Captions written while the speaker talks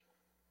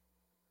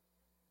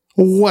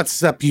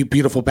What's up, you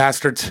beautiful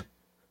bastards?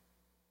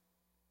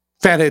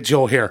 Fathead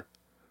Joel here.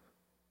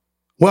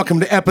 Welcome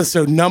to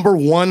episode number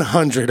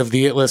 100 of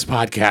the It List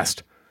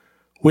podcast.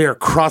 We are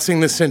crossing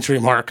the century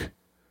mark.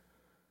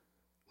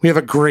 We have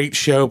a great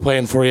show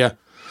planned for you.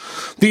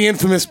 The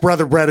infamous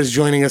Brother Brett is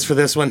joining us for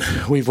this one.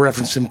 We've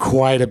referenced him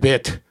quite a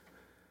bit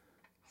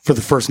for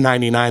the first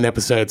 99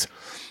 episodes.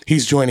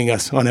 He's joining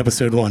us on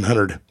episode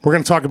 100. We're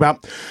going to talk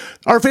about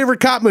our favorite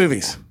cop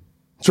movies.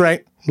 That's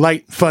right.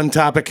 Light, fun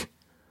topic.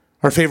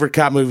 Our favorite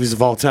cop movies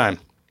of all time.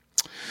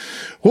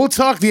 We'll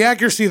talk the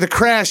accuracy of the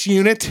crash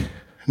unit.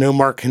 I know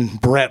Mark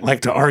and Brett like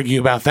to argue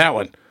about that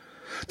one.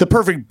 The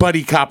perfect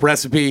buddy cop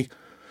recipe.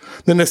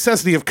 The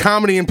necessity of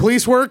comedy in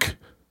police work.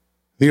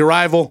 The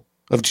arrival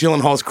of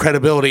Gyllenhaal's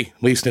credibility,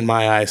 at least in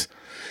my eyes.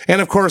 And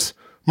of course,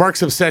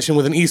 Mark's obsession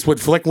with an Eastwood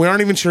flick we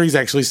aren't even sure he's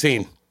actually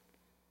seen.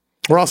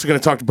 We're also going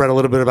to talk to Brett a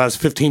little bit about his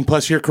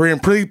 15-plus year career in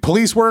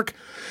police work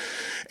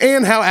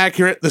and how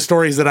accurate the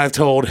stories that I've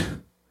told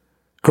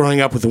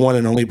growing up with the one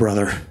and only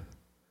brother.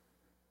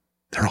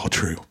 They're all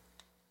true.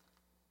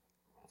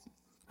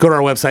 Go to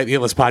our website,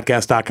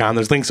 theitlistpodcast.com.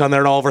 There's links on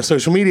there to all of our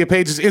social media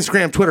pages,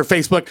 Instagram, Twitter,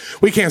 Facebook.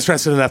 We can't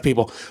stress it enough,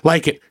 people.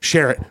 Like it,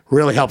 share it.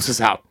 Really helps us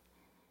out.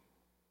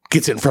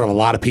 Gets it in front of a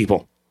lot of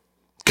people.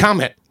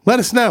 Comment. Let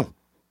us know.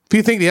 If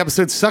you think the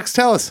episode sucks,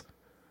 tell us.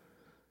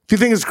 If you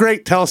think it's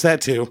great, tell us that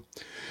too.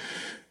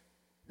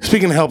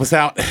 Speaking of help us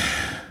out, a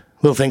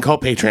little thing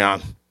called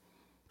Patreon.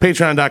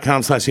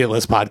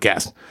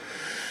 Patreon.com/theitlistpodcast.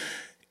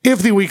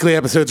 If the weekly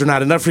episodes are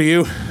not enough for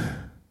you,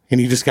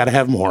 and you just got to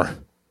have more,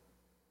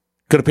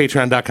 go to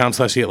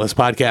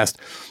patreon.com/theitlistpodcast.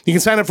 You can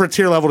sign up for a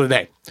tier level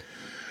today.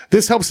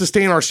 This helps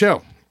sustain our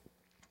show.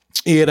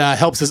 It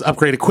helps us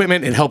upgrade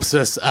equipment. It helps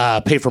us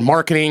pay for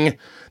marketing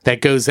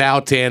that goes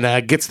out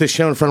and gets this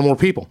show in front of more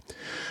people.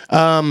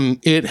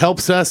 It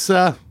helps us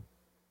come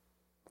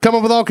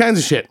up with all kinds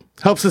of shit.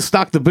 Helps us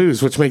stock the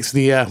booze, which makes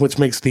the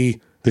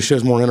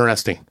shows more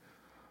interesting.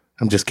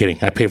 I'm just kidding.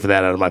 I pay for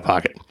that out of my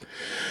pocket.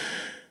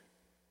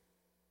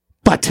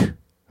 But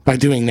by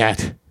doing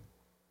that,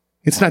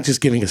 it's not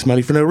just giving us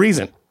money for no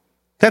reason.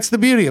 That's the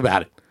beauty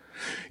about it.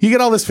 You get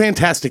all this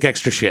fantastic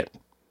extra shit.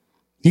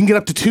 You can get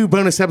up to 2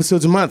 bonus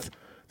episodes a month.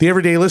 The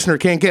everyday listener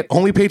can't get.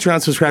 Only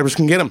Patreon subscribers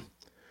can get them.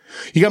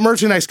 You got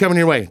merchandise coming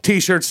your way.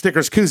 T-shirts,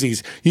 stickers,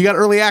 koozies. You got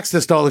early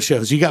access to all the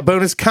shows. You got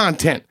bonus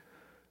content.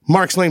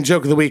 Mark's Lame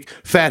Joke of the Week.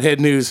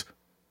 Fathead News.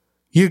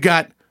 You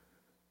got...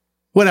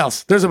 What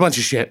else? There's a bunch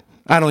of shit.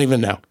 I don't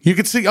even know. You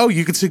could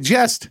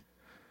suggest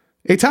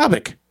a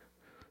topic.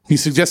 You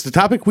suggest a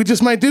topic, we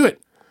just might do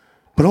it.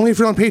 But only if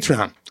you're on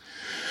Patreon.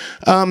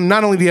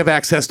 Not only do you have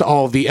access to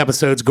all of the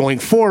episodes going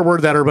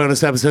forward that are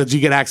bonus episodes, you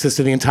get access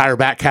to the entire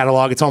back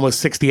catalog. It's almost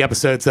 60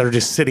 episodes that are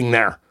just sitting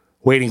there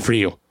waiting for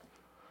you.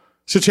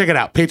 So check it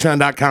out.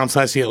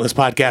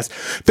 Patreon.com/theitlistpodcast.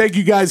 Thank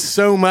you guys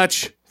so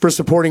much for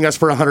supporting us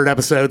for 100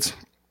 episodes.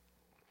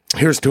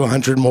 Here's to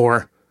 100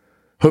 more.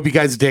 Hope you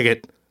guys dig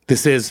it.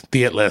 This is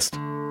The It List.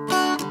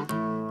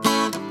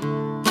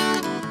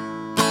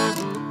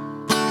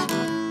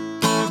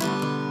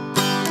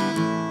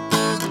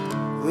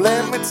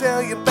 Let me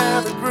tell you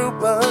about a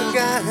group of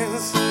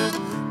guys.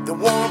 They're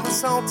warm and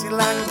salty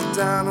like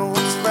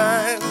McDonald's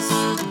fries.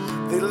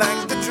 They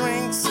like the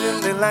drinks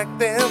and they like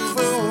their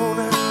food,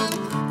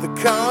 the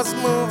cars,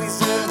 movies,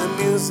 and the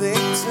music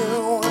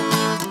too.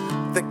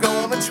 They're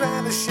gonna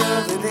try to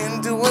shove it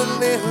into a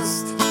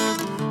list.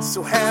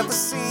 So have a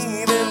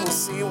seat and we'll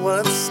see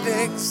what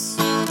sticks.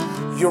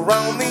 You're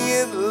on the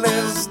It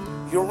List.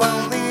 You're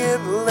on the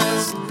It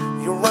List.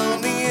 You're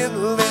on the It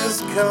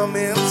List. Come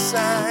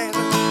inside.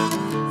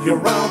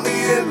 You're on the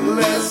It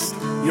List.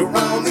 You're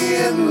on the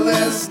It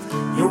List.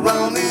 You're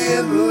on the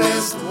It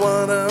List.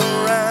 What a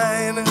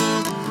ride.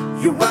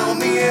 You're on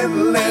the It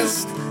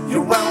List.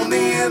 You're on the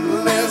It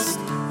List.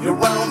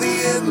 You're on the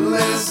It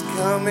List.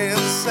 Come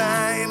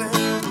inside.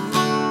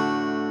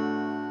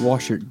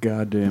 Wash your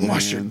goddamn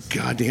Wash your hands.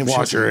 goddamn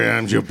Wash your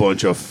hands, you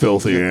bunch of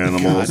filthy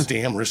animals.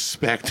 Goddamn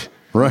respect.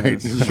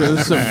 Right. Show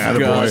some Attaboy.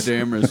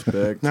 goddamn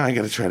respect. Now I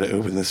got to try to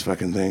open this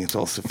fucking thing. It's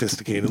all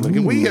sophisticated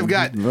looking. We have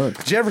got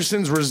look.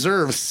 Jefferson's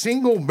Reserve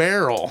single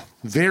barrel,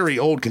 very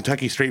old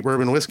Kentucky straight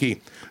bourbon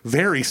whiskey,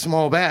 very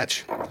small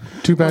batch.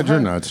 Too bad you're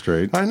not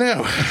straight. I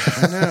know.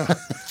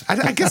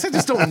 I guess I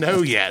just don't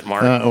know yet,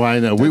 Mark. I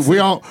know. We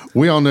all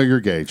know you're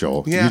gay,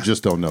 Joel. Yeah. You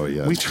just don't know it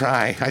yet. We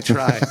try. I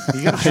try.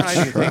 You gotta try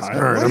new things.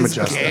 All right, What I'm is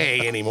adjusting.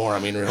 gay anymore? I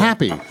mean, really.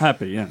 Happy.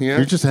 Happy, yeah. Yeah.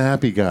 You're just a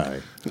happy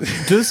guy.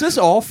 Does this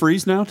all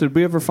freeze now? Did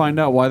we ever find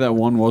out why that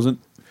one wasn't?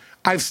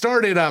 I've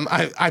started.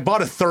 I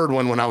bought a third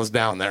one when I was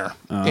down there,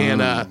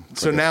 and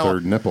so Like a now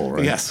third nipple,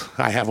 right? Yes,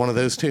 I have one of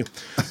those too.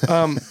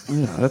 Yeah,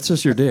 that's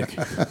just your dick.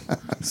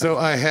 So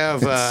I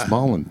have.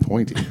 Small and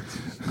pointy.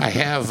 I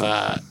have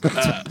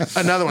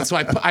another one. So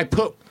I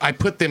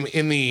put them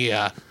in the.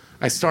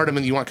 I start them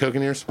in. You want Coke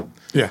in yours?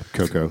 Yeah.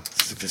 Cocoa.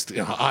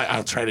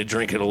 I'll try to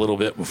drink it a little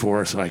bit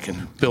before, so I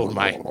can build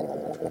my.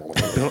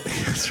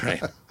 That's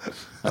right.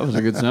 That was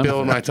a good sound.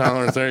 Build my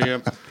tolerance. There you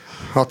go.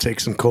 I'll take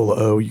some Cola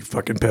O, you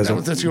fucking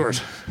peasant. That's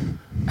yours.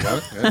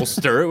 We'll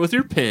stir it with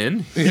your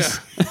pen. Yeah.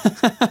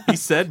 He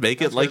said,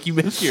 make it like you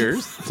make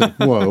yours.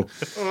 Whoa.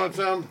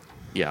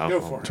 Yeah.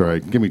 Go for it. That's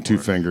right. Give me 2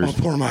 fingers. I'll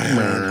pour my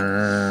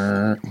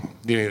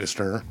Do you need a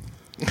stir?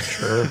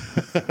 Sure.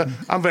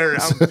 I'm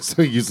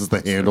So he uses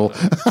the handle.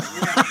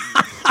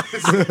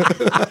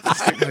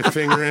 stick my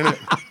finger in it.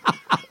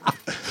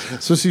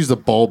 So she's the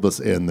bulbous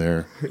end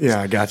there. Yeah,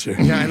 I got you.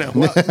 Yeah, I know.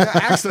 Well,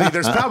 actually,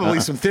 there's probably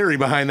some theory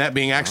behind that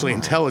being actually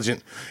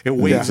intelligent. It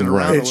waves it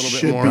around a It little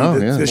should bit more. be. Oh,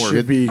 yeah. This More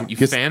should be. You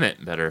Gets- fan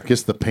it better.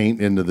 Gets the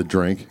paint into the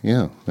drink.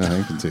 Yeah,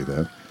 I can see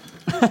that.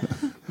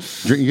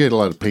 You ate a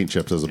lot of paint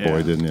chips as a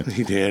boy, didn't you?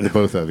 He did. The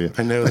both of you.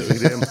 I know that we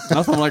did.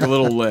 Nothing like a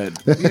little lead.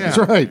 That's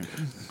right.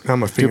 Now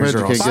my fingers bad are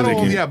you all can't get Bottle,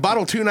 sticky. yeah,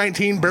 bottle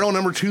 219, barrel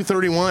number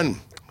 231.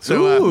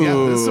 So, yeah,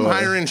 this is some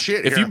higher end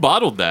shit If here. you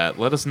bottled that,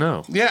 let us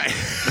know. Yeah.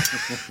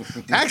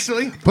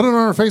 Actually, Put it on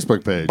our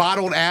Facebook page.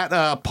 bottled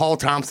at Paul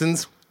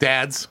Thompson's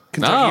dad's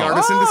Kentucky Oh.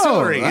 Artisan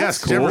Distillery. that's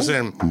Yes, cool.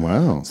 Jefferson.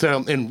 Wow.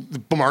 So,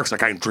 and Mark's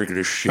like, I ain't drinking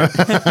this shit.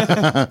 He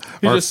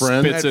Our just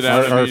friend, spits it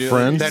out our immediately.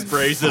 friend. That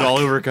sprays it all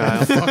over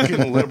Kyle.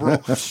 Fucking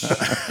liberal.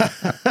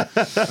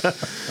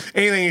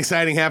 Anything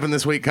exciting happened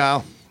this week,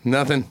 Kyle?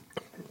 Nothing.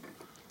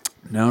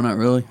 No, not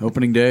really.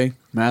 Opening day,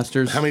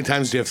 Masters. How many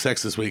times do you have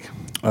sex this week?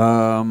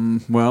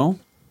 Well,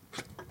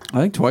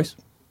 I think twice.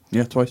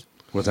 Yeah, twice.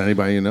 With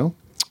anybody you know?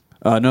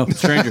 No,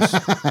 strangers.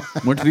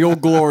 Went to the old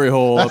glory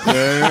hole up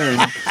there.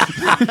 And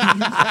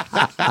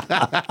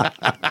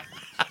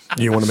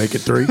You want to make it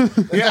 3?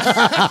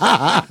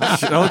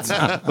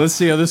 let's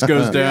see how this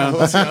goes down.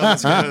 Let's see how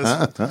this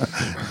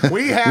goes.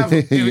 We have,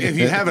 if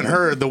you haven't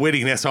heard the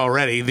wittiness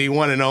already, the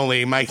one and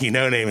only Mikey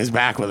No Name is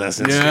back with us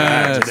in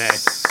studio today.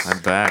 Yes.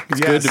 I'm back.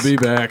 Good to be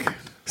back.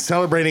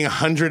 Celebrating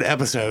 100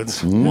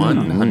 episodes.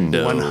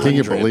 100. Can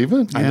you believe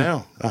it? I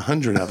know,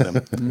 100 of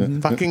them.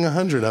 Fucking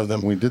 100 of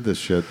them. We did this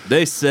shit.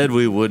 They said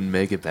we wouldn't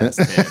make it past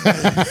 10.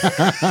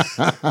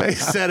 They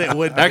said it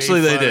would.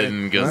 Actually, be they funny.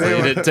 didn't because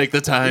they didn't take the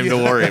time to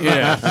worry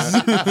about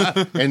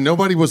it. And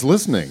nobody was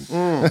listening.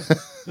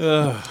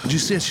 Did you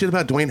see that shit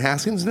about Dwayne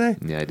Haskins today?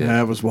 Yeah, I did.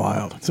 That was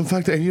wild. Some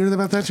fucked. Have you heard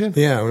about that shit?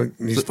 Yeah,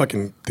 he's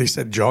fucking. They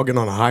said jogging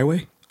on a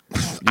highway.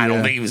 I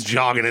don't think he was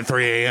jogging at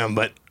 3 a.m.,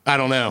 but I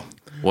don't know.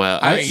 Well,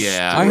 I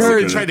I heard-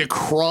 heard he tried to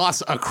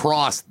cross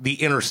across the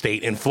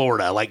interstate in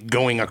Florida, like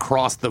going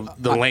across the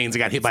lanes and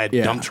got hit by a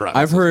Yeah. dump truck.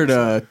 I've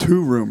heard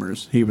 2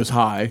 rumors. He was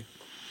high.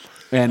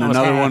 And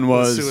another one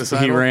was he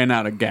Suicidal? ran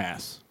out of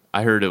gas.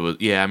 I heard it was.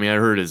 Yeah, I mean, I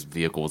heard his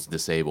vehicle was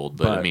disabled,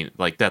 but I But- mean,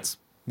 like that's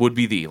would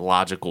be the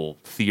logical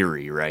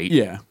theory, right?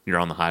 Yeah. You're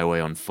on the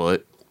highway on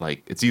foot.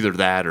 Like it's either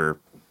that or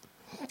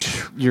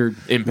You're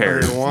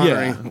impaired.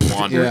 wandering.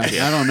 Wandering.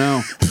 Yeah, I don't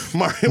know.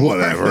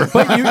 Whatever.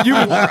 But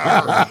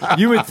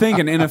you would think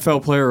an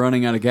NFL player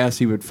running out of gas,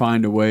 he would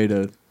find a way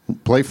to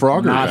Play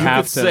Frogger. Not guy. You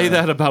have could to say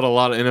that about a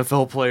lot of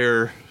NFL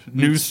player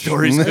news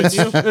stories, couldn't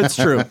you? It's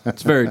true.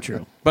 It's very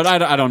true. But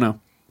I don't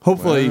know.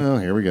 Hopefully, Oh,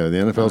 here we go. The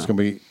NFL's going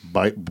to be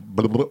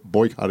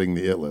boycotting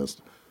the It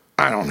List.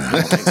 I don't know. I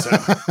don't think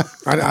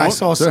so. I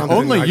saw something.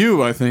 only like,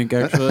 you, I think,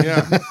 actually.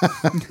 Yeah.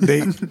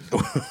 They.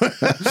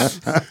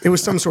 It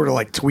was some sort of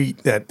like tweet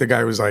that the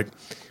guy was like,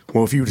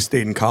 "Well, if he would have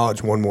stayed in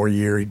college one more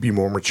year, he'd be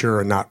more mature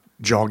and not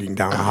jogging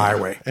down a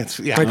highway." It's,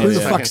 yeah. Like, who the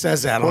yeah. fuck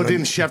says that? Well, on a-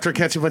 didn't Schefter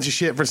catch a bunch of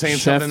shit for saying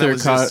something that Schefter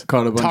was just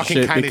caught a bunch of talking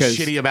shit kind of because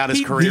shitty about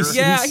his career?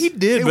 Yeah, he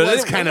did, but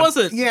it kind of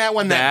wasn't. Yeah, it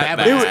wasn't that that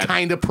bad. It was bad.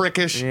 kind of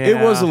prickish. Yeah.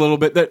 It was a little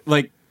bit that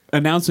like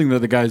announcing that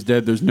the guy's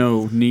dead. There's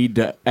no need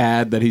to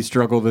add that he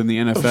struggled in the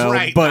NFL.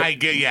 Right, But I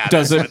get- yeah,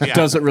 does that's it what- yeah.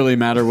 does it really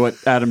matter what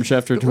Adam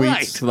Schefter tweets?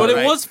 Right, But Like,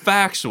 it was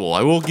factual.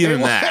 I will give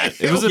him that.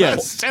 It was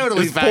Yes.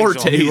 totally it's poor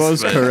factual. taste. he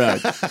was but-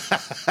 correct.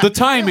 The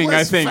timing, It I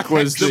was think,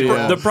 was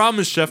the. The problem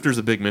is Schefter's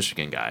a big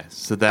Michigan guy,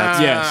 so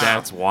that's Yes.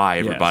 that's why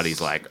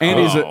everybody's like, and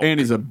he's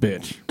oh. a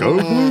bitch.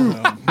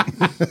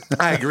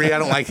 I agree. I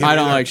don't like him. I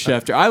don't either. like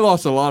Schefter. I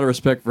lost a lot of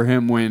respect for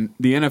him when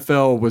the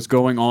NFL was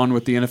going on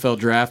with the NFL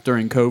draft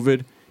during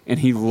COVID, and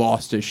he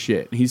lost his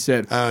shit. He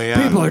said, Oh,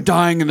 yeah. people are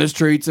dying in the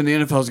streets, and the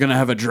NFL is going to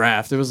have a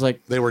draft." It was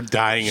like, They were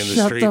dying in the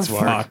shut streets, the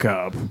Mark. fuck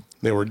up.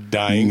 They were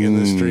dying in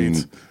the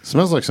streets.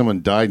 Smells like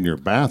someone died in your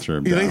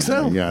bathroom. You down think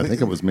so? there. Yeah, I think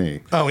it was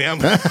me. Oh,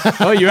 yeah.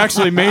 Oh, you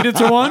actually made it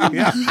to one?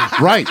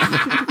 Right.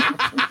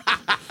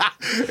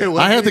 It was-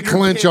 I had the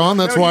clench on.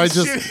 That's why I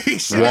just he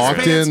shit his walked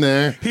pants. in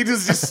there. He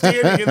was just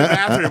standing in the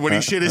bathroom when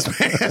he shit his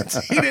pants.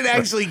 He didn't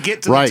actually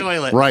get to Right, the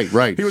toilet.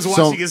 right. He was So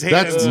washing his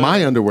hands. that's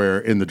my underwear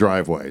in the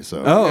driveway.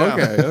 So Oh,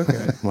 Yeah.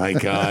 okay. My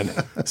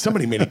God.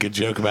 Somebody made a good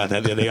joke about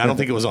that the other day. I don't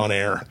think it was on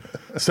air.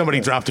 Somebody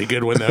dropped a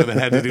good one, though, that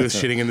had to do with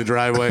shitting in the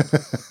driveway.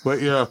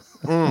 But yeah.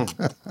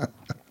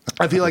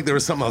 I feel like there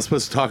was something I was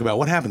supposed to talk about.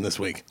 What happened this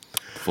week?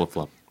 flip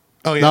flop.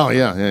 Oh, yeah. Oh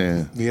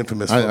yeah. The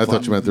infamous I flip-flop.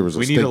 thought you meant there was a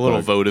We need a stink little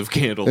bug votive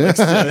candle next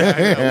to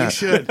I know, we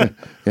should.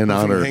 in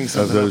honor hang of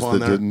something those up on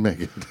that there. didn't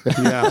make it.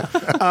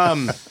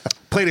 Yeah.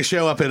 Played a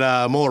show up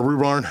at Muller Brew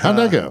Barn. How'd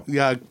that go?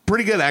 Yeah,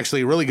 pretty good,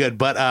 actually. Really good.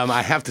 But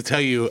I have to tell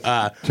you, Did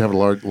you have a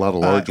lot of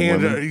large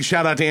women? Andrew,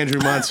 shout out to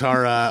Andrew Muntz,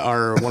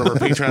 our one of our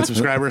Patreon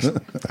subscribers.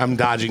 I'm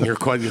dodging your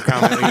comment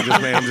that you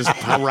just made. I'm just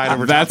right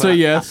over That's top a of it.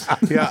 yes.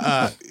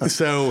 Yeah.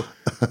 So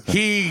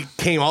he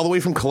came all the way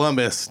from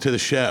Columbus to the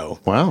show.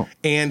 Wow.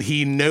 And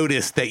he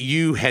noticed that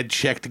you had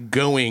checked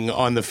going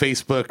on the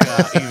Facebook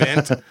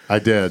event. I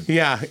did.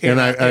 Yeah, and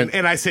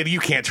I said you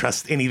can't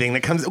trust anything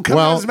that comes out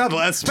of his mouth,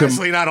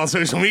 especially not on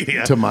social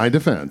media. To my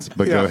defense,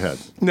 but go ahead.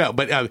 No,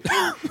 but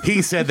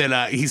he said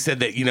that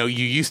you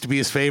used to be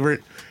his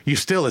favorite. You're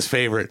still his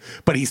favorite,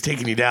 but he's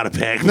taking you down a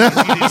peg.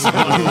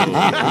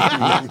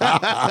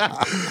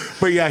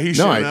 But yeah, he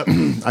showed up.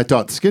 I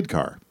taught skid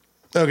car.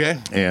 Okay.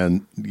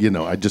 And,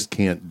 I just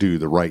can't do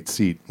the right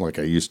seat like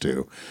I used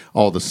to.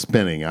 All the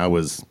spinning. I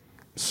was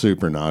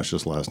super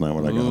nauseous last night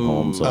when I got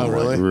home. So I'm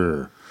really? like,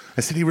 "Rrr."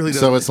 I said he really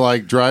doesn't. So it's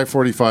like drive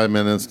 45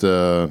 minutes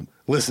to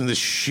listen to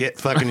this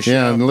fucking show.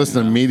 Yeah, and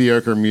listen to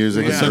mediocre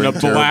music. Yeah. And Listen to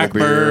drink terrible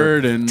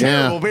Blackbird beer. and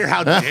Terrible beer.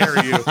 How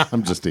dare you?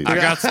 I'm just eating. I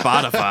got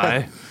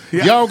Spotify.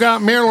 Y'all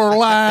got Miller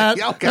Lite.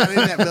 Y'all got in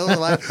that Miller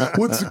Lite.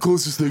 What's the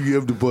closest thing you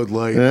have to Bud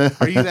Light?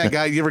 Are you that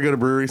guy? You ever go to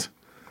breweries?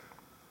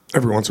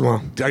 Every once in a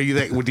while. Are you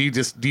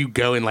that? Do you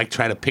go and like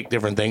try to pick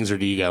different things, or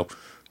do you go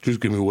just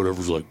give me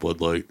whatever's like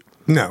Bud Light?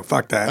 No,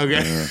 fuck that.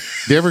 Okay.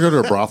 Do you ever go to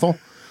a brothel?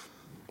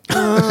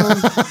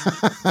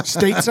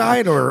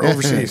 Stateside or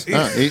overseas?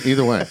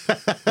 Either way.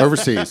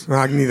 Overseas.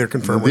 I can neither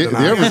confirm or The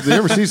deny.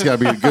 overseas got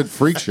to be a good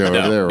freak show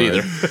over there, right?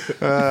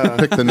 neither.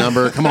 Pick the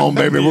number. Come on,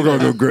 baby. We're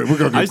gonna go. We're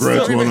gonna I go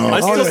grudge still, one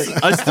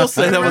off. I still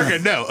say that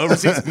was. No,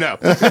 overseas. No.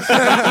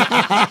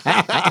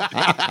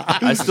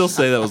 I still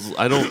say that was.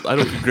 I don't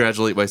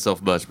congratulate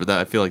myself much, but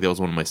I feel like that was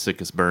one of my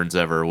sickest burns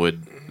ever.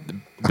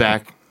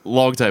 Back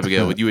long time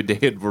ago when you and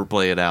Dan were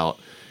playing out,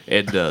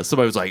 and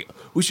somebody was like,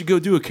 "We should go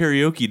do a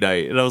karaoke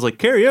night," and I was like,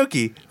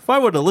 "Karaoke? If I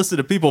want to listen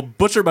to people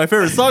butcher my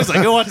favorite songs,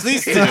 I go watch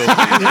these two."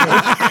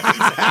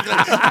 That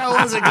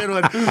was a good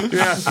one.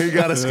 Yeah, he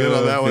got us good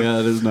on that one. Yeah,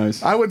 that is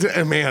nice. I would,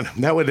 man.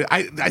 That would.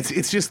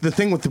 It's just the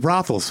thing with the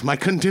brothels. I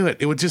couldn't do it.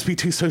 It would just be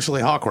too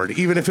socially awkward,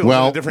 even if it was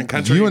in a different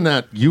country. you and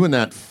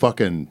that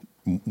fucking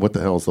what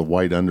the hell is the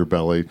white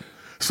underbelly?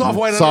 soft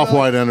white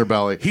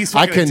underbelly. He's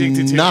I fucking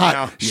addicted to it now.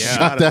 cannot Yeah.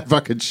 shut that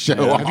fucking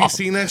show off. Have you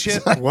seen that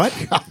shit? What?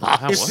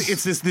 It's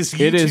this YouTube,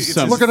 It is it's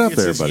some- this- Look it up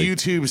it's there, this buddy.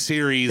 YouTube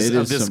series It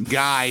of is this some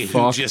guy who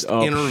fucked just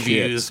up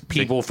interviews shit.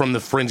 people from the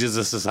fringes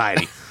of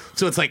society.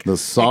 So it's like The it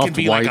soft can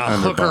be like white a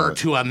hooker underbelly.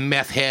 to a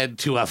meth head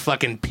to a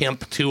fucking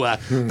pimp to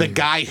the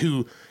guy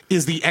who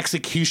is the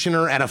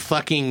executioner at a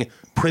fucking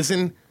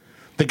prison,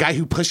 the guy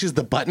who pushes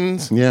the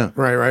buttons. Yeah,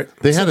 Right.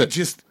 They So had it a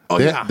just-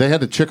 they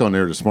had a chick on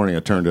there this morning. I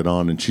turned it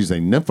on, and she's a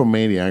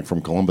nymphomaniac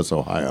from Columbus,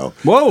 Ohio.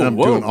 Whoa, And I'm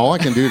whoa. doing all I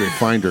can do to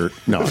find her.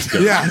 No, I'm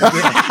kidding. Yeah.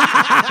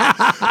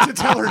 To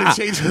tell her to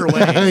change her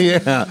way.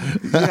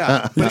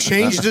 yeah. He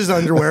changed his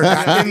underwear,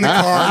 got in the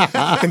car,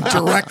 and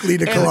directly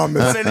to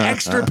Columbus. Put an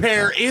extra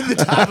pair in the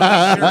top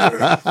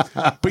of his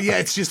shirt. But yeah,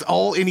 it's just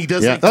all, and he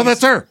does Yeah. like Oh, these-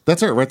 that's her.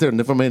 That's her right there,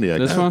 nymphomaniac.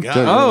 This one? God.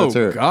 Oh, That's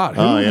her. God.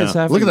 Who Oh, is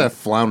yeah. having- Look at that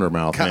flounder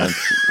mouth, man.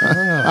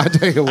 I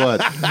tell you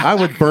what, I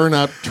would burn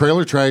up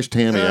Trailer Trash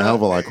Tammy a hell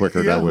of a lot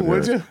quicker than I would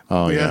would her. you?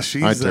 Oh, Yeah, yeah.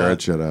 she's, I'd tear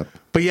that shit up.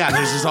 But yeah,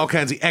 there's just all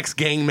kinds of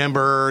ex-gang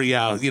member,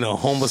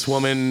 homeless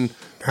woman.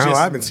 Oh, just-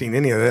 I haven't seen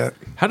any of that.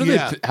 How do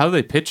Yeah.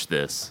 they pitch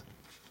this?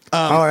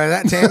 Oh,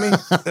 that Tammy?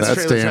 That's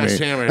Trailer Trash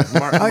Tammy.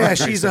 Tammy. Oh, yeah,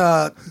 she's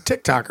a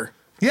TikToker.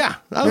 Yeah.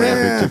 Oh,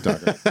 yeah. Big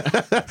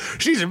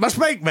TikToker. She's a must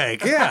make.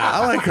 Yeah,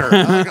 I like her.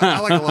 I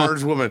like a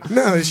large woman.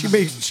 No,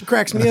 she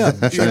cracks me up.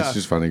 Yeah.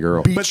 She's a funny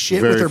girl. Beat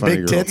shit Very with her funny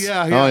big girl. tits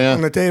Yeah, Oh, yeah.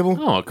 on the table.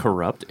 Oh, a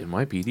corrupt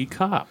NYPD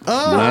cop.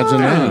 Imagine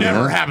that.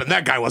 Never huh? happened.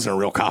 That guy wasn't a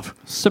real cop.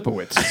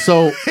 Sipowitz.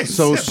 So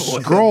Simple.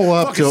 scroll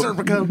up Fucking till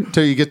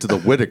Serpico. you get to the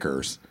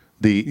Whitakers,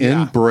 the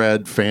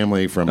inbred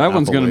family from That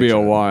one's going to be a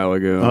Appalachia. while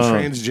ago.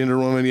 Transgender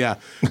woman. Yeah.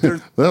 They're-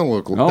 That don't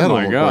look, that Oh don't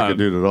my look God. like a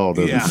dude at all,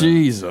 does Yeah. it?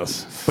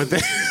 Jesus. but they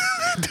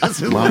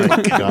doesn't My look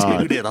like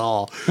God. a dude at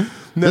all.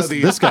 No,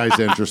 This guy's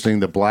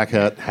interesting. The black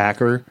hat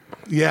hacker.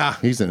 yeah.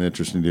 He's an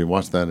interesting dude.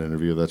 Watch that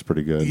interview. That's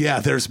pretty good. Yeah,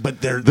 they're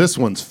This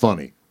one's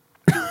funny.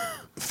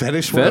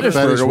 fetish. Fetish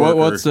worker.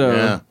 What's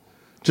yeah.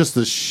 Just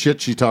the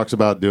shit she talks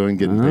about doing,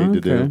 getting paid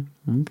to do.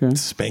 Okay.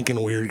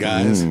 Spanking weird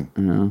guys.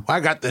 Mm. I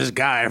got this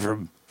guy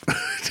from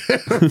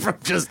from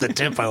just the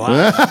tip I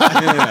like.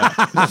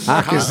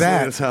 Is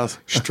that His house.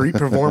 street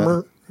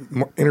performer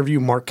interview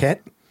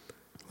Marquette?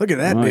 Look at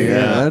that Oh, dude.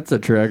 yeah, that's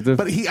attractive.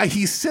 But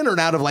he's centered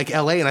out of like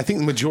L.A. and I think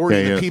the majority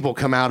Yeah, of the yeah. people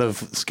come out of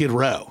Skid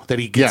Row that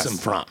he gets Yes. them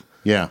from.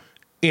 Yeah.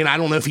 And I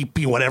don't know if he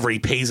whatever he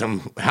pays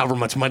him, however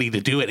much money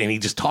to do it, and he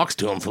just talks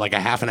to them for like a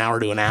half an hour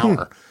to an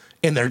hour,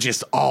 and they're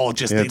just all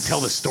they It's tell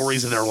the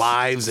stories of their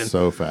lives and.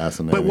 So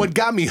fascinating. But what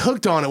got me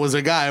hooked on it was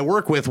a guy I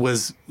work with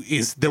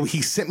he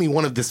sent me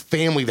one of this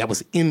family that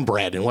was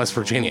inbred in West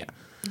Virginia.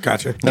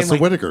 Gotcha. That's and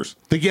the like- Whitakers.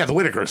 The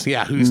Whitakers,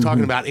 yeah, who he's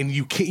talking about, and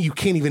you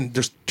can't even.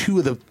 There's two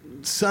of the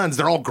sons;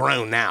 they're all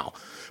grown now,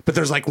 but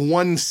there's like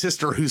one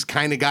sister who's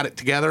kind of got it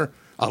together.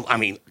 I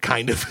mean,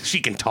 kind of. She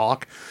can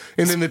talk,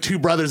 and then the two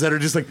brothers that are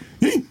just like.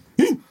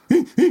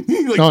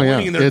 Like Oh, yeah.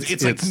 pointing, and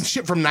It's- like it's-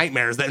 shit from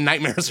nightmares that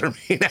nightmares are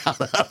made out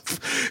of,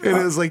 and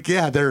it was like,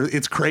 yeah,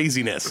 it's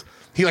craziness.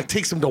 He like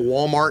takes them to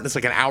Walmart, and it's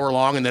like an hour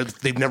long, and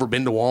they've never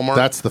been to Walmart.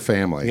 That's the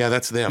family. yeah,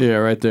 that's them. yeah,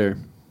 right there.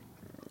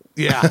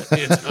 Yeah,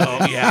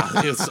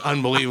 it's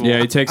unbelievable. Yeah,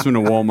 he takes him to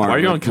Walmart. Why are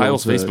you on with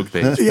Kyle's Bill's head. Facebook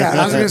page? Yeah,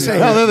 I was gonna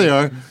say. Oh, there they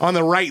are. On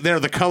the right there,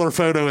 the color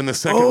photo in the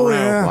second Oh, row.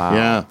 yeah. Wow.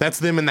 Yeah. That's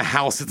them in the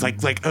house. It's like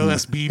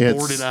OSB It's-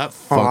 boarded up.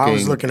 Oh, I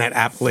was fucking looking at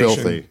Appalachian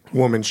filthy.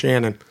 woman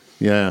Shannon.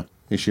 Yeah.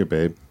 Is she a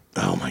babe?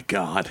 Oh my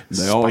God.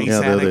 They all- Spice Yeah,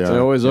 there they addict. They are.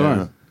 always Yeah.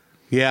 are.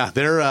 Yeah,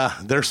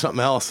 they're something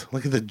else.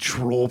 Look at the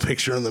droll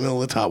picture in the middle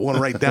of the top one,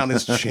 right down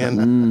his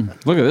chin.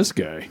 Look at this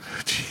guy.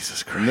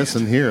 Jesus And Christ. this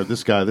in here,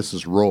 this guy, this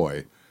is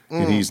Roy.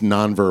 And he's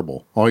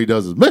nonverbal. All he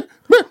does is meh,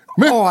 meh,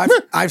 meh. Oh,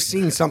 I've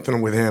seen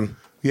something with him.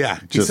 Yeah,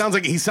 he Just- sounds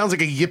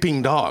like a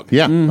yipping dog.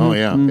 Yeah. Oh,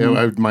 yeah.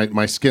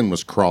 My skin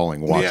was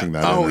crawling watching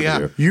Yeah. that Oh, interview.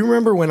 yeah. You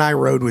remember when I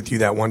rode with you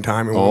that one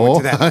time and we went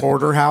to that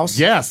hoarder house?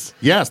 Yes.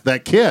 Yes.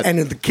 That kid. And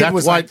the kid That's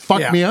was why like- it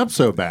fucked yeah. me up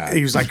so bad.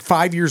 He was like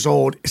 5 years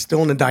old,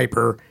 still in a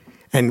diaper,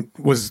 and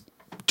was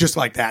just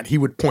like that. He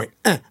would point,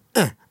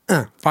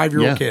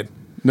 5-year-old kid.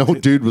 No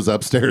dude was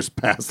upstairs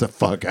passed the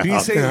fuck out.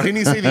 Didn't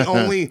you say the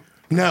only?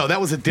 No,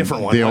 that was a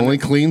different one. The wasn't only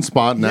it? clean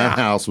spot in that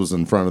Yeah. house was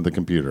in front of the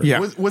computer. Yeah.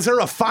 Was there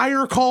a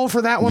fire call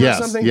for that one or Yes,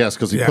 something? yes,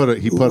 because he Yeah. put a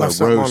Left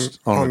something roast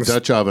on on a the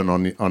Dutch oven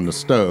on the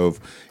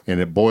stove, and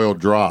it boiled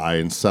dry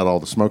and set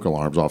all the smoke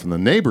alarms off. And the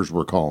neighbors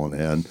were calling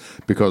in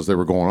because they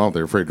were going off. They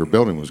were afraid their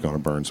building was going to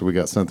burn. So we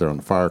got sent there on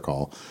the fire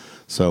call.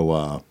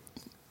 So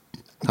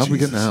how'd we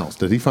get in the house?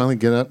 Did he finally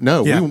get up?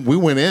 No, Yeah. we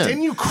went in.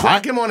 Didn't you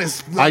crack him on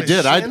his? I his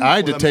did. shin I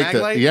had to with a take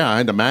mag light? I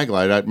had the mag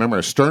light. I remember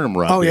a sternum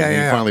rupture. Oh, yeah, and yeah,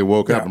 he yeah. finally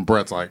woke up, Yeah. and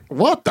Brett's like,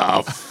 "What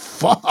the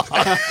fuck?"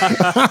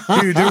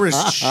 Dude, there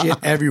was shit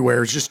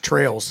everywhere. It's just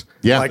trails.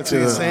 Yeah. Like That's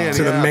what he's saying,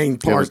 to yeah. the main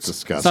It was parts.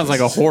 disgusting. Sounds like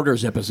a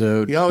Hoarders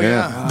episode. Oh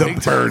yeah, Yeah. The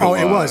Big time. Oh,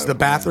 it was the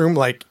bathroom.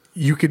 Like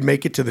you could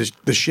make it to the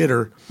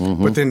shitter,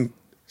 but then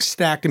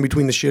stacked in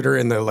between the shitter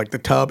and the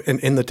tub, and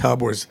in the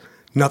tub was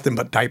nothing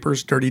but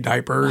diapers, dirty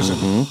diapers,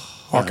 and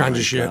all kinds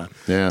of shit.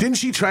 Yeah. Didn't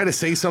she try to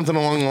say something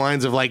along the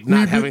lines of like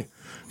not having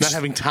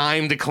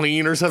time to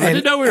clean or something? I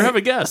didn't know we were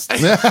having guests.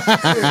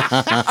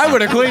 I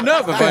would have cleaned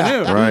up if I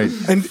knew. right.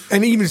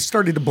 And he even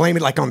started to blame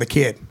it like on the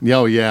kid.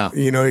 Oh yeah.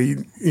 You know,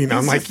 I'm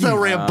It's like, just so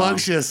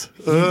rambunctious.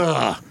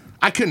 Ugh.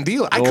 I couldn't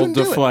deal it. I Old couldn't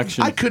do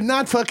deflection. it. I could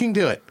not fucking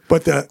do it.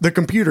 but the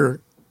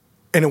computer,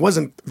 and it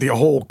wasn't the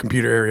whole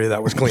computer area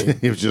that was clean.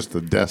 It was just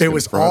the desk. It in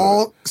was front of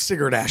all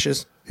cigarette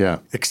ashes, Yeah.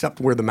 except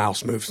where the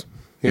mouse moves.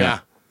 Yeah.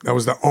 That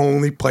was the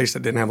only place that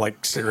didn't have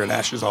like cigarette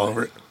ashes all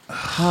over it.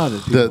 How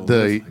did people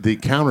The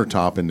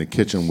countertop in the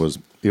kitchen was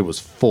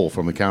full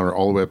from the counter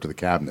all the way up to the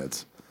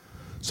cabinets.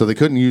 So they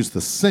couldn't use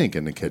the sink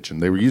in the kitchen.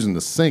 They were using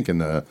the sink in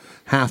the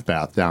half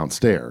bath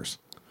downstairs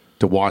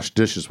to wash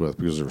dishes with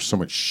because there was so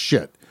much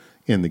shit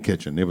in the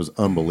kitchen. It was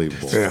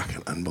unbelievable. Yeah.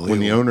 Fucking unbelievable. When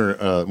the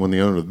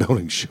owner of the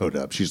building showed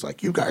up, she's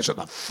like, "You guys are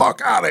the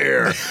fuck out of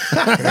here."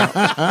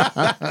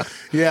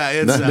 Yeah,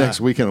 it's That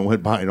next weekend I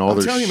went by and all I'm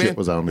their telling shit you, man,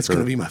 was on the it's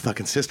gonna curb. be my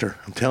fucking sister.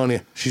 I'm telling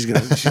you, she's gonna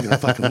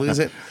fucking lose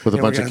it With a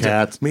And we're bunch of gonna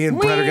have to- cats. me and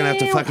Brett are gonna have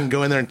to fucking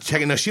go in there and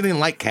check it. No, she didn't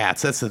like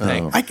cats. That's the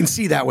thing. I can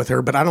see that with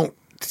her, but I don't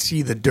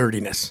see the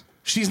dirtiness.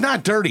 She's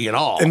not dirty at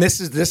all. And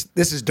this is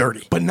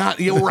dirty. but not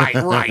you're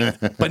right.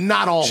 But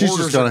not all She's just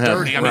hoarders gonna are have-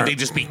 dirty. I mean, Right. they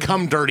just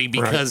become dirty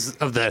because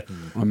of the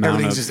Amount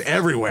everything's of- just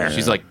everywhere.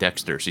 She's like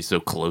Dexter. She's so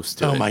close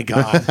to it. Oh my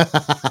god!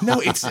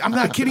 No, I'm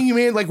not kidding you,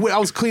 man. Like I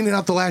was cleaning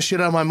out the last shit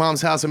out of my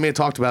mom's house. I may have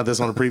talked about this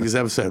on a previous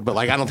episode, but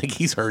like I don't think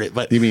he's heard it.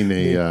 But You mean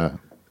the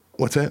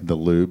what's that?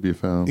 lube you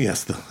found?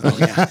 Yes. Yeah.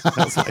 That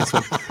was a nice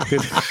one.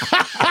 Good.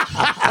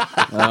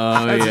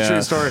 Oh, That's a yeah.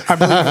 true story. I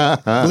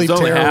believe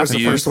only Tara half was the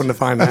used. first one to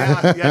find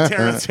that. Yeah,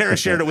 Tara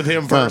shared it with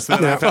him first.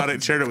 Then I found it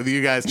and shared it with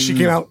you guys. She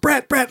came out,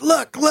 Brett,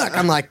 look.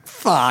 I'm like,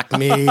 fuck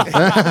me. God.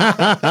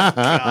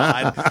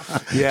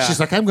 Yeah. She's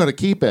like, "I'm going to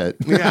keep it."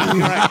 yeah,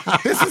 you're right.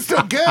 This is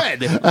still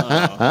good.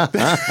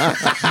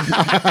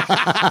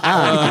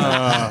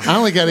 I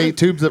only got 8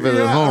 tubes of it at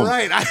Yeah, home.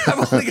 right.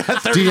 I've only got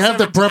 37. Do you have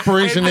the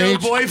preparation and no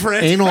age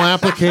boyfriend? anal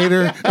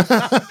applicator?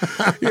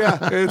 Yeah,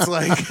 it's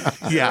like,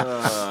 yeah.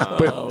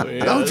 But,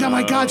 oh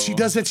my God, she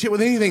does that shit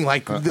with anything.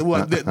 Like, throw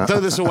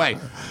this away.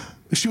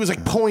 She was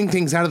like pulling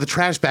things out of the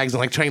trash bags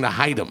and like trying to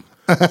hide them.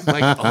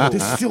 Like,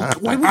 this is still,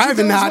 why would you I have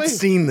throw this not away?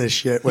 seen this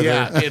shit with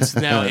Yeah, her. it's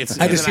no, it's.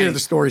 I just and hear the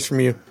stories from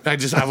you. I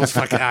was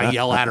fucking. I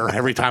yell at her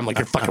every time, like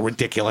you're fucking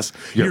ridiculous.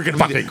 You're gonna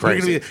fucking be,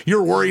 crazy.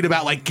 You're worried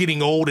about like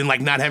getting old and like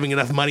not having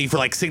enough money for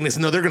like sickness.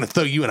 No, they're gonna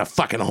throw you in a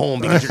fucking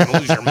home because you're gonna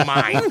lose your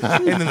mind,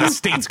 and then the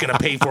state's gonna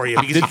pay for you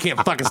because you can't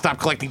fucking stop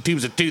collecting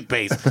tubes of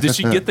toothpaste. Did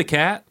she get the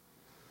cat?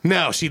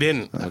 No, she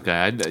didn't.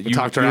 Okay, you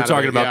talked her were out of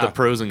talking it, about yeah. the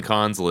pros and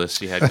cons list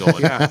she had going.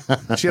 Yeah,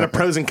 she had a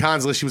pros and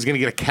cons list. She was going to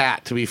get a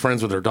cat to be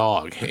friends with her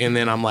dog, and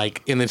then I'm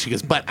like, and then she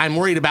goes, "But I'm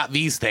worried about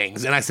these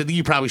things." And I said,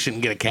 "You probably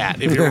shouldn't get a cat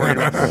if you're worried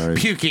about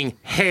puking,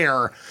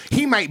 hair.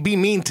 He might be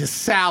mean to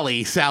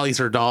Sally. Sally's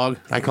her dog.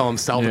 I call him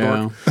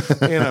Salvador.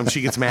 And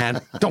she gets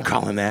mad. Don't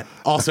call him that.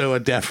 Also a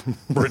deaf,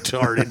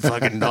 retarded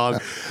fucking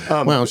dog.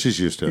 Well, she's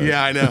used to it.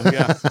 Yeah, I know.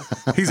 Yeah,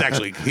 he's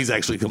actually.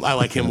 I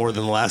like him more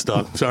than the last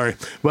dog. Sorry,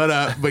 but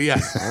yeah.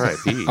 All right,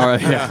 Pete. All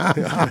right,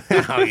 yeah.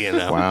 How do you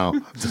know? Wow.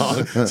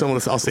 Dog.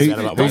 I'll say that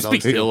about my Don't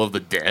dog. speak ill of the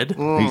dead.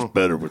 He's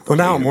better with Well,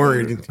 now I'm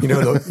worried. You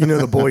know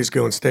the boys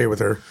go and stay with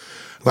her,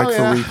 like Oh,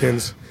 yeah. for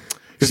weekends.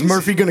 Is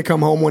Murphy going to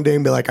come home one day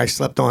and be like, I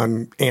slept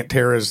on Aunt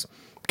Tara's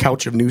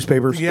couch of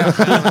newspapers? Yeah.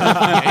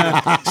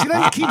 She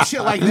doesn't keep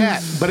shit like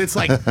that, but it's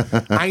like,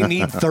 I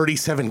need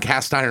 37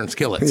 cast iron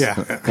skillets. Yeah.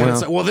 And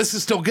it's like, well, this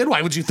is still good.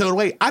 Why would you throw it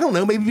away? I don't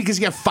know. Maybe because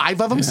you have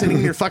 5 of them sitting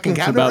in your fucking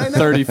cabinet About right now.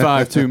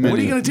 35 too many. What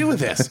are you going to do with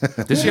this?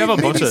 Did she have a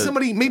bunch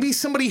maybe of? maybe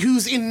somebody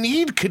who's in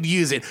need could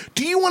use it.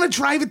 Do you want to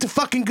drive it to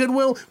fucking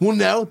Goodwill? Well,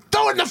 no.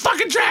 Throw it in the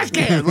fucking trash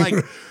can. Like,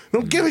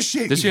 don't give a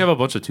shit. Did she have a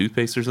bunch of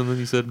toothpaste or something?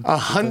 You said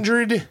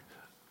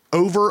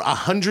over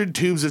 100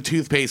 tubes of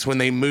toothpaste when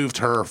they moved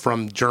her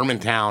from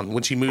Germantown,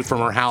 when she moved from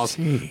her house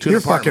to You're an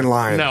apartment. fucking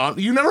lying. No,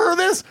 you never heard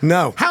this?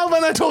 No. How have I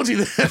not told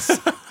you this?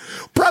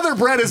 Brother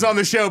Brett is on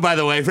the show, by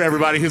the way, for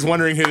everybody who's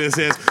wondering who this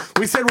is.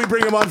 We said we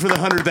bring him on for the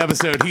 100th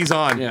episode. He's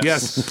on.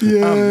 Yes.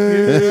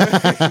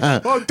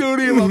 Oh,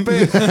 dude, my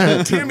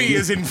bad. Timmy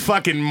is in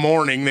fucking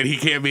mourning that he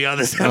can't be on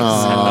this episode.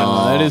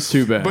 That is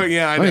too bad. But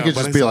yeah, I I know. think it'd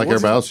but just be like we'll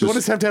everybody else, We'll just-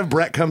 just have to have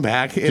Brett come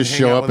back and Just hang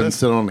show out up with and us.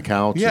 sit on the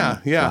couch. Yeah,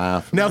 and yeah.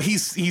 laugh. No,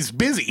 he's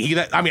busy. He's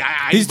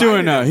doing.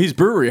 invited him. He's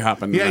brewery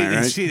hopping. Yeah, tonight,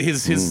 right?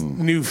 his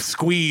new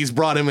squeeze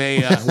brought him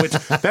a which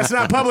that's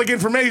not public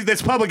information.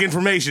 That's public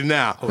information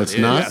now. It's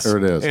not, or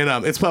it is?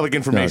 And it's public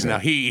information Okay. now.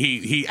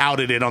 He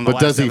outed it on the. But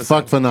last does he episode.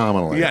 fuck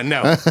phenomenally? Yeah,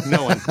 no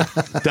one.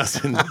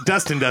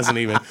 Dustin doesn't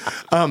even.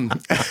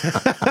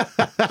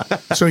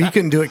 So he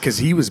couldn't do it because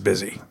he was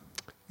busy.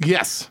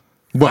 Yes.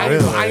 Well,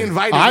 I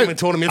invited him and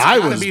told him it's I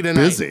gotta was be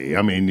tonight. busy.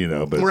 I mean,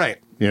 but Right.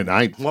 Yeah,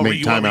 I What were make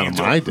you time want out me of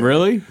to my do? day.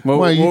 Really? What,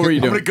 Well, you what were could- you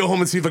I'm doing? gonna go home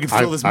and see if I can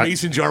fill this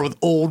mason jar with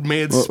old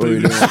man What were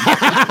you spoons. doing?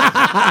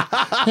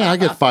 Yeah, I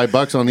get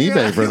 $5 on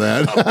eBay for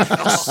that.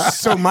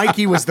 So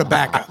Mikey was the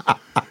backup.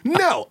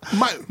 No,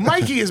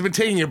 Mikey has been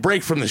taking a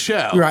break from the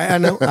show. Right, I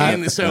know.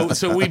 And so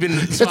we've been.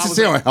 So Just to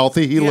see how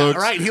healthy he yeah, looks,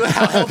 right.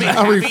 How healthy,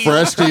 how happy,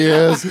 refreshed he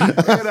is.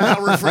 how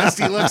refreshed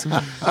he looks.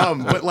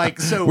 But like,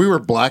 so We were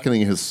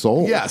blackening his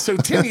soul. yeah. So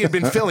Timmy had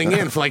been filling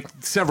in for like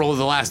several of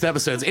the last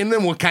episodes, and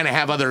then we'll kind of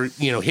have other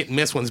hit and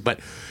miss ones. But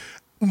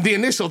the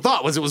initial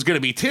thought was it was going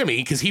to be Timmy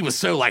because he was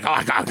so like, oh,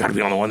 I got to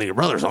be on the one that your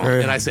brother's on.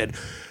 And I said,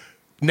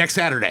 next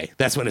Saturday,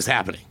 that's when it's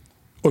happening.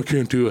 I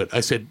can't do it.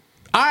 I said,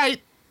 all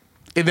right.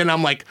 And then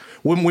I'm like,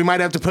 well, we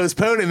might have to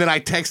postpone. And then I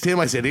text him.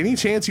 I said, any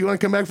chance you want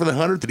to come back for the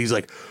 100th? And he's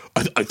like,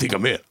 I think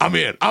I'm in.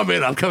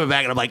 I'm coming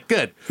back. And I'm like,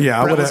 good. Yeah,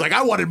 I Brett was would've- like,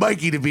 I wanted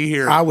Mikey to be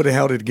here. I would have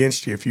held it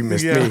against you if you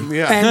missed Yeah, me.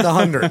 yeah. And the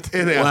 100th.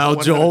 And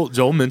Well,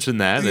 Joel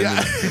mentioned that, and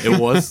Yeah. it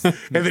was And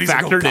then he's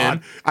like, oh, factored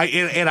God.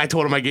 in. I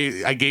told him I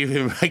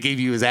gave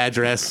you his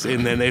address,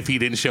 and then if he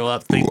didn't show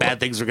up,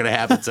 bad things were going to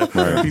happen. So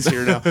he's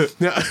here now.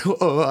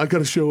 Oh, I got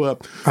to show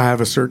up. I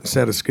have a certain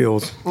set of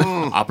skills.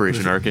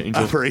 Operation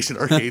Archangel. Operation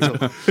Archangel.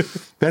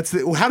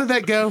 How did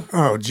that go?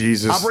 Oh,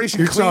 Jesus. Operation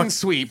You're Clean talking-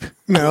 Sweep.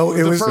 No,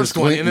 it the was first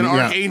one, and then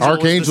Yeah, Archangel.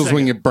 Archangel's was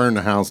when the you burn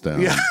the house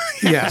down. second.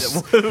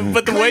 Yes.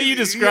 But the way you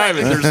describe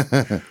it,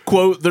 there's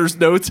quote, there's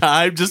no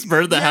time, just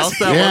burn the house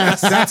down.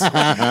 Yes. That's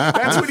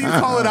what you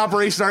call it.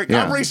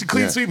 Yeah, Operation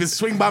Clean yeah. Sweep is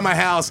swing by my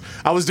house.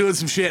 I was doing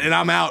some shit, and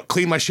I'm out.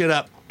 Clean my shit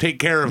up. Take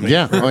care of me.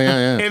 Yeah. Oh,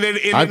 yeah, yeah. And then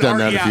I've done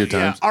that a few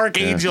times.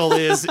 Archangel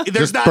is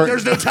there's Just burn-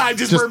 there's no time.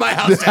 Just burn my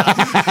house down.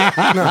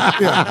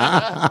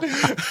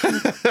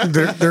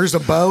 There's a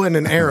bow and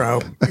an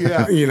arrow.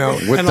 Yeah. You know,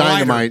 With and a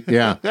lighter. dynamite,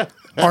 yeah.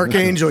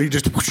 Archangel, you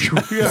just. Burn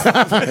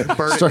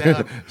it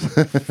down.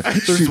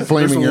 Shoot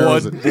flaming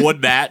arrows. One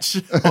match.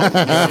 Stuck to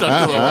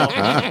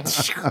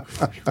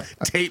the wall.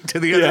 Tape to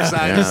the other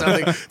side or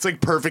something. It's like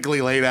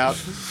perfectly laid out.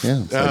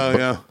 Yeah. It's Oh, like,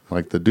 yeah.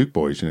 like the Duke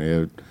boys,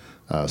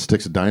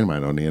 sticks of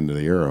dynamite on the end of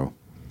the arrow.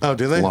 Oh,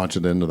 do they? Launch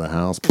it into the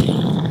house.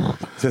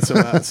 Is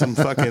that some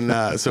fucking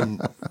some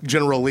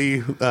General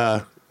Lee?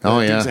 Oh,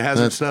 yeah. Dukes of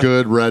Hazzard That's stuff?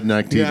 good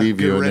redneck TV Yeah, good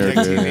viewing there,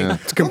 redneck too. TV. Yeah.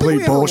 It's complete Do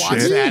we ever watch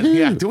bullshit. that?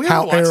 Yeah. Do we ever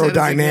How watch that as a kid?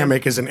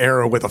 aerodynamic is an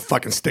arrow with a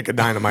fucking stick of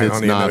dynamite It's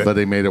on the end not, of but it?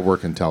 they made it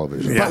work in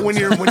television. But when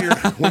you're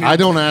I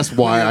don't ask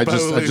why. you're I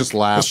both- just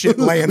laugh. Shit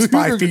lands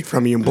 5 feet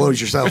from you and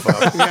blows yourself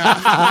up.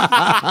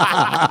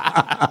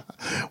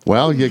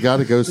 Well, you got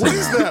to go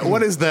somehow.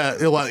 What is the?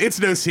 Well, it's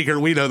no secret.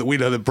 We know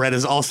that Brett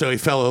is also a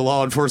fellow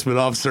law enforcement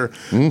officer.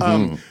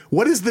 Mm-hmm.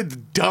 What is the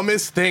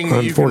dumbest thing?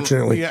 that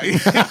Unfortunately. you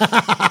can,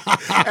 yeah,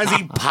 as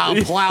he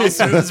plows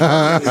through his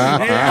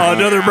yeah,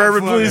 Another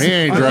bourbon, please. He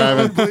ain't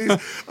driving. please.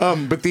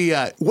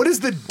 But what is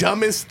the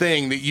dumbest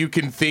thing that you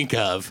can think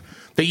of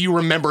that you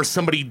remember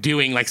somebody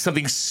doing, like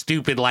something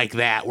stupid like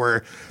that,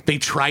 where they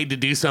tried to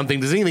do something?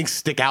 Does anything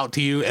stick out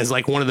to you as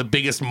like one of the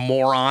biggest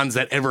morons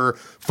that ever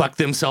fucked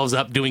themselves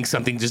up doing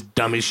something just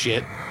dumb as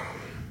shit?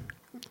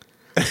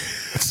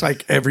 It's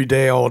like every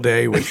day, all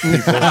day with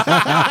people.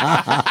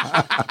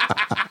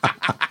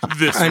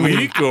 This mean-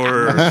 week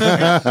or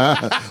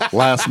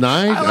Last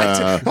night,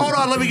 Hold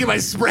on, let me get my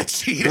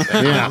spreadsheet.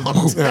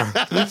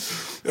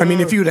 I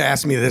mean, if you would have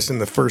asked me this in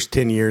the first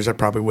 10 years, I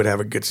probably would have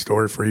a good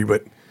story for you,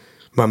 but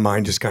my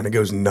mind just kind of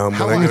goes numb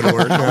when I go to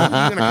work. I'm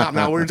gonna cop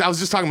now. I was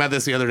just talking about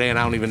this the other day, and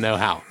I don't even know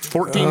how.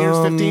 14 years,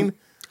 15?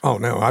 Oh,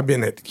 no, I've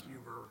been at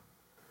Huber.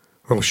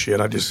 Oh, shit,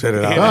 I just said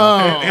it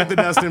out. Hit the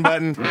Dustin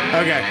button.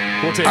 Okay,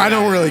 we'll take I that.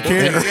 don't really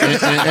care.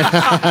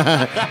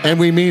 and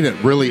we mean it.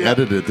 Really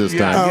edited this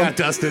time. Yeah,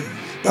 Dustin.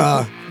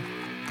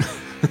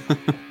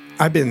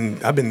 I've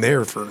been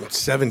there for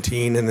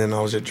 17, and then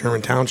I was at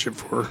German Township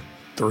for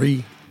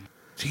 3.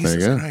 Jesus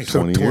There you go. Christ.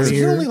 20 20 years. You're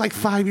years. only like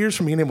 5 years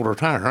from being able to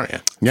retire, aren't you?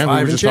 Yeah, we 5 were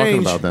and just talking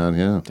change. about that.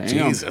 Yeah.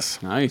 Damn.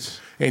 Jesus.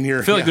 Nice. And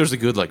you're I feel like there's a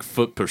good like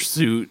foot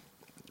pursuit.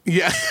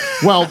 yeah.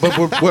 Well, but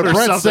what Or Brett's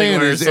something saying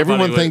where is somebody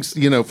everyone would- thinks,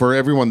 for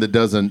everyone that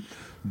doesn't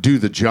do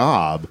the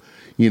job,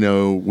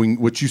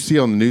 what you see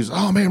on the news,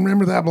 oh man,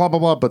 remember that, blah, blah,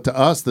 blah. But to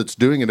us that's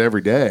doing it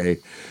every day,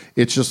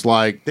 it's just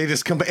like, They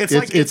just come. It's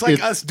It's- like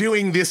it's- us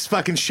doing this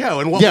fucking show.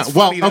 And what yeah, was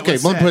well, funny that okay,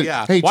 was let me said, put,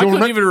 yeah. hey, Well, I Joe,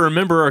 couldn't remember, even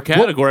remember our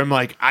category. I'm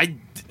like,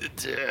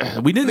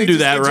 we didn't They do just-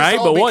 that it just right,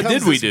 all but what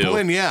becomes did we this do?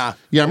 blend, yeah.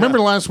 yeah, remember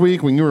last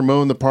week when you were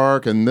mowing the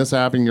park and this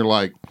happened, you're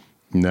like,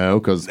 no,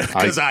 because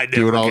I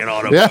do never it all. get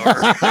on a Yeah.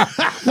 car.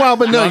 Well,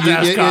 but no, Not to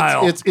ask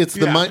Kyle. it's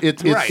the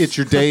Yeah, right. it's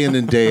your day in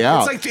and day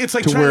out. It's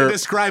like to trying where, to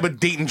describe a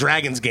Dayton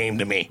Dragons game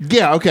to me.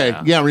 yeah, okay,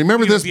 yeah.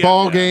 Remember this Yeah,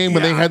 ball yeah, game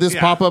when they yeah, had this yeah.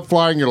 pop up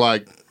flyer, and you're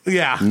like,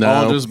 Yeah. no,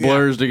 All just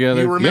blurs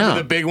together. You remember Yeah.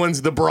 the big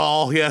ones, the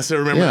brawl. Yes, I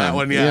remember that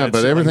one. Yeah, but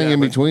it's everything like in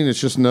that, between, it's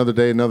just another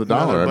day, another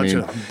dollar. I bunch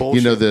mean, of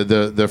bullshit.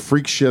 the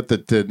freak shit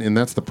and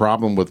that's the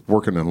problem with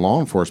working in law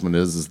enforcement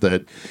is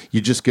that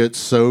you just get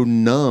so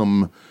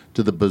numb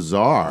to the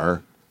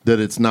bizarre that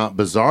it's not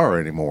bizarre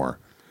anymore.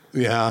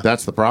 Yeah.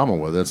 That's the problem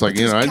with it. It's like,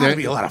 There's gotta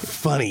be a lot of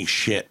funny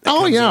shit. that oh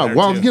comes in yeah, there,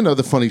 well, too.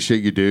 the funny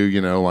shit you do,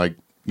 like.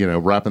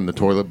 Wrapping the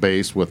toilet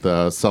base with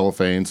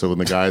cellophane, so when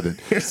the guy that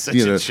You're such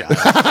you know, a child.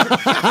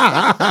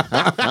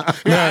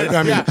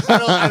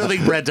 I don't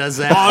think Brett does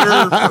that.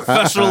 Honor,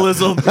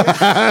 professionalism.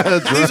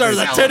 These are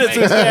the tenets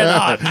we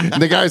stand on.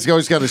 the guy's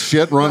always got his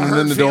shit running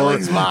in the door.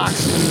 Feelings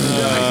box.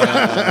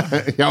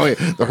 Yeah, wait,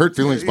 the hurt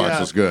feelings box Yeah.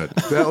 was good.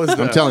 That was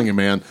I'm telling you,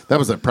 man, that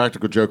was a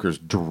Practical Joker's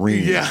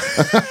dream. Yeah.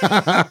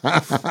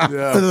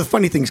 The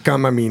funny things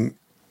come. I mean,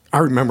 I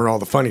remember all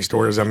the funny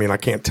stories. I mean, I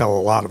can't tell a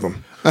lot of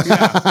them.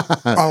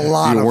 A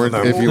lot You of weren't-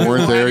 them. if you weren't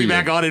We'll there, have you you-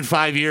 back on in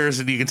 5 years,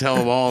 and you can tell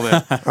them all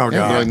that. Oh Yeah,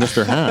 God. like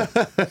Mr. Hat.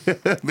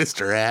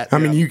 Mr. Hat. I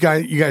mean, you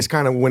guys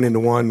kind of went into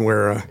one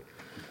where,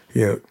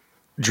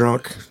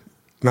 drunk,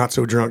 not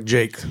so drunk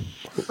Jake,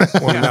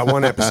 that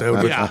one episode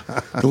with Yeah.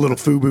 the little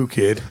FUBU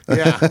kid.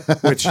 Yeah.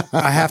 Which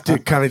I have to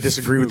kind of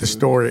disagree with the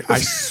story. I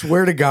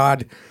swear to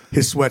God,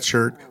 his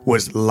sweatshirt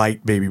was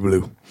light baby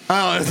blue.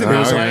 Oh, it It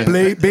was Okay.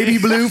 a baby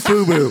blue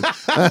FUBU.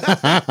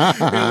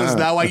 was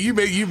not why you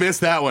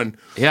missed that one.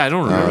 Yeah, I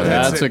don't remember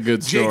that. That's a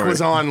good story. Jake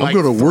was on like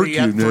gonna work three,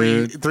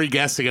 you, three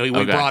guests ago. We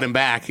Okay. brought him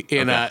back,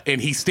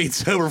 and he stayed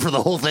sober for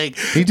the whole thing.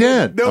 He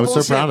did. No I was so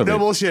bullshit, proud of no him.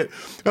 bullshit.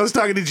 I was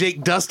talking to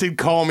Jake. Dustin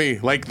called me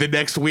like the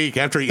next week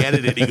after he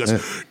edited. He goes,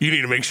 "You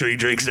need to make sure he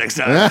drinks next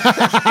time."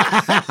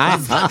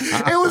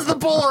 It was the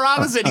polar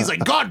opposite. He's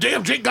like, "God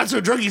damn, Jake got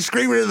so drunk he's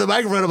screaming into the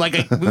microphone." I'm like,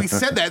 we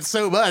said that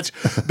so much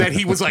that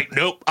he was like,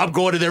 "Nope, I'm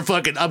going to their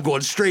fucking. I'm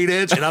going straight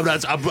edge, and I'm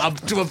not.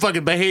 I'm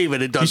fucking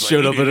behaving." And Dustin's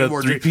showed like, up "You in need a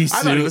more drink." three-piece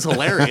I thought it suit. was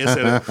hilarious.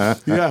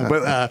 Yeah,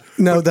 but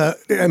No,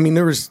 I mean,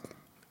 there was,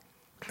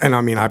 and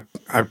I mean, I'm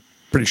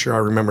pretty sure I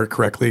remember it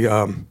correctly.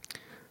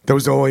 There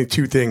was only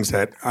two things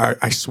that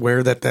I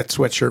swear that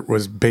sweatshirt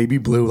was baby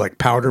blue, like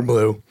powder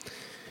blue,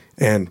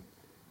 and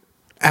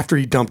after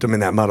he dumped him in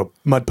that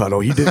mud puddle,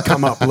 he did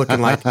come up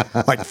looking like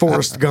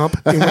Forrest Gump.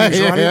 And when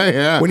he's running,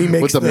 yeah. When he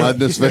makes With the mud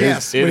in his face.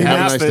 Yes, It when he Have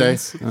a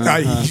happens.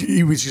 nice day.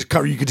 he was just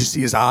covered. You could just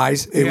see his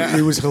eyes.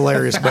 It was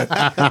hilarious. But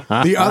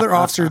the other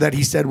officer that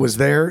he said was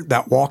there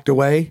that walked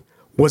away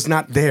was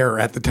not there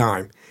at the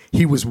time.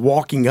 He was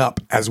walking up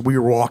as we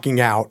were walking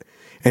out,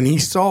 and he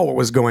saw what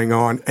was going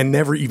on and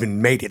never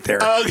even made it there.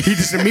 He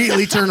just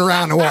immediately turned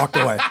around and walked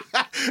away.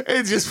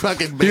 it's just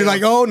fucking. You're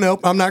like, oh nope,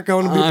 I'm not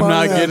going to be. I'm part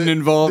not of that. getting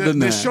involved in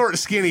the that. short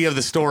skinny of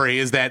the story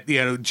is that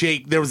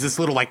Jake, there was this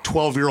little like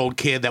 12-year-old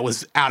kid that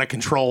was out of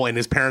control, and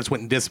his parents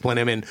went and disciplined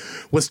him and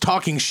was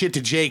talking shit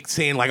to Jake,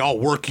 saying like, "I'll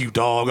work you,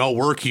 dog. I'll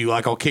work you.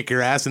 Like I'll kick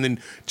your ass." And then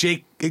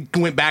Jake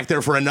went back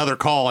there for another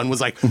call and was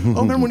like, "Oh,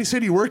 remember when you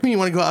said you worked me? You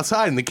want to go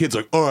outside?" And the kid's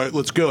like, "All right,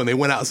 let's go." And they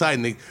went outside,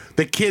 and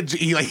the kid,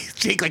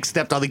 Jake like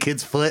stepped on the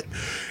kid's foot,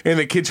 and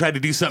the kid tried to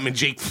do something, and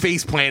Jake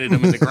face planted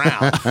him in the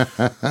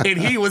ground, and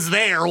he was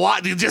there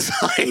watching, just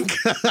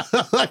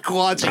like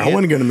watching. I it.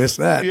 wasn't going to miss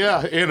that.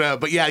 Yeah, and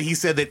but yeah, he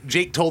said that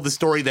Jake told the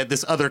story that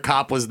this other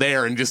cop was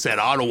there and just said,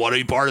 "I don't want to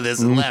be part of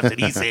this," and left. And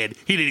he said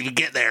he didn't even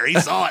get there. He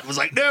saw it and was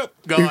like, "Nope,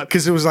 gone."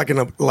 Because it was like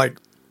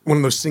one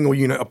of those single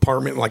unit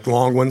apartment, like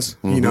long ones.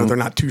 They're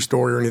not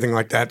 2-story or anything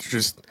like that. It's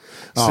just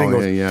Oh,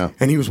 singles. yeah.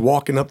 And he was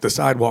walking up the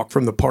sidewalk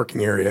from the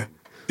parking area.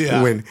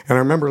 Yeah. And I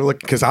remember looking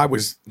because I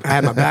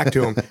had my back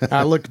to him. And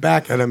I looked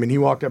back at him, and he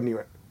walked up and he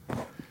went,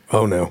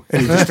 "Oh no!"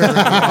 And he just turned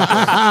around.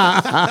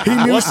 And walked away.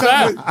 He knew What's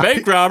something. that?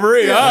 Bank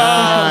robbery.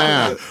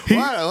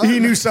 He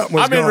knew something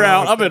was I'm in going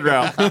route. on. I'm in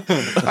route.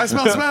 I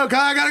smell smoke.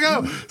 I gotta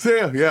go.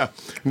 So yeah,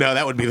 no,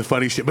 that would be the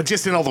funny shit. But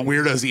just in all the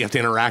weirdos that you have to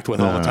interact with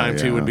all the time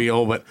too yeah. would be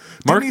old. But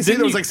Mark, didn't you say didn't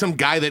there was you- like some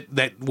guy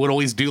that would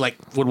always do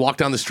would walk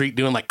down the street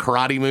doing like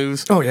karate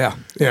moves? Oh yeah,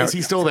 yeah. Is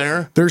he still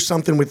there? There's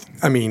something with.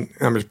 I mean,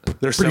 I'm There's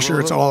pretty several sure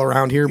of it's them? all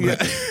around here,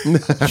 but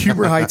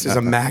Huber Heights is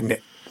a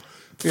magnet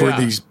for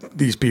Yeah.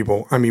 these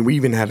people. I mean, we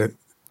even had a.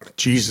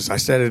 Jesus, I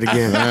said it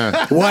again.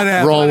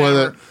 Whatever. Roll with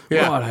it.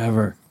 Yeah.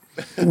 Whatever.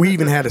 we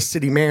even had a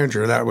city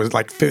manager that was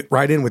like fit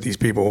right in with these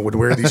people, would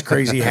wear these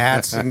crazy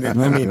hats. And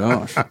I mean,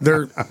 gosh.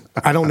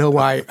 I don't know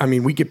why. I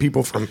mean, we get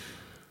people from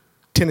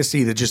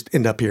Tennessee that just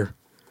end up here.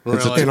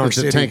 Really? In our It's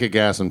a city. tank of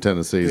gas in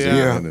Tennessee.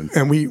 Yeah,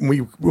 and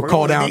we'll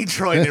call down.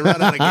 Detroit and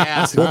run out of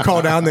gas. We'll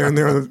call down there, and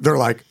they're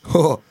like,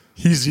 "Oh,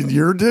 he's in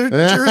your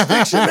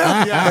jurisdiction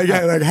now.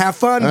 Like, have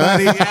fun,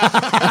 buddy."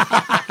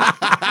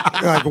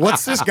 Like,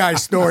 what's this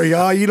guy's story?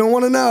 Oh, you don't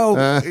want to know.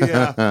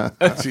 Yeah.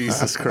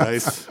 Jesus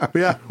Christ.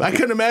 Yeah. I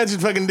couldn't imagine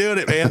fucking doing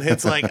it, man.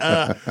 It's like,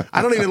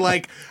 I don't even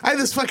like, I had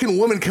this fucking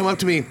woman come up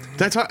to me.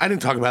 I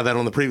didn't talk about that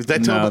on the previous.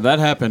 No, that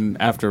happened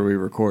after we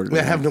recorded.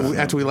 That happened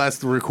after we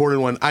last recorded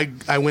one.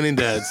 I went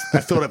into, I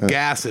filled up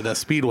gas at a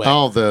Speedway.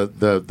 Oh,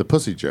 the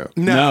pussy joke.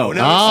 No.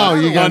 Oh,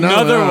 you got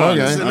another one.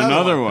 Okay.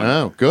 Another one.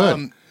 Oh,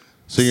 good.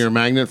 So you're a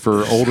magnet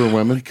for older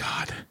women?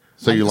 God.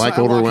 So you like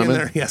I older walk in women?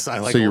 there- Yes, I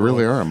like So you older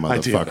really are a women. I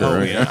do. motherfucker, Oh,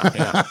 right?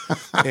 Yeah.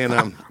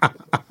 And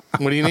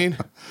what do you need?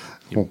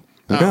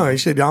 No, he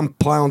said, I'm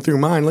plowing through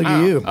mine. Look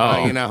at you.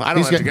 I don't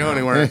have to go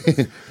anywhere.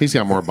 He's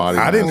got more body.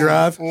 I didn't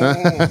drive.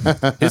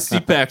 His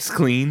seat back's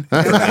clean.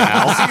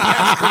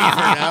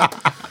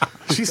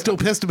 She's still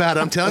pissed about it.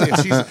 I'm telling you.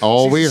 She's We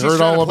heard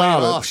trying all to play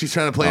about it. off. She's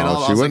trying to play it Oh,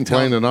 all. she wasn't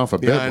playing it off a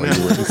bit Yeah, I when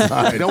you were know.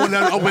 inside.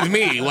 No, with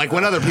me. Like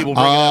when other people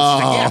bring it up,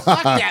 she's like, "Yeah,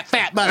 fuck that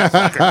fat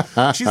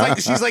motherfucker."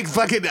 She's like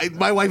fucking.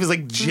 My wife is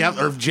like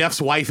Jeff's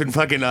wife in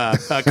fucking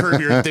Curb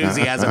Your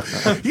Enthusiasm.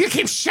 You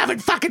keep shoving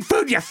fucking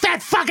food in your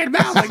fat fucking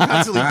mouth, like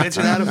constantly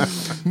bitching at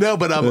him. No,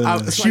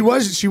 but She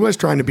was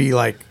trying to be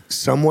like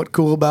somewhat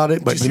cool about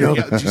it, but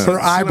her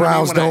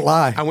eyebrows don't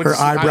lie. Her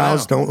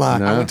eyebrows don't lie.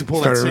 I went to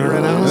pull that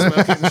cigarette out and smoke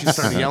it, and she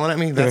started yelling at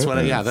me. That's what.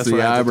 That's The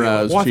what I had to deal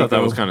eyebrows. with. Well, I thought that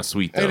Chico. was kind of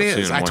sweet, though. It She is.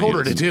 didn't I want told you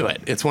her to do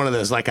it. It's one of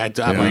those like You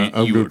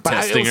were but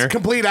testing it was her.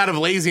 complete out of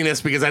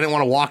laziness because I didn't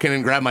want to walk in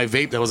and grab my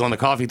vape that was on the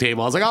coffee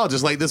table. I was like, "Oh, I'll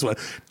just light this one."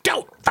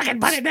 Don't fucking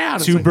put it down.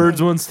 It's Two like,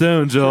 birds, one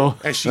stone, Joel.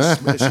 And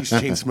she's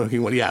chain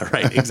smoking one. Yeah,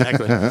 right.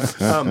 Exactly.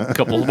 A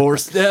couple more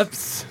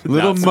steps.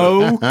 Little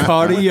Mo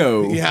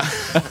cardio. Yeah,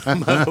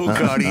 Mo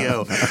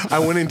cardio. I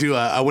went into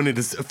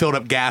filled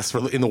up gas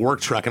in the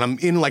work truck, and I'm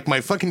in like my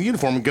fucking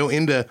uniform and go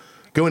into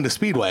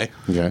Speedway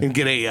and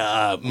get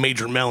a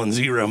Major Melon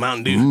Zero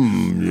Mountain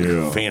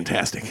Dew.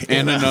 Fantastic.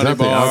 And a nutty that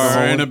the bar,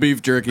 alcohol? and a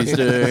beef jerky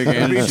stick,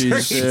 and a Beef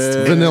cheese jerky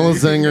stick. Vanilla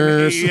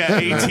zingers. Yeah,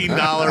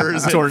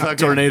 $18.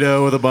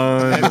 Tornado with a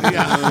bun.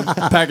 Yeah.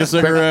 Pack of Oh,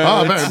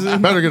 cigarettes.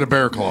 better get a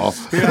bear claw.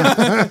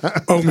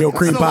 Oatmeal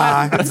cream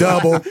pie,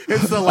 double.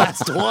 It's the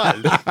last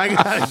one. I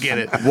gotta get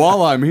it.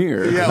 While I'm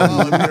here. Yeah,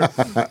 well, I'm here.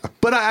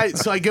 But I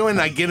go in,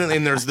 I get in,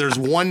 and there's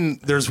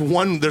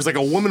like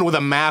a woman with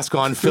a mask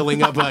on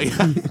filling up a.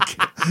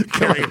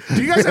 Carrying.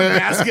 Do you guys have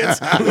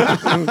baskets?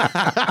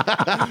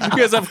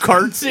 You guys have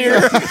carts here?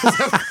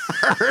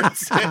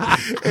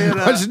 And,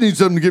 I just need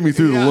something to get me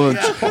through the lunch.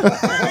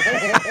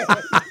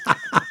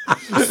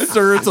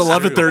 Sir, it's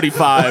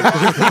 11:35.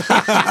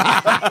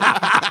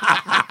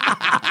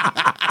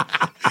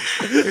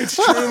 It's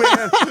true,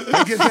 man.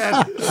 I get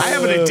that. I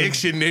have an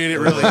addiction, dude. It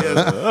really is.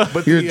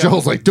 But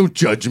Joel's like, don't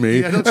judge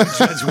me. yeah, don't you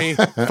judge me.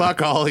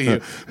 Fuck all of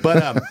you.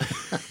 But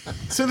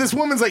so this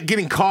woman's like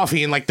getting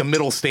coffee in like the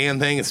middle stand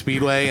thing at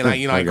Speedway, and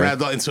I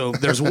grabbed, and so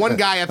there's one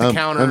guy at the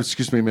counter.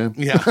 Excuse me, ma'am.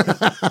 Yeah,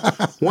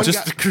 one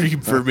Just guy, a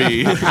creep for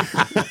me.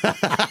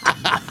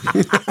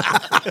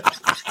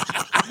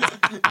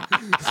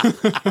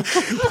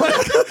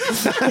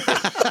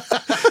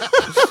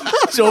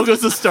 Joel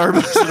goes to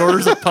Starbucks and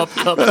orders a pup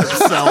cup for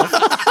himself.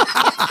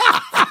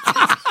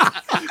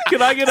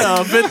 Can I get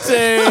a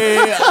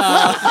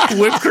venti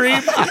whipped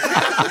cream?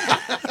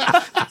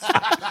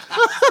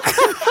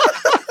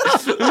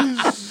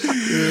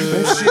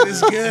 that shit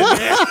is good,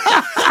 man.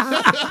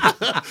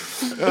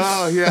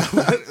 Oh yeah,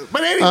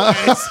 but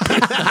anyways,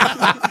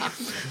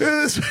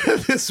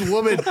 this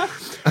woman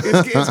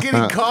is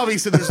getting coffee.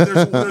 So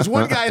there's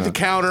one guy at the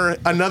counter,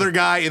 another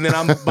guy, and then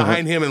I'm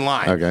behind him in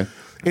line. Okay.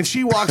 And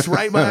she walks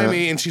right by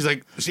me, and she's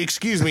like,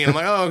 "Excuse me." And I'm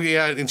like, "Oh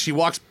yeah." And she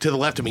walks to the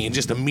left of me and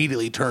just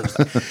immediately turns.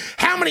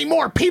 How many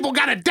more people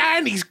got to die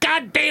in these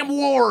goddamn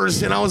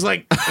wars? And I was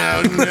like,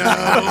 "Oh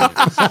no!"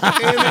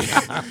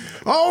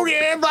 Oh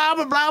yeah, blah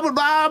blah blah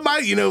blah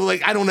blah.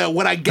 Like I don't know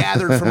what I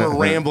gathered from her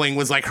rambling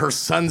was like her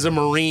son's a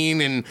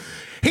Marine and.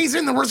 He's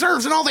in the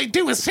reserves, and all they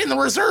do is send the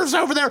reserves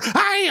over there.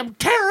 I am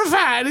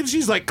terrified, and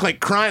she's like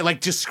crying, like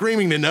just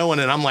screaming to no one,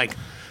 and I'm like.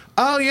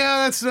 Oh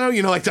yeah, that's no,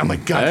 I'm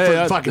like God,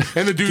 Hey, fucking,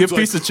 and the dude's give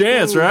like, peace a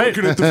chance, right?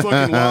 Looking at the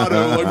fucking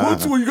lotto,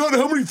 like, you got?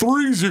 How many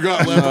threes you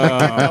got left? I'm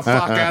like, get the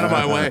fuck out of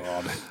my way.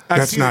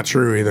 That's not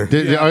true either.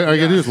 All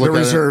you do is The look at it.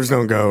 reserves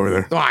don't go over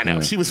there. Oh, I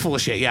know she was full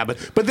of shit, yeah, but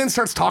then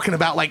starts talking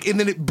about like, and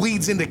then it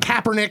bleeds into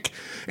Kaepernick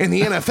and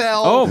the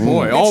NFL. Oh,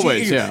 boy, And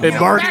always, yeah. you And know,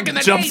 Martin back in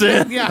the jumps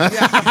day, in.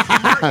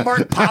 Yeah.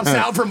 Martin pops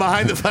out from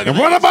behind the fucking.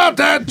 What about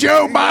that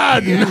Joe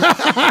Biden?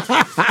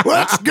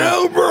 Let's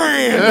go,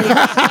 Brand.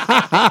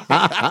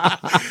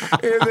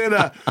 and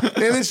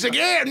then she's like,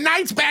 yeah,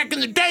 knights back in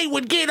the day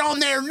would get on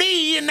their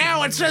knee, and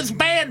now it's this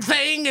bad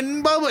thing,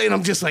 and blah, blah. And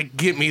I'm just like,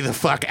 get me the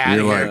fuck out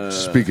of You're here. like,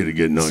 speaking of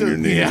getting on your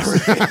knees, Yeah,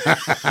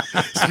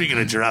 right. Speaking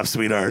of drop,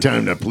 sweetheart.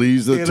 time to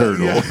please the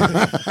turtle.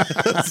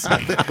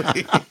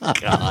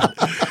 God.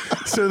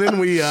 So then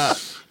we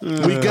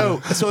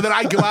go. So then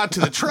I go out to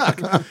the truck,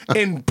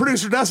 and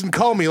producer Dustin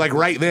called me like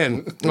right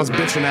then. I was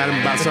bitching at him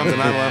about something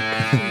I love.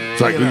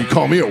 It's like, you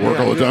call me at work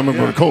all the time, I'm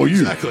going to call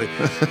you. Exactly.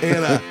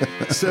 And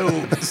so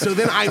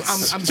then I'm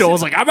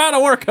Joel's like, I'm out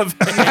of work. I'm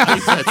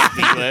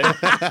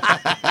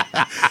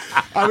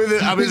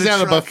He's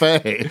at a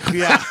buffet.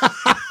 Yeah.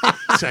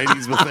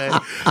 Chinese buffet.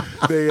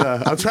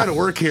 I'm trying to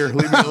work here.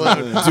 Leave me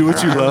alone. Do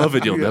what you love,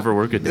 and you'll never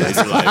work a day in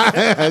your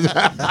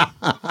life.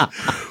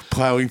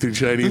 Plowing through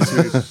Chinese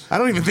food. I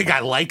don't even think I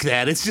like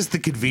that. It's just the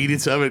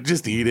convenience of it.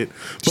 Just eat it.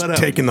 But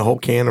Taking the whole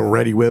can of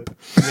Ready Whip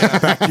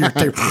back to your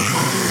table.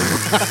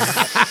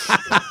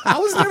 I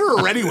was never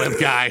a Ready Whip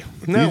guy.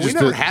 No, You we just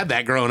never did- had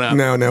that growing up.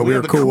 No, we had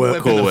were the Cool Whip.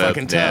 in Cool the Whip.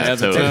 fucking Yeah, tub.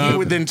 totally. And he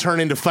would then turn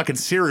into fucking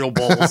cereal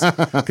bowls.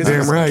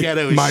 Damn right.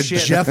 Ghetto My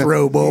shit.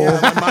 Jethro bowl. Yeah,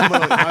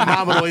 my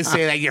mom would always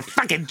say that, you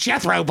fucking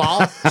Jethro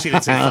ball. She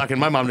didn't say fucking.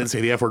 My mom didn't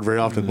say the F word very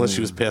often unless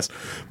she was pissed.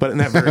 But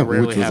that very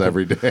rarely Which was happened.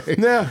 every day.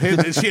 No,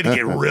 she had to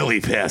get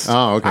really pissed.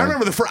 Oh, okay. I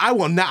remember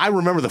I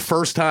remember the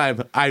first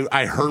time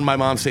I heard my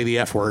mom say the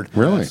F word.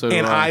 Really? So do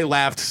And I. I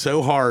laughed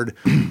so hard.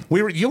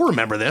 You'll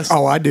remember this.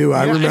 Oh, I do.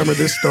 I remember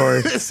this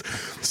story.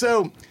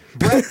 So,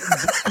 Brett,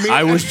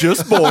 I was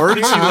just bored.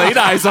 She laid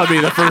eyes on me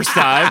the first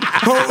time.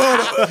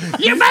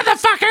 you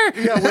motherfucker!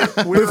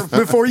 Yeah, we were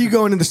Before you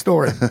go into the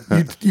story,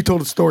 you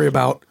told a story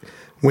about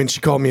when she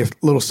called me a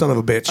little son of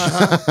a bitch.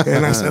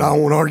 And I said, I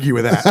won't argue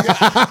with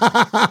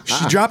that.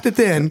 She dropped it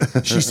then.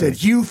 She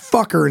said, you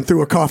fucker, and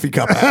threw a coffee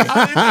cup at me.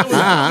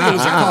 it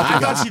was a coffee. I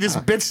thought she just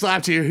bitch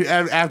slapped you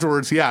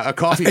afterwards. Yeah, a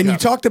coffee And cup. you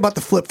talked about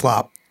the flip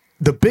flop.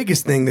 The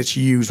biggest thing that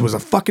she used was a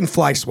fucking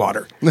fly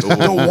swatter. The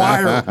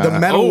wire, the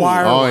metal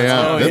wire. oh, was-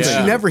 yeah. And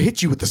Yeah. She never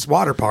hit you with the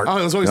swatter part. Oh,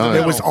 it was always the It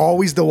metal. was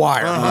always the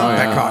wire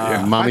that caught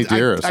you. Mommy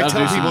dearest. I That'll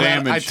tell do some people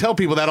that. damage. I tell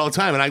people that all the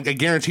time, and I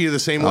guarantee you the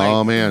same way.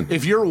 Oh, man.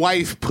 If your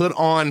wife put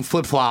on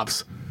flip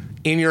flops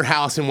in your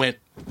house and went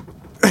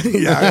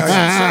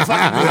Yeah,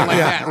 fucking going like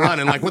that,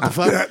 running like what the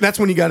fuck? that's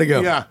when you got to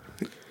go. Yeah.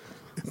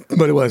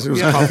 But it was a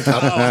Yeah. coffee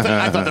cup.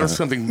 I thought there was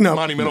something No.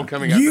 monumental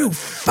coming up. You there.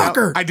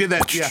 fucker. I did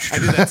that. Yeah, I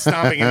did that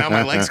stomping, and now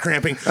my legs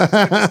cramping. Stand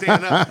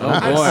up. Oh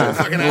I'm boy. so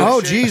fucking out of Oh,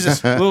 shape.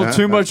 Jesus. A little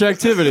too much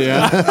activity,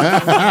 huh?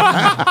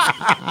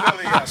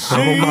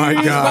 Oh, my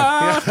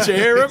God.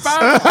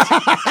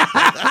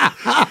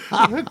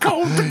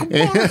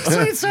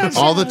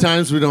 All the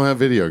times we don't have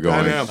video going.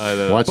 I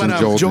know. Watching But,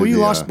 Joel. Joel, do you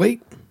the, lost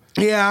weight?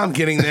 Yeah, I'm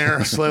getting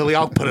there slowly.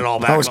 I'll put it all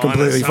back on. I was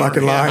completely this summer.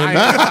 fucking lying.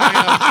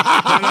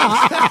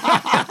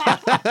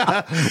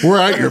 We're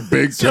at your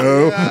big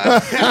toe.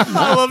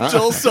 I love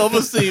Joel's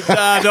self-esteem.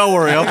 Don't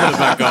worry, I'll put it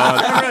back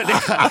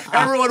on.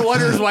 Everyone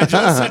wonders why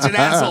Joe's such an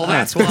asshole.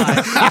 That's why.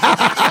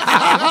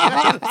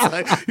 It's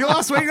like, you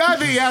lost weight? I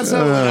think yeah.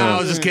 So no, I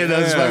was just kidding. I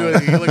was just fucking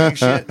with you. You look like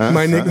shit.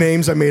 My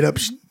nicknames I made up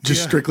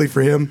just strictly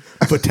for him.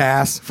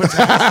 Fatass.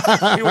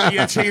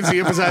 Yeah, change the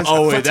emphasize.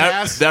 Oh wait,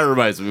 Fatass. that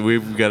reminds me.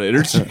 We've got to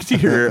interject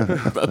here.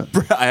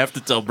 I have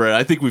to tell Brett.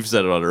 I think we've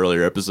said it on an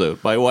earlier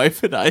episode. My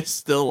wife and I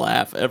still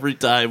laugh every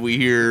time we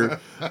hear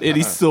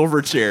any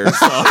Silverchair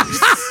songs.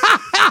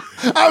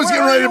 I was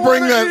getting ready to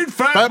bring that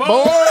fat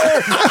boy.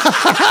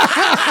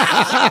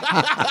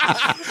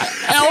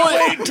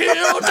 Wait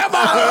till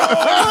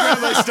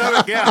tomorrow. My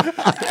stomach, yeah.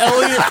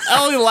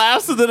 Ellie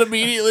laughs and then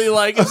immediately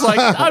it's like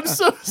I'm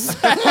so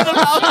sad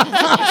about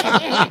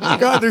that.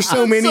 God, there's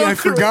so many. so I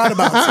forgot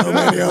about so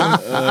many of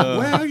them.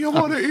 Well, you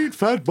want to eat,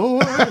 fat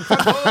boy?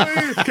 Fat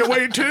boy, can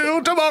wait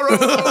till tomorrow.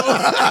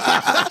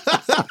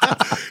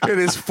 In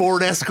his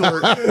Ford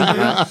Escort,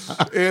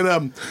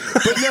 and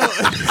but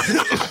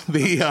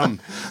no,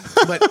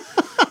 but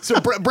so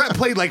Brett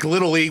played like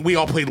Little League. We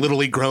all played Little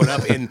League growing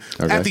up, and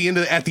Okay. at the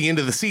end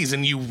of the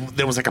season,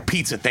 there was like a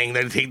pizza thing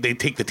that they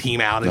take the team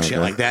out and shit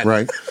like that.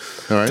 Right.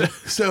 All right.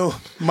 So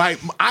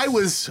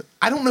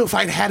I don't know if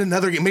I'd had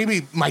another game.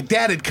 Maybe my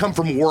dad had come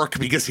from work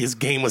because his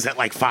game was at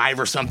like 5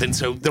 or something.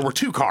 So there were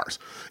 2 cars,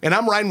 and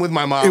I'm riding with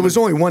my mom. It was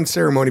only one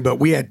ceremony, but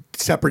we had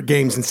separate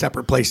games in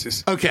separate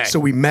places. Okay. So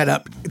we met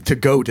up to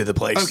go to the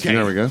place. Okay.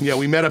 There we go. Yeah,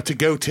 we met up to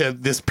go to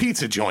this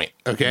pizza joint.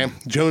 Okay.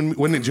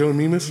 Wasn't it Joe and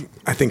Mimas?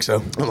 I think so.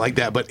 Something like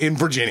that, but in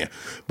Virginia.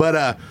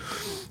 But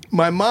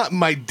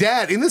my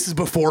dad, and this is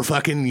before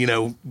fucking,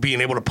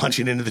 being able to punch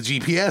it into the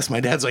GPS. My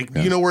dad's like,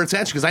 you know where it's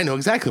at? Because I know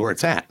exactly where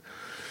it's at.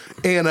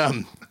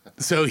 And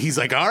so he's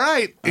like, all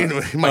right.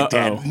 And my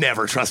dad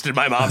never trusted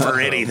my mom for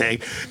anything.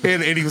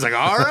 And he was like,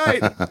 all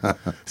right.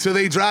 So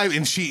they drive,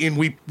 and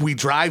we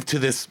drive to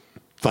this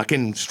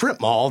fucking strip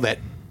mall that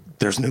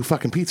there's no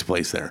fucking pizza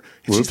place there.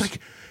 And she's like,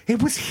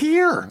 it was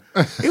here.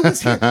 It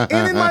was here.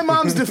 And in my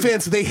mom's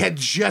defense, they had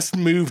just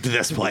moved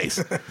this place.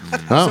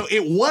 So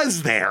it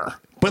was there.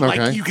 But like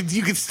Okay.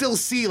 you could still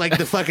see like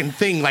the fucking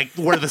thing, like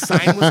where the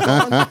sign was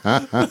gone.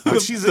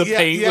 But she's The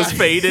paint was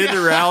faded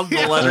around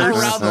the letters.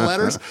 around the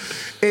letters,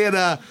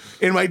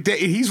 and my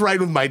he's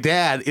riding with my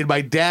dad, and my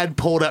dad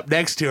pulled up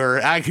next to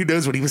her. Who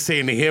knows what he was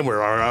saying to him?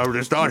 We're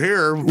just not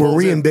here. Were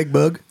we in Big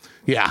Bug?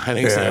 Yeah, I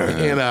think so.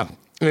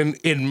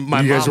 And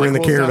my You guys mom were in the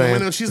rolls down caravan.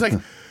 window, and she's like,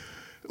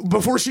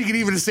 before she could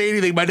even say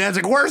anything, my dad's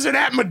like, "Where's it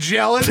at,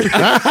 Magellan?"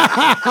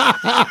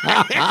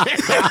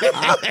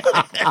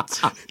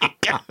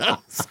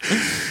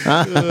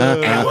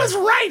 It was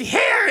right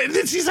here. And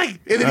then she's like,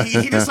 and then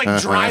he just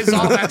like drives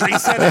off after he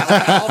said that.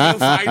 Like, I'll go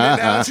find it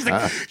now. And she's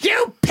like,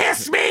 "You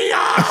pissed me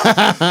off,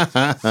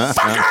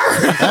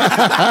 fucker."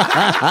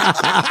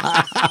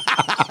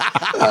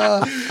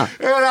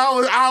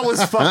 And I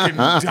was fucking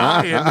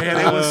dying, man.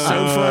 It was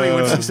so funny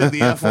when she said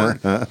the F word.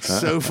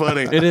 So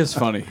funny. It is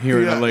funny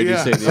hearing a lady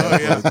say the Oh,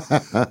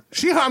 F word.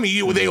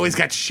 yeah. They always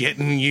got shit,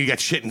 and you got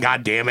shit, and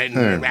goddamn it,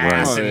 and right.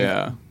 ass, Oh, and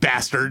yeah.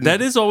 bastard.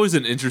 That is always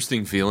an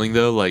interesting feeling,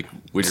 though. Like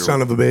when you're,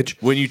 Son of a bitch.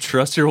 when you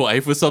trust your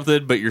wife with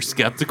something, but you're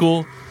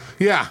skeptical,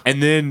 yeah.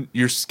 and then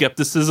your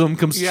skepticism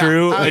comes Yeah.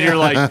 true, Oh, and yeah. you're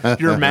like,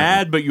 you're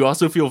mad, but you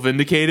also feel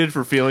vindicated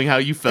for feeling how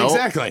you felt.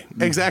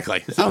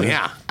 Exactly. Oh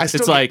yeah. I still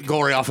It's get like-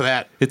 glory off of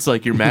that. It's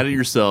like you're mad at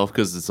yourself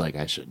because it's like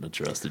I shouldn't have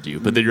trusted you,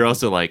 but then you're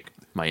also like,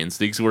 my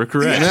instincts were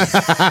correct.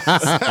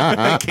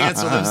 They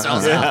cancel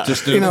themselves out.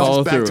 Just didn't know,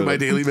 follow Back through to my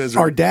with it. daily misery.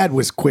 Our dad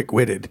was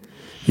quick-witted,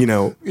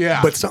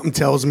 Yeah. But something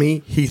tells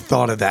me he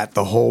thought of that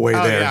the whole way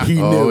there. yeah. He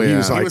knew. Oh, He yeah.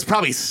 was He like, was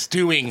probably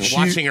stewing,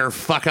 watching her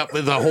fuck up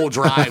with the whole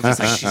drive. He's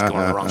like, she's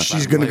going the wrong.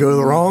 she's going to go to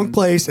the wrong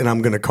place, and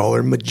I'm going to call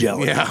her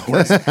Magellan. Yeah.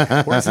 Where's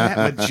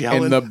that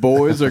Magellan? And the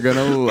boys are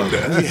gonna love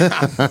it.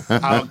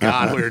 Oh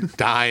God, we were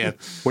dying.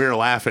 We were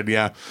laughing.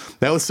 Yeah,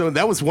 that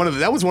was one of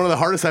the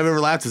hardest I've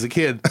ever laughed as a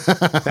kid.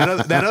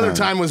 That other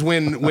time was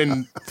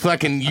when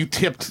fucking you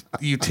tipped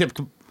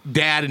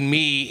Dad and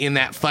me in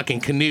that fucking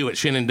canoe at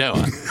Shenandoah.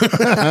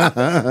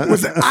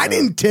 Was it, I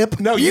didn't tip.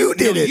 No, you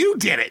did it. You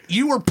did it.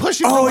 You were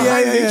pushing. Oh, from yeah,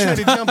 behind me yeah, and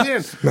yeah. tried to jump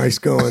in. Nice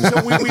going.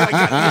 So we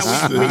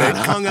got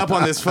hung up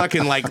on this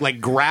fucking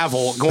like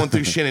gravel going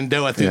through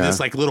Shenandoah through Yeah. this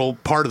like little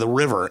part of the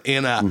river,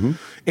 and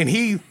and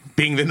he,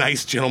 being the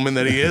nice gentleman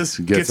that he is,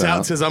 gets out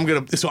and says, "I'm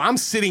gonna." So I'm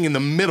sitting in the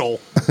middle.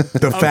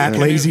 The fat,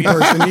 lazy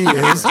person he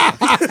is.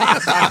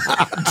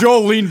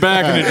 Joel leaned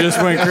back and it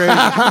just went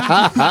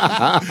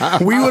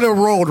crazy. We would have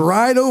rolled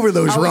right over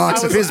those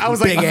rocks if his I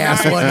was big like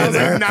ass 9, wasn't I was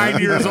there. like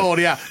 9 years old,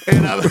 yeah.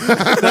 And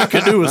That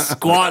canoe was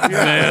squatting,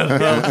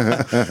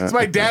 man. so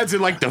my dad's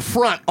in like the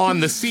front on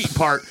the seat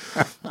part,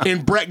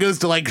 and Brett goes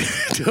to like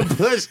to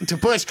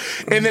push,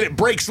 and then it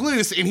breaks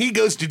loose, and he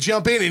goes to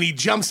jump in, and he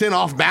jumps in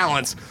off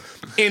balance,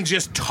 and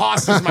just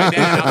tosses my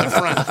dad out the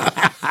front.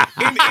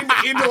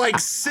 Into like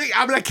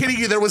I'm not kidding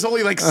you. There was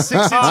only like 6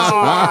 inches of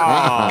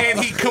water, and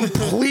he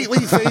completely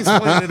face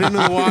planted into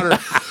the water.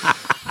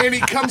 And he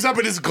comes up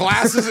in his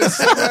glasses and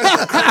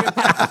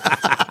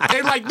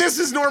and like this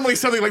is normally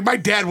something like my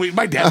dad would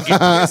get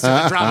pissed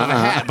at the drop of a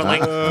hat, but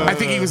like I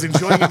think he was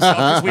enjoying himself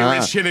because we were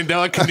at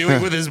Shenandoah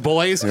canoeing with his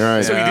boys,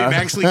 Right. so he didn't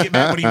actually get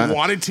back what he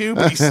wanted to,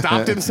 but he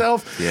stopped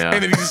himself. Yeah.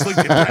 And then he just looked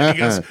at Brett and he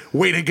goes,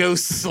 "Way to go,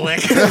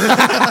 slick!"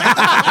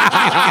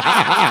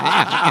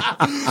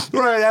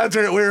 Right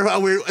after it,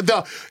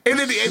 and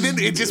then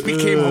it just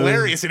became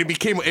hilarious, and it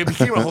became a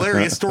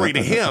hilarious story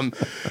to him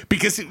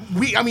because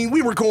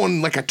we were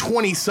going like a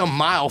 20-some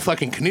mile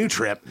fucking canoe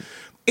trip,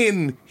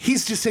 and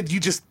he's just said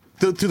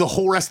through the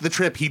whole rest of the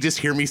trip, he just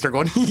hear me start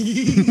going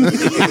thinking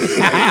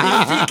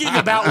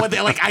about what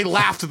I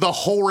laughed the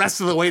whole rest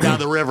of the way down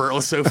the river. It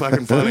was so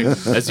fucking funny.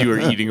 As you were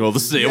eating all the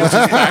sandwiches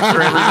back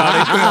for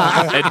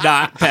everybody and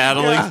not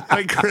paddling. Yeah,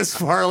 like Chris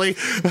Farley,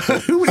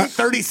 who would eat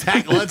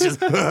 30-sack lunches.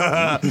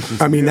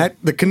 I mean,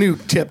 the canoe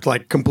tipped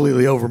like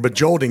completely over, but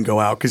Joel didn't go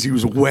out because he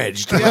was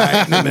wedged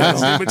right in the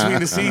middle. In between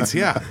the seats,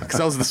 yeah.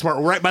 Because I was the smart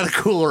one, right by the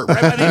cooler, right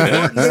by the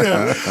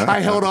importance. I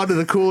held on to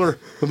the cooler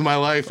with my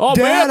life. Oh,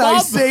 Dad, man, I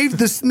Mom, saved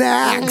the snacks.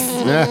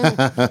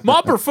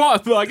 Mom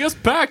I guess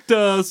packed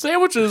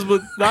sandwiches, but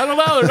I don't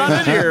know, they're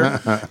not in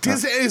here.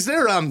 Is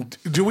there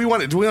do we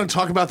want to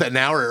talk about that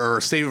now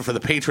or save it for the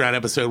Patreon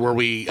episode where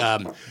we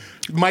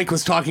Mike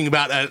was talking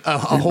about a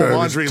whole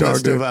laundry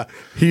list of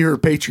He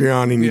heard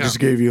Patreon and he Yeah. just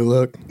gave you a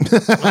look.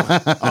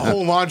 a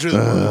whole laundry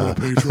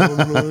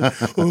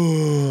Patreon.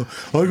 Oh,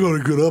 I gotta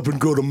get up and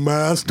go to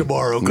mass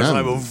tomorrow because No.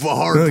 I'm a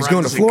hard. No, he's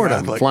going to practicing Florida.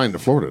 Catholic. Flying to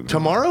Florida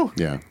Tomorrow?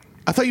 Yeah.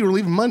 I thought you were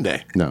leaving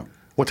Monday. No.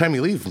 What time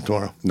you leave from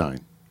tomorrow? 9.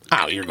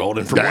 Oh, you're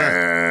golden from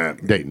where?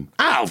 Dayton.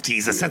 Oh,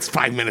 Jesus, that's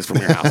 5 minutes from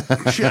your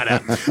house. Shut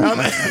up.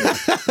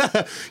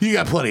 You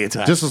got plenty of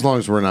time. Just as long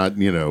as we're not,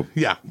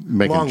 yeah,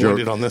 making long-winded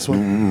jokes. on this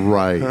one.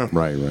 Right.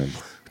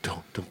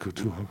 Don't go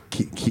too long.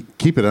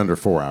 Keep it under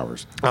 4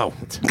 hours. Oh,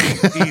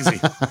 easy.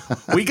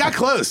 We got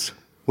close.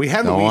 We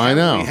haven't. Oh, we I haven't,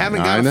 know. We haven't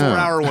got I a know.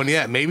 4-hour one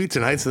yet. Maybe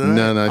tonight's the night.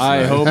 No, no.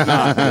 I hope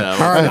not. No. All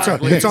right, it's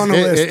on the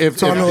list.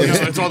 It's on the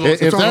list. It's on the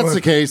list. If It's on that's the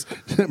the case,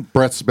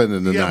 Brett's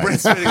spending the Yeah, night.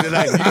 Brett's spending the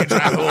night. You can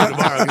drive home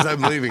tomorrow because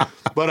I'm leaving.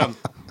 But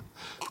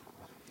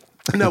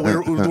No,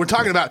 we're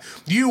talking about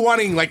you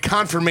wanting like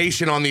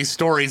confirmation on these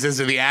stories as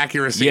to the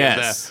accuracy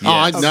Yes. of the.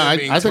 Yes. of them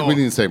being I think we told.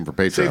 need to save them for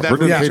Patreon. Save that We're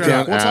for doing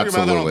Patreon. Patreon. We'll talk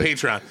about that on Absolutely.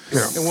 Patreon.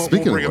 And we'll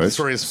Speaking bring of up the which,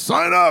 stories.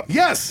 sign up.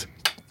 Yes.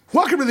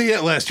 Welcome to the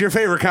It List, your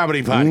favorite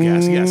comedy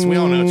podcast. Yes, we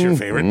all know it's your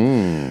favorite.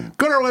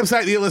 Go to our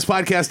website,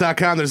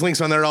 theitlistpodcast.com. There's links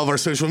on there to all of our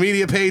social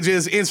media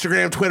pages,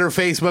 Instagram, Twitter,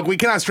 Facebook. We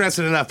cannot stress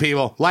it enough,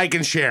 people. Like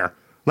and share.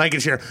 Like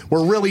and share.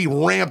 We're really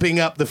ramping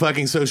up the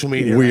fucking social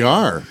media. We right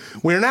are. now.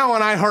 We're now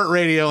on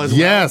iHeartRadio as well.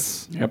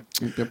 Yes.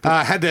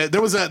 Yep.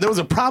 There was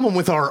a problem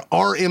with our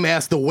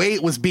RMS. The way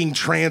it was being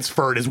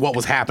transferred is what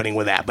was happening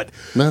with that. But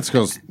That's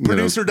because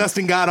producer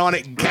Dustin got on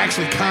it,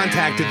 actually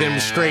contacted them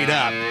straight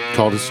up.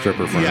 called his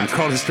stripper friend. Yeah,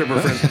 called his stripper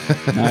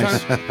friend.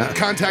 Nice.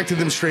 Contacted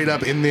them straight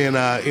up and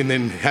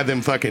then had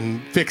them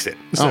fucking fix it.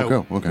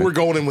 So cool. Okay. we're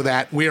going in with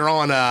that. We are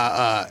on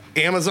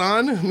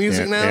Amazon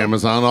Music now.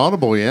 Amazon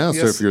Audible, yeah. So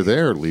Yes. if you're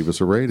there, leave us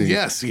a rating.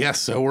 Yes.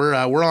 So we're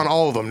on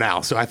all of them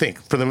now. So I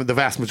think for the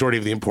vast majority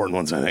of the important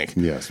ones, I think.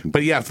 Yes.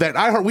 But yeah, that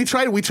iHeart, we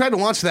tried to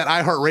launch that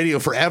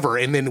iHeartRadio forever,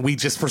 and then we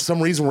just for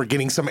some reason we're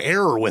getting some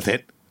error with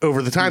it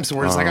over the time. So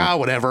we're just like,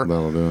 whatever.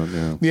 That'll do it,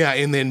 yeah. Yeah,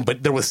 and then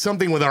but there was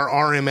something with our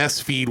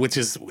RMS feed, which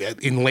is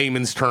in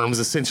layman's terms,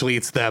 essentially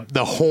it's the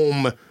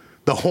home.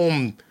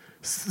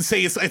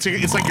 Say it's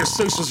like your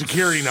social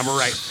security number,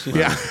 right?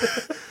 Yeah,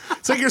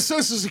 it's like your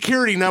social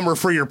security number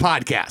for your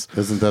podcast.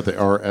 Isn't that the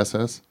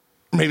RSS?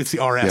 Maybe it's the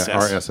RSS. Yeah,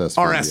 RSS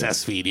feed,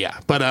 RSS feed, yeah.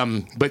 But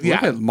yeah.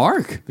 Look at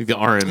Mark. Like the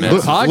RMS.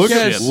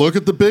 Podcast- Look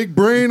at the big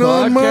brain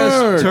on Mark.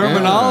 Podcast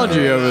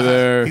terminology over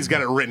there. He's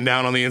got it written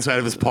down on the inside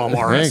of his palm.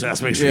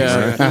 RSS. Make sure.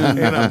 Yeah.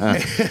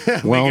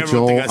 Well, Make everyone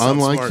Joel, think I sound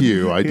unlike smart.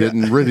 you, I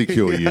didn't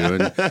ridicule you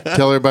and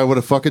tell everybody what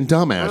a fucking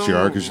dumbass you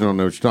are because you don't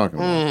know what you're talking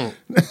about.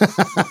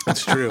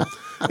 It's true.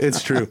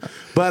 It's true.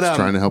 But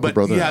trying to help a but,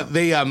 brother Yeah, out.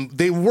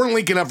 they weren't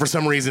linking up for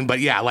some reason,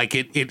 but yeah, like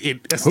it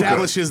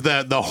establishes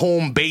the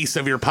home base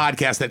of your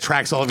podcast that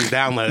tracks all of your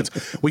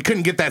downloads. We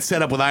couldn't get that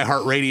set up with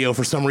iHeartRadio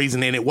for some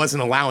reason, and it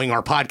wasn't allowing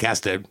our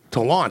podcast to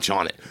launch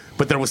on it.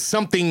 But there was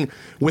something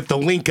with the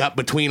link up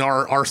between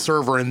our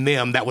server and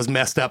them that was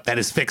messed up that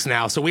is fixed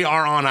now. So we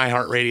are on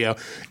iHeartRadio.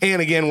 And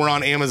again, we're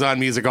on Amazon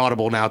Music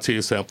Audible now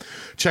too. So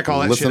check all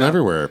that shit Listen out.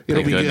 everywhere.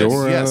 It'll be good.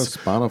 Pandora, Yes.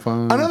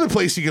 Spotify. Another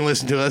place you can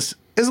listen to us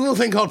is a little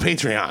thing called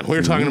Patreon. We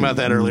were talking about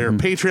that earlier.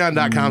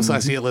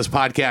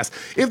 Patreon.com/TheItListPodcast.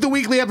 If the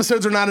weekly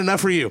episodes are not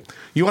enough for you,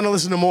 you want to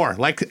listen to more.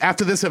 Like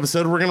after this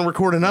episode, we're going to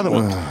record another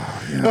one.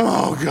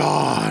 Oh,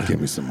 God.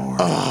 Give me some more.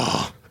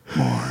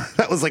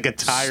 That was like a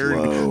tired,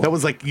 Slow. that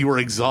was like you were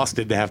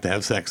exhausted to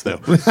have sex, though.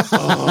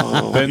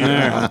 Been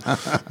there.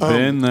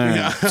 Been there.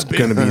 Yeah. It's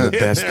gonna be the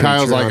best.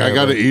 Kyle's like, I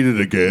got to eat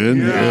it again.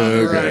 Yeah,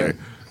 okay. Right.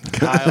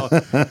 Kyle,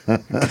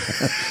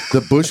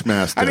 The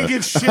Bushmaster. I didn't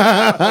get shit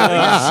out, of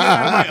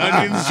my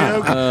onions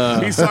joke.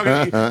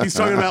 He's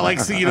talking about like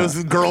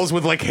girls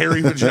with like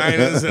hairy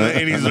vaginas,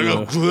 and he's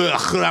like,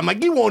 ugh. I'm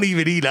like, you won't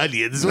even eat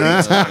onions. What are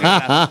you talking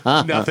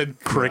about? Nothing,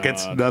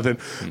 crickets, nothing.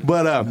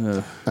 But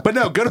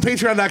no, go to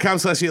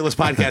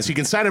patreon.com/TheItListPodcast. You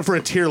can sign up for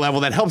a tier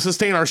level that helps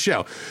sustain our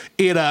show.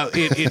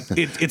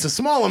 It's a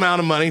small amount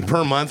of money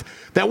per month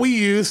that we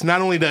use not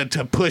only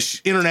to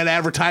push internet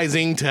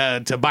advertising,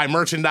 to buy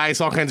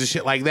merchandise, all kinds of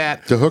shit like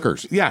that. To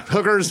hookers. Yeah,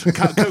 hookers,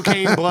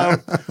 cocaine, blow,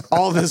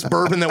 all this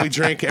bourbon that we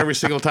drink every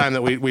single time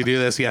that we do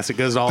this. Yes, it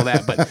goes to all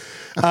that.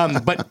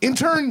 But in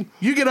turn,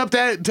 you get up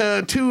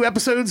to 2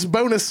 episodes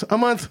bonus a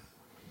month.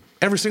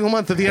 Every single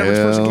month that the average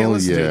person can't Hell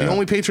listen to. yeah. The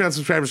only Patreon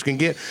subscribers can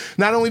get.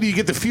 Not only do you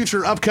get the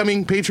future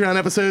upcoming Patreon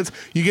episodes,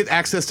 you get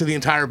access to the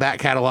entire back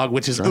catalog,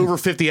 which is over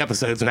 50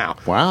 episodes now.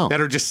 Wow.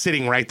 That are just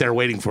sitting right there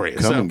waiting for you.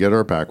 Come and get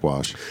our pack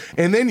wash.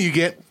 And then you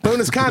get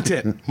bonus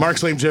content.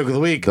 Mark's Lame Joke of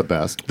the Week. The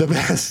best. The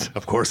best.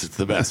 Of course, it's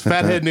the best.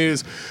 Fathead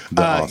News.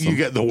 Awesome. You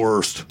get the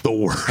worst. The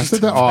worst. I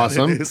said that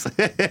awesome.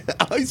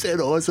 I said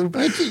awesome.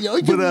 But,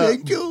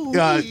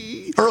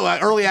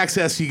 early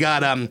access, you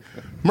got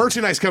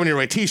merchandise coming your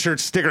way.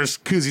 T-shirts, stickers,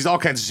 koozies, all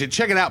kinds of shit.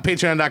 Check it out.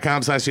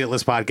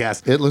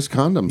 Patreon.com/TheItListPodcast. Itless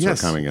condoms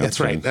Yes, are coming up. that's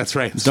soon. right. That's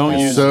right. Don't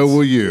use So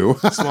will you.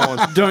 small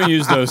ones. Don't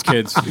use those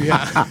kids.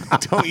 Yeah.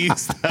 Don't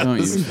use that. Don't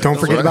use them. Don't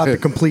forget about the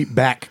complete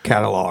back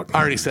catalog. I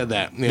already said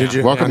that. Yeah. Did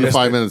you? Welcome I to missed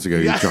 5 it. minutes ago,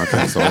 you drunk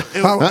asshole.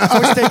 I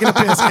was taking a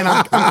piss, and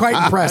I'm quite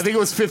I impressed. think it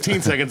was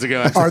 15 seconds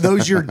ago. Are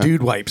those your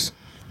dude wipes?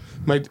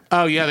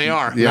 Oh, yeah, they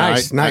are. Yeah,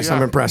 Nice, nice.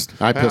 I'm impressed.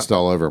 I pissed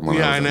all over him when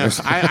Yeah, I I was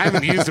know. there. I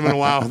haven't used them in a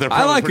while. They're I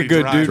probably like a pretty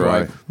good dry. dude Dry.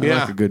 wipe. I Yeah,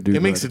 like a good dude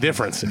it makes a wipe.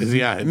 difference.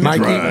 Yeah, it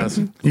Mikey, does.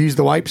 you use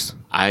the wipes?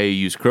 I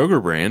use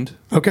Kroger brand.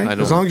 Okay, I don't-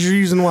 as long as you're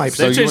using wipes.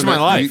 That you changed went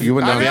my down- life. You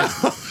went down.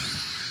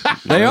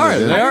 They are.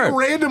 They I are.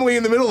 randomly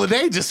in the middle of the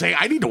day just say,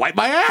 I need to wipe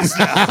my ass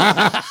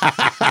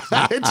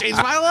now. It changed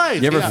my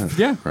life. You ever,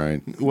 yeah.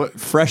 Right. What?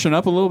 Freshen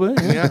up a little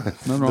bit. Yeah. Yeah.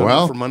 Nothing wrong.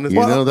 Well, for Mondays. you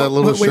know that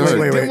little wait, shirt.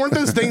 wait. Weren't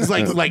those things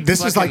like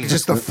This is like fucking-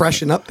 just a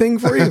freshen up thing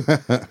for you.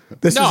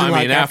 This No, isn't I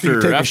like mean after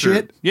you take a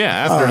shit.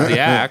 Yeah, after the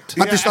act.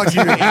 I just thought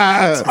you.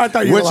 I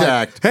thought you Which were like,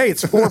 act? Hey,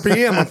 it's 4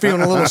 p.m. I'm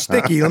feeling a little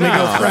sticky. Let me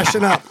go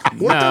freshen up.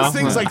 Weren't those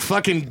things like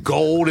fucking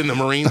gold in the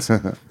Marines?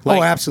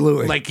 Like,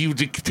 absolutely. Like you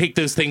take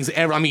those things.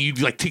 I mean, you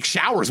like take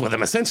showers with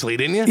them essentially,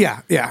 didn't you?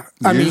 Yeah.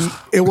 I mean,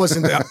 it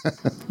wasn't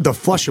the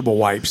flushable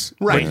wipes,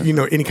 Right.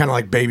 Like, any kind of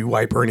like baby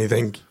wipe or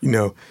anything.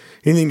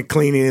 Anything to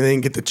clean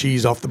anything, get the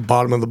cheese off the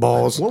bottom of the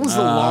balls. What was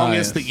the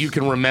longest that you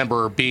can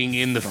remember being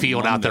in the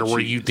field out there where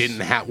you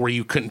where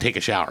you couldn't take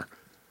a shower?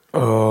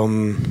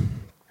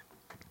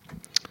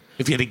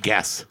 If you had to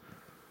guess.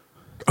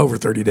 Over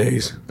 30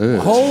 days. Holy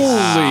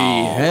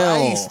hell!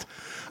 Christ.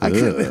 I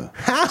couldn't.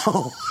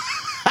 How?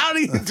 How do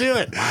you do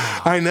it?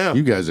 I know.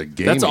 You guys are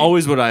gaming. That's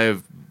always what I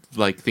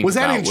think Was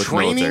that about in with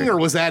training military. or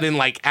was that in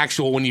like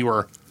actual when you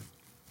were?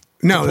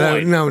 No,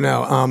 Deployed.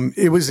 no.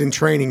 It was in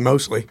training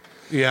mostly.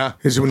 Yeah.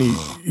 Is when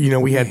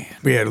we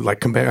had like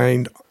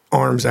combined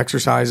arms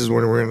exercises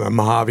when we were in the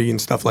Mojave and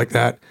stuff like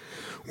that,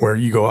 where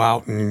you go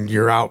out and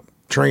you're out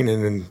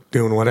training and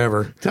doing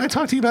whatever. Did I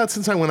talk to you about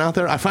since I went out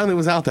there? I finally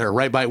was out there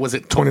right by, was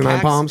it 29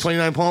 Palms?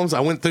 29 Palms.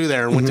 I went through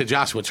there and went to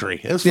Joshua Tree.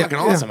 It was Yeah, fucking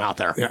yeah. awesome out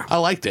there. Yeah. I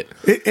liked it.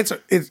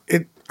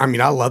 I mean,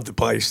 I love the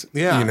place.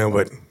 Yeah.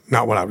 But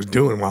not what I was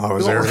doing while I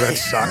was there. That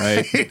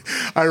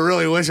sucked. I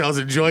really wish I was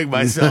enjoying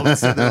myself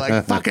instead of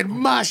like, fucking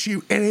mush,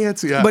 you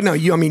idiots. Yeah. But no,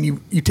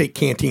 you take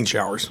canteen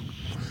showers.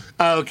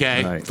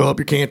 Okay. Right. Fill up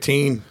your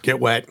canteen, get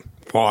wet,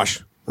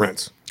 wash,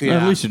 rinse. Yeah.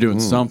 At least you're doing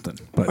something.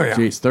 But Oh, yeah.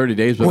 geez, 30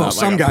 days without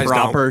some like a guys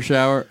proper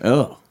shower.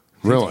 Oh,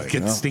 really.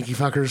 Get the stinky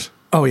fuckers.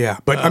 Oh yeah,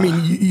 but I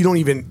mean, you don't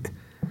even.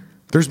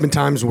 There's been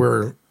times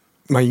where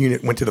my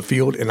unit went to the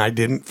field and I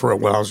didn't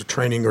when I was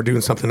training or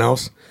doing something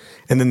else,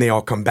 and then they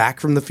all come back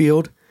from the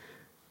field.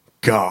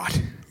 God,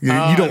 you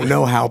don't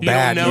know how You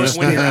bad don't know it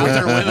when you're out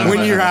there with them.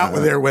 when you're out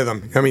there with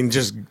them. I mean,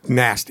 just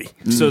nasty.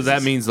 So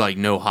that means like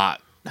no hot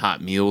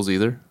meals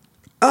either.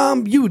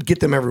 You would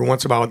get them every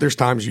once in a while. There's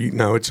times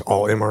it's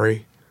all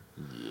MRE.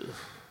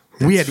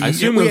 We had to I eat-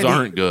 assume we those had to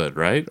aren't good,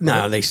 right? eat-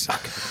 No, they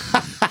suck.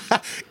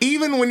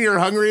 Even when you're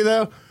hungry,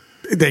 though,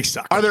 They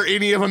suck. are there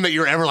any of them that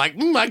you're ever like,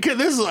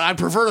 I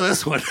prefer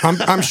this one?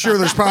 I'm sure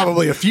there's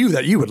probably a few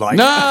that you would like.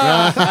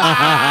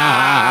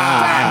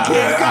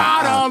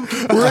 Got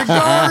him.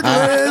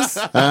 Regardless.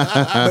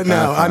 But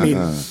no, I mean,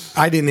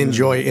 I didn't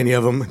enjoy any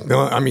of them.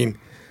 No, I mean,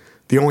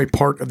 the only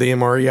part of the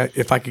MRE,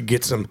 if I could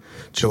get some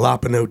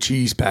jalapeno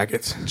cheese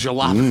packets.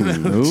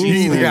 Jalapeno. You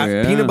either got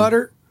yeah. peanut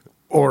butter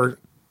or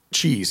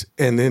cheese.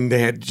 And then they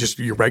had just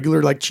your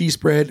regular like cheese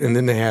spread. And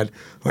then they had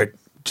like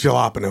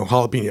jalapeno,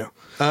 jalapeno.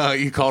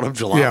 You called him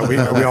jalapeno.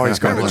 Yeah, we always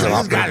call it This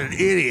guy's jalapeno. an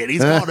idiot.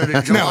 He's called it a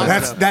jalapeno. No,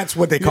 that's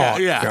what they call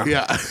it.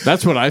 Yeah.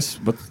 that's what I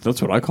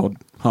called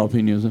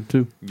jalapenos in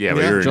too. Yeah,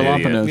 but Yeah. you're an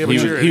Jalapenos. idiot. Yeah, but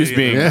you're an He was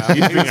idiot.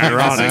 being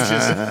ironic.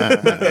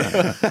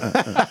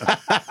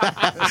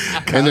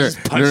 And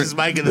Punches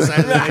Mike in the side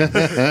of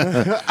the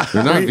head.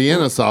 they're not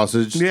Vienna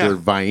sausage. Yeah. They're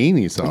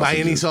Viennese sausage. Buy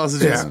any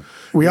sausages. Yeah.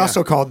 We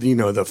also called,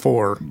 the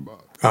four,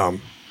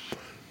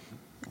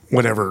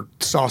 whatever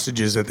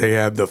sausages that they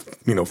have, the,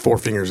 4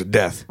 fingers of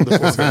death.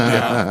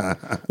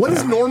 What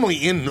is normally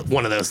in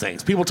one of those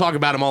things? People talk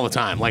about them all the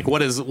time. Like,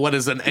 what is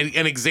an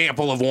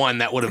example of one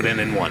that would have been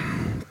in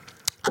one?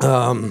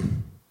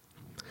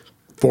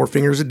 4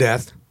 fingers of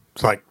death.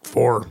 It's like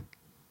 4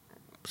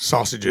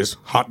 sausages,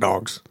 hot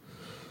dogs.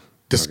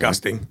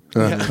 Disgusting.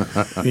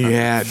 You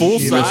had Full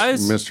you know-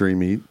 size? Mystery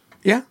meat.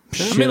 Yeah.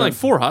 I mean, like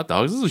 4 hot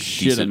dogs. This is a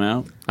Shit decent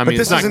amount. I mean,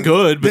 it's not isn't-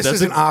 good, but this that's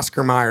isn't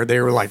Oscar Mayer. They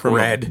were like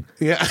red.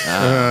 Yeah.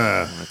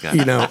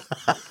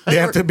 They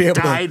have to be able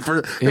to. Died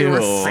for they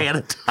were Ew.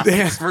 sanitized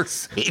Yeah. for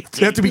safety.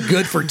 They have to be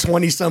good for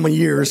 20 some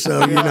years. So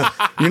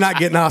you're not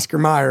getting Oscar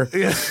Mayer.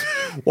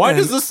 Why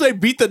does this say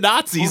beat the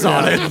Nazis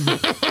on it?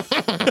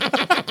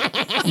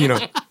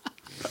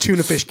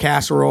 Tuna fish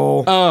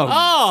casserole.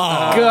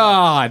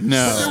 God,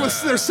 no.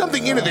 There's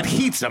something in it that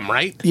heats them,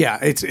 right? Yeah,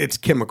 it's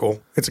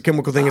chemical. It's a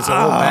chemical thing. It's a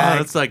whole bag.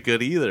 That's not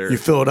good either. You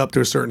fill it up to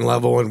a certain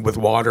level and with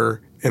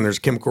water, and there's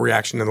chemical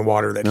reaction in the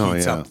water that Oh,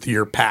 heats yeah. up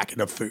your packet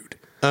of food.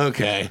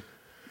 Okay.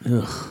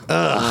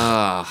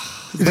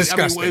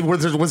 Disgusting. I mean,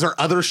 was there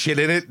other shit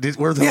in it?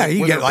 Were Yeah,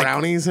 you were get, there like-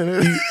 brownies in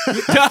it?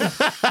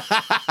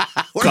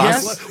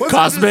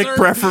 Cosmic,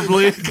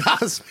 preferably.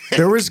 Cosmic.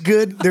 There was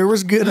good.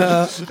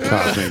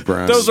 Cosmic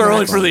brown. Those are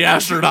only for the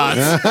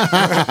astronauts.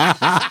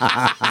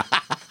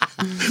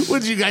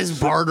 Would you guys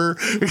barter?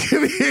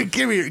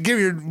 give me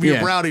your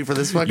Yeah. brownie for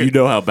this fucking. You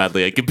know how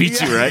badly I can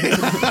beat you, right?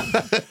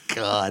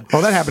 God.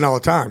 Oh, that happened all the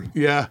time.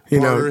 Yeah.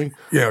 Bartering.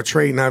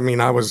 Trading. I mean,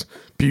 I was,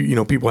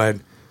 people had,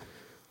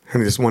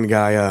 this one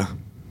guy,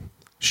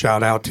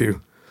 shout out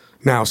to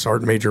now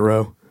Sergeant Major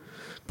Rowe,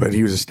 but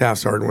he was a staff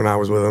sergeant when I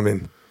was with him,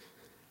 and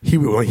he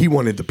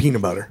wanted the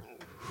peanut butter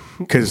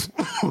because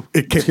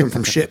it kept him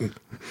from shitting.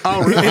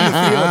 Oh, In really?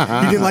 the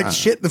field, he didn't like to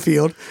shit in the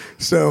field,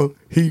 so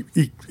he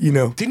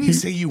Didn't you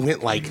say you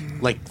went like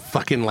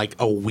fucking like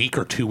a week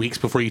or 2 weeks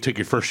before you took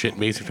your first shit in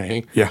basic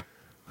training? Yeah.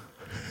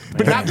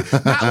 But not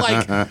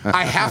like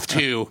I have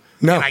to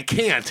No. and I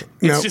can't.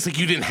 It's No. just like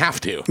you didn't have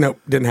to. Nope,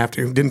 didn't have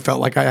to. Didn't felt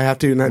like I have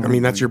to. And I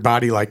mean, that's your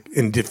body like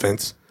in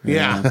defense.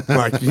 Yeah.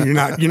 Like you're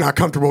not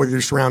comfortable with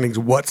your surroundings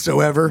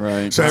whatsoever.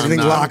 Right. So everything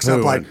not locks up.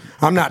 doing. Like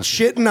I'm not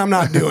shitting. I'm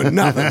not doing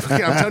nothing.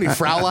 Yeah, I'm telling you,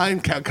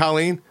 Fraulein,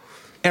 Colleen,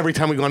 every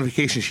time we go on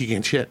vacation, she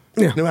can't shit.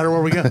 Yeah. No matter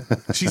where we go.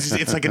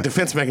 It's like a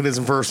defense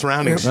mechanism for her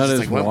surroundings. That She's is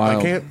like, well, wild.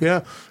 I can't.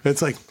 Yeah.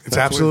 It's like, it's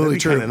absolutely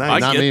true. I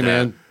Not get me, that.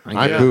 man. I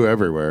I get poo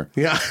everywhere.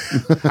 Yeah,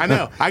 I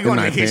know. I go In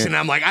on my vacation pants. and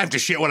I'm like, I have to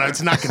shit when it's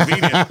not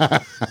convenient.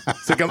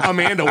 It's like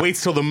Amanda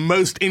waits till the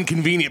most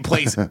inconvenient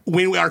place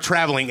when we are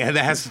traveling and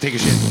that has to take a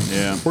shit.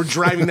 Yeah. We're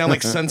driving down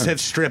like Sunset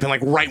Strip and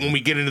like right when we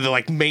get into the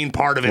like main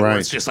part of it where Right.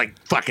 it's just like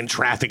fucking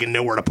traffic and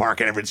nowhere to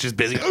park and everything's just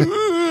busy. Just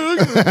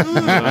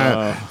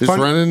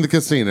run in the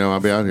casino.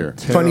 I'll be out here.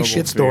 Funny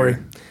shit story.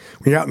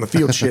 When you're out in the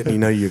field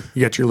shitting,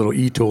 you got your little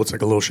e-tool. It's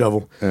like a little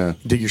shovel. Yeah.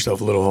 You dig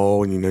yourself a little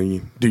hole, and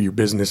you do your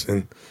business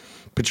and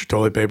put your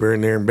toilet paper in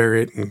there and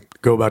bury it and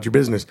go about your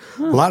business.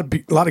 A lot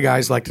of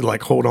guys like to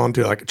like hold on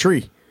to like a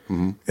tree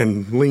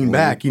and lean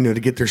back, to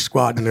get their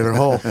squat in their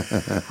hole.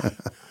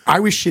 I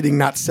was shitting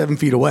not 7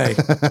 feet away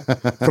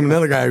from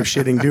another guy who was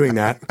shitting doing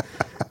that.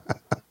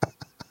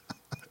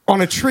 On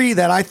a tree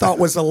that I thought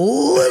was a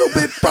little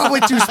bit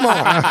probably too small.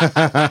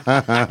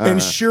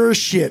 And sure as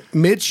shit,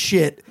 mid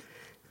shit,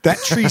 that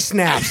tree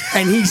snaps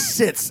and he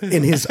sits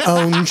in his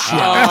own shit.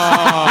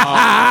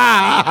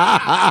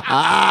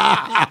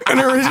 And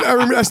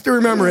I still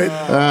remember it.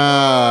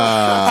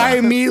 I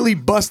immediately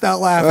bust out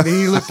laughing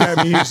and he looked at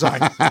me. He was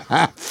like,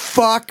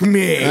 fuck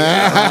me.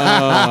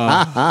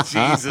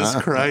 Jesus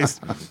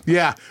Christ.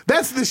 Yeah,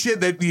 that's the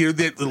shit that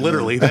that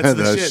literally that's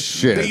the The shit,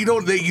 shit. that you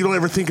don't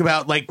ever think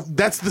about. Like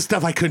that's the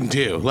stuff I couldn't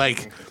do.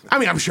 Like I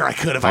mean, I'm sure I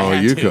could if I Oh,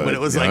 had you to, could. but it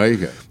was Yeah, like you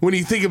could. when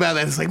you think about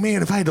that, it's like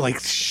man, if I had to like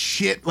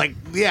shit, like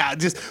yeah,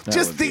 just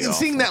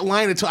seeing that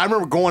line. Until I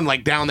remember going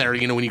like down there,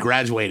 when you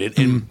graduated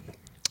and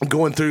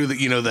going through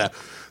the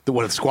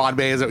what squad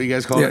bay is that what you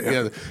guys call it?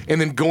 Yeah. And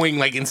then going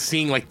like and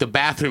seeing like the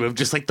bathroom of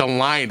just like the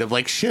line of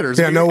like shitters.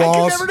 Yeah, no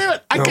walls. I can never do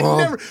it. No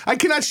wall. I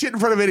cannot shit in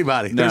front of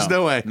anybody. There's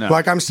no way. No.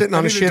 Like I'm sitting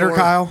on I a need a shitter, door.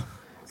 Kyle,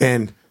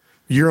 and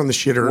you're on the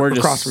shitter We're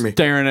across just from me.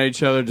 staring at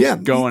each other,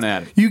 just going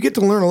at it. You get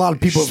to learn a lot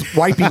of people's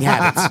wiping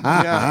habits.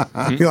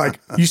 Yeah. You're like,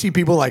 you see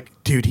people like,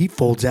 dude, he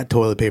folds that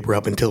toilet paper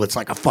up until it's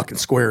like a fucking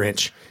square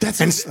inch,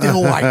 and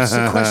still wipes.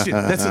 Question.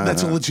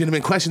 That's a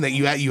legitimate question that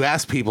you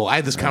ask people. I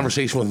had this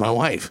conversation with my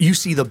wife. You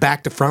see the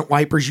back to front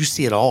wipers, you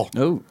see it all.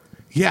 Oh.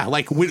 Yeah,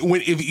 like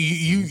when if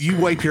you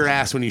wipe your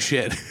ass when you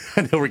shit.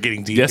 I know we're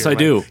getting deep. Yes, here, I but-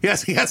 do.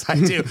 Yes, I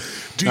do.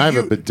 I have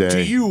a bidet.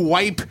 Do you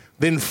wipe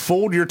then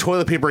fold your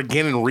toilet paper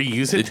again and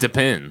reuse It it?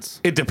 depends.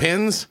 It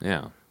depends.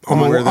 Yeah. I'm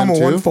wear a them too?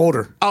 one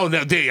folder. Oh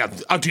no, dude,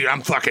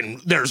 I'm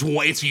fucking. There's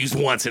one. It's used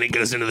once and it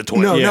goes into the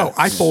toilet. No, Yeah. no,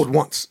 I fold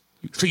once.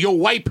 So you'll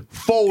wipe,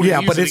 fold, Yeah,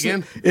 and but use it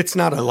again. it's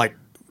not a like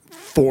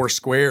 4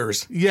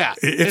 squares. Yeah,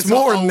 It's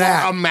more than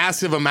that. A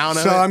massive amount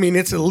of So it. I mean,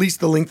 it's at least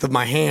the length of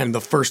my hand,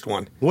 the first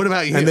one. What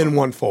about you? And then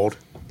one fold.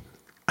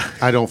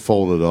 I don't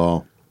fold at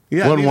all.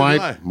 Yeah, One neither do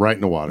wipe, I. right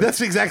in the water. That's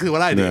exactly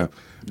what I do. yeah.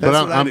 That's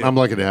But what I do. I'm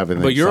lucky to have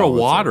it. But you're a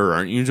water,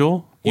 aren't you,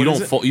 Joel? You What is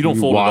don't it? fold. You don't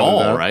You fold at wad it all,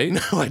 up? right?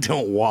 No, I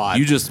don't wad.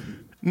 You just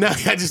no,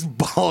 I just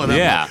ball it up.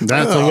 Yeah.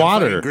 That's Oh, a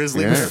water. fucking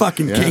grizzly Yeah. bear.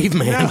 Fucking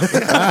caveman.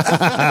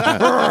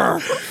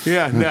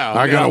 Yeah, no.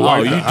 I gotta no.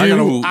 wipe you that. I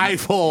gotta- do. I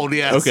fold,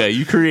 yes. Okay,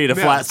 you create a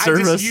No, flat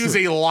surface. I just use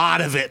a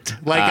lot of it.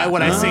 Like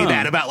when I say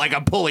that about like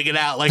I'm pulling it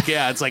out, like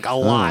yeah, it's like a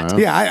lot.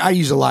 Yeah, I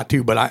use a lot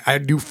too, but I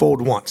do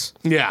fold once.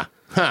 Yeah.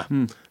 Huh.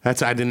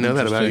 That's I didn't know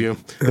that about you.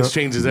 This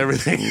changes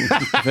everything.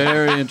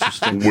 Very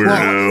interesting.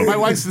 Well, my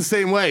wife's the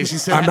same way. She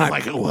said, I'm I'm not-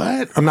 like,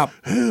 what? I'm not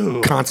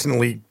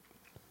constantly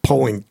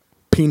pulling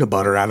peanut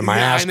butter out of my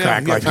Yeah, ass I know.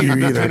 crack Yeah, like you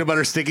either. Peanut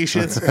butter sticky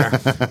shits.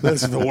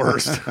 Those are the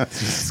worst.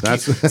 It's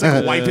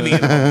like wiping the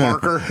end of a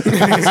marker.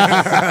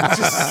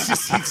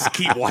 just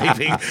keep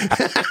wiping.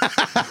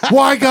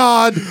 Why,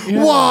 God?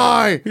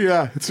 Why?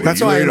 Yeah.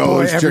 That's why I You ate all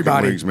employ those chicken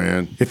everybody. wings,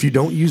 man. If you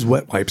don't use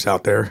wet wipes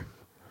out there,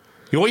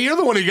 Well, you're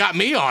the one who got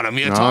me on them.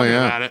 You're Oh talking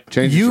yeah, about it.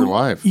 changes your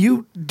life.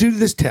 you do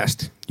this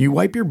test. You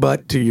wipe your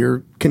butt to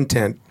your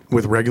content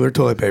with regular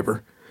toilet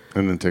paper,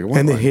 And then take a one.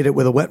 and then hit it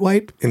with a wet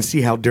wipe and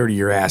see how dirty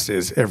your ass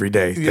is every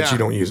day Yeah. that you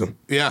don't use them.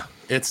 Yeah.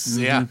 It's,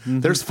 yeah.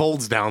 There's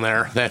folds down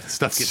there. That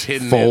stuff gets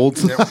hidden.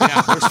 Folds? Yeah,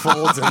 there's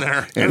folds in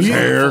there. And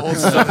hair.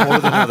 Folds. more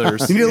than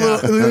others. You need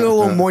a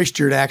little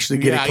moisture to actually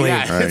get Yeah, it clean.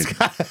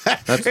 yeah.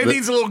 Right. It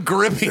needs a little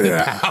gripping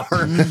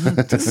power.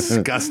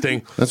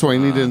 Disgusting. That's why you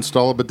need to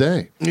install a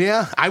bidet.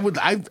 Yeah, I would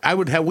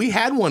have. We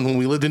had one when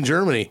we lived in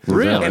Germany.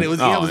 Really? And it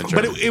was, Oh, yeah, in but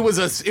Germany.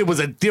 it was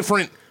a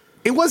different.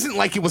 It wasn't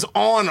like it was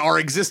on our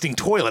existing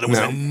toilet. It was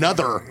No.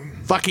 another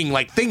fucking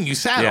like thing you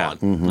sat Yeah. on.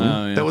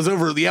 Oh, yeah. That was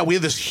over. Yeah, we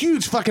had this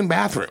huge fucking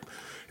bathroom.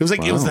 It was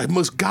like it was the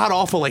most god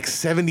awful like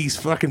 70s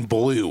fucking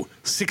blue,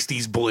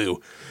 60s blue.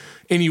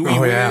 And you,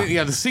 Oh, yeah.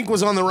 yeah, the sink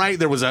was on the right.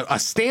 There was a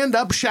stand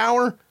up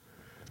shower,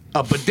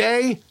 a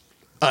bidet,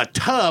 a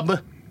tub,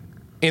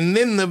 and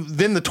then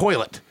the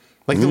toilet.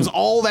 Like there was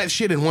all that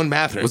shit in one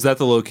bathroom. Was that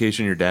the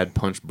location your dad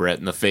punched Brett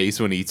in the face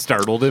when he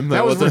startled him?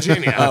 That was it?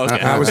 Virginia. Oh, okay.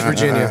 That was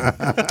Virginia.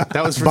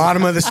 That was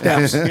Bottom of the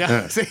steps.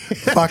 Yeah. See?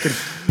 Fucking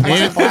I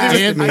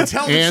And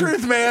tell the and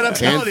truth, man. I'm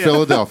telling and you.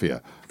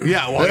 Philadelphia.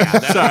 Yeah, well,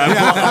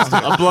 yeah.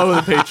 I'm blowing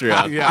the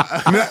Patreon. Yeah.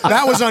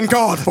 That was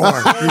uncalled for,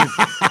 you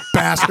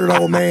bastard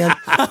old man.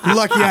 You're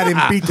lucky I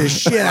didn't beat the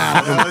shit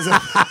out of him.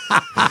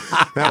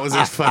 That was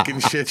a fucking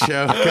shit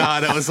show.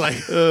 God, it was like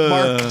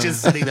Mark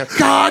just sitting there.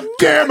 God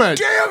damn it!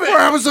 We're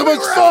having so much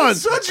fun.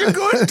 Such a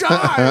good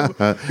time.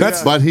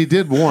 But he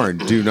did warn: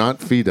 do not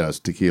feed us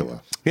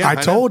tequila. Yeah, I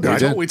told know.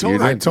 you. We told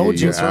did. her. I told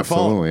you. Yeah, It's her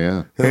fault.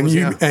 absolutely,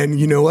 yeah. And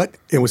you know what?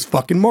 It was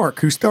fucking Mark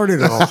who started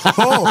it all.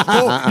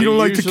 You don't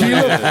like Usually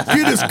tequila? is.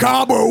 Get this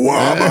Cabo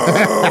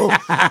Wabo.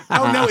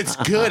 Oh no, it's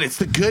good. It's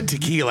the good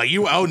tequila.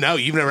 You've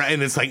never,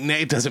 and it's like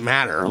it doesn't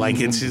matter. Like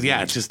it's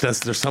just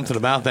there's something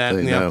about that.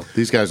 They Yeah. know.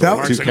 These guys That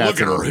are was two Mark's like, cats.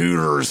 look at her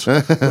hooters.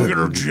 Look at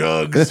her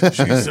jugs.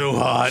 She's so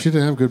hot. She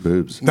didn't have good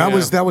boobs. That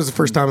was the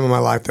first time in my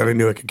life that I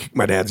knew I could kick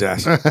my dad's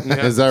ass.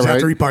 Is that After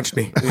he right? punched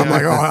me, I'm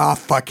like, oh, I'll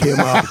fuck him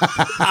up.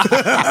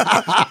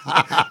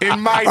 In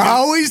my I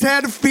always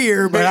had a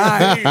fear, but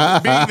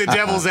being the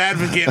devil's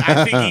advocate,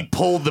 I think he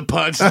pulled the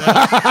punch.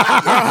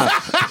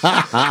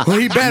 well,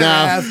 he better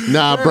have.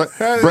 Nah,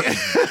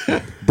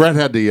 Brett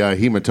had the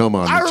hematoma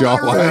on I the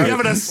remember jawline.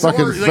 having a Fucking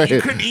sword. Like, you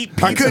face. couldn't eat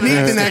pizza. I couldn't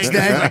eat the next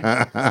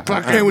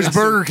day. It was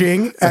Burger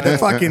King at the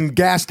fucking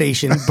gas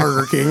station.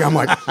 Burger King. I'm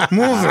like,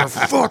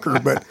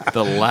 motherfucker, but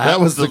The last, That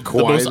was the most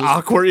quietest.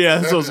 awkward. Yeah,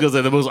 that's what I was gonna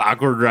say. The most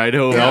awkward ride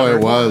home. Oh, it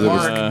was. It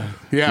Mark. was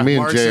Yeah, me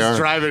and Mark's JR. just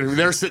driving.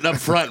 They're sitting up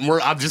front, and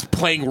I'm just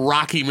playing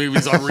Rocky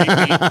movies on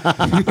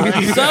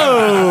repeat.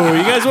 So,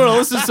 you guys want to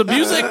listen to some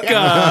music?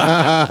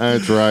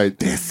 That's right.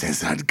 This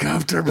is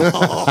uncomfortable.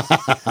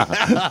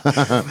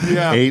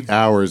 yeah. 8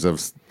 hours of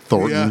Yeah,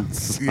 Thornton.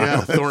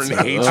 yeah, Thornton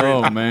hatred.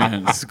 Oh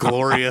man. It's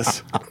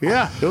glorious.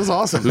 Yeah, it was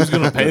awesome. Who's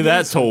gonna pay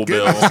that toll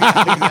bill?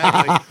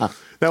 Exactly.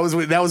 That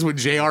was when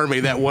JR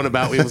made that one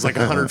about it was like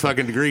 100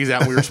 fucking degrees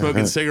out and we were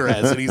smoking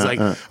cigarettes and he's like,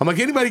 I'm like,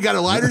 anybody got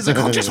a lighter? He's like,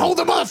 oh, just hold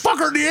the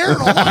motherfucker in the air.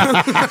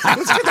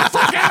 Let's get the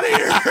fuck out of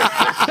here.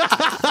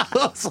 I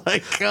was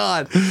like,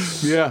 God.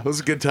 Yeah, those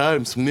are good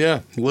times.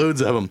 Yeah,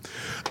 loads of them.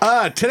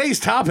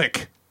 Today's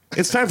topic.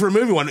 It's time for a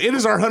movie one. It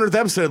is our 100th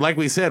episode. Like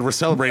we said, we're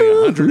celebrating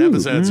 100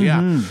 episodes.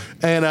 Yeah.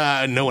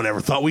 And no one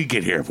ever thought we'd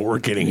get here, but we're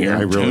getting here.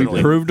 I really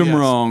Totally. Proved them Yes.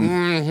 wrong.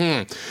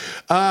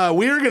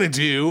 We are going to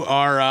do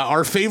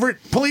our favorite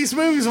police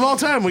movies of all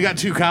time. We got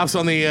two cops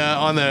on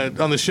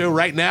the show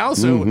right now,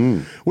 so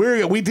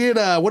we did.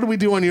 What did we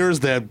do on yours?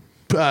 The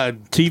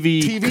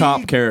TV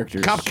cop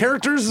characters. Cop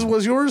characters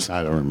was yours.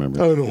 I don't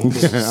remember. I don't know. I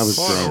was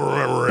I drunk. don't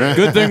remember it.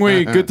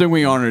 Good thing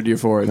we honored you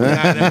for it.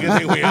 Yeah, good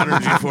thing we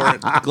honored you for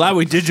it. Glad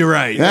we did you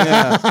right.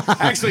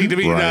 Actually, to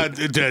be Right.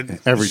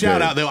 Every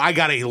shout day. out though, I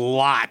got a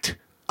lot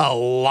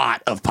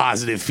of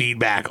positive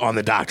feedback on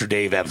the Dr.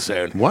 Dave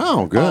episode.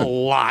 Wow, A good.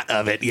 lot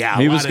of it, yeah.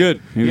 He a lot was of-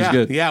 good. He was yeah,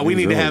 good. Yeah, we He was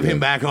need to really have him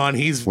good. back on.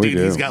 He's We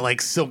he's do. got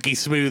like silky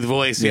smooth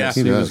voice. Yes,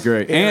 yeah, he was does.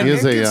 great. and, And He is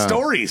and a, good uh,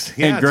 stories.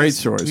 Yeah, great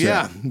stories,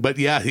 Yeah, yeah. but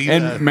yeah, he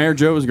Mayor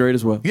Joe was great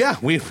as well. yeah,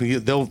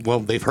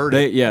 they've heard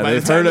They- it. yeah, By the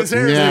they've time heard it. this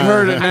airs, Yeah. they've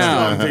heard it I still now.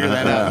 haven't figured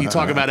that out. You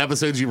talk about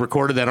episodes you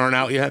recorded that aren't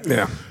out yet.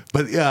 Yeah.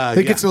 but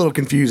It gets a little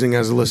confusing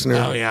as a listener.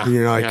 Oh, yeah.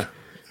 You're like,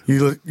 Yeah.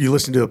 you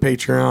listen to a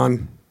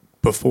Patreon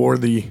before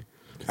the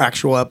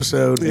actual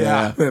episode.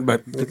 Yeah.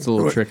 But It's a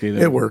little tricky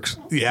there. It works.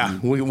 Yeah,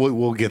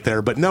 we'll get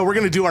there, but no, we're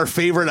gonna do our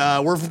favorite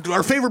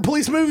our favorite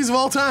police movies of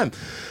all time.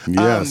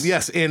 Yes.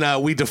 Yes,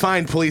 and we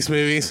defined police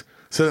movies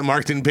so that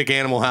Mark didn't pick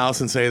Animal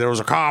House and say there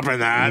was a cop in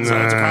that,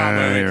 so it's a cop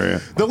movie. yeah.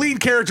 The lead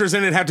characters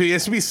in it it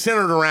has to be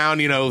centered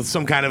around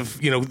some kind of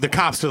the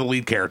cops are the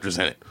lead characters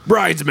in it.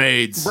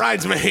 Bridesmaids.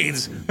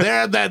 Bridesmaids,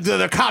 they're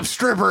the cop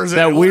strippers. In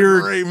That it. What a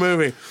weird- great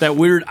movie. That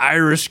weird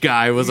Irish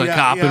guy was a Yeah,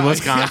 cop in yeah,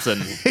 Wisconsin.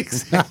 yeah.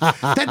 Exactly.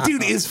 That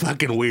dude is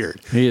fucking weird.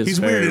 He is He's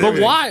very weird. in But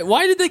everything. why?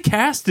 Why did they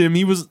cast him?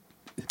 He was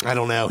I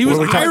don't know. he was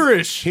What are we talking-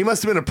 Irish. He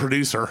must have been a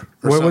producer.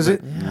 Or What was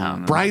something.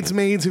 it?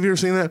 Bridesmaids. Have you ever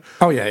seen that?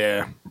 Oh,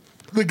 yeah.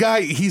 The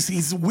guy,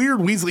 he's weird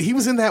Weasley. He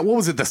was in that. What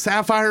was it? The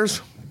Sapphires.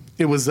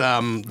 It was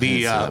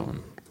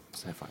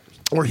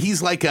or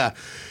he's like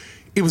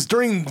it was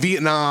during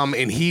Vietnam,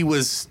 and he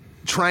was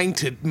trying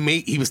to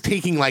make. He was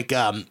taking like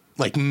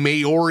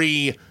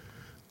Maori,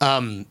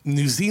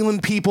 New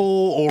Zealand people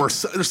or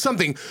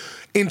something,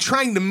 and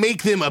trying to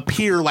make them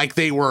appear like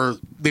they were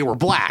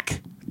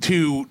black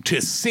to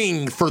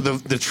sing for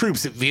the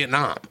troops at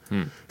Vietnam.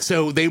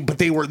 So they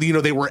were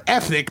they were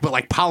ethnic, but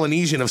like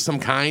Polynesian of some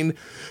kind.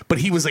 But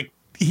he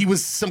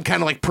was some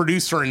kind of like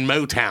producer in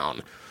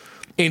Motown,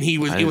 and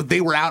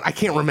they were out. I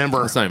can't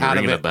remember. That's not even out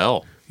of ringing a it.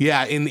 bell.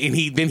 Yeah, and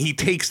he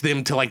takes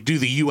them to like do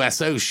the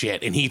USO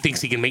shit, and he thinks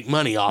he can make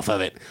money off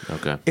of it.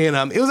 Okay.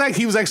 And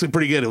he was actually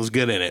pretty good. It was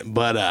good in it,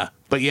 but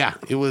yeah,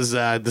 it was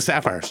the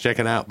Sapphires. Check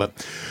it out.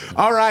 But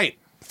all right,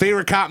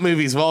 favorite cop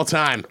movies of all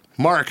time.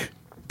 Mark,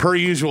 per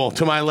usual,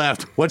 to my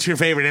left. What's your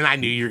favorite? And I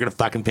knew you were going to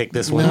fucking pick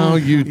this one. No,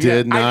 you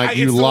did not.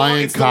 You it's the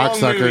lying it's the wrong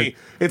cocksucker. movie.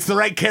 It's the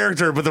right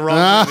character, but the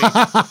wrong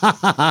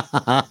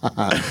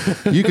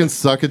movie. You can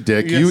suck a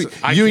dick. Yes,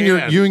 I you and your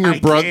can.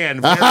 brother.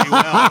 Can very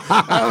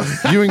well.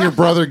 You and your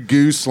brother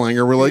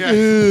Gooselinger were like,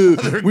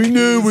 Yeah. we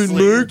know when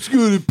Gooselinger. Mark's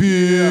gonna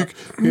pick.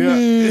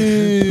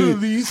 Yeah.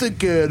 Police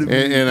Academy.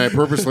 And I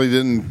purposely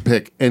didn't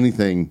pick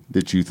anything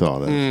that you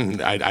thought of.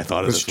 I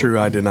thought it was That's true.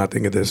 I did not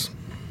think of this.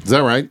 Is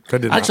that right? I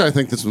did not. Actually, I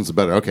think this one's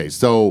better. Okay,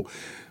 so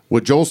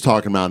what Joel's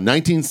talking about,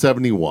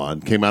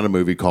 1971 came out a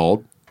movie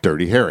called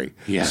Dirty Harry.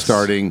 Yes.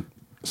 Starring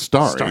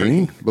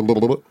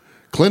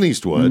Clint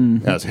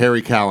Eastwood as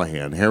Harry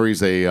Callahan.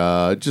 Harry's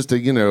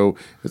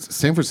it's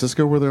San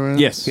Francisco where they're at?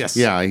 Yes. Yes.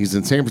 Yeah, he's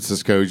in San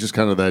Francisco. He's just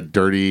kind of that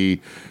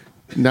dirty.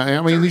 No, I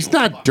mean, he's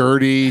not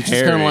dirty. He's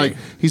just kind of Harry. like,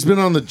 he's been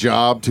on the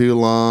job too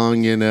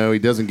long, he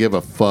doesn't give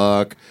a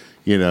fuck,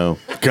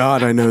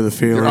 God, I know the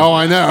feeling. Oh,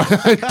 I know.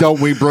 Don't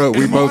we, bro?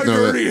 We both know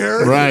dirty, that.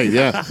 Harry? Right?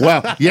 Yeah.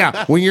 Well,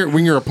 yeah. When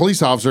you're a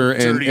police officer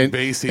and Dirty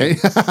Basie.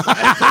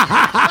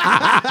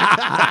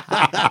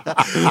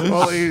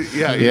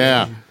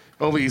 yeah.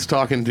 Only he's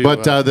talking to.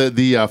 But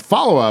the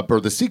follow up or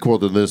the sequel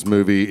to this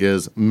movie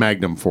is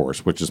Magnum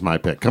Force, which is my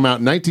pick. Come out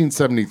in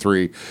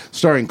 1973,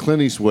 starring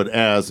Clint Eastwood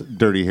as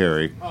Dirty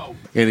Harry,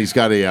 and he's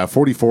got a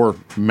 44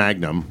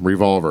 Magnum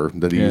revolver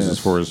that he uses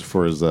for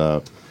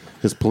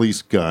his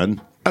police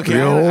gun. okay,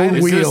 The old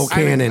is wheel this-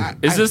 cannon.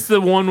 Is this the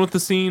one with the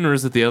scene, or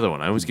is it the other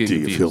one? I always get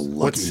confused.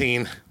 what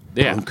scene?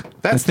 Yeah,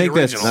 That's think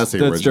the that's- original. That's the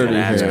That's original. Dirty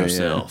ask Harry,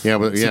 yourself. Yeah,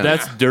 but So yeah.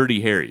 that's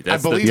Dirty Harry.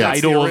 That's the believe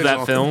that's the title of that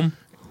original. film.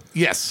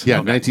 Yes.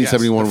 Yeah, Okay,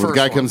 1971, yes, where the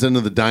guy first comes one.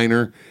 into the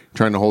diner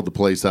trying to hold the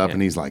place up,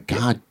 and he's like,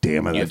 "God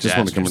damn it! You I have just to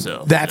want to ask come in."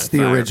 yourself, That's did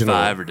I the fire original.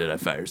 5 or did I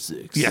fire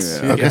 6? Yes.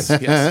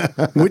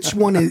 Yes. Which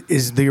one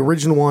is the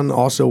original one?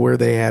 Also, where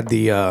they had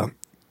the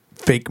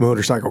fake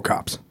motorcycle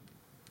cops.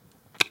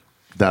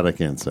 That I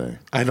can't say.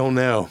 I don't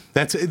know.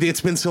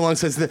 It's been so long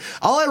since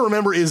all I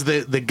remember is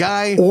the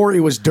guy. Or it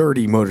was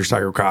dirty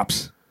motorcycle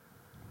cops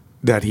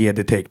that he had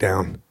to take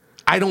down.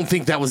 I don't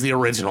think that was the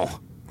original.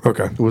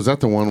 Okay. Was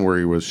that the one where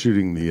he was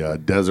shooting the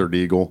Desert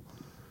Eagle?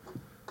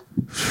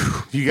 You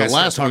The guys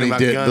last start one he talking about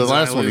did. guns The and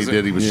last I one he lose it.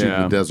 did, he was shooting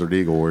Yeah. the Desert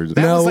Eagle. Where he's,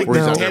 That No, was like no.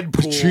 the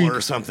Deadpool or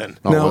something.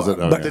 Oh, No, was it?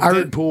 but Okay. The I-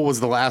 Deadpool was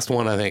the last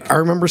one, I think. I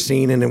remember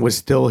seeing, and it was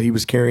still he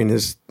was carrying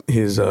his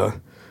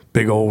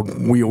big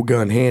old wheel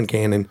gun hand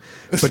cannon,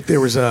 but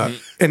there was and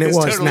it It's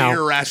was totally now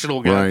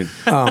irrational guy.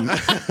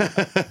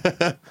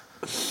 Right.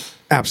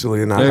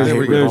 absolutely not. I There's, hate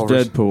there's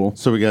revolvers. Deadpool.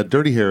 So we got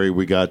Dirty Harry.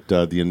 We got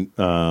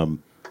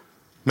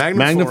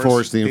Magnum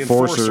Force, the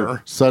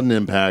Enforcer, Sudden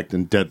Impact,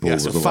 and Deadpool. Yeah,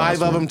 was so the 5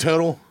 last of one. them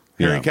total.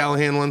 Harry Yeah.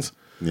 Callahan ones.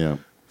 Yeah.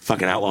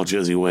 Fucking Outlaw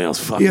Josie Wales.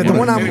 Fuck Yeah, the him.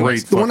 one I'm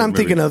Anyways, the one fucking I'm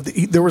thinking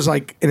of. There was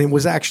like, and it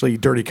was actually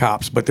dirty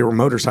cops, but they were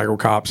motorcycle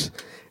cops,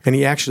 and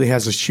he actually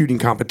has a shooting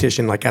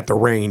competition like at the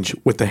range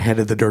with the head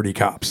of the dirty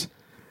cops.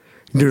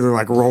 They're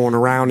like rolling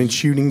around and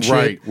shooting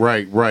shit.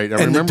 Right. I And the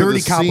remember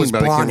dirty the cop scene, was but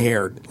I can't- blonde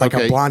haired, like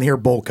Okay. a blonde hair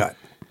bowl cut.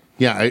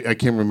 Yeah, I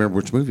can't remember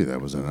which movie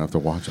that was in. I have to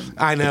watch it.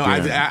 I know.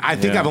 Again. I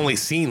think Yeah. I've only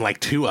seen like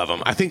 2 of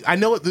them. I think I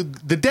know the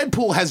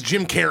Deadpool has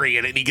Jim Carrey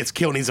in it, and he gets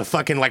killed. And he's a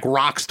fucking like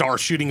rock star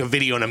shooting a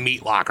video in a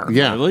meat locker.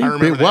 Yeah, Really? I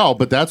remember that. well,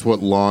 but that's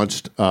what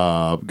launched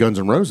Guns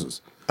N' Roses.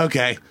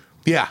 Okay.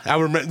 Yeah, I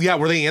remember. Yeah,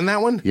 were they in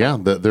that one? Yeah,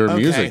 their Okay.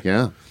 music.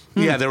 Yeah.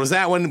 Yeah, there was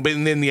that one, but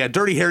then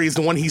Dirty Harry is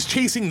the one he's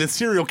chasing the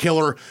serial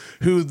killer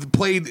who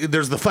played.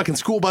 There's the fucking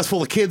school bus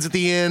full of kids at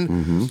the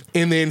end,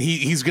 and then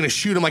he's gonna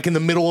shoot him like in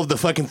the middle of the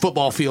fucking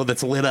football field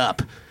that's lit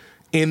up.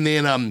 And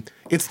then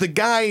it's the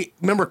guy.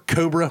 Remember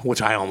Cobra, which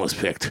I almost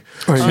picked.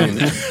 So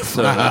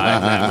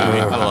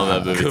I love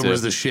that movie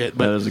Cobra's too. the shit.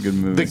 But That is a good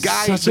movie. The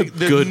guy, Such a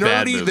the good, nerdy,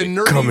 bad the movie.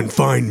 nerdy. Come and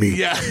find me.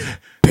 Yeah.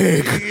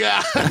 Pig.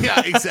 Yeah,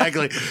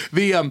 exactly.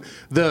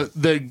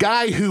 The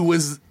guy who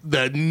was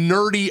the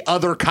nerdy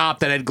other cop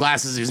that had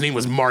glasses, his name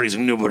was Marty. He's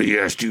like, nobody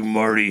asked you,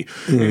 Marty.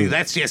 And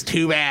that's just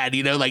too bad,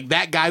 like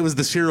that guy was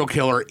the serial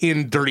killer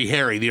in Dirty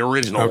Harry, the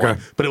original Okay. one.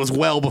 But it was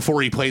well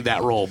before he played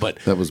that role. But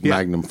That was yeah.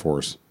 Magnum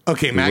Force.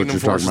 Okay, Is what Magnum you're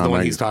Force is talking the about,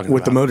 one he's talking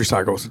With the about.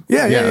 motorcycles.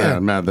 Yeah.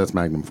 That's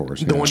Magnum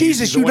Force. The one-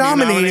 Jesus, The you one you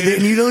nominated nominated? it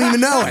and you don't even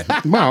know it.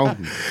 Well,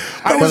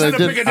 I was but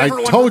gonna pick a I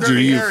different one told for you,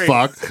 Dirty you Harry.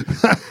 fuck.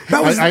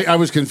 That was I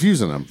was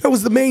confusing them. that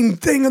was the main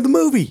thing of the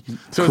movie.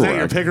 So is that your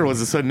Correct. pick or was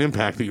the sudden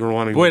impact that you were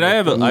wanting? Wait, I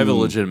have a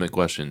legitimate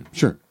question.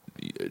 Sure.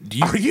 Do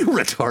you Are you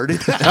retarded?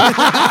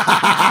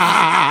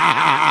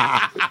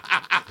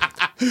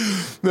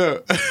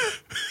 No.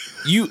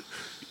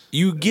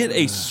 you get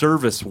a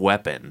service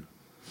weapon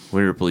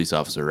when you're a police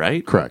officer,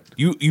 right? Correct.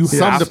 You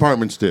Some have,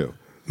 departments do.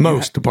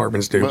 Most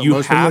departments do. You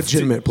Most have to-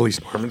 legitimate police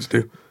departments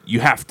do. you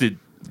have to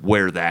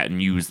wear that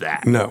and use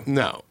that. No.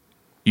 No.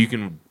 You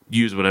can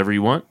use whatever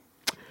you want.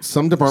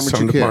 Some departments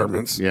Some you can.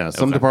 departments. Yeah,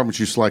 some Okay. departments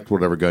you select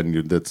whatever gun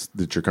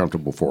that you're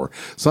comfortable for.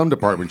 Some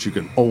departments you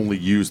can only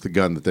use the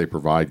gun that they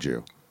provide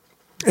you.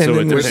 And So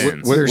then it there's,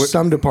 depends. there's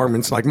some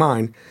departments like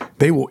mine,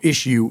 they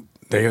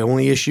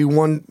only issue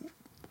one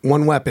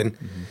weapon,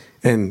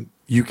 and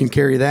you can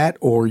carry that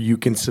or you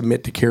can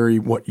submit to carry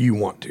what you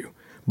want to.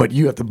 But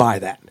you have to buy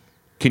that.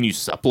 Can you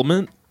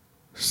supplement?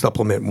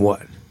 Supplement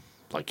what?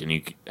 Like, can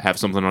you have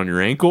something on your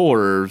ankle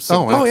or Oh,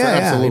 something? Oh, yeah,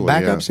 absolutely,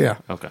 yeah. Backups, yeah.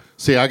 Okay.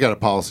 See, I got a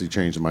policy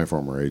change in my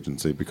former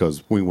agency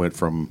because we went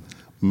from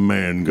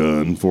man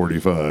gun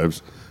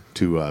 45s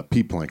to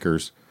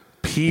P-plankers.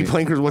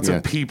 P-plankers? What's Yeah.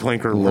 a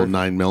P-planker? A little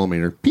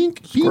 9mm.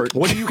 Pink.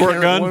 What do you Squirt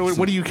carry? gun?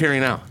 What do you carry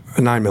now?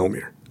 A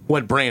 9mm.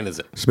 What brand is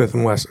it? Smith &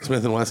 Wesson.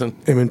 Smith & Wesson?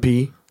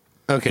 M&P.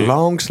 Okay.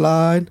 Long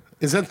slide.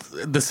 Is that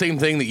the same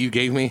thing that you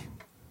gave me?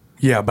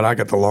 Yeah, but I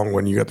got the long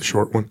one. You got the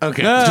short one.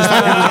 Okay.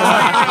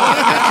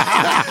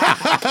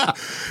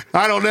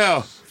 I don't know.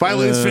 If I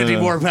lose 50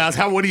 more pounds,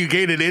 what do you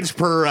gain an inch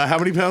per, how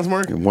many pounds,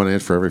 Mark? 1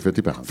 inch for every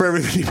 50 pounds. For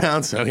every 50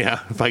 pounds. So, yeah,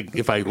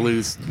 if I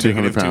lose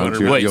 200 pounds,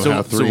 you- Wait, You'll so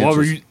have 3 what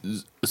were inches. you?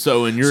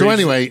 So in your So age,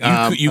 anyway,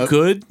 you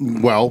could.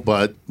 Well,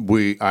 but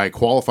I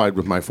qualified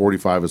with my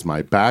 45 as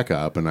my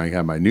backup, and I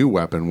had my new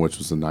weapon, which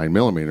was a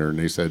 9mm, and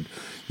they said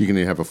you can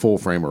either have a full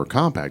frame or a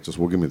compact. Just,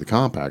 well, give me the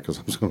compact because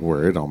I'm just going to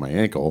wear it on my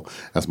ankle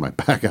as my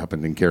backup,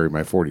 and then carry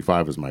my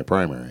 45 as my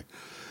primary.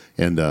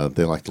 And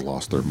they like to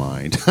lost their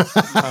mind.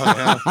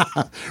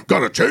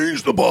 Gotta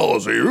change the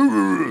policy.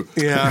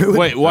 Yeah.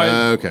 Wait, why?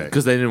 Okay.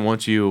 Because they didn't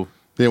want you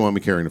They want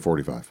me carrying a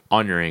 45.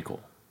 on your ankle.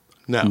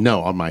 No.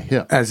 No, on my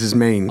hip. As his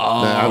main.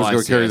 I was I going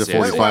to see, carry I the see,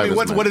 I see. 45. as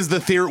What my- is the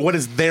theory? What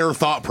is their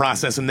thought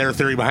process and their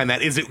theory behind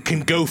that? Is it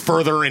can go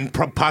further and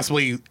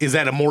possibly is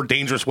that a more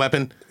dangerous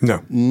weapon?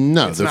 No.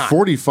 No, the not.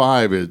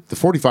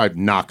 45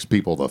 knocks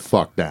people the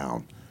fuck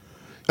down.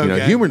 You know,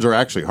 Okay. humans are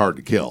actually hard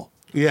to kill.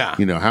 Yeah.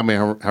 You know,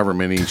 however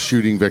many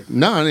shooting victims.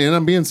 No, and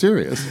I'm being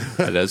serious.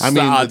 That's I mean,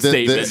 an odd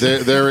statement.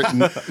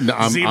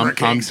 Zebra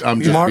cakes. I'm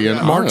just being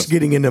Mark's honest.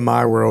 getting into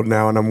my world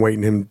now, and I'm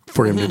waiting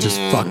for him to just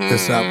fuck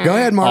this up. Go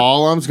ahead, Mark.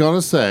 All I'm going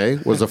to say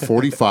was a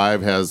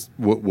 45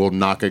 will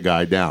knock a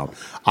guy down.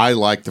 I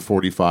like the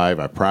 45.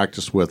 I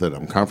practice with it.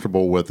 I'm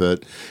comfortable with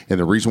it. And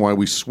the reason why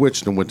we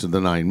switched and went to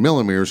the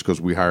 9mm because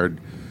we hired.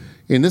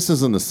 And this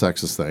isn't a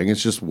sexist thing.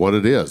 It's just what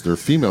it is. They're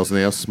females and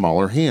they have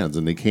smaller hands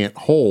and they can't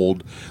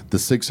hold the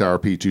 6-hour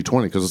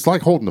P220 because it's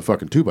like holding the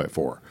fucking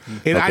 2x4.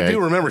 And I okay? do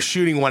remember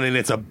shooting one, and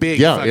it's a big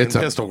Yeah, fucking it's a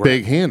pistol grip.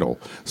 big handle.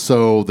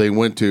 So they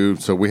went to.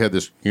 So we had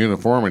this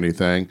uniformity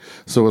thing.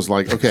 So it was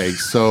like, okay,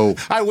 so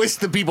I wish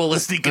the people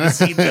listening could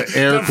see the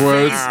Air the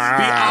quotes. face,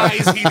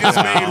 the eyes he just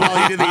made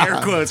while he did the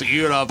air quotes.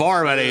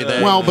 Uniformity.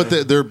 well, but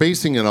they're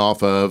basing it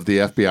off of the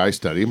FBI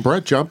study. And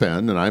Brett, jump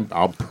in, and I'm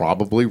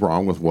probably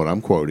wrong with what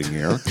I'm quoting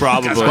here.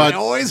 Probably. I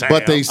always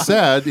But am. they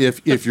said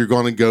if you're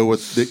going to go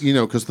with the,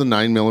 because the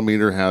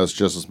 9mm has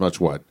just as much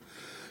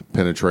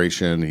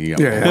penetration,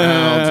 rounds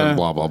and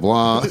blah blah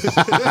blah.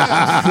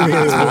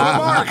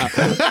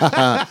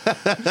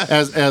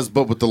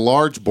 But with the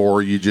large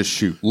bore, you just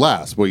shoot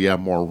less. Well, you have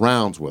more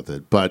rounds with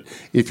it. But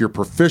if you're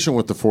proficient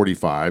with the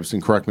 45s,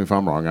 and correct me if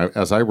I'm wrong,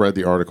 as I read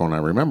the article and I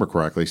remember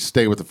correctly,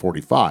 stay with the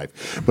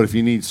 45. But if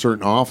you need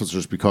certain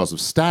officers because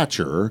of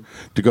stature,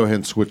 to go ahead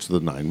and switch to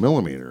the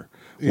 9mm.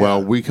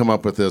 Well, we come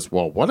up with this.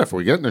 Well, what if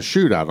we get in a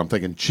shootout? I'm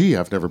thinking, gee,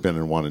 I've never been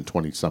in one in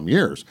 20 some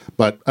years.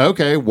 But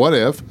okay, what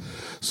if?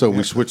 So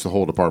we switched the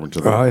whole department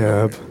to the. I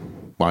have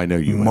I know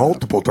you have.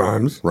 multiple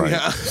times. Right.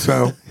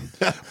 So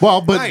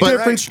Well, but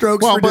different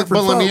strokes Well, for but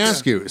different let me folks.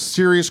 ask you,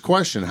 serious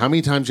question: how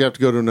many times do you have to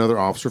go to another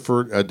officer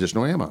for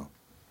additional ammo?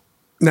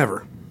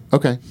 never.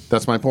 Okay,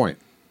 that's my point.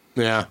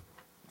 yeah.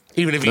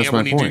 Even if That's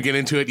when my you do point. get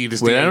into it, you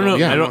just Wait, I don't know.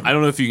 Yeah. I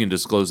don't know if you can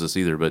disclose this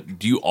either. But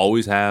do you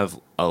always have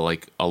a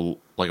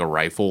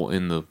rifle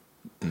in the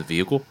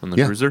vehicle in the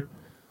Yeah. cruiser?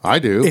 I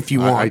do. If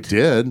you I want.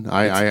 did.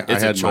 I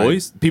It's had a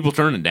choice. People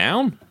turn it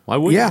down. Why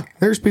would Yeah,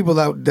 there's people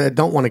that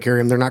don't want to carry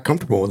them. They're not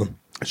comfortable with them.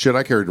 Shit,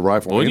 I carried a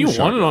rifle. Well, and you a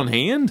want it shotgun. on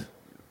hand,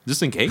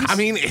 just in case. I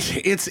mean,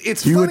 it's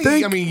You would funny.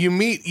 think. I mean, you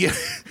meet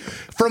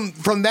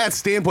from that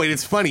standpoint.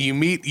 It's funny. You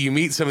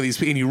meet some of these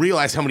people, and you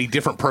realize how many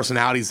different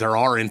personalities there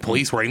are in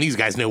police work. And these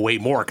guys know way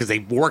more because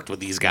they've worked with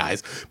these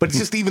guys. But it's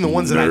just even the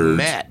ones that I've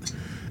met.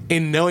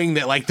 In knowing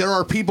that, like, there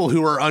are people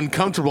who are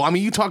uncomfortable. I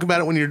mean, you talk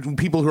about it when you're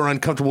people who are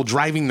uncomfortable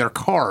driving their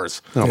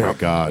cars. Oh my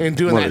god! And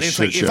doing What that, a it's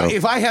shit like show.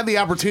 if I had the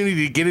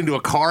opportunity to get into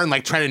a car and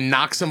like try to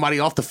knock somebody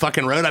off the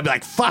fucking road, I'd be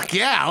like, "Fuck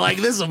yeah!" Like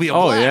this will be a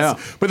blast.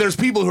 yeah. But there's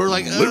people who are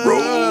like,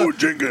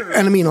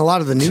 And I mean, a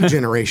lot of the new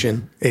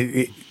generation,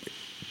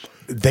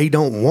 they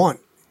don't want.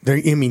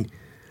 I mean,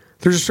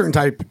 there's a certain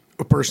type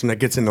of person that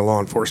gets into law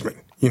enforcement.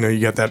 You know,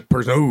 you got that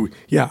person. Oh,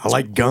 yeah, I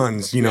like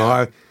guns. You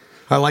know,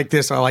 I like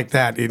this. I like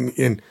that.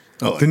 And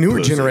the newer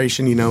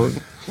generation, you know,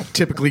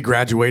 typically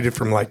graduated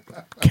from like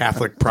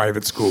Catholic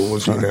private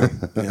schools. You know,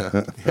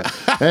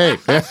 Hey,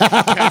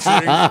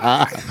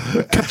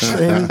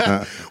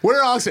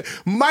 we're also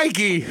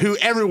Mikey, who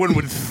everyone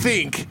would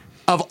think.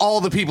 Of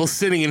all the people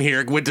sitting in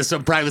here, went to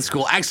some private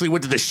school. Actually,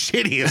 went to the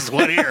shittiest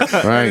one here, Right.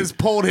 and has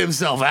pulled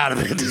himself out of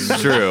it.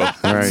 it's true.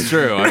 Right. It's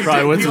true. I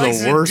probably went He to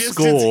likes the worst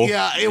distance- school.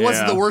 Yeah, it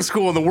wasn't the worst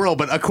school in the world,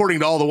 but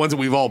according to all the ones that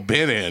we've all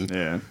been in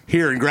Yeah.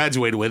 here and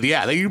graduated with,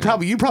 you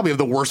probably have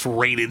the worst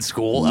rated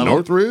school. Of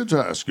Northridge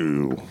High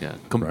School. Yeah.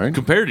 Right.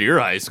 Compared to your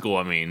high school,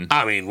 I mean,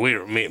 I mean,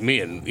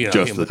 me and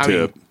Just him, the I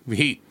mean,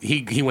 tip.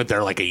 he went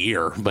there like a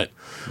year, but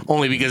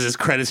only because his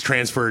credits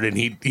transferred and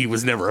he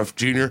was never a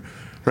junior.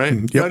 Right?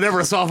 Yep. No, never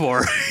a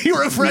sophomore. You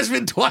were a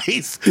freshman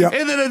twice, Yep.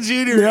 and then a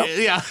junior. Yep.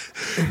 Yeah,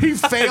 he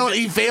failed.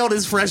 He failed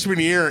his freshman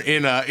year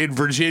in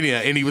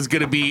Virginia, and he was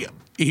going to be.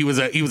 He was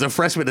a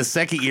freshman his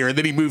second year, and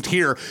then he moved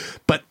here.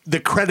 But the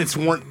credits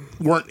weren't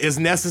as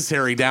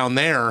necessary down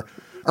there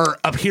or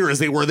up here as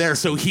they were there.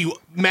 So he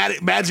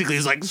magically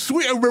is like,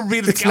 sweet. I remember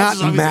being. It's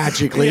not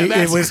magically.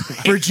 Yeah, It was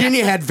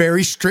Virginia had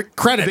very strict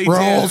credit They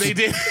rules.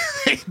 did.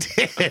 They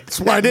did. That's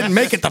why I didn't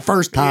make it the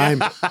first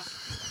time.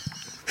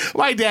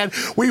 My dad,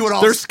 we would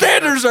all Their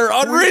standards are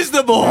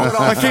unreasonable.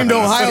 I came to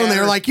Ohio and they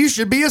were like, "You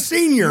should be a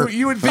senior."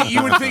 You would think.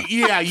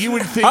 Yeah, you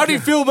would think. How do you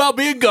feel about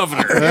being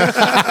governor?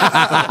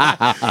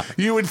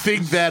 You would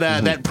think that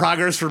that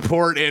progress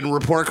report and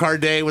report card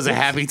day was a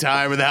happy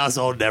time in the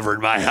household. Never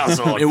in my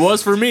household. It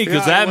was for me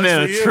because Yeah, it that was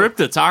meant for a you. trip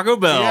to Taco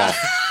Bell. Yeah.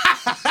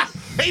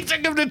 They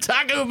took him to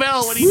Taco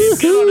Bell when he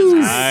didn't get on his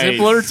Nice.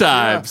 Simpler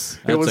times.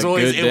 It was That's a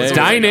always- good it was day.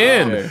 always Dine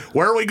like, in.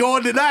 Where are we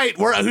going tonight?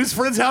 Whose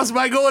friend's house am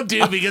I going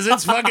to? Because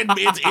it's fucking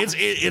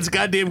it's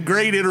goddamn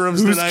great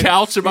interims Whose tonight.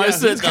 couch am I Whose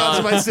sitting couch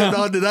on? am I sitting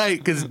on tonight?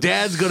 Because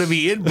Dad's gonna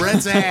be in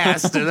Brett's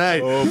ass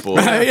tonight. Oh boy.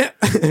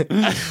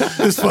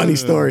 This funny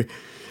story.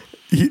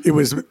 It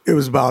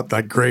was about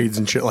like grades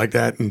and shit like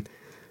that, and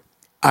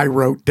I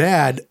wrote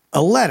Dad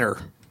a letter.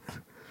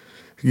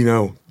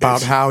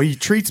 About how he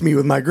treats me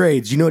with my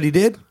grades. You know what he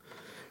did?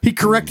 He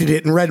corrected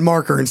it in red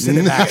marker and sent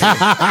it back to me.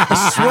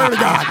 I swear to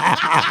God.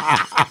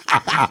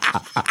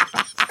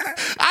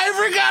 I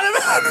forgot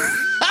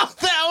about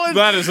that one.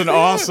 That is an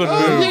awesome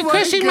move. You're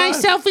crushing my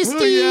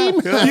self-esteem.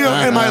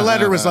 And my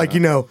letter was like,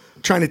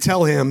 trying to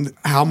tell him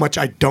how much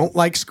I don't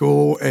like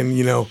school and,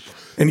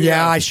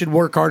 I should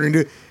work harder and do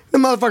it. The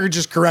motherfucker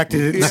just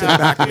corrected it and sent it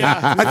back to me.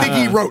 I think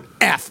he wrote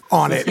F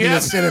on it and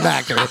just sent it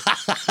back to me.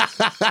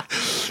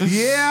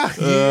 Yeah.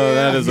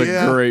 That is a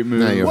great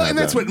move. Now you're Well, not and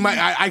that's done. what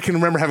I can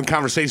remember having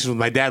conversations with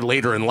my dad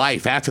later in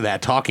life after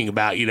that, talking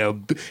about,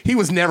 he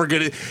was never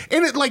good at,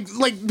 and it like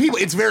people,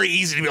 it's very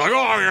easy to be like,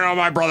 oh,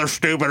 my brother's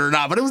stupid or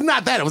not, but it was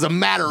not that. It was a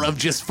matter of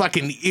just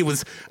fucking,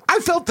 I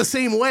felt the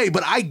same way,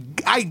 but I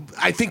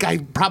think I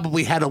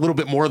probably had a little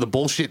bit more of the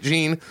bullshit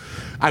gene,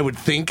 I would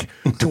think,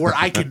 to where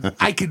I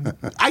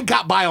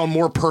got by on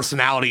more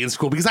personality in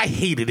school because I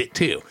hated it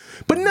too.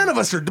 But none of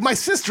us are, my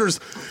sisters,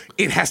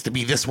 it has to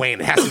be this way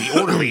and it has to be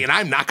orderly and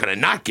I'm not going to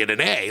not get an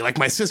A. Like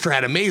my sister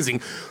had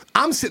amazing.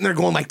 I'm sitting there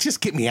going like,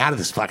 just get me out of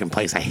this fucking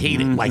place. I hate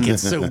it. Like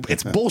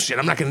it's bullshit.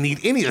 I'm not going to need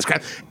any of this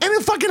crap. And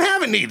I fucking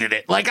haven't needed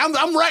it. Like I'm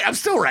right. I'm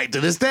still right to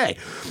this day.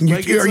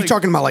 Like, Are you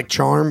talking about like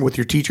charm with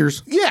your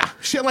teachers? Yeah.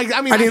 Shit. Like, I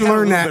mean, I didn't had a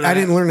learn little that. bit of I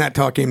didn't learn that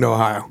till I came to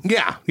Ohio.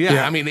 Yeah.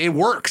 Yeah. I mean, it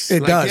works.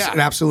 It Like, does. yeah. It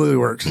absolutely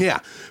works. Yeah.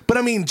 But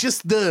I mean,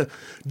 just the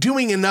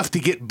doing enough to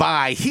get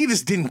by, he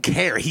just didn't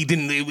care. He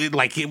didn't,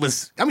 it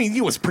was, I mean,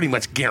 you was pretty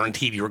much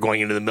guaranteed you were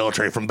going into the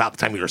military from about the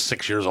time you were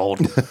 6 years old.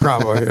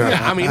 Probably. Yeah.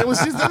 Yeah, I mean, it was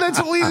just, that's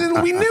what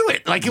we knew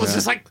it. Like, it was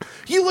just like,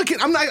 you look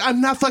at,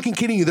 I'm not fucking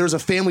kidding you. There's a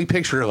family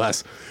picture of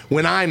us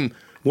when I'm,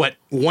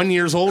 1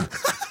 years old?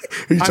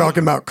 Are you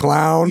talking about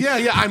clown?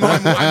 Yeah, I'm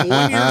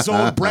 1 years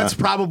old. Brett's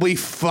probably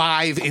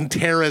 5, and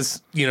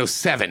Tara's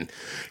 7.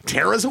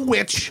 Tara's a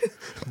witch.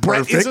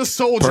 Brett is a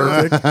soldier,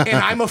 and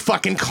I'm a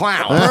fucking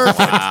clown. Perfect.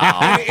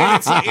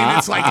 And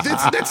it's like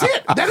that's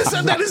it. That is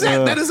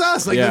it. That is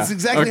us. Like that's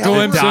exactly A how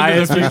glimpse it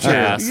works. into the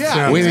future.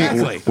 Yeah, We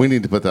exactly. we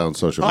need to put that on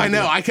social Oh, I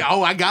media. know.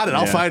 I got it.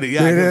 I'll find it.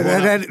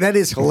 Yeah. That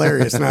is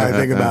hilarious now I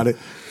think about it.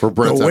 For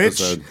Brett's the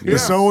witch, episode. the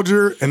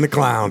soldier, and the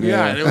clown.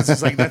 Yeah, and it was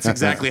just like that's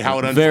exactly how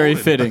it unfolded. Very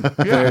fitting.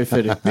 Very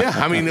fitting. Yeah,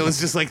 I mean, it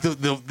was just like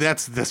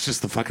that's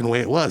just the fucking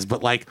way it was.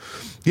 But like,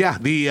 yeah,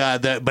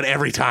 but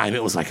every time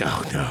it was like,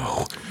 oh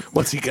no,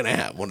 what's he gonna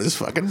have on his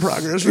fucking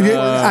progress report?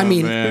 I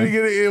mean, man.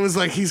 It was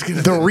like he's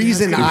gonna. the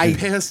reason I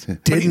pissed.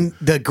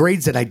 the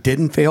grades that I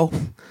didn't fail,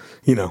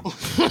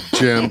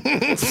 Jim.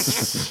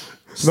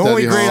 the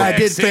only grade I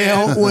did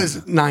fail was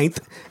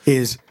 9th.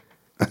 Is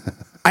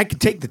I could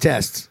take the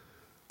tests,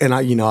 and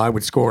I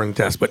would score in the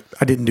test, but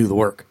I didn't do the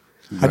work.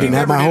 I didn't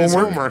have my Never did his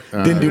homework.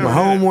 homework. Didn't do my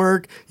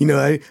homework.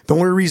 The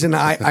only reason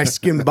I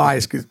skimmed by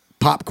is 'cause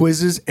pop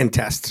quizzes and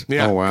tests.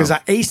 Yeah. Oh, wow. Because I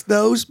aced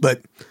those,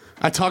 but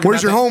I talk.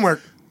 where's about your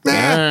homework? The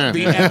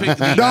epic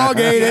Dog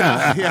ate it.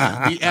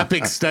 Yeah, the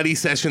epic study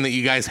session that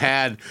you guys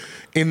had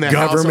in the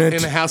Government.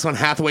 house on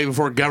Hathaway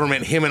before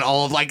government. Him and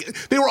all of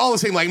they were all the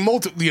same. Like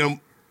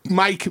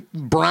Mike,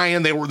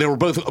 Brian, they were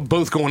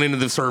both going into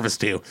the service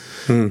too,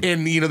 and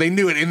they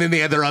knew it. And then they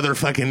had their other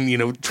fucking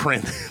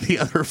Trent, the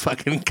other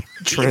fucking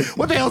Trent.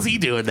 What the hell's he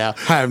doing now?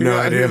 I have no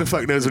idea. Who the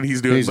fuck knows what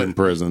he's doing? He's in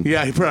prison.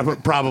 Yeah, he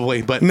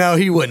probably. But No,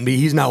 he wouldn't be.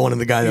 He's not one of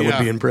the guys that Yeah.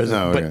 would be in prison.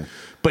 No. but Okay.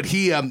 but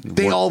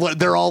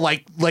they're all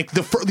like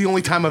the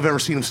only time I've ever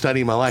seen them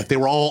study in my life, they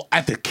were all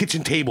at the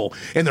kitchen table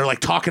and they're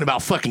like talking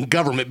about fucking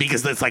government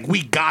because it's like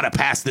we gotta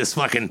pass this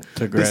fucking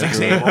this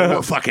exam or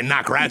we're fucking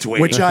not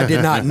graduating. Which I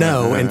did not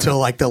know until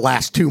like the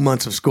last 2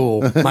 months of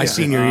school, my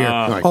senior year.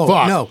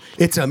 fuck. No,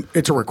 it's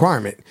a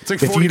requirement. It's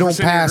like if you 40% don't of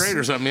your pass, grade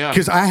or something, yeah.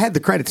 Because I had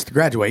the credits to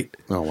graduate.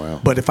 Oh, wow.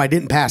 But if I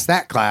didn't pass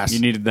that class, You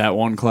needed that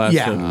one class.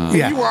 yeah, to-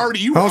 yeah, you were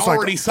already I was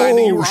like, signed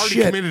that you were oh, already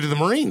shit. committed to the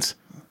Marines.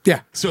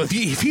 Yeah. So if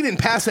he didn't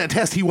pass that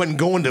test, he wasn't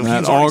going to. That he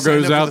was already all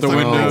signed goes up out for the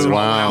fucking window. things, all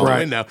Wow. out the Right.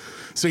 window.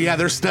 So yeah,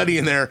 they're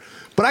studying there.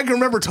 But I can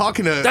remember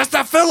talking to. That's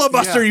that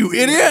filibuster, you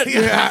idiot.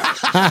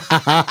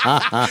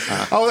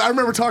 I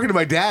remember talking to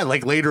my dad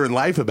like later in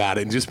life about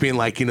it and just being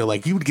like,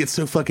 like you would get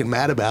so fucking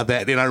mad about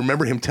that. And I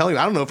remember him telling me,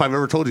 I don't know if I've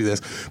ever told you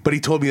this, but he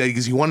told me that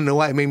because you want to know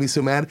why it made me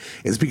so mad?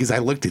 It's because I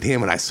looked at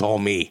him and I saw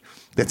me.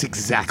 That's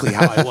exactly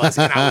how I was.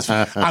 And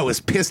I was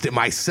pissed at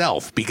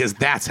myself because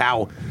that's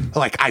how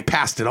I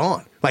passed it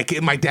on.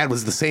 Like my dad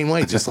was the same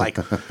way, just like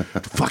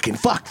fucking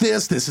fuck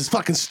this. This is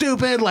fucking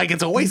stupid. Like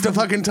it's a waste of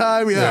fucking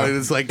time. Yeah. And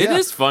it's like It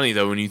is funny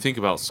though when you think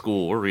about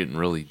school. We're getting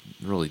really,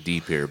 really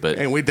deep here, but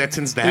And that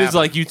tends to it is happen.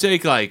 like you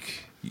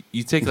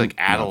take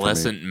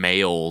adolescent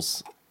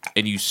males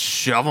and you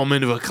shove them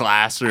into a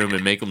classroom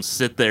and make them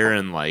sit there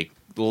and like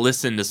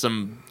listen to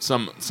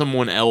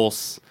someone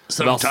else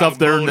about stuff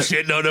they're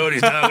bullshit. Don't know what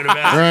he's talking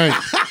about.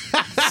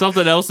 Right.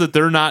 something else that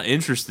they're not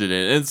interested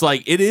in. And it's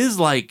like it is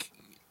like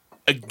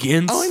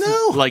against Oh, I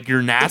know. like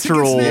your It's against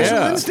natural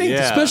natural instinct.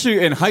 Yeah.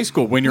 Especially in high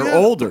school when you're Yeah.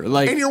 older,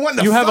 like And you're wanting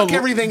to you have fuck a,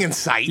 everything in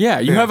sight. Yeah,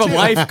 you have a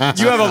life.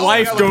 You have a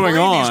life Yeah, like, going parade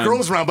on. These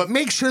girls around, but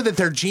make sure that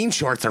their jean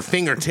shorts are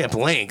fingertip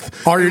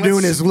length. All you're And doing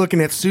let's- is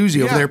looking at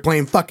Susie over Yeah. there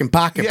playing fucking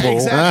pocket yeah, pool.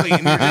 exactly.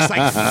 And you're just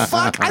like,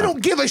 fuck, I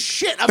don't give a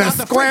shit about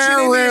the French Square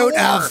and Indian root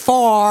War. of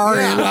 4.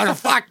 Yeah. And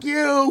fuck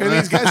you. And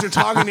these guys are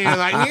talking to you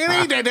like, you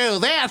need to do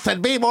this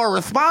and be more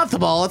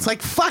responsible. It's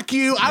like, fuck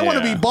you. I want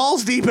to Yeah. be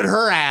balls deep in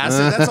her ass,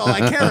 and that's all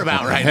I care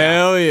about right now.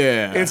 Hell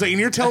yeah! And it's like, and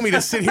you're telling me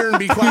to sit here and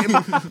be quiet.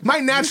 My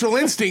natural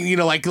instinct,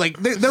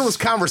 there was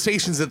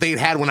conversations that they'd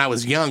had when I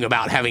was young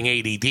about having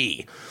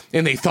ADD,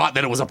 and they thought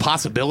that it was a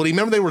possibility.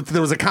 Remember,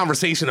 there was a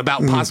conversation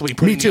about possibly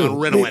putting Me too. me on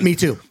Ritalin. Me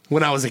too.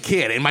 When I was a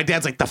kid, and my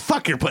dad's like, "The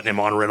fuck, you're putting him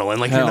on Ritalin?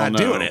 Like Hell you're not no.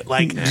 doing it.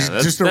 Like,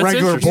 Just a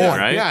regular interesting, boy.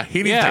 right? yeah, he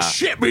needs Yeah. the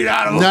shit beat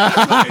out of him.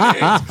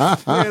 I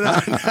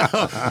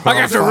I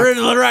got the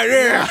Ritalin right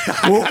here.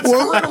 We'll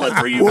Ritalin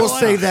for you. we'll boy.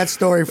 save that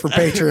story for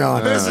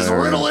Patreon. This is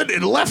Ritalin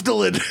and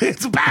Leftalin.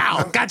 It's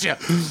bow. Gotcha.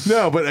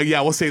 No, but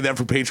yeah, we'll save that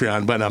for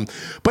Patreon.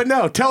 But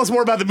no, tell us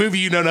more about the movie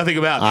you know nothing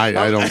about. I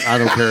don't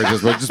care.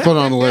 Just put it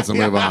on the list and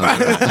move on.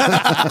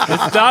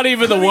 It's not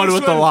even the one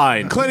with the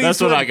line. Clint That's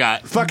what Eastwood, I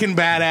got. Fucking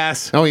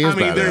badass. Oh, he is I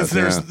mean,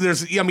 badass,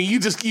 there's. I mean, you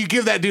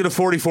give that dude a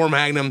 44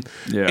 Magnum,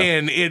 Yeah.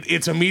 and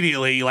it's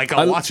immediately like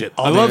I'll watch it.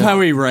 I love how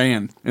he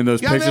ran in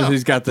those Yeah, I pictures. know.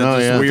 He's got that Oh,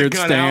 just yeah. weird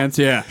gun stance.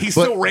 out. Yeah, He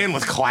still ran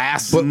with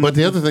class. But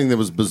the other thing that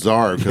was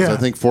bizarre, because I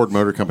think Ford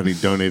Motor Company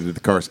donated the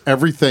cars.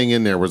 Everything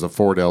in there was a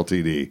Ford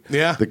LTD.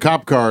 Yeah. The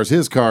cop cars,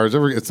 his cars.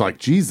 It's like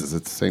Jesus.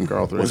 It's the same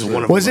car. was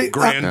one of Was them it- a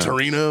Gran yeah.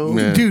 Torino?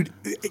 Yeah. Dude,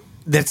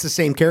 that's the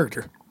same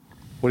character.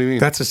 What do you mean?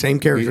 That's the same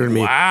character to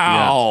me.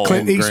 Wow.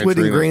 Clint Gran Eastwood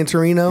and Torino. Gran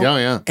Torino. Yeah,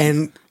 yeah.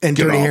 And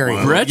Dirty off Harry.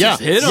 my- Brett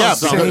just hit on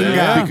something. Same there.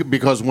 guy.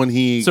 because when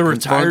he It's a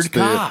retired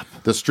confronts cop.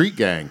 the street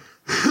gang.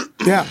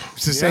 Yeah,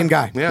 it's the same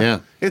guy. Yeah. Yeah.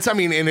 It's, I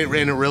mean, and it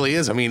really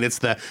is. I mean, it's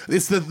the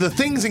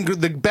things and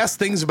the best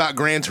things about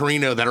Gran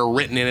Torino that are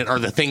written in it are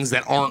the things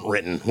that aren't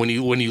written when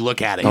you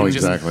look at it. Oh, It's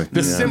just exactly.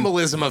 The Yeah.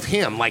 symbolism of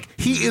him, like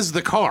he is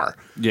the car.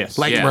 Yes.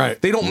 Like Yeah.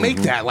 Right. they don't make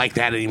that like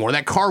that anymore.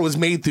 That car was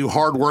made through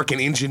hard work and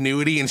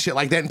ingenuity and shit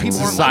like that. And people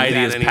aren't Society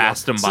like has that anymore.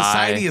 passed him by.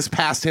 Society has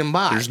passed him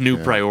by. There's new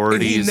and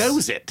priorities. he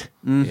knows it.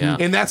 Yeah.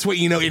 And that's what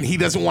and he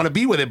doesn't want to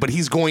be with it, but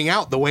he's going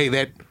out the way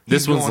that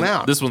he's going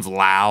out. This one's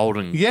loud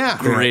and Yeah.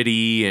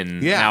 gritty,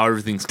 and Yeah. now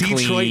everything's Detroit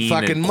clean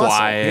fucking and muscle.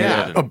 quiet.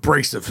 Yeah. and-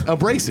 Abrasive.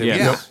 Abrasive, Yeah.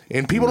 yeah. Nope.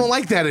 And people don't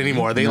like that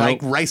anymore. They Nope. like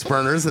rice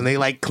burners and they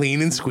like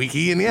clean and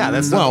squeaky, and yeah,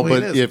 that's not Well, the way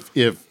but it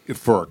is. if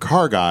for a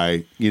car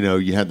guy,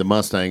 you had the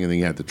Mustang and then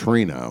you had the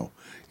Torino.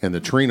 And the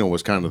Torino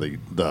was kind of the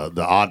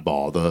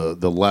oddball,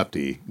 the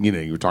lefty.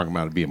 You were talking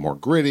about it being more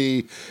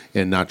gritty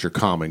and not your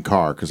common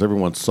car, because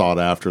everyone sought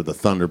after the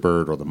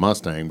Thunderbird or the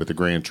Mustang, but the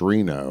Gran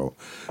Torino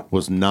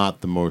was not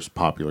the most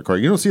popular car.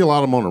 You don't see a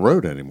lot of them on the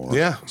road anymore.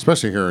 Yeah.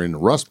 Especially here in the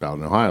Rust Belt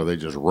in Ohio, they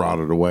just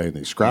rotted away and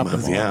they scrapped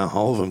them all. Yeah,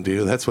 all of them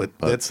do. That's what.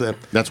 That's the.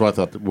 That's why I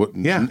thought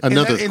Yeah,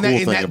 another and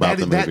cool thing about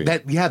the movie.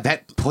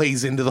 That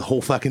plays into the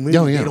whole fucking movie.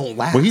 Oh, yeah. They don't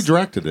last. Well, he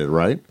directed it,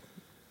 right?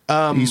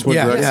 Eastwood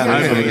yeah, directed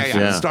yeah, it?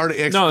 yeah.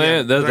 Started. No,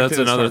 yeah, that's directed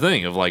and another started.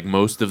 thing of like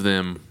most of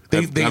them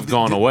have They've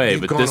gone away, they've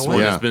but gone this away.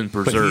 one Yeah. has been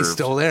But preserved. he's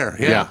still there.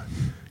 Yeah.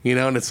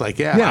 And it's like,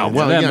 yeah. Yeah,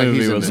 well, that movie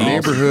he's in was the awesome.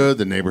 neighborhood.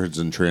 The neighborhood's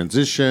in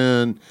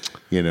transition.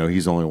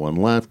 He's the only one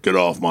left. Get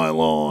off my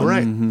lawn.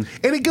 Right, and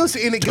it goes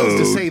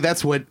to say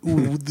that's what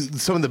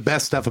some of the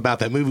best stuff about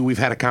that movie. We've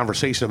had a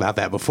conversation about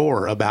that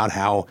before, about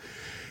how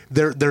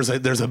there's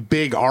a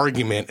big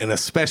argument, and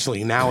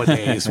especially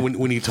nowadays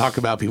when you talk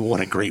about people, what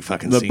a great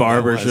fucking The scene that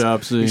barbershop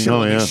was. scene. You should Oh,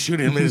 let me yeah.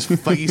 shoot him in his.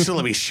 You should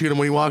let me shoot him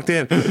when he walked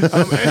in. You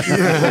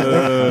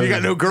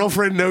got no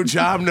girlfriend, no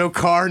job, no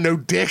car, no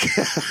dick.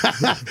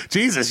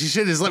 Jesus, you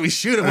should just let me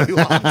shoot him when he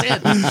walked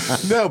in.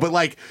 No, but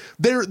like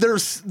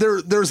there's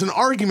an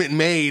argument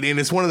made, and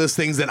it's one of those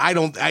things that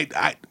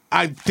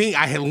I think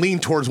I had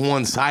leaned towards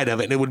one side of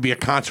it, and it would be a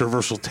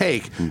controversial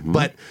take,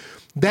 but.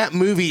 That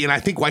movie, and I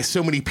think why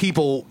so many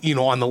people,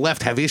 on the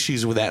left have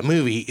issues with that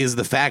movie, is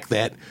the fact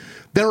that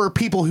there are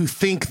people who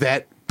think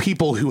that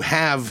people who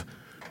have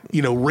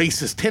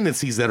racist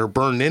tendencies that are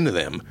burned into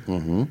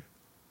them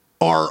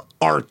are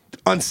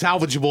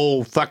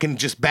unsalvageable fucking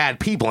just bad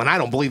people, and I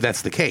don't believe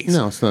that's the case.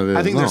 No, it's not it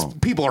I think at there's all.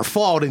 people are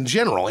flawed in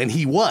general, and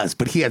he was,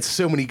 but he had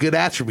so many good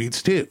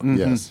attributes too.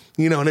 Yes.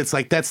 And it's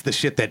like that's the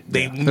shit that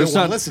no There's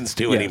one not- listens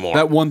to yeah, anymore.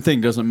 That one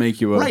thing doesn't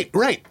make you a Right.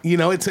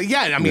 It's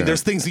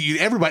there's things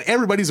that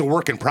everybody's a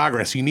work in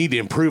progress. You need to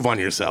improve on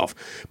yourself.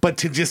 But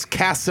to just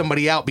cast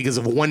somebody out because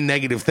of one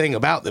negative thing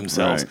about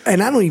themselves. Right.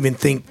 And I don't even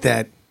think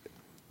that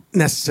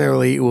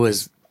necessarily it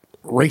was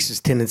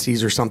racist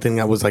tendencies or something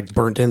that was like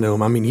burnt into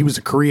him. I mean, he was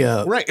a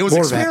Korea. Right. It was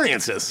war vet.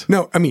 experiences.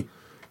 No, I mean,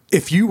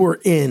 if you were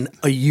in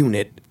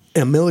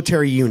a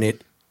military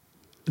unit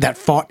that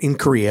fought in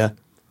Korea,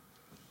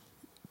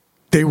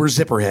 they were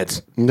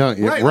zipperheads. No,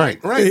 yeah, right.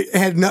 It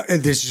had no,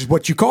 this is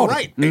what you called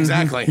Right. it.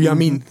 Exactly. Yeah, I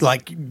mean,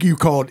 like you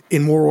called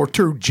in World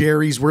War II,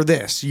 Jerry's were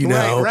this,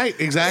 know. Right,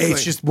 exactly.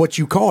 It's just what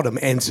you called them.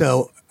 And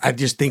so I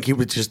just think it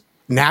was just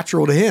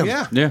natural to him.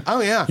 Yeah. Yeah.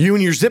 Oh yeah. You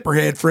and your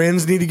zipperhead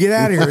friends need to get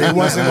out of here. It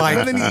wasn't But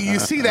like then you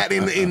see that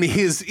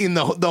in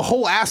the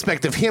whole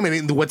aspect of him,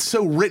 and what's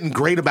so written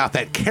great about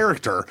that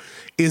character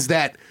is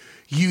that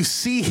you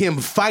see him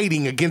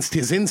fighting against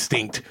his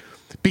instinct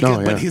because Oh,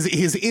 yeah. but his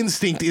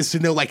instinct is to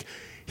know like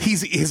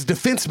his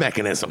defense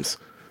mechanisms.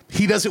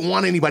 He doesn't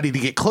want anybody to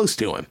get close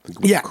to him.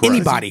 yeah,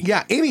 anybody.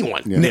 Yeah,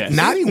 anyone.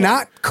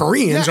 Not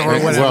Koreans Yeah, or it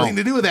has whatever. nothing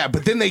to do with that.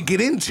 But then they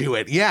get into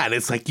it, yeah, and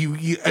it's like you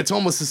it's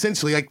almost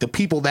essentially like the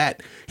people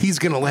that he's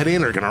going to let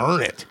in are going to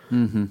earn it.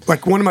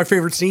 Like one of my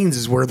favorite scenes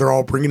is where they're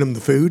all bringing him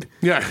the food.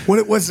 Yeah.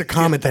 What was the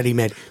comment that he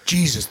made?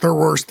 Jesus, they're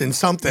worse than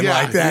something Yeah,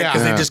 like that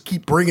because yeah. they just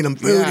keep bringing him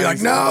food. Yeah, You're like,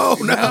 he's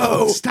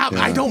no. stop!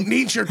 I don't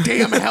need your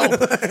damn help.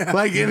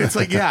 Like, and it's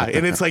like, yeah,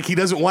 and it's like he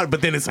doesn't want.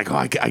 But then it's like, oh,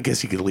 I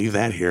guess you could leave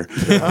that here.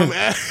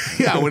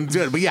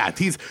 But yeah,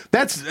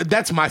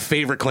 that's my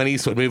favorite Clint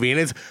Eastwood movie, and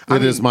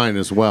It is mine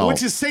as well.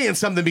 which is saying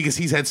something because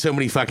he's had so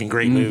many fucking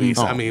great movies.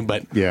 I mean,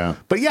 but yeah.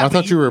 but yeah, I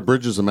thought you were a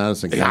Bridges of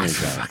Madison Ah, County guy.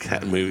 fuck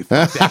that movie.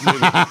 Fuck that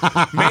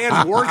movie.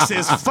 Man works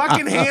his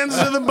fucking hands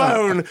to the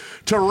bone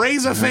to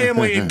raise a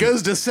family and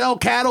goes to sell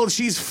cattle, and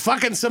she's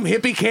fucking some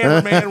hippie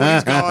cameraman when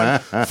he's gone.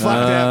 Fuck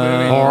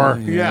that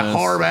movie. Whore. Yeah,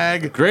 whore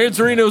bag. Gran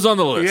Torino's on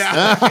the list.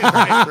 Yeah.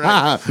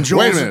 right.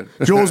 Wait a minute.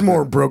 Joel's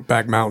more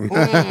Brokeback Mountain.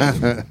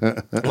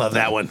 Love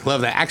that one.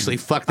 Love that. Actually,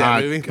 fuck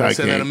that movie. I've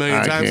said that a million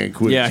I times. can't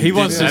quit. Yeah, he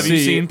wants to Have you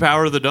see. seen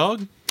Power of the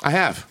Dog? I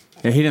have.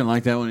 Yeah, he didn't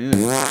like that one either.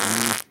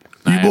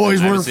 You boys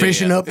haven't weren't seen it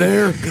fishing yet. up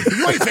there.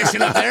 You ain't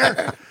fishing up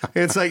there.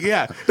 It's like,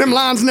 yeah. Them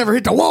lines never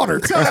hit the water.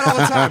 Tell that all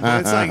the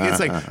time. It's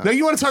like. No,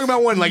 you want to talk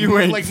about one like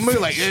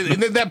Moonlight?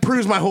 And that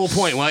proves my whole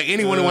point. Like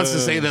anyone who wants to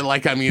say that,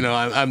 like I'm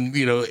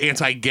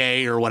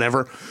anti-gay or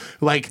whatever,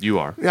 like You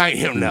are. I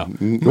don't know.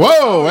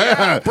 Whoa!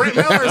 Yeah. Brent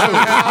Miller's in the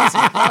house.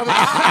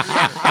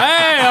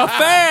 Hey, a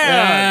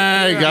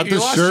fan! Hey, got You the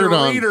lost shirt your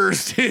on.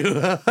 readers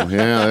too.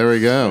 Yeah, there we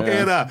go.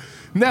 And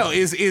no,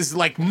 is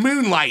like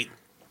Moonlight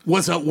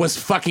was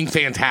fucking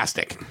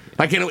fantastic.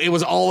 Like it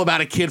was all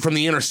about a kid from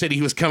the inner city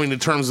who was coming to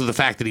terms with the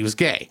fact that he was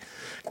gay.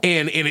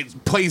 And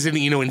it plays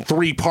in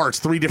three parts.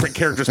 Three different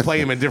characters play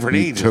him at different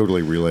You ages.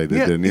 totally related,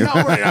 Yeah, didn't you? no,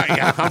 right,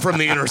 yeah, I'm from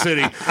the inner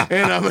city,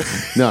 and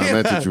No, I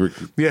meant that you were.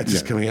 yeah,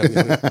 just coming out.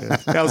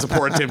 That was a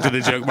poor attempt at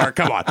a joke, Mark.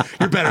 Come on,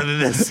 you're better than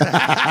this.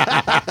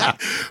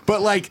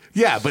 But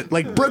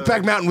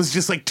Brokeback Mountain was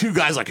just like two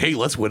guys, like, hey,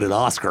 let's win an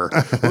Oscar.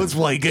 Let's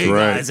play gay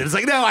Right. guys, and it's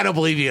like, no, I don't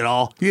believe you at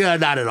all. Yeah,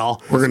 not at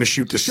all. We're gonna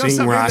shoot the Show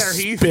scene where I something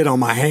there, Heath. spit on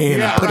my hand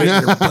Yeah, and put it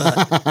in your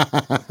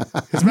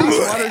butt. His mouth's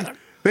watered.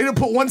 They didn't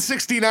put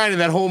 169 in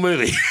that whole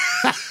movie.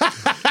 All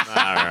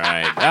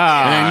right.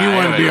 And you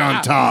want to be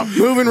on top.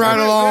 Moving right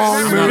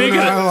along. Moving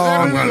right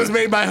That movie along. was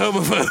made by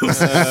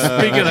homophobes.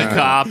 Speaking of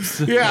cops.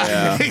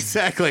 Yeah,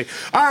 exactly.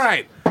 All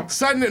right.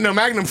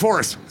 Magnum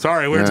Force.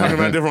 Sorry, we were talking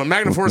about a different one.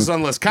 Magnum Force is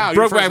on the list. Kyle,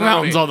 you're first Brokeback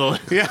Mountain's on the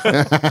list.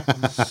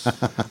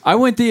 Yeah. I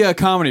went the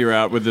comedy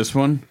route with this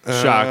one.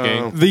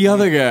 Shocking. The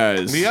Other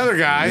Guys. The other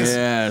guys.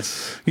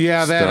 Yes.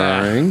 Yeah, that.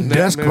 Starring that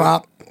Desk movie-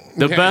 pop.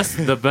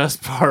 The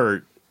best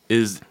part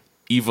is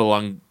Eva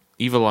Longoria?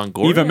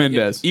 Eva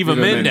Mendes. Eva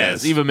Eva Mendes.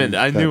 Mendes. Eva Mendes.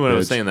 I knew when I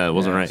was bitch. saying that. It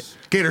wasn't right.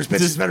 Gators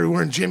bitches better be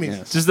wearing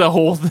Jimmy's. Just the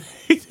whole thing.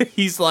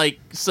 He's like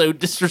so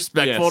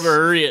disrespectful Yes. to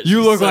her.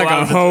 You look like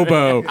a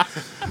hobo.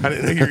 I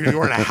didn't know you were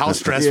wearing a house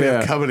dress. We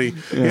have Yeah. company.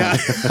 Yeah.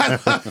 I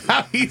love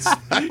how he's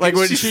Like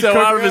when She's she's so so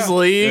cooked out of his up.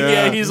 league. Yeah.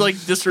 Yeah, he's like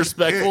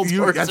disrespectful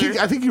towards her.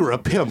 I think you were a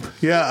pimp.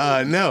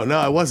 Yeah. No,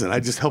 I wasn't. I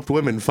just helped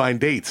women find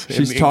dates.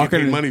 She's and talking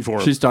get paid money for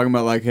them. She's talking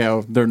about like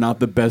how they're not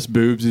the best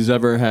boobs he's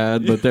ever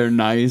had, but they're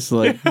nice.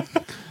 Like,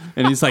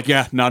 and he's like,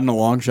 yeah, not in a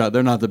long shot.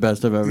 They're not the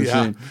best I've ever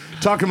Yeah. seen.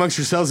 Talk amongst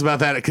yourselves about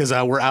that because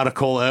we're out of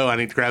cola. I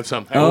need to grab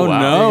something. Oh, wow.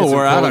 no, Get some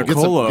we're out cola. of Get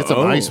some- cola. Get some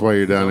Oh. ice while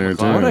you're down there,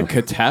 too. What a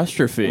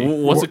catastrophe.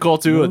 What's it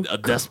called too? A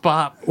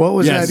despot? What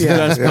was Yes, that? Yeah,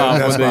 Desk yeah, Pop.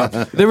 Desk When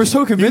Pop. they were so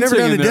You convincing never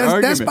done in a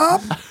their desk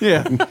argument. pop?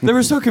 Yeah, they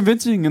were so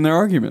convincing in their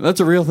argument. That's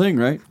a real thing,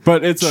 right?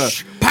 But it's a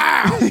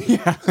Pow!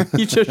 yeah.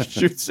 He just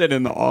shoots it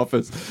in the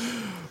office.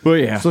 Well,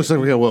 yeah. This looks like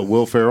we got what?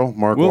 Will Ferrell,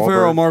 Mark Will Wahlberg.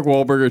 Ferrell, Mark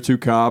Wahlberg are two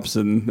cops,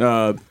 and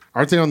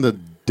Aren't they on the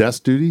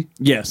desk duty.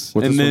 Yes,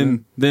 What's and this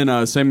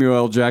then Samuel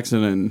L.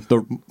 Jackson and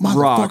The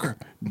Rock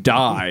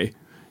die,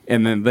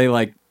 and then they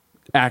like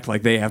act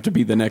like they have to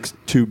be the next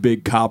two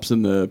big cops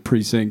in the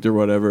precinct or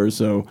whatever.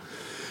 So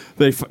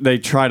they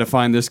try to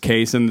find this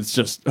case, and it's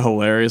just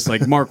hilarious.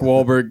 Like Mark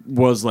Wahlberg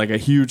was like a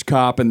huge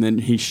cop, and then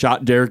he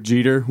shot Derek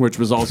Jeter, which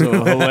was also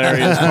a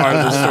hilarious part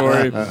of the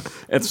story.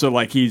 And so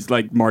like he's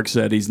like Mark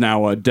said, he's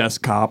now a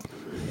desk cop,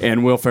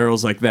 and Will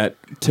Ferrell's like that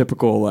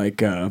typical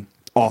like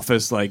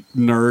office like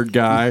nerd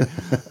guy.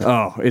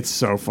 Oh, it's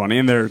so funny,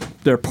 and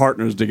they're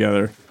partners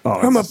together. Oh,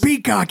 I'm a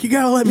peacock. You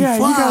gotta let me fly. You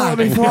gotta let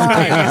me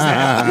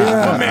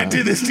fly. What man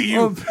did this to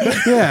you?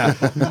 Yeah.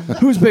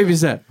 Whose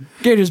baby's that?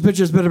 Gators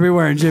bitches better be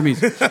wearing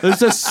Jimmy's. There's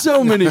just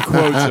so many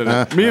quotes in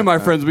it. Me and my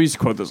friends, we used to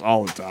quote this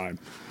all the time.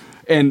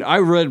 And I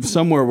read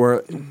somewhere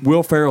where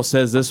Will Ferrell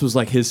says this was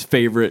like his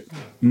favorite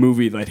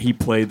movie that he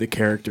played the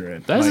character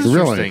in. That's Like,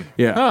 interesting.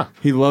 yeah, Huh.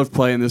 he loved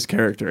playing this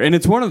character, and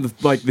it's one of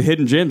the like the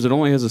hidden gems. It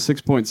only has a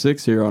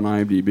 6.6 here on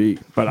IMDb,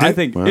 but I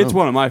think it's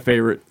one of my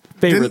favorites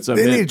Didn't of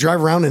they it. drive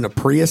around in a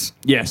Prius?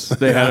 Yes,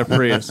 they had a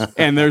Prius,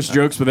 and there's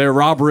jokes with there.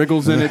 Rob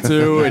Riggle's in it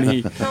too, and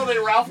he. No, they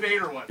Ralph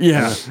Nader one.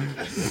 Yeah.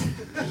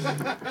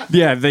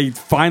 Yeah, they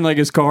find like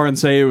his car and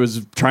say it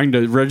was trying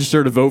to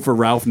register to vote for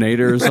Ralph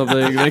Nader or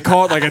something. They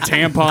call it like a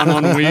tampon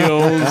on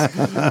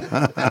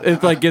wheels.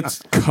 It like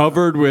gets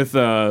covered with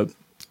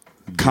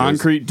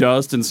concrete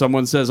dust, and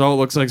someone says, "Oh, it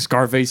looks like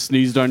Scarface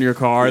sneezed on your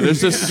car."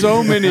 There's just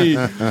so many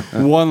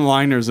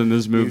one-liners in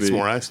this movie. Some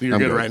more ice. You're I'm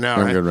good right now,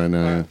 I'm right? good right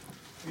now. Yeah.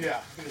 Yeah.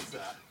 It's,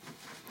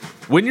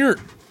 When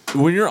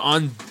you're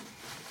on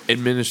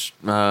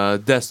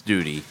desk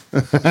duty,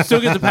 you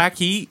still get to pack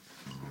heat.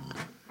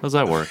 How does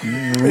that work?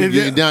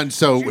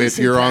 So if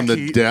say you're on the pack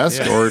heat?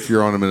 desk or if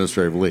you're on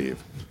administrative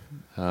leave.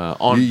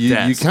 On You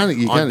desk.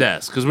 kinda- on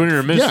desk. Because when you're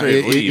Yeah,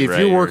 administrative leave, if right,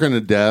 you're working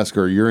a desk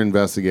or your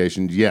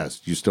investigation,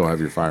 yes, you still have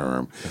your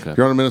firearm. If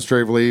you're on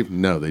administrative leave,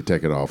 no, they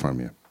take it all from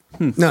you.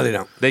 No, they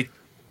don't. they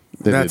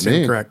That's did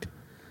me. incorrect.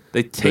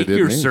 they take did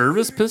your me.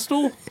 service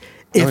pistol.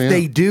 If yeah.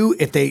 they do,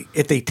 if they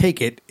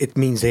take it, it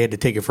means they had to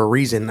take it for a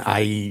reason,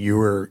 i.e.,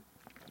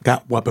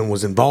 that weapon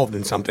was involved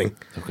in something.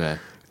 Okay.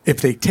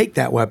 If they take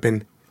that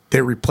weapon,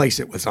 they replace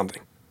it with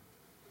something.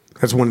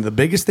 That's one of the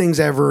biggest things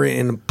ever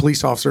in a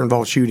police officer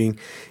involved shooting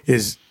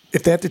is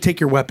if they have to take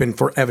your weapon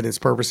for evidence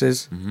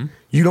purposes,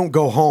 you don't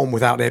go home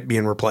without it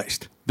being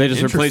replaced. They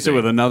just replace it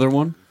with another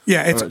one.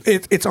 Yeah,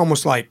 it's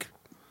almost like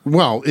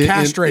Well,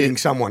 castrating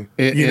someone.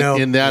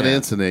 In that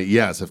incident,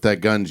 yes, if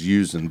that gun's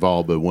used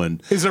involved, but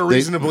when is there a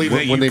reason to believe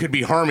that you could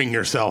be harming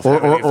yourself?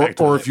 having the effect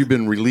of or it? if you've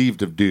been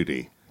relieved of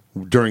duty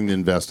during the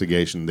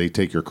investigation, they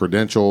take your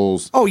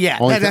credentials. Oh, yeah,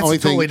 that's a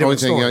totally different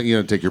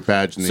story. Take your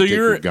badge and So they take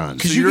you're- your gun.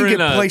 because So you you're can in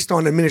get a- placed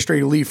on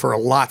administrative leave for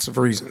lots of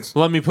reasons.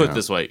 Let me put it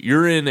this way: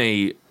 you're in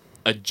a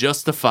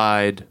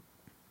justified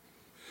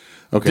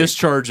Okay,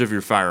 discharge of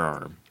your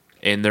firearm,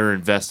 and they're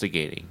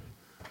investigating.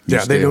 Yeah,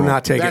 stay they do home.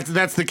 not take That's it.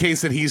 that's the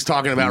case that he's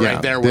talking about Yeah,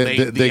 right there. Where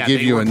they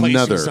give you replace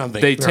another-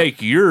 something. They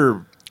take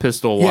your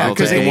pistol Yeah, while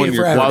 'cause they, they need it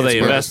for while evidence they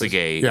purposes.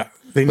 investigate. Yeah,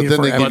 they need But it for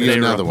then they give But evidence. you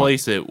they another one.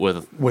 replace it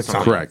with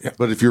something. Correct. Yeah.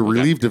 But if you're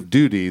relieved of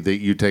duty, that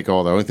you take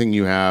all. The only thing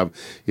you have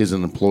is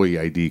an employee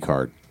ID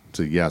card.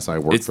 So yes, I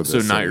work It's for this. so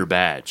not city. your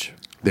badge,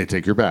 They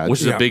take your badge,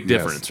 which is Yeah. a big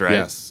Yes. difference,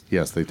 right?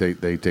 Yes, they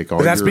take all.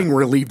 But that's your, being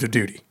relieved of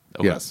duty.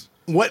 yes.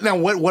 What now?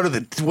 What are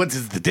the what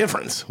is the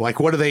difference? Like,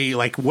 what are they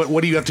like?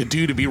 What do you have to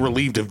do to be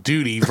relieved of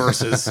duty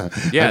versus?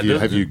 Yeah,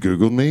 Have you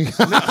Googled me?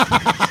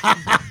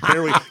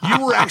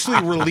 You were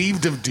actually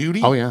relieved of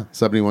duty? Oh yeah,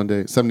 71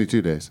 days,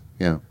 72 days.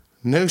 Yeah.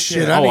 No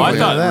shit. I Oh, didn't I even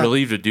thought know that.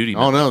 relieved of duty.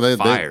 Oh no, meant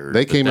they fired.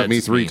 they but came that at me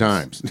just 3 means-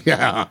 times.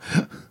 Yeah,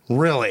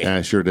 Really?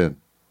 I sure did.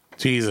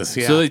 Jesus.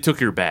 Yeah. So they took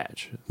your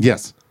badge.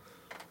 Yes,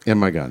 and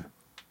my gun.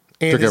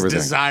 and took his everything.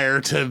 desire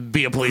to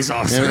be a police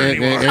officer And,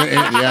 anymore.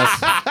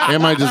 yes,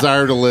 and my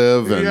desire to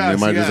live, and Yes,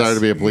 my yes, desire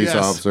to be a police yes.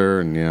 officer,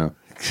 and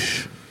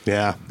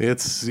yeah,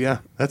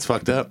 that's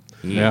fucked up.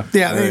 Yeah.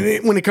 Yeah,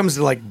 when it comes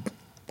to like,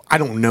 I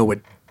don't know what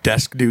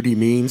desk duty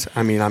means.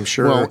 I mean, I'm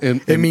sure Well,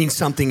 it means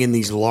something in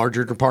these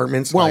larger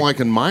departments. well, like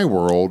in my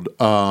world,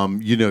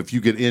 if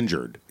you get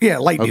injured, yeah,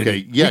 light duty.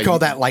 okay, yeah, we call you-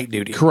 that light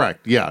duty.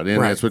 correct, yeah, and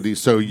Right. that's what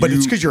so. But you,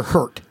 it's because you're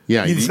hurt.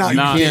 Yeah, it's not you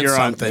you can't- can't you're on-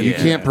 something. You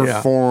can't Yeah.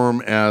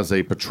 perform as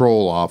a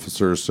patrol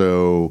officer.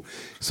 So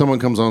someone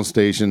comes on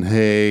station,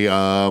 hey,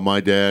 my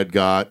dad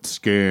got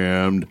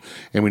scammed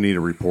and we need a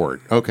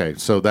report. Okay,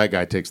 so that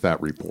guy takes that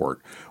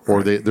report.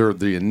 Or they're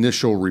the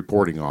initial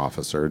reporting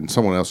officer, and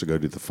someone else will go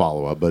do the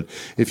follow-up. But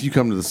if you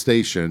come to the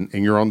station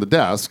and you're on the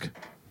desk,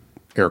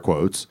 air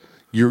quotes,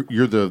 you're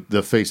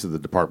the face of the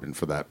department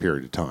for that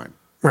period of time.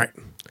 Right.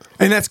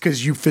 And that's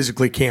because you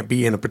physically can't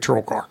be in a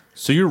patrol car.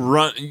 So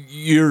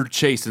you're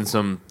chasing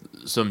some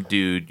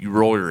dude. You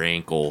roll your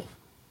ankle,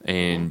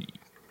 and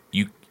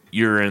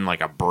you're in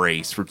like a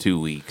brace for 2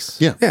 weeks.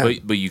 Yeah. Yeah.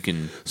 But you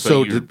can.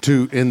 So but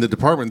to in the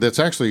department, that's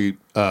actually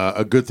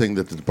a good thing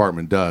that the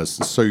department does.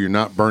 So you're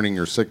not burning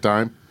your sick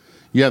time.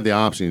 You have the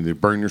option to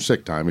burn your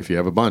sick time if you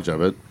have a bunch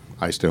of it.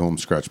 I stay home,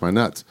 scratch my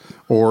nuts,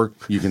 or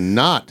you can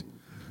not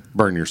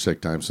burn your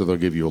sick time, so they'll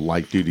give you a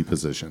light duty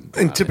position.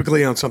 And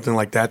typically on something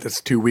like that,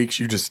 that's 2 weeks.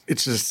 It's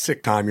just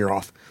sick time. You're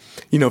off.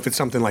 You know, if it's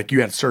something like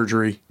you had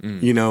surgery,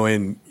 you know,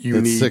 and you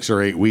It's need 6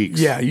 or 8 weeks.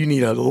 Yeah, you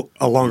need a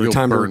longer You'll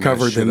time to burn that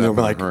recover. shit Then they'll up be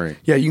in a like, hurry.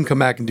 yeah, you can come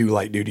back and do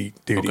light duties.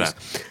 Okay.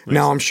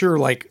 Now I'm sure,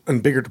 like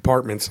in bigger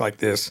departments like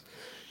this,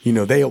 you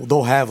know,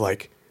 they'll have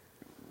like,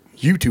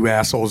 you two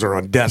assholes are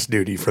on desk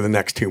duty for the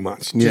next 2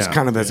 months, just Yeah.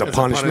 kind of as a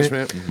punishment.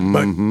 punishment.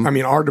 But I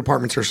mean, our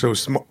departments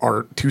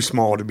are too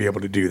small to be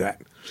able to do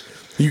that.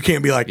 You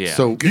can't be like, Yeah.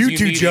 So you you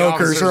two need the jokers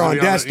officers are to on be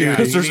on desk the- yeah, duty.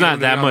 Because there's You not need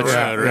to that be on much. the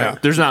road,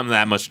 right. There's not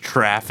that much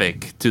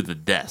traffic to the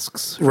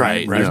desks, Right,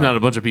 right? right. There's Yeah. not a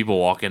bunch of people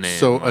walking in.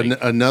 So like-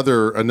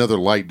 another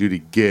light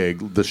duty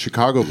gig, the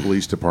Chicago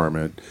Police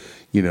Department,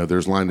 you know,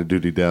 there's line of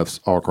duty deaths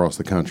all across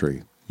the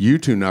country. You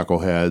two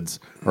knuckleheads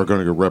are going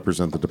to go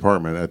represent the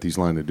department at these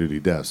line of duty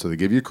deaths. So they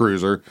give you a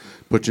cruiser,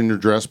 put you in your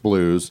dress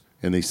blues,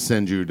 and they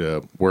send you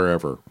to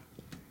wherever.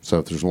 So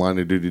if there's a line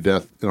of duty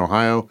death in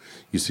Ohio,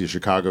 you see a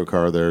Chicago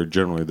car there.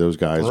 Generally, those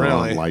guys are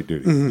Really? on light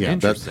duty. Mm-hmm. Yeah,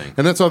 Interesting.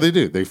 and that's all they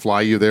do. They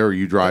fly you there, or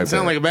you drive.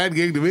 Sound there. like a bad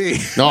gig to me.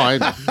 No, I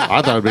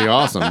thought it'd be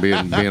awesome being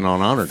on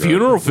honor guard.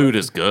 funeral food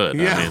is good.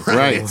 Yeah, I mean,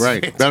 Right,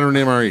 right. Better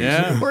than MREs.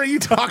 Yeah. What are you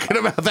talking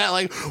about that?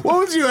 Like, what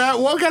would you have?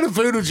 What kind of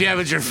food would you have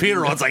at your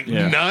funeral? It's like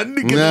none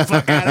to get the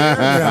fuck out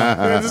of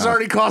here. This is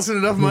already costing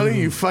enough money,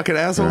 you fucking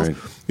assholes. Right.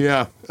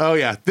 Yeah. Oh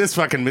yeah. This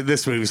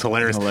movie's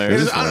hilarious.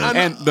 Hilarious. It is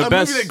And the a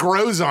best- movie that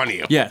grows on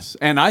you. Yes,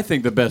 and I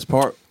think the best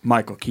part,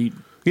 Michael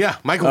Keaton. Yeah.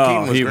 Michael Oh,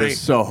 Keaton was he great. was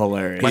so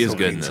hilarious. He is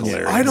good in Keaton's this.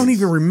 hilarious. I don't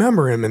even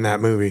remember him in that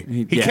movie.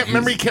 He kept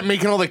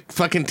making all the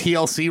fucking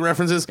TLC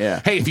references.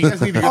 Yeah. Hey, if you guys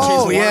need to go chase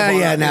Oh, a yeah, waterfall,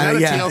 yeah, is no, that a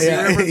yeah, TLC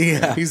yeah, reference?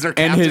 yeah. He's their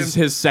And captain.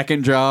 his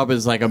second job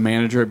is like a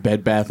manager at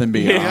Bed Bath and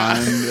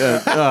Beyond.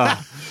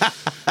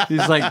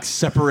 He's like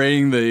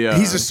separating the.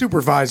 He's a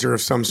supervisor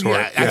of some sort.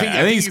 Yeah, I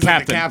think he's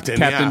like the Captain. captain,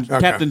 Captain. yeah.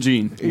 Captain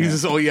Gene.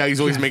 He's just, he's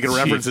always making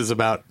references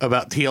about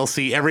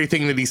TLC.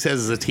 Everything that he says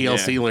is a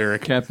TLC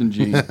lyric. Captain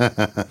Gene.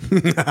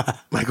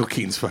 Michael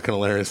Keaton's fucking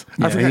hilarious.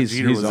 I Yeah, forgot he's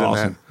Jeter was in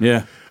awesome. that.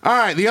 Yeah. All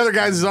right, the other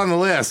guys is on the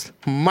list.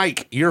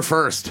 Mike, you're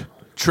first.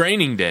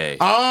 Training Day.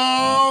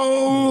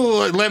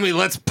 Oh,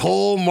 let's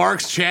pull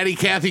Mark's chatty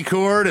Cathy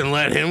cord and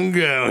let him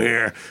go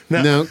here.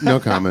 No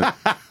comment.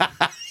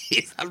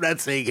 I'm not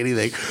saying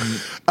anything.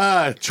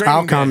 I'll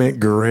Training Day. comment.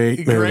 Great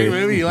movie. Great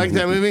movie. You like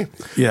that movie?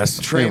 Yes.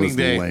 Training It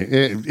Day. was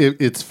lame.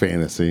 It's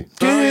fantasy.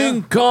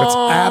 King That's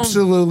Kong.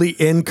 absolutely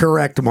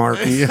incorrect, Mark.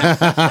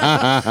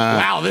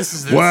 Wow, this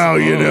is Wow,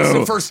 you this is know.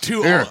 the first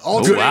two Here.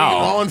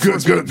 law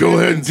enforcement. Go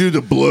ahead and do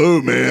the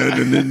blow, man,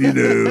 and then you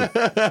know.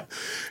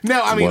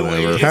 No, I mean,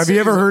 Whatever. Have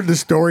you ever heard the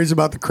stories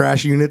about the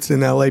crash units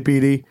in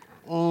LAPD?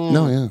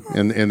 No, yeah,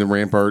 and the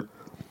Rampart.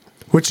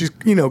 Which is,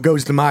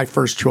 goes to my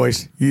first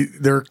choice.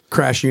 They're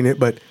crash unit,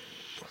 but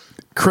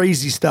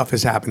crazy stuff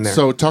has happened there.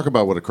 So talk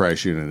about what a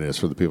crash unit is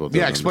for the people. That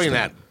Yeah, don't explain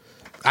understand.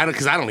 that.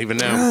 Because I don't even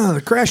know.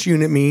 The crash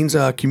unit means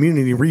a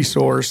community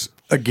resource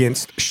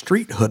against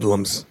street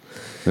hoodlums.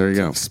 There you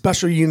go.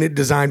 Special unit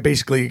designed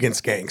basically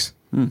against gangs.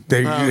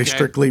 They okay.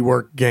 strictly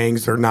work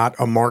gangs. They're not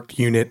a marked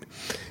unit.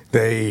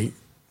 They're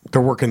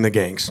working the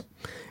gangs.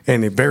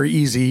 And it's very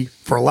easy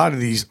for a lot of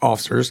these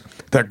officers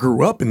that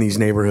grew up in these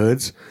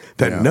neighborhoods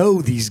that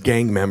know these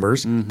gang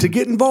members to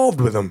get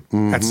involved with them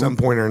at some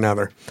point or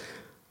another.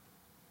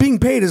 Being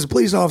paid as a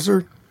police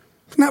officer,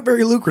 not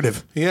very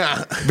lucrative.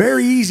 Yeah.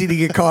 Very easy to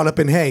get caught up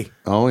in, hey,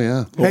 Oh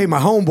yeah. my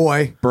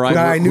homeboy,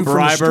 guy I knew from the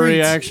bribery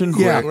streets, action?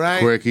 Yeah, Right.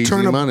 Quick, easy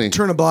money.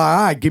 Turn a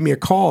blind eye. Give me a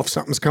call if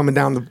something's coming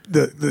down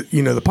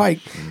the pike,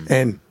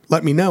 and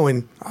let me know,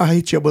 and I'll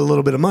hit you up with a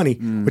little bit of money,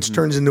 which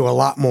turns into a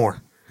lot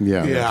more.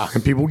 Yeah. Yeah.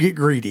 And people get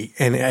greedy,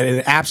 and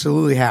it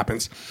absolutely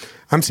happens.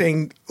 I'm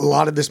saying a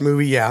lot of this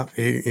movie,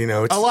 it's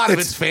A lot of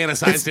it's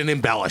fantasized and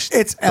embellished.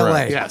 It's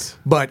L.A. Yes.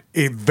 but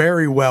it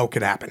very well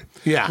could happen.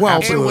 Yeah. well,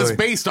 and it was absolutely.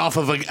 based off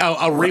of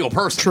a real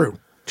person.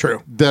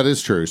 True. That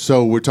is true.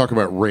 So we're talking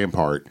about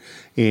Rampart,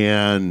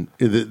 and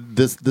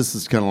this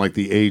is kind of like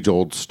the age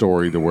old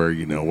story to where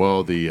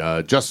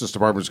the Justice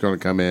Department is going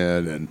to come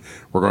in and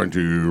we're going to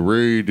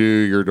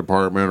redo your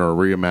department or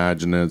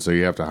reimagine it. So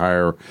you have to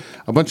hire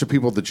a bunch of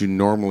people that you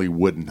normally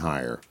wouldn't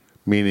hire,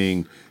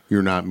 meaning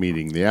you're not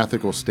meeting the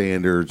ethical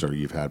standards, or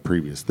you've had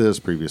previous this,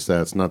 previous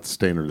that. It's not the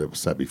standard that was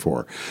set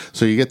before.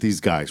 So you get these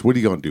guys. What are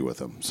you going to do with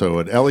them? So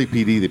at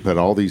LAPD, they put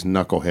all these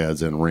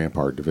knuckleheads in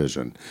Rampart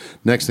Division.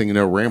 Next thing you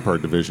know,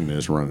 Rampart Division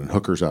is running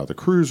hookers out of the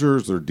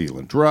cruisers. They're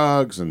dealing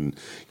drugs, and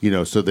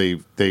so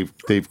they've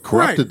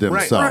corrupted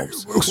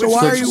themselves. right. So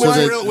why are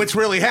you- Which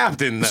really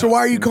happened. Though. So why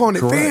are you calling it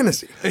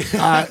fantasy?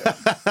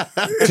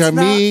 To not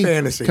me,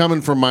 fantasy.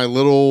 coming from my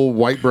little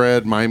white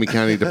bread Miami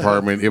County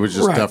department, it was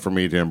just Right. tough for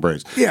me to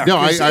embrace. Yeah, no,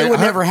 'cause it would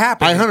never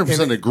happen. I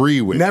 100% agree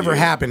with you. Never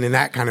happened in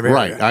that kind of area.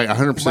 Right, I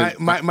 100%.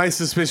 My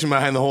suspicion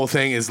behind the whole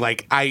thing is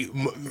like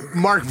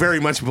Mark very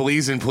much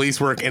believes in police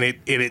work, and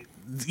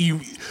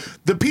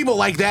the people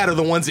like that are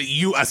the ones that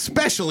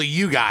especially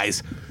you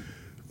guys,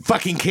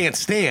 fucking can't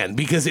stand,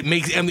 because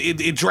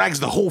it drags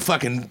the whole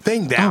fucking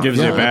thing down. Gives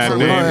you a bad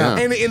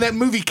name. And that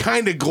movie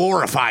kind of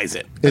glorifies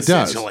it. It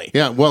does. essentially.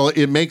 Yeah, well,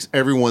 it makes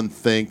everyone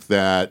think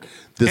that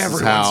this is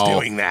Everyone's how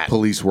doing that.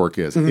 police work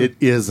is. Mm-hmm. It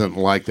isn't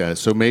like that.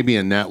 So maybe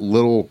in that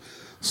little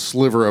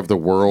sliver of the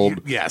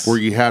world Yes. where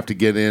you have to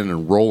get in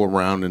and roll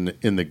around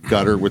in the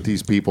gutter with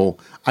these people,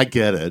 I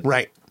get it.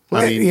 Right.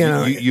 I mean, You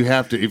know, you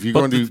have to, if you're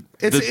going to do.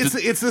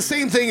 It's the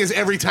same thing as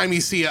every time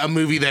you see a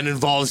movie that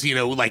involves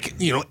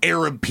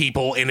Arab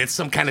people and it's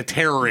some kind of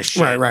terrorist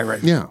shit.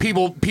 Right. Yeah.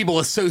 People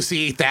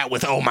associate that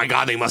with, oh my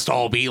god, they must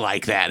all be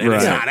like that, and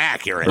it's Right. not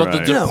accurate. But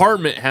Right. the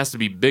department has to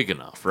be big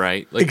enough,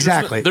 right? Like,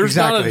 Exactly, There's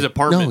not a exactly.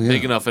 department No, yeah.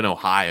 big enough in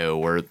Ohio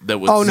where that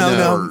would. Oh, no,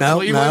 support-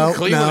 no.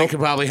 Cleveland, it could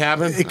probably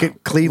happen. It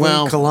could Cleveland,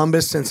 Well-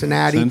 Columbus,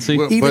 Cincinnati, Cincy.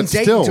 But even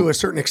Dayton still- to a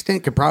certain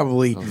extent could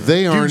probably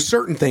They do aren't-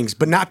 certain things,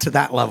 but not to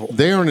that level.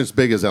 They aren't as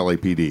big as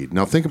LAPD.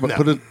 Now think about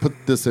put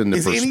this into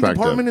Is any perspective.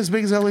 department as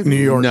big as LAPD? New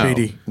York no,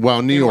 PD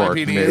well, New York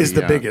NYPD maybe, is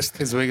the yeah. biggest.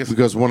 It's the biggest.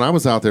 Because when I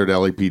was out there at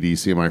LAPD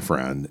seeing my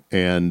friend,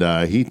 and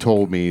he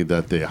told me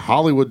that the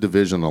Hollywood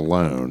division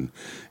alone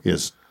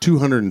is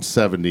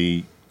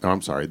 270. Oh,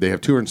 I'm sorry, they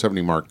have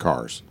 270 marked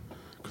cars.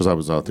 Because I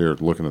was out there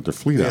looking at their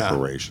fleet Yeah.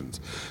 operations.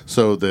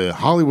 So the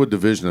Hollywood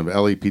division of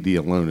LAPD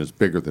alone is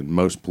bigger than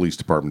most police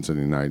departments in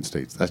the United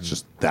States. That's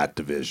just that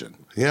division.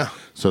 Yeah.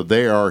 So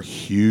they are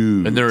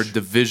huge. And they're a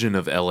division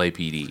of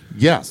LAPD.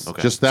 Yes,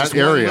 Okay. just that Just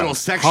one area. little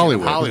section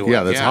of Hollywood,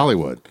 Yeah, that's yeah.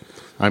 Hollywood.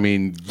 I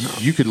mean,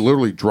 you could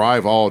literally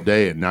drive all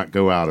day and not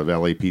go out of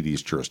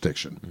LAPD's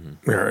jurisdiction.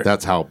 Right.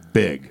 That's how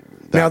big.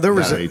 That, Now there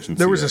was that a, agency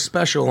there was a is.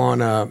 special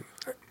on I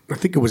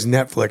think it was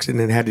Netflix,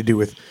 and it had to do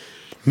with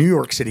New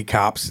York City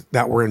cops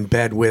that were in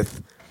bed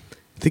with,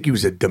 I think he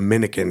was a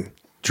Dominican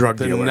drug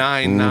The dealer.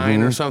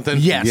 9-9 or something.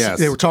 Yes, Yes.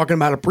 they were talking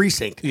about a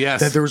precinct.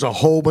 Yes. That there was a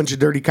whole bunch of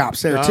dirty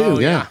cops there too.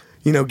 yeah.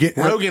 You know,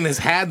 getting Rogan has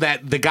had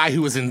the guy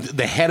who was in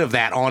the head of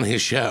that on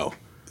his show.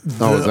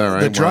 Oh, is that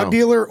right? the drug Wow.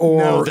 dealer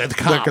or No, the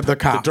cop. the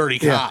cop, The dirty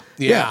cop.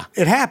 Yeah.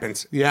 it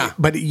happens. Yeah.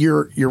 but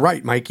you're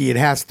right, Mikey. It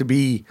has to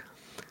be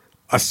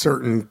a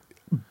certain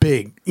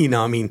big. You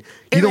know, I mean,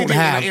 you don't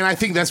have. and I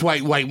think that's why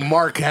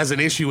Mark has an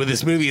issue with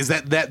this movie is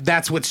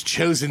that's what's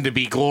chosen to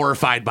be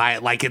glorified by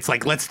it. Like it's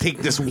like let's take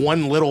this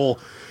one little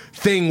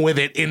thing with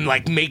it and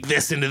like make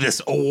this into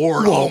this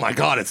award. Oh my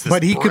god, it's this.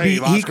 But he could be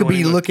brave Oscar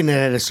winning- looking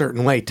at it a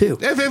certain way too.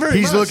 Yeah, very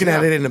He's much, looking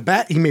at yeah. it in a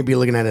bad. He may be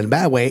looking at it in a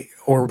bad way,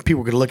 or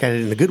people could look at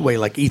it in a good way,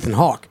 like Ethan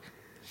Hawke.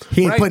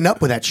 He ain't Right. putting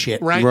up with that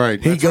shit. Right.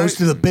 Right. He That's goes right.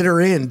 to the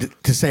bitter end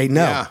to say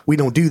no. Yeah. We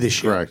don't do this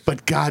shit. Right.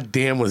 But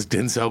goddamn, was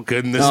Denzel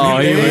good in this Oh,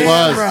 movie? he He was-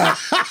 was. Right.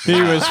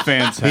 He was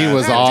fantastic. He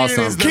was That dude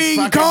awesome. is the King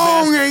fucking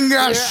Kong best. ain't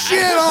got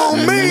shit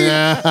on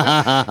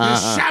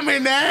me. Shot me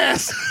in the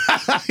ass.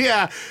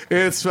 Yeah,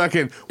 it's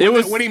fucking.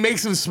 When he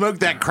makes him smoke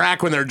that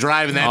crack when they're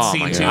driving that Oh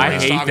scene my too. God. when I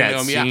he's hate talking that to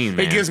him, scene, yeah. man.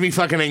 It gives me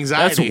fucking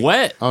anxiety. That's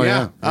wet. Oh,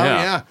 yeah. Oh Yeah.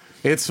 yeah.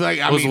 It's like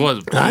I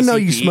know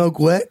you PCP? smoke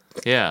wet.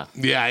 Yeah.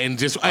 Yeah, and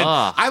just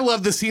Ah. I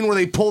love the scene where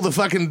they pull the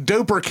fucking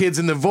doper kids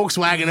in the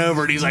Volkswagen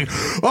over, and he's like,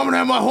 "I'm gonna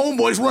have my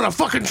homeboys run a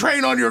fucking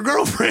train on your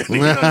girlfriend."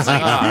 You know, it's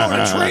like, you know what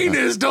a train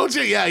is, don't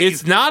you? Yeah,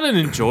 It's not an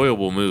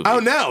enjoyable movie. oh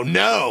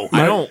no,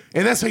 I don't.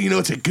 and that's how you know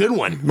it's a good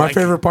one. My Like,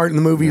 favorite part in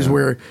the movie is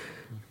where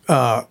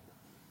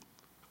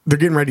they're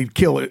getting ready to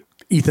kill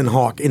Ethan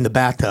Hawke in the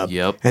bathtub.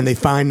 Yep. And they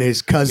find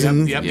his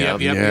cousin. Yep.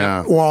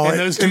 Yeah. Wallet, And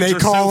those and dudes they are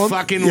call so him.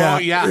 fucking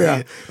long.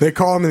 Yeah. They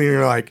call him and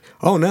you're like,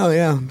 oh no,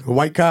 yeah, a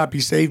white cop,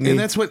 he saved me. And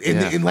that's what,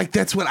 and like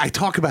that's what I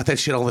talk about that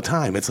shit all the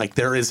time. It's like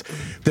there's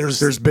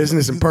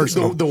business and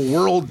personal. The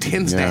world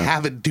tends to Yeah.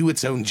 have it do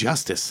its own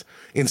justice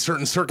in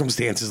certain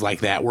circumstances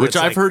like that. Where Which it's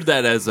I've like, heard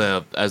that as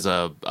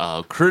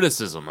a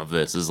criticism of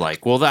this is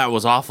like, well, that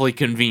was awfully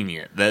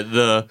convenient that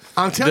the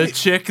I'm telling the you-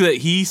 chick that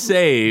he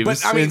saves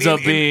But I mean, ends up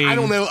being. I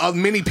don't know.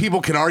 Many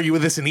people can argue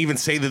with this and even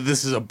say that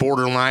this is a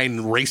borderline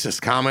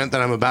racist comment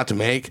that I'm about to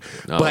make.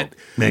 Oh. But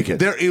Make it.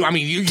 There, I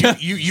mean, you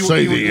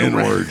Say the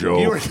N-word, Joe.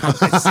 You were,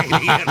 say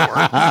the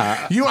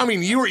N-word.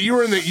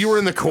 You were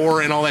in the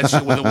Corps and all that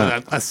shit with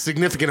a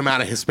significant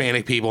amount of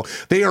Hispanic people.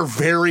 They are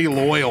very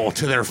loyal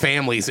to their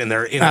families and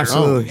their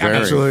Absolutely. I mean,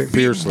 Absolutely.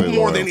 Fiercely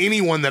more loyal. than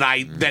anyone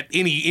that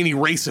any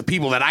race of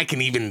people that I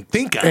can even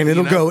think of. and you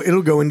know?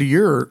 it'll go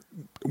into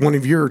one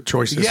of your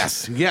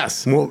choices.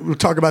 Yes. We'll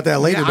talk about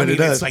that later, Yeah, but I mean, it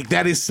does. it's like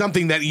that is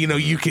something that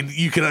you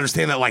can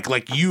understand that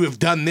like you have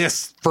done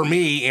this for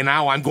me, and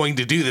now I'm going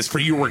to do this for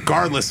you,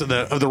 regardless of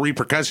the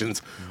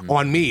repercussions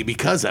on me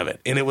because of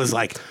it. And it was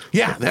like,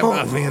 yeah, that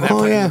man, that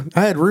fucking- yeah.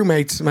 I had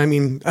roommates. I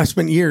mean, I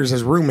spent years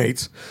as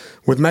roommates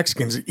with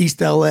Mexicans, East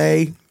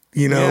LA,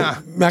 yeah,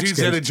 dudes Mexicans.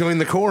 that had joined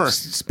the Corps.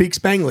 Speak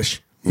Spanglish.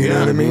 You know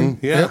what I mean?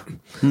 Yeah.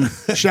 Yep.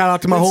 Shout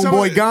out to my And some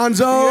homeboy of-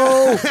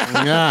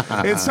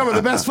 Gonzo. It's some of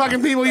the best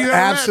fucking people you ever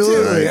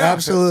Absolutely, met. Too. Yeah.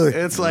 absolutely.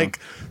 It's like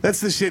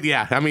that's the shit.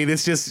 Yeah, I mean,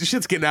 it's just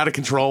shit's getting out of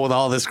control with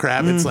all this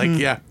crap. It's like,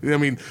 yeah, I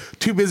mean,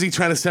 too busy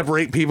trying to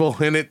separate people,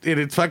 and it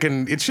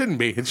shouldn't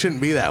be. It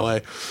shouldn't be that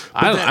way.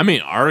 But I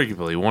mean,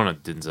 arguably one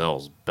of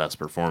Denzel's best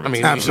performances. I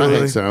mean, Absolutely. I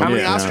think so. How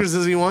many Yeah. Oscars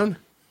has he won?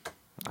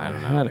 I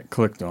don't know. I had it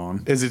clicked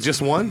on. Is it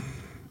just one?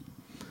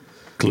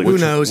 Who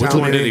knows Which how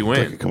one did he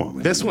many? win? Come on,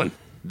 man. This one.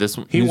 This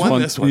one. He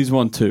won this one. He's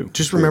won 2.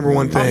 Just remember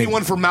one Oh, he thing.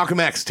 won for Malcolm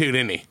X too,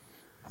 didn't he?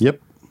 Yep.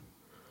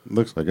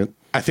 Looks like it.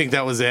 I think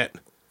that was it.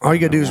 All you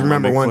gotta do is Let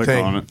remember me one click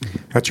thing. on it.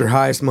 At your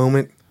highest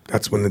moment,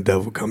 that's when the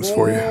devil comes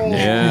for you.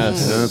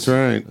 Yes. That's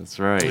right. That's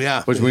right.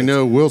 Yeah. Which we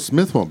know Will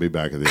Smith won't be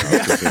back at the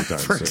Oscars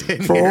anytime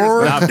soon.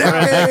 For Not for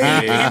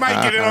He might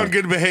get it on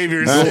Good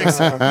Behavior 6.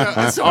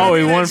 Oh,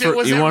 he won for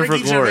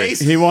Glory.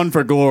 He won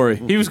for Glory.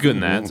 He was good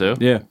in that too.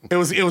 Yeah. It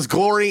was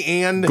Glory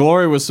and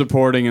Glory was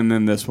supporting, and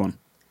then this one.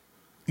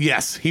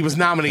 yes, he was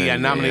nominated. Yeah,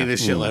 nominated a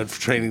shitload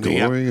for Training Day.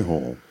 Yeah. Glory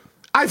hole.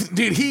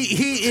 Dude,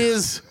 he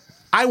is.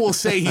 I will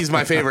say he's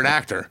my favorite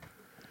actor.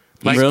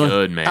 He's Really?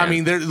 good, man. I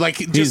mean, they're like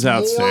just He's more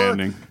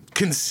outstanding.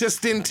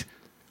 consistent.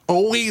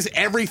 Always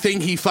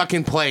everything he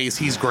fucking plays,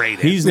 he's great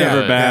at. He's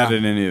never Yeah, bad yeah.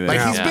 in anything. Like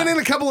he's Yeah. been in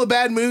a couple of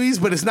bad movies,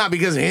 but it's not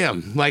because of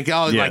him. Like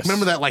like Yes.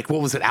 remember that what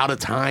was it, Out of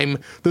Time?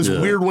 Those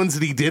weird ones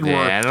that he did yeah,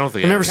 were I don't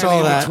think I never I- saw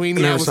kinda in that. between. I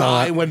Yeah, never it was saw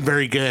that. it wasn't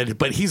very good,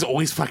 but he's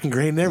always fucking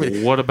great in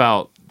everything. What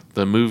about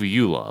the movie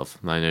you love?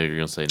 I know you're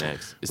gonna say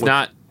next. It's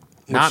not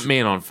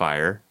Man on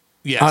Fire.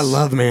 Yes. I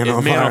love Man It's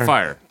on Man Fire. on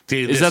Fire.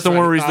 Dude, Is this that the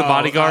one where he's fucking- the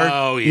bodyguard?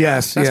 Oh, yeah.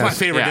 Yes, That's my yes.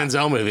 favorite Yeah.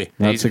 Denzel movie.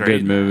 That's He's a great.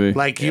 good movie.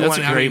 Like you That's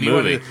want, a great you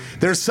want movie. to-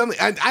 there's something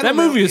I That don't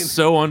know, movie is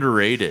so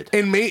underrated.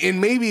 and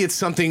maybe it's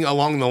something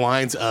along the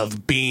lines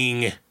of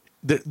being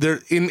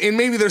there and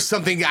maybe there's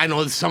something I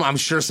know I'm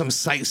sure some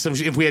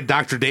if we had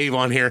Dr. Dave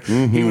on here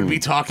he would be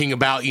talking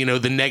about the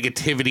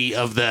negativity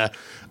of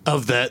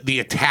the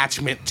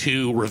attachment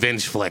to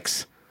revenge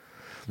flicks.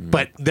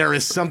 But there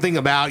is something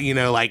about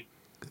like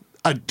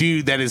a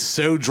dude that is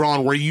so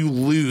drawn where you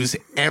lose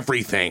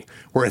everything,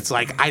 where it's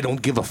like, I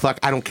don't give a fuck.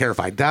 I don't care if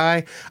I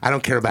die. I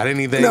don't care about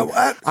anything. No,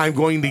 I'm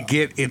going to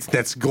get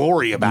that's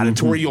glory about it,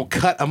 to where you'll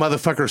cut a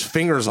motherfucker's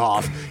fingers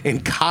off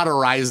and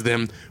cauterize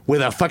them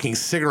with a fucking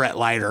cigarette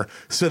lighter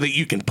so that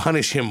you can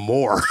punish him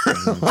more.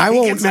 I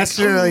won't it's like,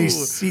 necessarily ooh.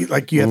 see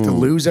like you have to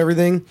lose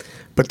everything,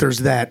 but there's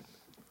that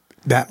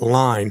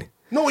line.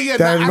 No, yeah,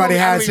 That everybody I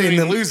has don't in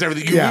even the- lose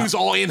everything. You yeah. lose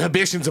all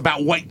inhibitions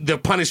about what the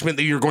punishment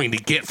that you're going to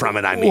get from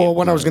it. I mean, Well,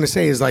 what I was going to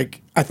say is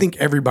like I think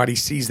everybody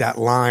sees that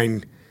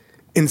line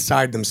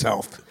inside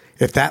themselves.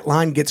 If that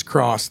line gets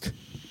crossed,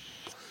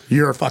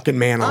 you're a fucking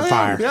man on Oh, yeah,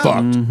 fire. yeah.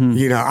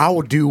 Fucked. I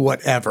will do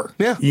whatever.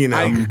 Yeah, I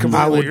completely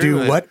I will agree do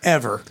with it.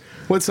 whatever.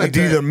 What's I like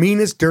do the- the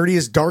meanest,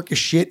 dirtiest,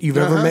 darkest shit you've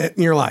ever met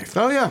in your life.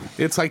 Oh yeah,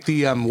 it's like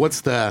the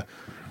what's the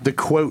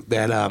quote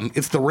that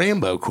it's the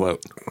Rambo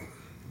quote.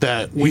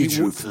 The eat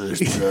your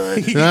first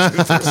blood.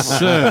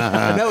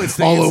 No, it's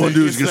the, All I it's wanna the-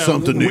 do is it's get the-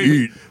 something to when,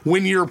 eat.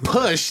 When you're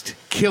pushed,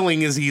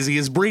 killing is easy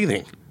as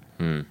breathing.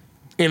 And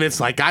it's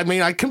like, I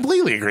mean, I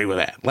completely agree with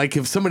that. Like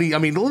if somebody, I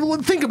mean,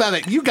 think about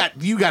it. You got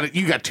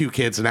 2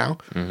 kids now.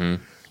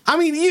 I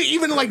mean,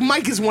 even like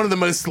Mike is one of the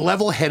most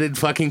level-headed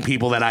fucking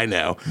people that I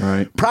know.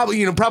 Right.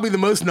 Probably the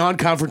most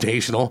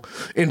non-confrontational,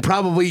 and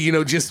probably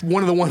just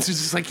one of the ones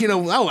who's just like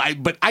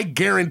but I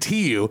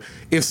guarantee you,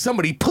 if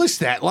somebody pushed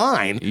that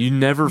line, You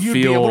never you'd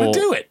feel be able to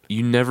do it.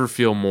 You never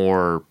feel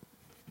more.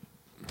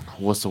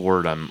 What's the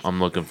word I'm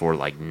looking for?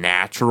 Like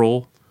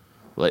natural.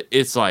 Like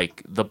it's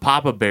like the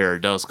Papa Bear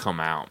does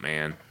come out,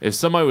 man. If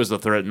somebody was to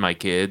threaten my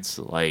kids,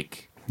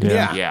 like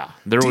Yeah.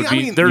 there See, would I be.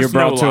 mean, There's You're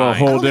brought no to a line.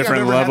 whole I don't think I've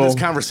different ever level. had this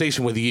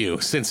conversation with you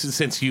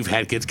since you've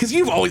had kids, because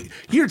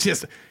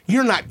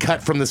you're not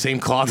cut from the same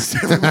cloth as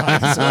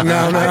everybody. So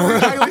No.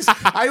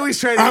 I always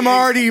try to. I'm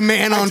already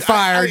man on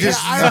fire. He's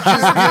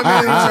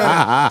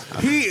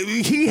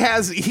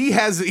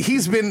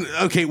been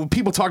okay. Well,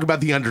 people talk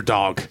about the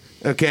underdog,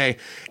 okay,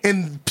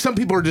 and some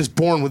people are just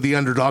born with the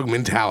underdog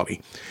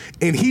mentality,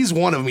 and he's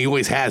one of them. He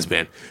always has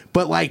been.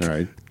 But like,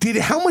 Right.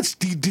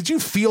 did you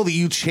feel that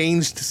you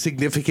changed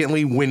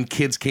significantly when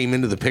kids came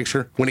into the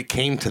picture? When it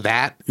came to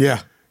that, Yeah.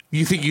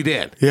 you think you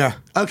did? Yeah.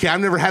 Okay,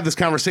 I've never had this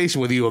conversation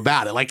with you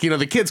about it. Like,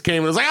 the kids came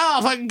and it was like, oh,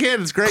 fucking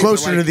kid, it's great.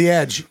 Closer But, like, to the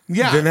edge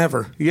than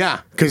ever. Yeah.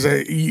 Because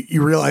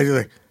you realize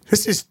like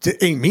this just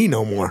ain't me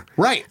no more.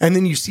 Right. And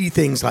then you see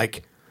things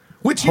like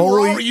Which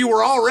Holy- you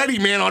were already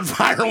man on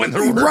fire when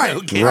there were no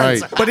Right, kids.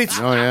 right. but it's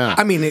Oh, yeah.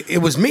 I mean it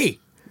was me.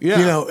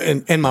 Yeah.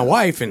 And my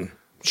wife and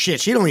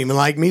shit, she don't even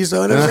like me,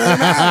 so it doesn't really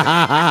matter.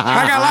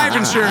 I got life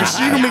insurance. She's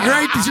gonna be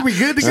great. She'll be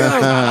good to go.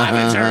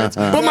 Life insurance.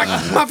 But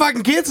my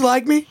fucking kids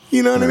like me.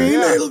 You know what I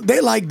mean? They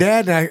like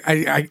dad. And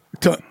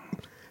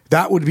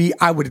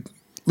I would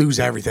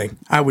lose everything.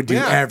 I would do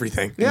Yeah.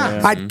 everything.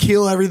 Yeah. I'd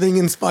kill everything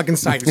in fucking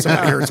sight if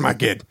somebody hurts my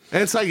kid.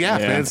 And it's like,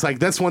 man, it's like,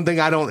 that's one thing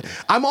I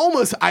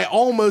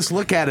almost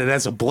look at it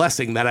as a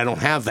blessing that I don't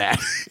have that.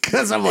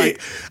 Because I'm like,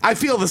 I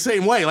feel the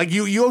same way. Like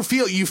you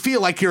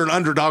feel like you're an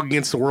underdog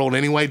against the world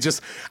anyway.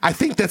 Just, I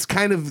think that's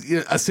kind of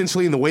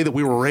essentially in the way that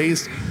we were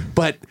raised.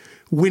 But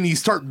when you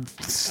start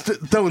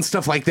throwing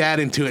stuff like that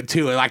into it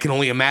too, I can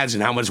only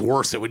imagine how much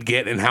worse it would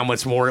get and how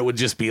much more it would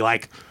just be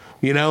like,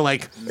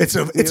 like It's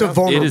a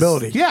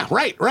vulnerability. yeah,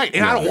 right.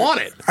 And I don't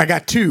want it. I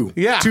got 2.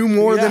 Yeah. 2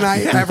 more Yeah. than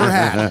I ever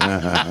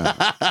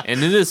had.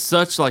 And it is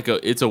such like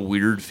it's a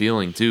weird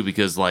feeling too,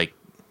 because like,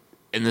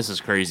 and this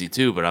is crazy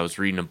too, but I was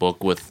reading a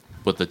book with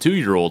the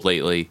 2-year-old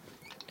lately,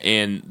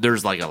 and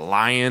there's like a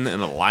lion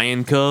and a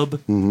lion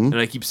cub, and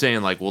I keep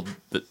saying like, well,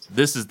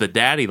 this is the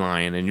daddy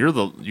lion, and you're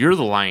the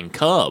lion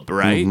cub,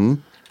 right?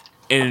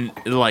 And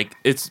like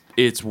it's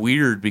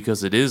weird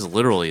because it is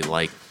literally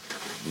like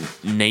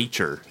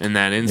nature in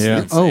that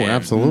instance. Oh, And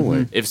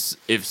absolutely.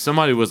 If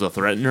somebody was a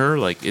threatener,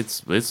 like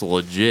it's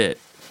legit.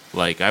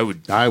 Like I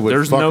would fuck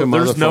there's a no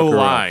motherfucker up.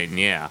 line.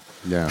 Yeah.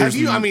 Yeah.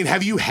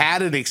 Have you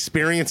had an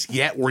experience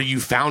yet where you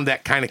found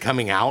that kind of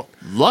coming out?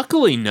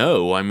 Luckily,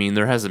 no. I mean,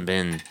 there hasn't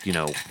been,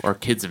 our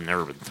kids have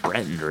never been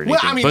threatened or anything. Well,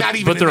 I mean, not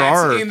even but there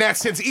are. in that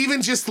sense,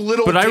 even just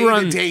little But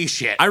day-to-day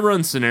shit. I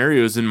run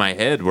scenarios in my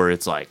head where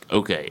it's like,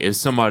 okay,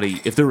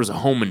 if there was a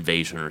home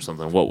invasion or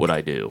something, what would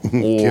I do? Or,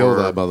 Kill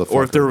that motherfucker.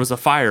 Or if there was a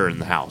fire in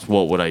the house,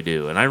 what would I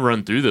do? And I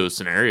run through those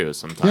scenarios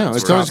sometimes. Yeah,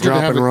 it's where always good to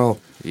Drop have and it. roll.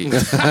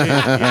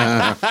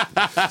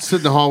 Sit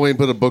in the hallway and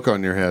put a book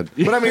on your head.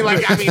 But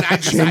I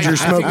Change your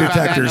smoke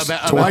detectors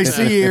twice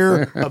a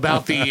year.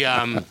 about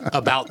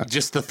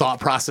just the thought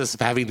process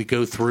of having to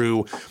go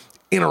through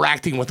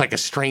interacting with like a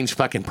strange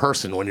fucking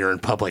person when you're in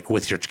public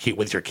with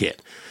your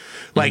kid.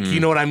 Like, you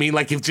know what I mean?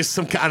 Like, if just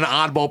some kind of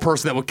oddball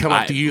person that would come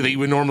up to you that you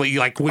would normally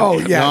like. Oh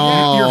yeah,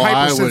 No, you're I would-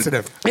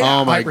 hypersensitive.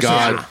 Oh my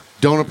Hypersensitive. god!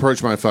 Don't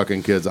approach my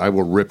fucking kids. I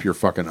will rip your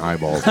fucking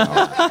eyeballs out.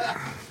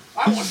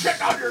 I will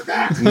check on your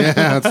back. Yeah,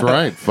 that's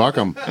right. Fuck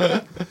them.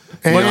 But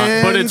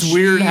it's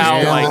weird how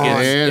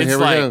And it's here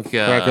we like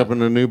go. Crack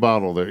open a new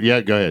bottle there.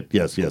 Yeah, go ahead.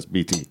 Yes,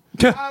 BT.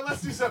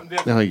 Let's do something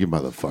different. No, you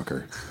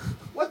motherfucker.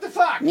 What the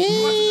fuck? You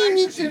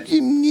want some extra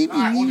shit? All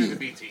right, we'll do the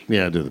BT.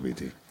 Yeah, do the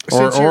BT.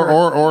 Since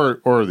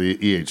Or the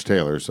E.H.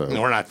 Taylor. So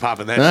We're not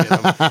popping that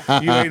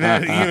shit. You ain't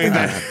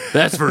that.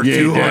 that's for Yeah,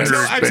 200.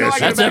 that's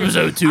That's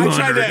episode 200.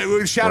 I tried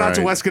to shout out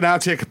to Right. Wes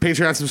Godowczyk,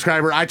 Patreon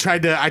subscriber. I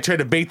tried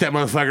to bait that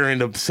motherfucker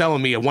into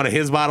selling me one of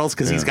his bottles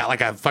because he's got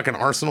like a fucking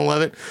arsenal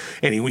of it,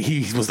 and he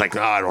was like,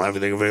 "Oh, I don't have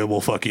anything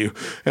available. Fuck you."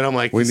 And I'm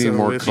like, We need "Son of a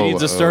more bitch." cola. He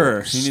needs a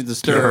stir. He needs a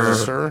stir.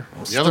 Sir,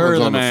 the other one's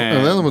the on the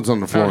man. the other one's on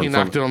the floor. he in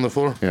front knocked it on the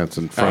floor. Yeah, it's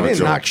in I front of didn't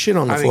Joe. knock shit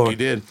on the I floor. think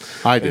you did.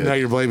 I did. And now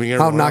you're blaming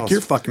everyone I'll knock else.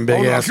 your fucking big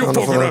I'll knock ass your on the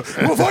fucking floor.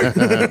 We'll fight.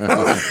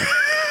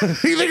 You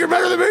think you're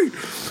better than me?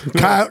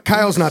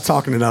 Kyle's not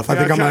talking enough. I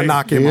think I'm Okay. gonna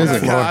knock him on the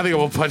Okay, floor. I think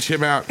we'll punch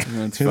him out.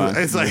 That's fine.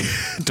 It's like,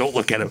 don't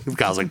look at him.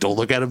 Kyle's like, don't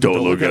look at him.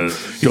 Don't look at him.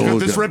 He's got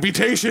this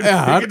reputation.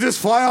 Yeah, He can just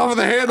fly off of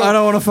the handle. I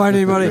don't want to fight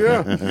anybody.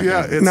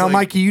 Yeah. It's Now, like,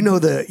 Mikey, you know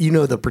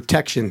the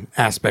protection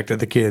aspect of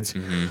the kids. Do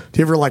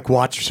you ever like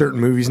watch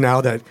certain movies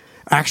now that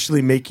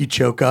actually make you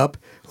choke up,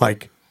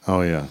 like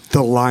Oh yeah.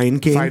 The Lion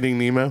King? Finding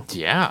Nemo.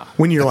 Yeah.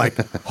 When you're like,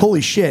 holy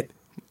shit,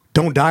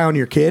 don't die on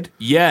your kid.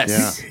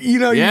 Yes. You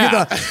know, Yeah. you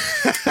get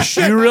the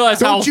shit. You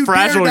realize how don't you dare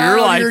fragile die your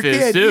on life is,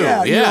 kid. too.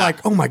 Yeah, you're Yeah.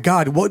 like, oh my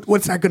god,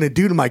 what's that going to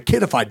do to my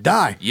kid if I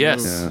die?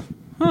 Yes.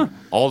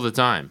 All the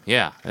time.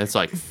 Yeah. It's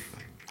like,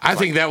 I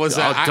think that was.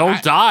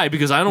 don't die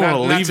because I don't want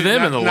to leave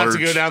them in the not lurch.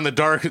 to go down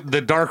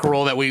the dark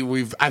role that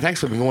we've. I've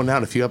actually been going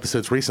down a few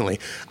episodes recently.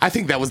 I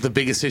think that was the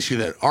biggest issue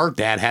that our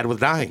dad had with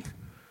dying.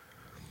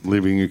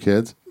 Leaving your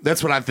kids.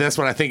 That's what I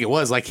think it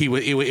was. Like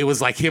it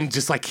was like him,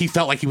 just like he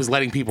felt like he was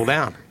letting people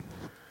down.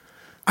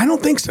 I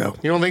don't think so.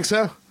 You don't think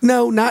so?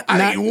 No, not. I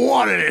think he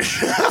wanted it.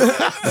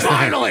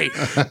 Finally,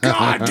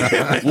 God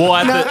damn it. Well,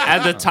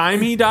 at the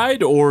time he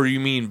died, or you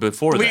mean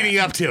before Leading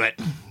that? up to it.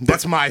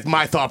 That's my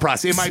thought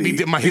process. It might be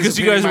his Because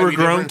you opinion guys might were be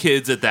grown different.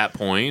 kids at that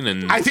point,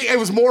 and I think it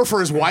was more for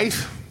his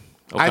wife.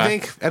 I Okay.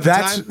 think at the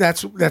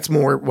time. That's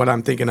more what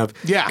I'm thinking of.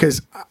 Yeah.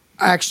 because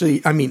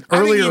actually, I mean, I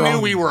think earlier he knew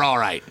on, we were all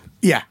right.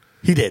 yeah,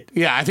 he did.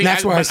 Yeah, I think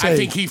that's why I but say. I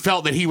think he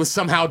felt that he was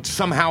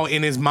somehow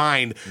in his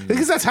mind,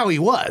 because that's how he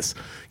was.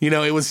 You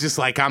know, it was just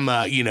like I'm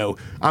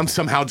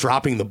somehow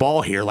dropping the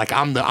ball here. Like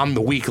I'm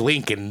the weak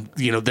link, and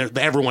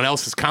everyone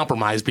else is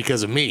compromised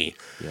because of me.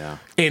 Yeah.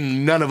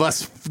 And none of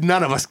us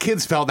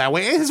kids felt that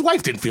way, and his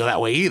wife didn't feel that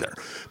way either.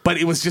 But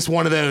it was just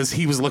one of those.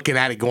 He was looking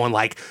at it, going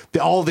like,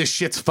 all this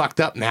shit's fucked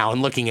up now,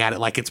 and looking at it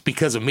like it's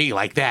because of me,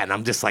 like that. And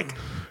I'm just like,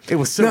 it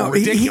was so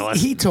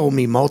ridiculous. He told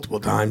me multiple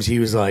times. He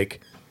was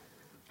like,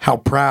 how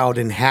proud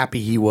and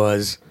happy he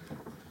was,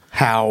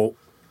 how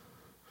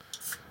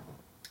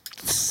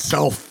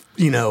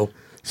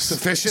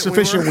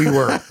sufficient we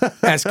were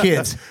as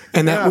kids,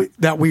 and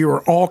that we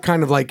were all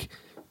kind of like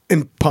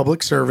in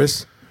public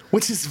service.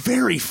 Which is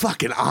very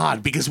fucking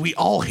odd because we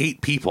all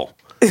hate people.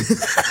 We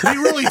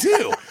really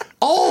do.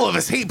 All of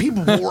us hate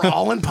people, but we're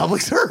all in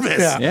public service.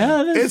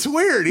 Yeah, it is. It's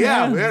weird.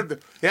 Yeah.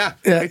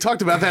 They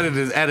talked about that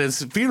at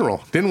his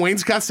funeral. Didn't Wayne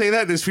Scott say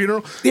that at his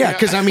funeral? Yeah,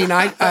 because I mean,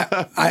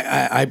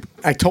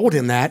 I told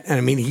him that, and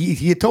I mean,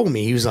 he had told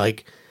me, he was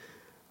like,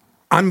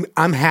 I'm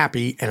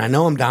happy, and I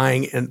know I'm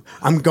dying, and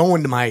I'm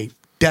going to my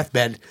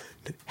deathbed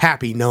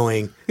happy,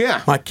 knowing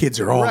my kids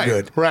are all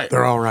good. Right.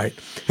 They're all right.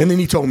 And then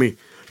he told me,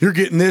 you're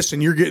getting this,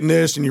 and you're getting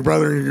this, and your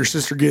brother and your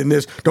sister getting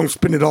this. Don't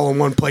spend it all in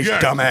one place,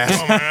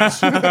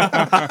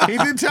 dumbass. He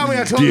did tell me.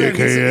 I told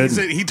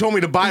him. He told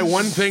me to buy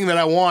one thing that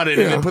I wanted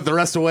and then put the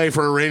rest away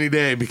for a rainy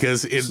day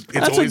because it's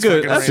always fucking So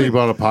you raining.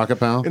 bought a pocket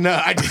pal? No,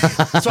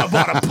 so I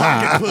bought a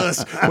pocket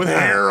puss with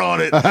hair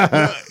on it.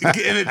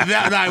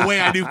 That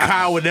way I knew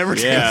Kyle would never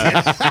take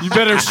it. You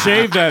better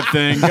shave that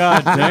thing.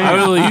 God I damn.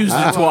 only used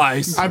it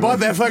twice. I bought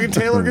that fucking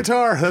Taylor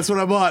guitar. That's what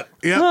I bought.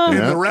 Yep.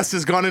 And the rest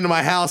has gone into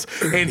my house,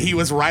 and he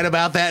was right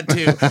about that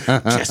too.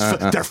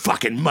 They're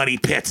fucking money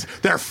pits.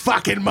 They're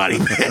fucking money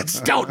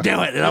pits. Don't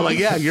do it. And I'm like,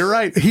 yeah, you're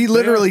right. He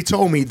literally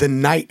told me the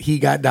night he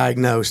got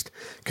diagnosed,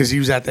 because he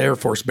was at the Air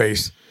Force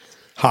Base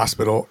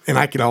hospital, and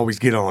I could always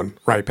get on,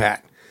 right,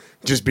 Pat?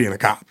 Just being a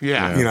cop.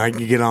 Yeah. You know, I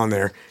could get on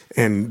there,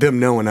 and them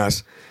knowing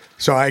us.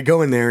 So I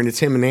go in there, and it's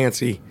him and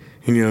Nancy,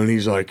 and, you know, and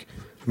he's like,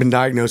 I've been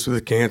diagnosed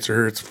with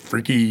cancer. It's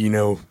freaky, you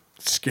know,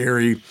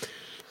 scary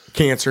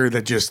cancer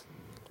that just,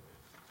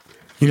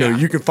 you know,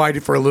 you can fight it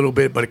for a little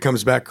bit, but it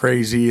comes back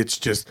crazy. It's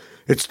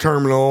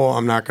terminal.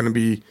 I'm not going to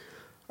be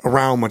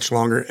around much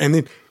longer. And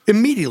then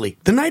immediately,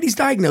 the night he's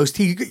diagnosed,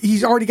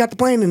 he's already got the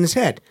plan in his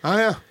head. Oh,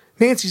 yeah.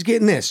 Nancy's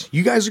getting this.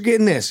 You guys are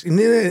getting this. And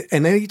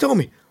then he told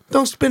me,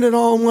 don't spend it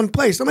all in one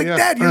place. I'm like,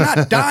 Dad, you're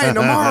not dying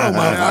tomorrow,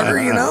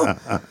 motherfucker, you know?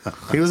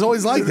 He was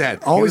always like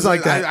that. Always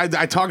like that.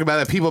 I talk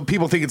about that.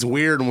 People think it's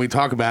weird when we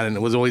talk about it, and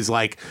it was always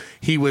like,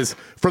 he was,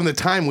 from the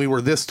time we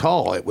were this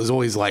tall, it was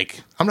always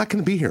like, I'm not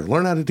going to be here.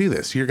 Learn how to do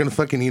this. You're going to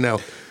fucking, you know.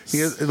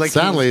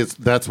 Sadly,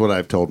 that's what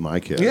I've told my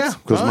kids. Yeah.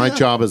 Because my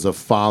job as a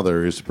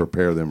father is to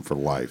prepare them for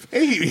life.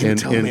 He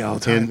tells me all the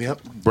time. And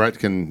Yep. Brett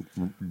can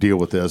deal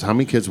with this. How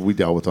many kids have we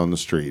dealt with on the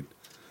street?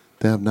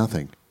 They have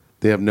nothing.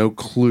 They have no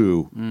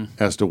clue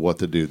as to what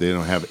to do. They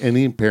don't have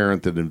any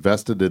parent that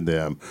invested in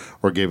them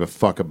or gave a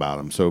fuck about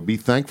them. So be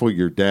thankful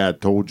your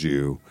dad told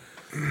you,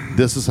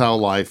 this is how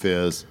life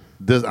is.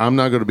 I'm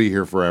not going to be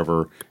here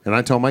forever. And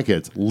I tell my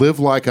kids, live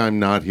like I'm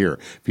not here.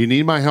 If you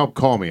need my help,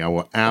 call me. I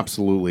will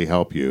absolutely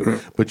help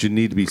you. But you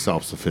need to be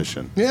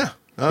self-sufficient. Yeah.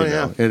 Oh, You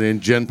know? And then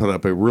Jen put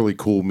up a really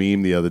cool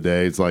meme the other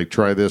day. It's like,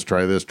 try this,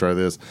 try this, try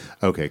this.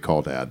 Okay,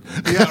 call Dad.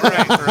 Yeah,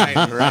 right.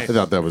 I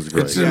thought that was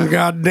great. It's them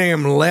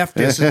goddamn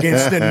leftists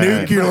against the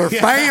nuclear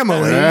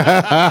family.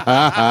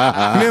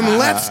 Them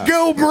let's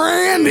go,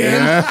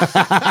 Brandon.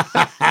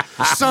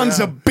 Sons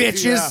of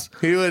bitches.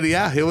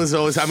 Yeah. It was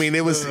always, I mean,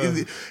 it was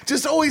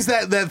just always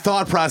that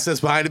thought process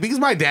behind it, because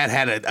my dad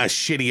had a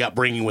shitty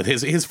upbringing with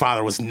his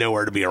father was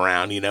nowhere to be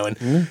around, you know,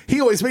 and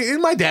he always,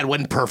 and my dad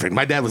wasn't perfect.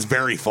 My dad was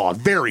very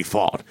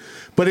flawed,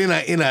 but in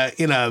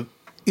a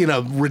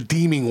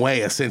redeeming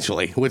way,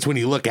 essentially, which when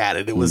you look at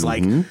it, it was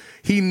like,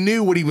 he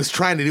knew what he was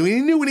trying to do. And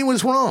he knew when he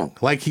was wrong.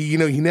 Like he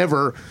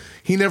never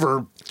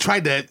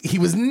tried to, he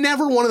was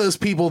never one of those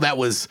people that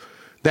was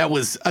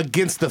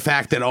against the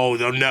fact that, oh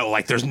no,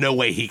 like there's no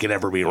way he could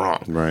ever be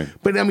wrong. Right.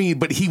 But I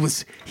mean,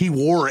 he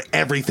wore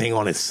everything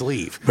on his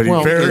sleeve. But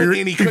Well,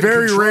 he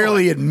very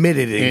rarely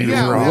admitted it. He was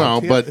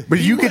wrong. Well, but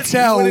you could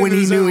tell when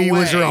he knew he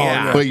was wrong.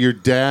 Yeah. But your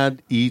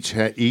dad, each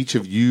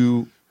of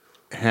you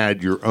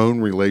had your own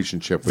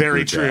relationship with Very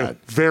your true. dad.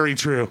 Very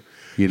true.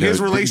 You know,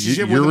 His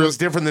relationship with him was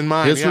different than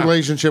mine. His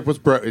relationship was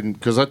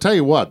because I tell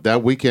you what,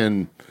 that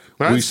weekend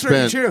we That's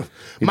pretty spent. true.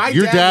 My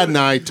Your dad dad would- and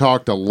I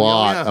talked a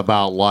lot Yeah.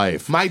 about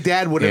life. My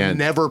dad would have And-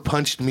 never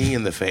punched me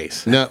in the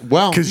face. No,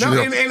 well, Because No,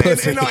 you're and, a and,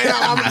 pussy. and, and,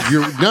 I'm,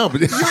 you're no,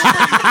 but but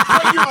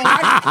you're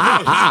right.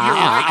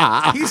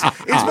 No, you're right.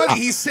 It's funny.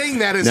 He's saying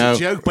that as no, a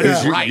joke, but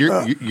he's right.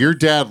 Your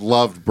dad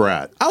loved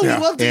Brett. Oh, Yeah.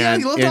 he loved it. Yeah,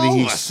 And, he loved and all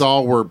he of us.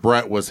 saw where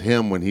Brett was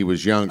him when he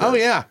was younger. Oh,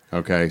 yeah.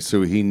 Okay,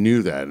 so he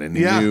knew that, and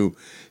he Yeah. knew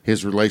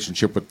his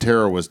relationship with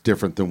Tara was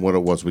different than what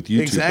it was with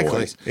you Exactly, two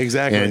boys.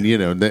 exactly. And you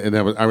know, and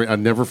that was, I'll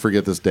never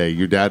forget this day.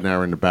 Your dad and I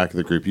were in the back of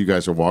the group. You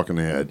guys are walking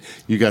ahead.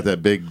 You got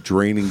that big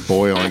draining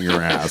boil on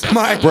your ass.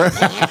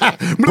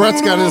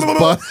 Brett's got his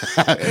butt.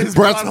 Brett's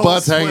butthole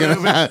butt's split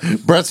hanging out.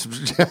 Brett's.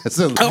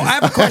 Oh, I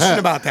have a question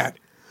about that.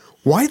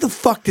 Why the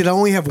fuck did I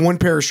only have one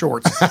pair of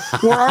shorts?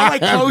 Were our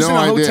like clothes no in a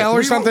idea. hotel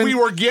or something? We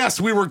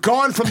were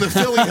gone from the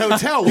Philly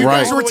hotel. You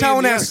Right. guys were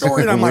telling that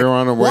story, and I'm We like, were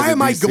on our way why to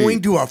am I DC.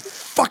 going to a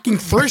fucking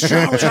thrift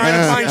shop trying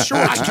to find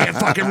shorts? I can't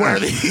fucking wear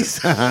these.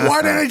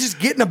 Why didn't I just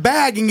get in a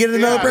bag and get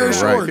another pair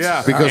of Right. shorts?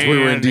 Yeah. Because we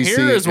were in And DC.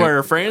 here is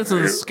where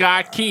Francis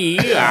Scott Key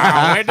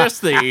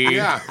witnessed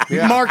the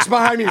Mark's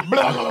behind me,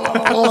 blah, blah,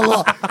 blah,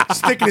 blah, blah,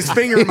 sticking his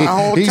finger in my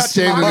hole. He's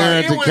touching my standing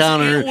there butt. at the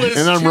counter, it was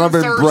and I'm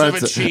rubbing 2/3 Brett's.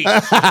 of a cheek.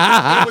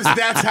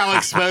 That's how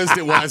exposed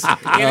it was, and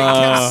it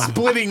kept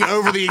splitting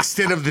over the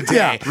extent of the day.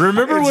 Yeah.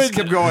 Remember it when- just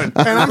kept going?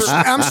 And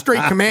I'm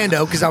straight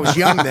commando because I was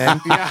young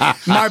then.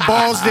 My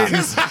balls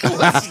didn't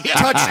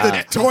touch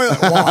the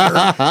toilet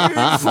water.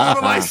 Fall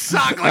to my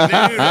sock like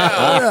they do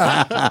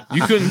now.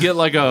 You couldn't get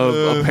like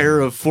a pair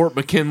of Fort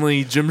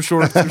McKinley gym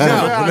shorts. Or something?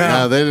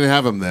 No, they didn't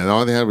have them then.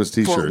 All they had was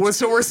T-shirts.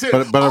 So we're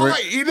sitting. But All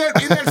right, isn't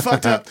that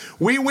fucked up?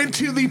 We went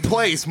to the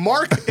place,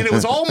 Mark, and it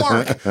was all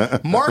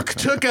Mark. Mark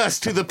took us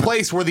to the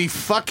place where the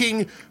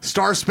fucking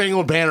Star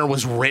Spangled Banner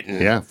was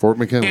written. yeah, Fort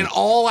McKinley. And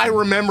all I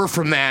remember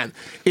from that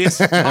is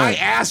my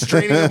ass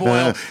draining the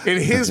boil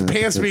and his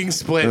pants being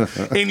split,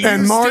 and you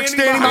And Mark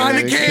standing behind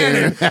the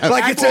cannon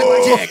like it's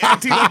a dick.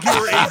 acting like you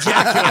were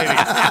ejaculating.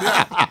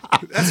 Yeah.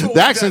 That's what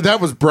we Actually, done. that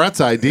was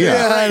Brett's idea.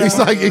 Yeah,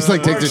 I he's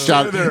like, take the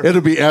shot.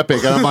 It'll be epic.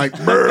 And I'm like,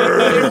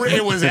 And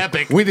It was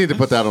epic. We need to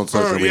put that on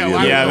social media.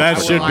 Yeah, that I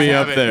should will be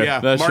have up it. there. Yeah.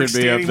 That Mark's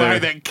should be up standing by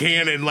there. that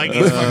cannon like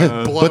he's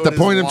fucking blowing But the his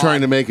point I'm wad.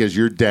 trying to make is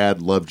your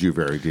dad loved you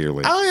very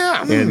dearly. Oh,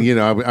 yeah. And, you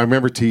know, I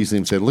remember teasing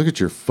him, saying, look at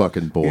your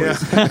fucking boys.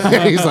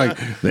 He's like,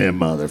 them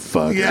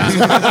motherfuckers. Yeah,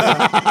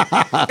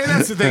 and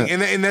that's the thing,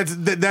 and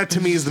that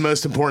to me is the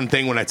most important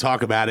thing when I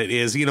talk about it.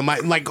 Is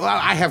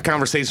I have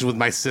conversations with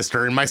my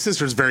sister, and my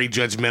sister's very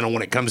judgmental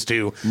when it comes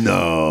to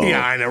No.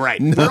 Yeah, I know, right?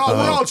 We're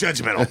all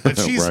judgmental, but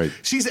Right.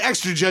 she's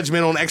extra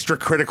judgmental and extra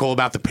critical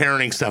about the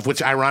parenting stuff.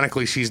 Which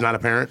ironically, she's not a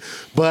parent,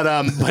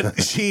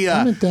 but she.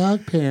 I'm a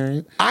dog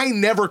parent. I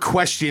never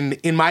questioned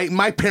in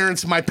my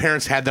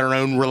parents had their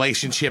own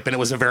relationship, and it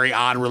was a very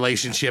odd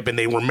relationship, and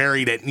they were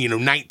married at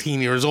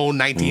 19 years old,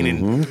 19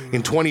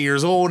 and 20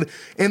 years old,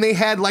 and they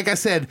had, like I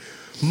said,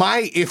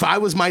 if I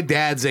was my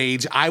dad's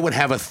age, I would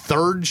have a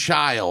third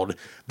child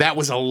that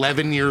was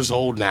 11 years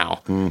old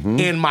now,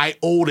 and my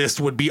oldest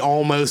would be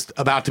almost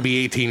about to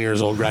be 18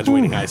 years old,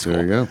 graduating high school.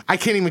 There you go. I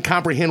can't even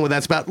comprehend what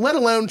that's about, let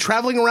alone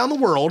traveling around the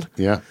world.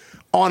 Yeah.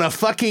 On a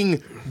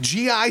fucking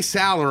GI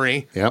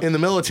salary Yep. in the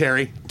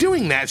military,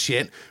 doing that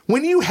shit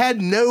when you had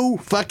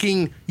no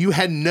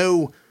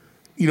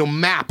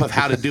map of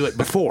how to do it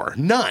before.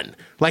 None.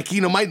 Like,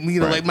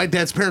 like my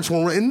dad's parents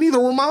weren't, and neither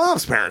were my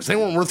mom's parents. They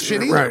weren't worth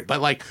shit either. Right. But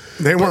like,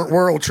 They weren't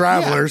world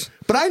travelers.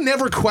 yeah. But I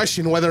never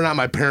questioned whether or not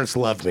my parents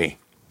loved me.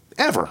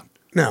 Ever.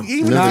 No.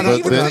 Even, Not if,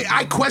 even but- if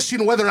I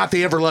questioned whether or not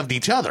they ever loved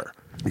each other.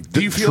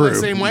 Do you feel the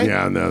same way?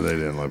 Yeah, no, they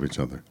didn't love each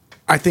other.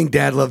 I think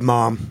Dad loved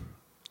Mom.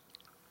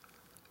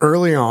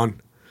 Early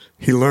on,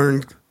 he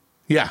learned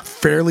Yeah.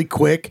 fairly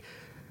quick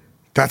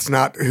that's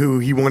not who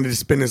he wanted to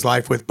spend his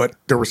life with, but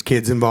there was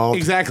kids involved.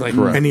 Exactly.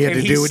 Correct. And he had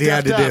to do what he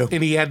had to stepped up, do.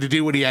 And he had to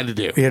do what he had to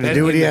do. He had to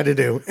do what he had to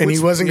do. And he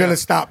which- wasn't going yeah.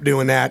 to stop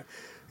doing that.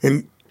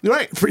 And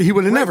Right. he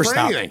would have Right, never for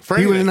stopped. anything, for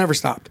He would have anything. never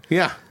stopped.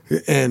 Yeah.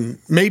 And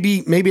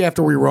maybe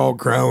after we were all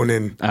grown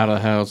and Out of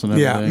the house and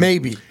everything. yeah,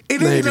 maybe.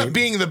 It maybe. ended up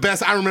being the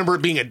best. I remember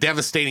it being a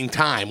devastating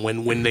time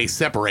when they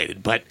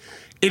separated, but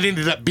it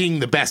ended up being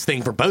the best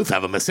thing for both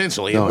of them,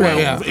 essentially. Oh, Well,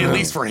 yeah. at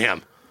least for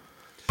him.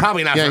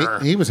 Probably not for Yeah, her.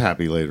 he was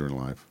happy later in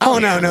life. Oh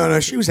no.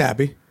 She was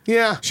happy.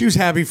 Yeah. She was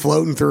happy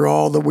floating through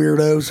all the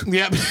weirdos,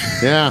 Yep.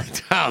 Yeah.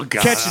 Oh,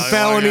 God. catching Oh,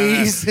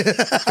 felonies.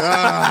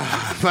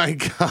 my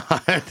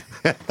God.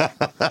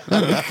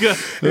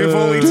 If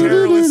only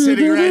Tara was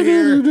sitting right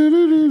here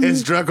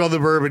and drunk on the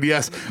bourbon,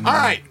 yes. All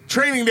right.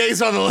 Training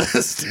days on the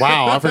list.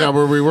 Wow, I forgot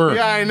where we were.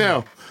 Yeah, I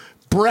know.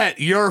 Brett,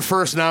 your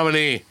first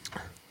nominee.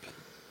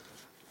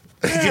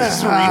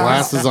 Just read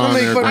Glasses on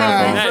Let me there. put my-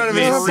 Grandpa. in front of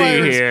Let his me see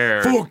players.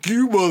 here. Fuck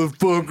you,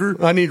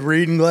 motherfucker. I need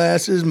reading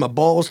glasses. My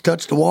balls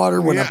touch the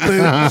water when I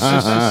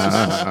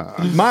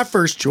poop. My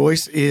first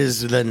choice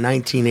is the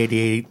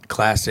 1988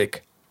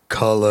 classic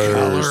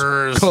Colors.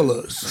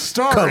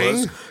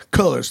 Starring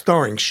Colors,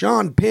 starring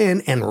Sean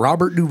Penn and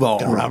Robert Duvall.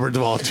 Robert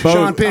Duvall.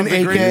 Sean Penn, Of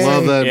the greatest- a.k.a.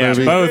 Love that Yeah,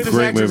 movie. both greatest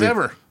Great actors movie.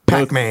 ever.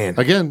 Pac-Man.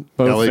 Again,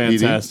 Both LAPD.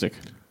 fantastic.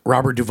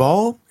 Robert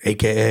Duvall,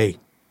 a.k.a.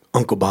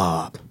 Uncle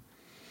Bob.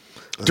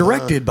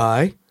 Directed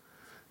by...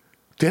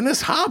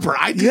 Dennis Hopper.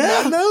 I did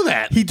not know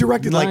that. He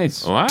directed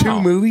Nice. Wow. like 2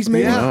 movies,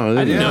 maybe. Yeah. Oh,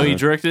 I didn't know he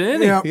directed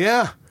any. Yeah.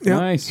 Yeah.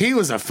 Nice. He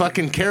was a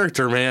fucking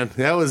character, man.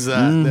 That was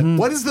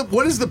what is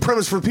the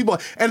premise for people?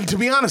 And to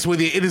be honest with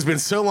you, it has been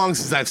so long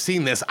since I've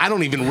seen this. I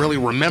don't even really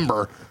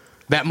remember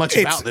that much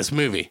about this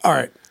movie. All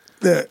right.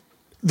 The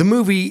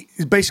movie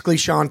is basically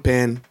Sean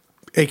Penn,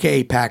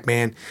 a.k.a.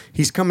 Pac-Man.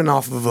 He's coming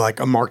off of like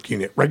a marked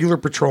unit, regular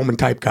patrolman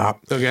type cop.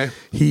 Okay.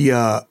 He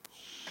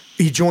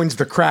joins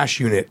the crash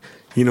unit,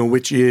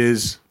 which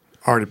is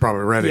already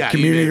probably read it. Yeah, you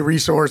Community did.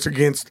 Resource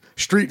Against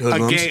Street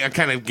Hoodlums. A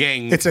kind of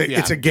gang. It's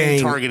a gang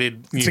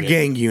targeted. It's a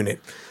gang unit.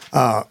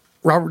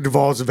 Robert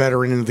Duvall is a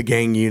veteran of the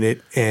gang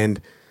unit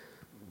and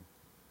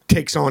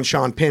takes on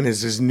Sean Penn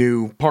as his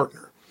new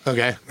partner.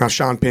 Okay. Now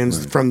Sean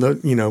Penn's from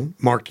the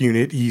marked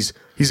unit. He's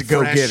a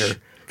go getter.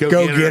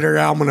 Go-getter. Go getter.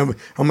 I'm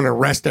gonna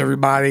arrest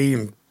everybody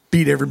and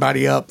beat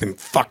everybody up and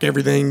fuck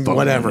everything,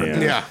 whatever.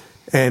 Yeah.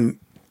 And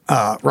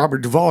Robert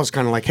Duvall is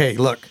kind of like, hey,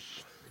 look,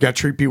 you got to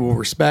treat people with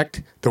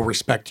respect. They'll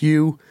respect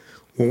you.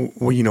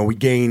 We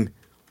gain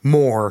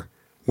more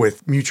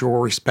with mutual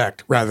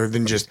respect rather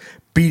than just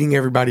beating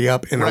everybody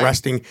up and Right.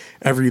 arresting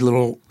every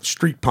little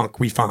street punk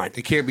we find.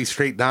 It can't be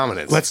straight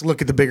dominance. Let's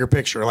look at the bigger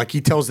picture. Like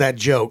he tells that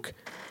joke.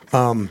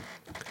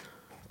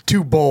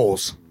 2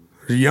 bulls,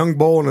 a young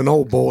bull and an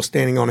old bull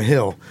standing on a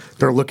hill.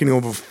 They're looking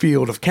over a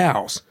field of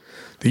cows.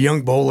 The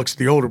young bull looks at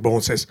the older bull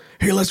and says,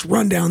 hey, let's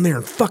run down there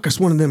and fuck us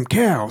one of them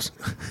cows.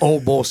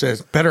 Old bull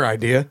says, better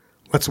idea.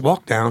 Let's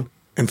walk down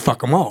and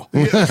fuck them all.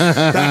 That's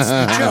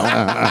the joke.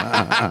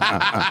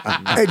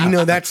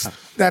 And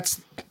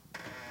that's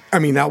I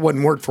mean, that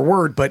wasn't word for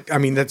word, but I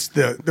mean, that's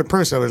the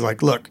premise of it is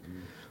like, look,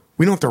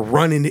 we don't have to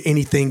run into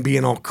anything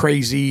being all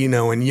crazy,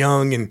 and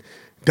young and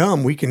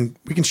dumb. We can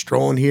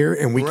stroll in here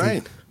and we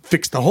Right. can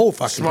fix the whole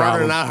fucking Smarter,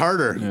 problem. not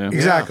harder. Yeah.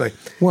 Exactly.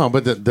 Well,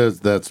 but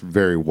that's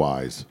very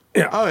wise.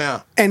 Yeah. Oh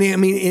yeah. And I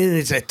mean,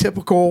 it's a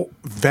typical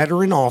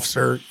veteran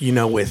officer,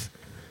 with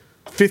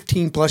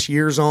 15 plus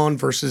years on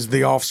versus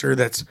the officer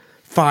that's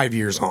 5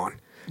 years on.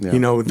 Yeah. You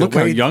know, Look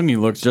how young he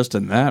looks just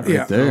in that right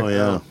Yeah. there. Oh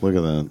yeah, look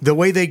at that. the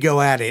way they go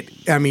at it,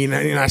 I mean,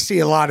 and I see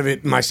a lot of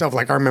it myself.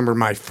 Like I remember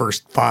my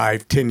first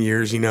 5-10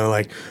 years, you know,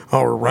 like,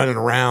 oh, we're running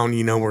around,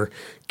 you know, we're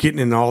getting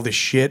into all this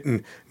shit.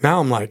 And now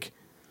I'm like,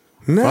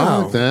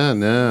 no, Fuck that,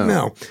 no.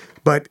 no.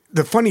 But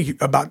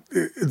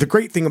the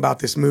great thing about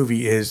this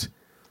movie is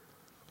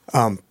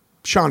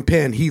Sean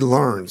Penn, he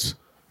learns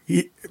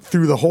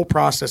through the whole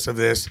process of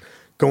this,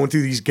 going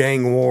through these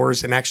gang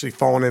wars and actually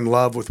falling in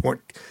love with what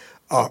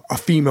a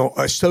female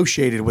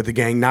associated with the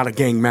gang, not a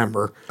gang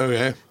member.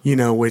 Okay. You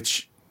know,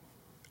 which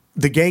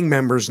the gang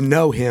members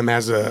know him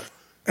as a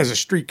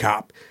street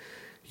cop,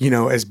 you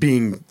know, as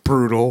being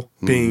brutal,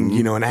 being,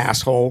 you know, an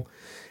asshole.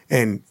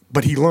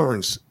 But he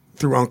learns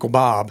through Uncle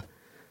Bob,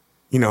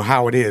 you know,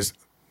 how it is.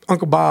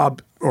 Uncle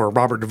Bob or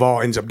Robert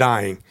Duvall ends up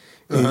dying,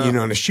 you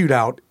know, in a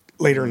shootout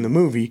later in the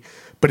movie,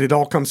 but it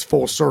all comes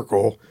full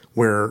circle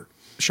where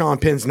Sean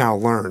Penn's now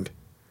learned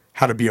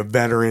how to be a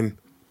veteran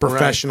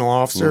professional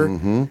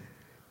officer.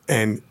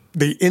 And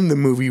they end the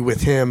movie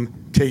with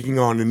him taking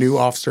on a new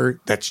officer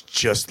that's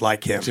just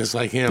like him. Just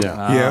like him.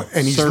 Yeah. Yeah,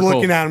 and he's Circle.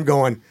 looking at him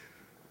going,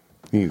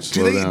 You can Do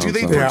slow they down do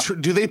they some. Yeah.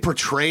 do they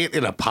portray it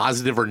in a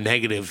positive or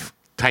negative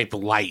type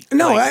of light?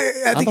 "No, Like, I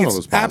think thought it it's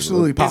was positive.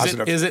 absolutely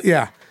positive. Is it?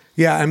 Yeah,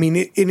 yeah. I mean,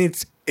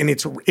 it's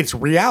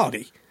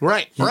reality.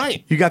 right,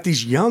 right. You got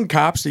these young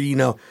cops that, you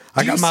know,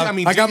 I Do got you my see- I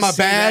mean, I do got you my see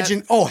badge that?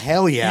 and oh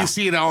hell yeah, You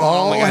see it all-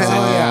 Oh, oh my God.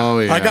 hell yeah. Oh,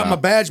 yeah. I got my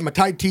badge, my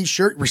tight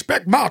t-shirt,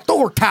 respect my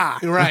authority.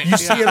 Right. You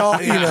see it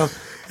all, you Yeah. know,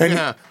 and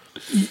Yeah.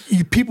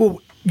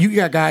 you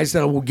got guys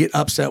that will get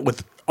upset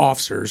with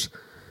officers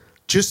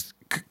just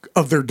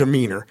of their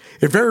demeanor.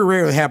 It very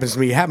rarely happens to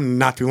me. It happened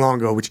not too long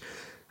ago, which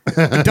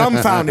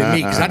dumbfounded me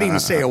because I didn't even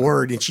say a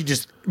word, and she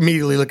just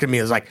immediately looked at me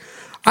and was like,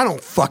 I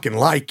don't fucking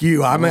like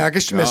you. I mean, I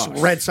guess she must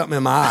have read something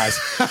in my eyes.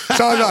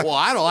 So I was like, Well,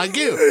 I don't like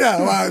you.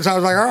 yeah. So I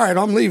was like, all right,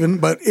 I'm leaving.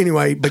 But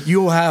anyway, but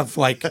you'll have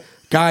like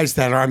guys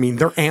that are, I mean,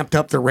 they're amped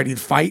up, they're ready to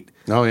fight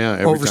Oh yeah,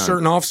 every over time.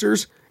 certain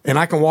officers, and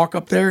I can walk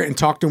up there and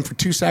talk to him for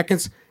 2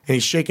 seconds, and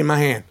he's shaking my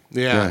hand.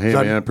 Yeah, Yeah. hey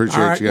So- man, I appreciate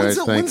all right, you guys.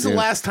 When's Thank you. the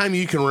last time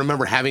you can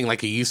remember having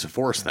like a use of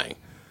force thing?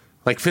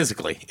 Like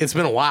physically. It's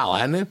been a while,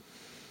 hasn't it?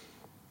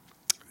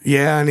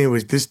 Yeah, and it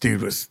was this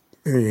dude was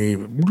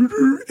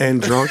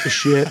and drunk as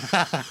shit.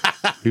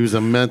 He was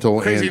a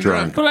mental Crazy and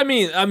drunk. But I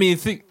mean,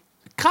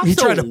 cops He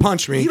tried to don't-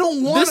 punch me. You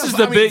don't want This is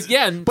the big-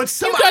 yeah, and But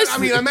some, you guys- I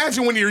mean,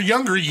 imagine when you're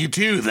younger, you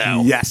do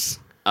though. Yes.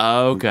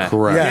 Okay.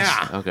 Correct.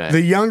 Yes. Yeah. Okay.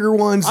 The younger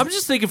ones. I'm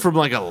just thinking from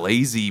like a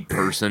lazy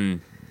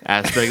person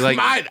aspect, like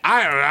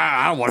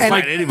I don't want to And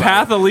fight like anybody.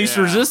 path of least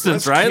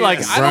resistance, right? Like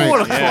I don't Right.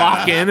 want to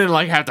clock in and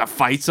like have to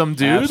fight some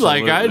dude.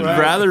 Like I'd Absolutely.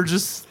 rather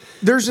just.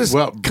 There's this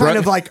Well, kind Brett-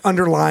 of like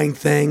underlying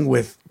thing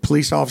with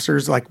police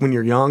officers, like when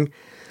you're young.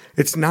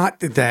 It's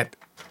not that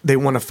they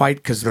want to fight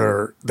because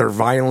they're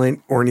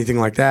violent or anything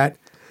like that.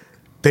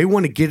 They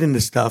want to get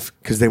into stuff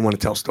because they want to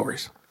tell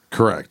stories.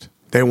 Correct.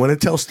 They want to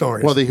tell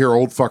stories. Well, they hear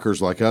old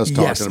fuckers like us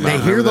talking yes, about. they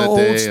hear remember the that old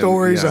day and-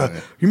 stories. yeah.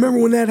 You remember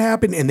when that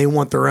happened? And they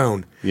want their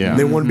own. Yeah.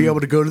 They want to be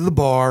able to go to the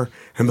bar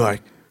and be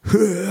like,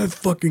 that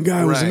fucking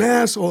guy was an Right.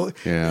 asshole.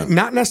 Yeah.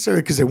 Not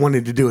necessarily because they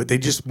wanted to do it. They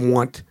just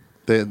want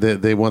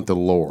They want the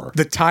lore.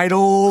 the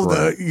title,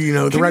 Correct. the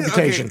Can you-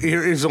 reputation. Okay,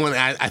 here's the one.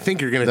 I think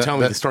you're going to tell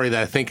me the story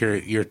that I think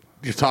you're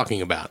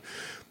talking about.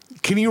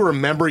 Can you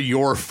remember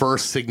your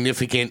first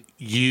significant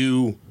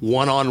you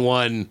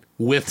one-on-one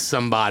with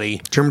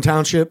somebody? German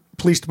Township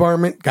Police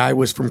Department guy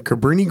was from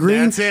Cabrini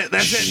Green. That's it.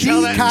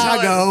 Tell that-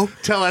 Chicago.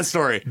 Tell that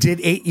story.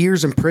 Did 8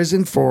 years in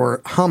prison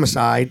for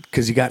homicide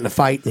because he got in a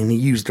fight and he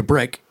used a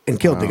brick and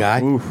killed the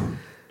guy.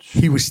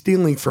 He was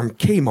stealing from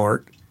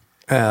Kmart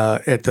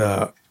at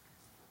the.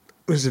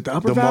 Was it the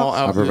Upper The mall.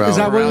 Valley? Upper Valley. Is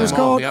that what it was Mall,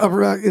 called? yep.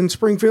 Upper in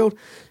Springfield,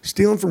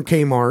 stealing from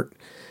Kmart,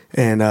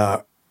 and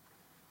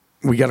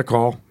we got a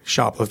call,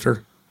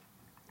 shoplifter.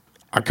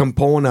 I come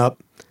pulling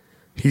up.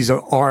 I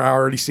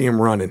already see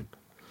him running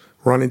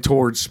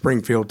towards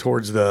Springfield,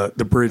 towards the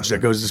bridge that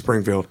goes to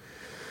Springfield.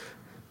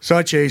 So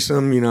I chase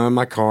him, in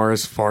my car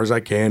as far as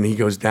I can. He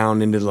goes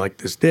down into like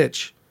this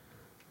ditch,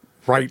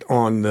 right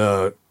on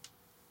the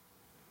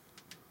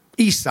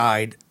east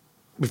side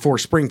before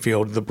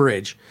Springfield, the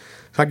bridge.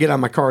 So I get out of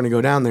my car and I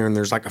go down there, and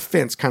there's like a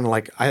fence, kind of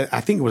like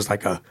I think it was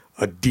like a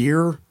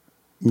deer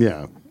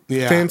Yeah.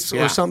 Yeah, fence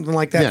yeah. or something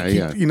like that.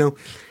 Yeah, to keep, yeah.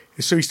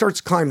 So he starts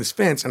to climb this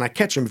fence, and I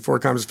catch him before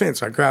he climbs the fence.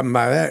 So I grab him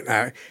by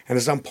that, and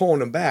as I'm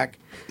pulling him back,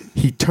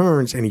 he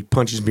turns and he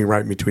punches me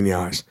right in between the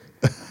eyes.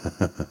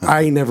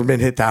 I ain't never been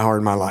hit that hard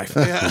in my life.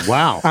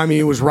 Wow. I mean,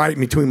 it was right in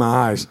between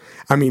my eyes.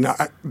 I mean,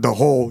 the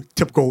whole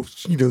typical,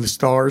 the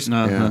stars.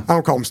 Uh-huh. I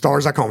don't call them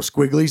stars. I call them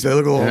squigglies. They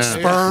look like little Yeah.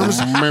 sperms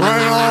running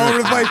all over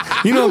the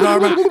place. You know what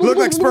I'm talking about? Look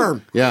like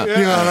sperm. Yeah.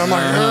 And I'm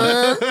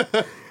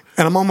like,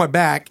 and I'm on my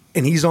back,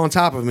 and he's on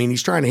top of me, and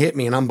he's trying to hit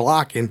me, and I'm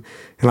blocking,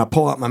 and I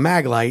pull out my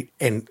mag light,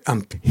 and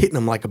I'm hitting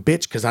him like a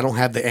bitch because I don't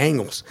have the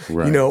angles.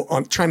 Right.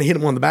 I'm trying to hit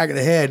him on the back of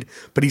the head,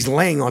 but he's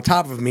laying on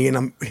top of me, and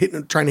I'm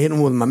trying to hit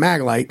him with my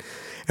mag light,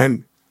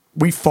 and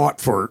we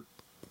fought for.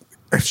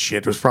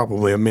 Shit, it was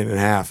probably a minute and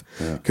a half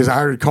because I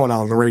already called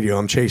out on the radio.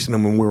 I'm chasing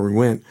him and where we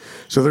went.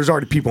 So there's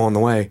already people on the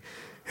way.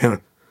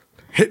 And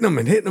hitting him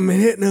and hitting him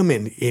and hitting him,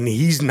 and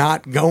he's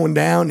not going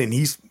down, and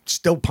he's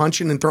still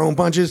punching and throwing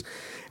punches.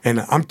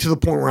 And I'm to the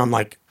point where I'm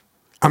like,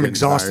 I'm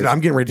exhausted. tired. I'm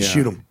getting ready to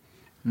shoot him.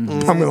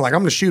 I'm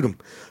gonna shoot him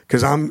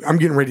because I'm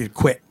getting ready to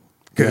quit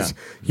because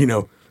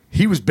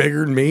he was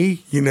bigger than me.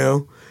 He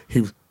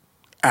was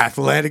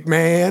athletic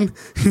man.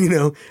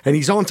 And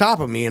he's on top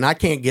of me, and I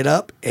can't get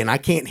up, and I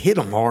can't hit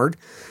him hard.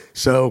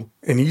 So,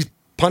 and he's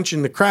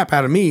punching the crap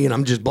out of me, and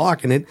I'm just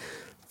blocking it.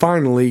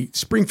 Finally,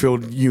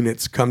 Springfield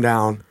units come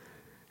down,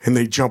 and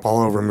they jump all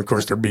over him. Of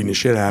course, they're beating the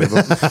shit out of him.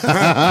 And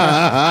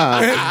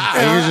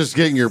you're just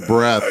getting your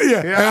breath.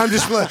 Yeah. And I'm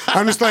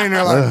just laying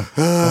there like.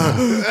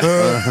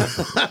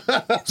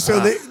 So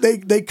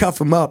they cuff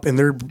him up, and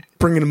they're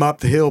bringing him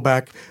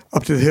back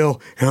up to the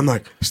hill, and I'm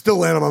like, still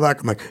laying on my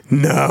back. I'm like,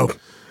 no.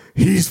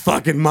 He's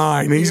fucking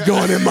mine. He's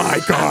going in my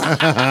car. And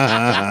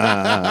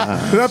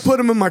I put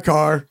him in my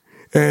car,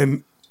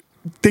 and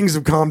things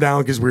have calmed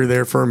down because we were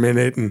there for a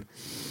minute,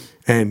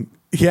 and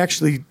he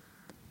actually,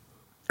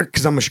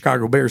 because I'm a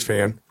Chicago Bears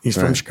fan. He's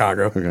from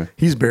Chicago. Okay.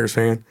 He's a Bears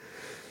fan.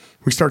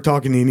 We start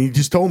talking, and he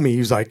just told me, he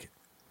was like,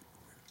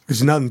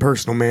 "It's nothing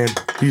personal, man."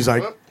 He's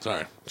like,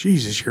 Sorry.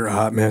 "Jesus, you're a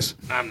hot mess."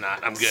 I'm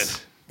not. I'm good.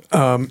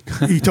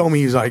 He told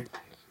me, he's like,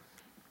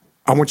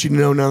 "I want you to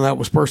know none of that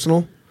was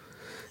personal."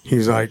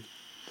 He's like,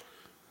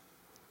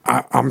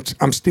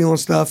 I'm stealing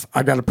stuff.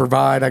 I got to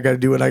provide. I got to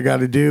do what I got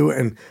to do.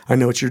 And I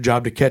know it's your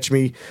job to catch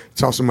me.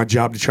 It's also my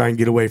job to try and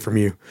get away from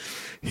you.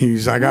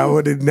 He's like, I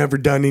would have never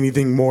done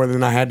anything more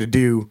than I had to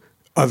do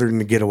other than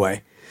to get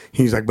away.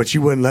 He's like, but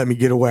you wouldn't let me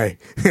get away.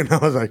 And I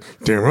was like,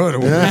 damn right.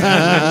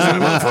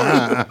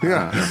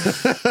 Yeah.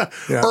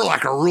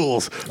 Urlacher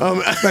rules.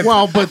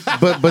 Well,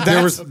 but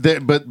there was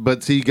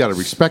but see, you got to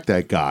respect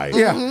that guy.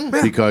 Yeah.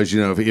 Because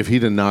if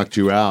he'd have knocked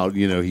you out,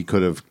 he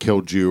could have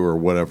killed you or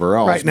whatever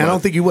else. Right. And I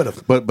don't think he would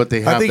have. But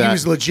they have I think that, he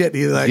was legit.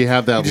 He you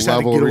have that just had to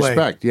level of get away.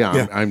 respect. Yeah,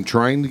 Yeah. I'm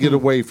trying to get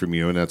away from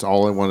you, and that's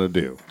all I want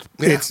to do.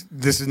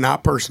 This is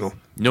not personal.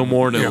 No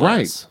more, no Right.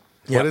 less.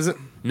 What is it?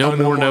 No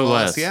more, no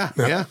less.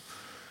 Yeah.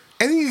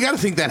 And you got to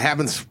think that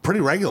happens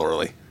pretty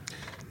regularly.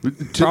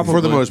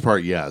 For the most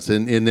part, yes.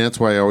 And that's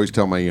why I always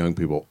tell my young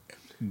people,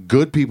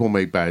 good people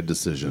make bad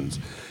decisions.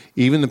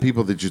 Even the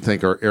people that you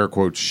think are air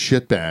quotes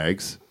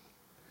shitbags,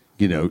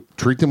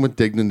 treat them with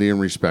dignity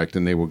and respect,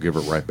 and they will give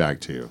it right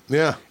back to you.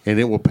 Yeah. And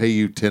it will pay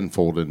you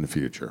tenfold in the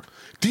future.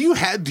 Do you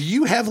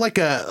have like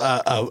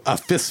a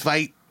fist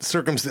fight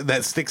circumstance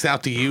that sticks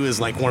out to you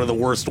as like one of the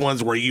worst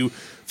ones where you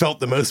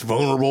felt the most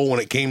vulnerable when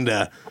it came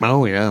to?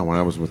 Oh yeah, when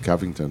I was with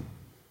Covington,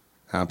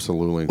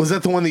 absolutely. Was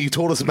that the one that you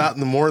told us about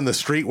in the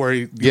street where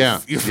you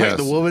fight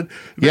the woman?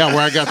 Yeah, where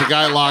I got the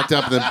guy locked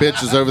up and the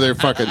bitch is over there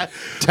fucking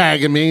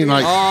tagging me and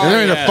and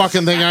there ain't a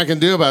fucking thing I can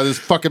do about it. This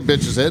fucking bitch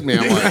is hitting me.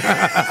 I'm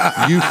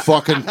like, you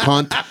fucking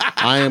cunt!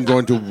 I am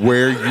going to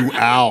wear you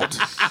out.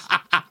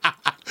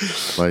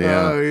 But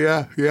yeah,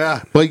 Oh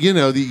yeah. but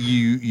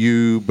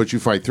you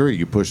fight through it.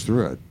 You push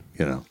through it.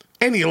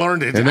 And you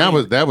learned it. And that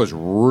was do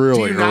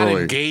really you not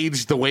early.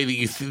 engage the way that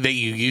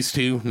you used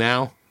to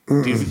now?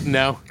 Do you,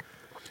 no.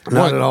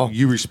 Not at all.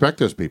 You respect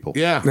those people.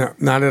 Yeah. No,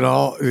 not at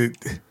all.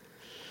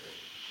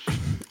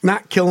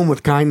 Not kill them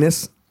with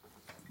kindness,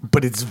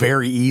 but it's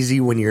very easy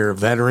when you're a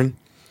veteran.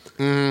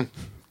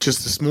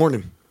 Just this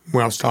morning,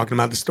 when I was talking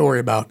about the story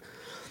about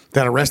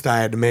that arrest I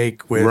had to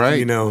make with,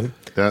 Right.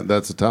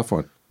 That's a tough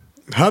one.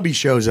 hubby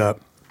shows up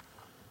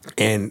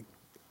and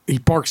he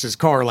parks his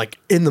car like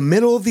in the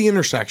middle of the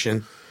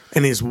intersection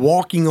and is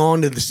walking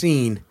onto the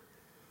scene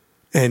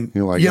and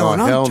You're like, yelling,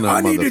 "Oh, hell no,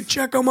 I need to mother-"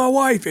 check on my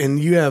wife. And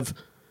you have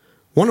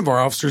one of our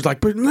officers like,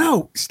 but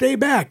no, stay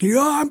back.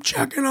 I'm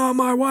checking on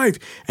my wife.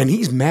 And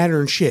he's madder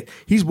than shit.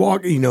 He's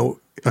walking,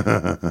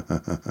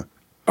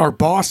 our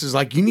boss is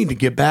like, you need to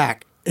get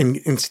back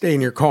and stay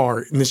in your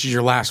car. And this is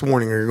your last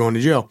warning or you're going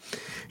to jail.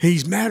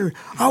 He's madder.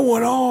 I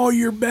want all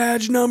your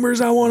badge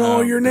numbers. I want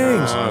all your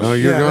names. No,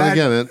 you're going to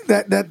get it.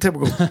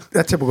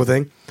 That typical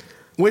thing.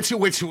 Which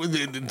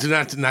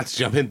not to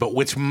jump in, but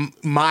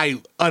my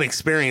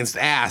unexperienced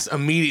ass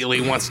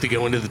immediately wants to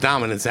go into the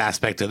dominance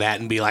aspect of that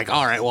and be like,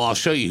 all right, well, I'll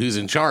show you who's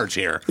in charge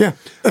here. Yeah.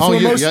 That's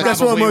what most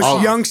Probably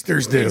wrong.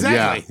 youngsters do.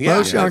 Exactly. Yeah.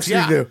 Most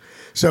youngsters do.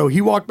 So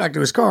he walked back to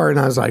his car and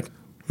I was like,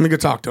 let me go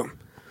talk to him.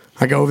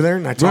 I go over there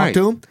and I talk Right.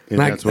 to him And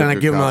that's what I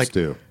good give him cops like,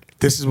 do.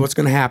 this is what's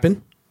going to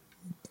happen.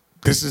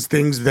 This is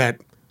things that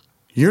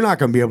you're not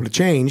going to be able to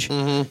change.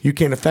 You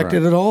can't affect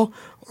it at all.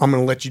 I'm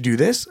going to let you do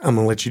this. I'm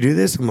going to let you do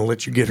this. I'm going to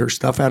let you get her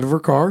stuff out of her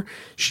car.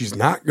 She's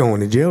not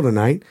going to jail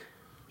tonight.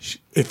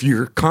 If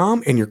you're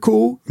calm and you're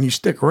cool and you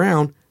stick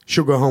around,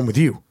 she'll go home with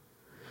you.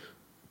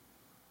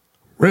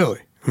 Really?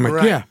 I'm like,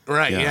 Right. yeah.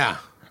 Right. Yeah.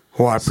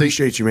 Well, I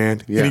appreciate you,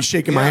 man. Yeah. And he's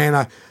shaking my hand.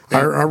 I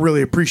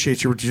really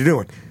appreciate you, what you're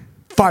doing.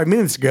 5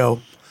 minutes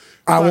ago,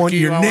 I want you,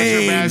 your I want your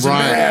name, badge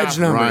badge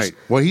number. numbers. Right.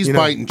 Well, he's You know?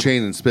 biting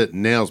chain and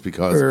spitting nails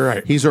because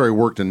Right. he's already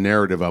worked a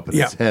narrative up in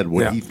Yeah. his head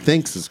what Yeah. he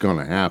thinks is going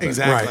to happen.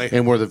 Exactly. Right.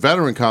 And where the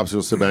veteran cops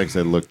will sit back and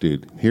say, "Look,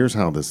 dude, here's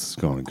how this is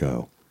going to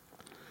go,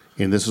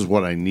 and this is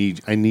what I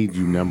need. I need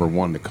you, number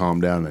one, to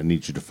calm down. I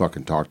need you to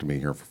fucking talk to me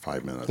here for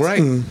 5 minutes.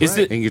 Right. Is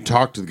it And you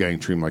talk to the guy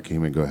and treat him like a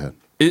human. Go ahead.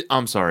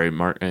 I'm sorry,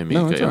 Mark. I mean,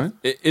 No, it's all right.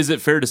 Is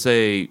it fair to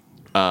say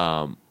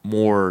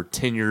more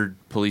tenured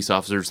police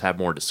officers have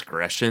more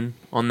discretion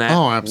on that?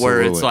 Oh,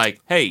 Where it's absolutely.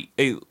 like, hey,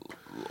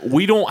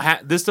 we don't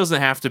have. This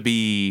doesn't have to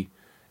be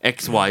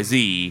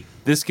XYZ.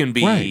 This can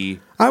be. Right.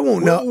 I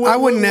won't know. I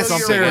wouldn't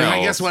necessarily. else.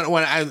 I guess when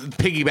I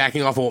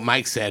piggybacking off of what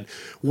Mike said,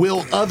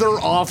 will other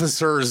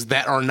officers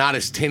that are not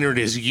as tenured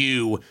as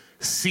you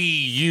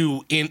see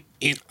you in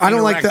I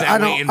don't like interact the that I way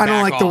don't and I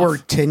don't back like the off?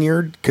 word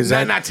tenured because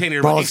Not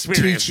tenured, but involves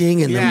experience.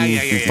 teaching and Yeah, then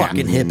yeah, you yeah.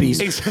 fucking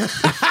hippies.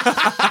 Experience.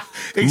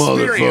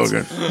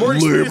 Motherfucking More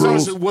experienced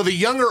liberals. officers,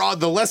 well,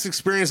 the less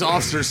experienced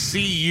officers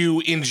see you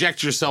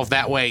inject yourself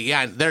that way.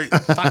 Yeah, they're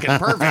fucking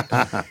perfect.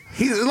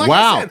 Like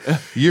Wow. I said,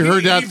 You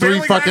heard that barely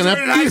 3 fucking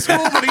graduated high school,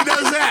 but he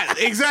does that.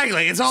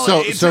 Exactly. It's all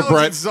So intelligence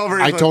Brett, is all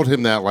very I fun. told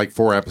him that like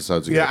 4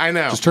 episodes ago. Yeah, I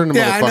know. Just turn the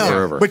Yeah, I motherfucker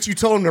know. over. But you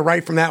told him to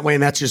write from that way,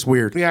 and that's just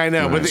weird. Yeah, I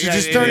know. But So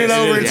just turn it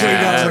over until he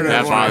does it.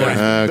 That bothers me.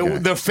 Okay.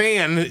 The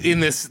fan in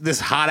this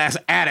hot ass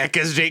attic,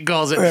 as Jake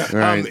calls it,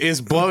 Right. is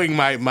blowing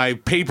my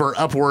paper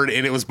upward,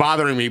 and it was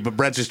bothering me. But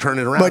Brett just turned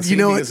it around. But you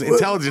know because what-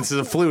 intelligence is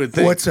a fluid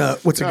thing. What's a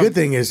good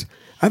thing is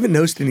I haven't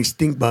noticed any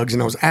stink bugs,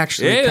 and I was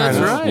actually Yeah, kind that's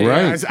of right.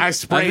 Right. I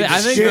sprayed I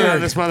the think shit out the-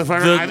 of this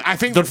motherfucker. the- I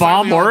think the they're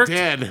finally bomb all worked.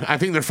 dead. I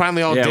think they're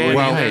finally all Yeah, dead.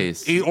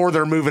 well, or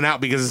they're moving out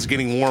because it's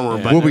getting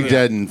warmer. But We'll be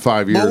dead in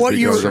 5 years But what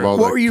because of all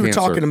what the were you cancer.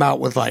 talking about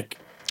with like,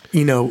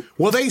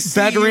 Well, they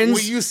see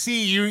veterans you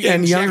see you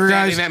and inject younger that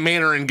guys in that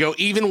manner and go.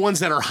 Even ones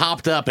that are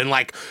hopped up and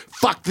like,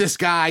 fuck this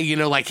guy.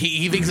 Like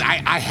he thinks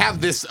I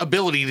have this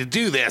ability to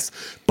do this,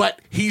 but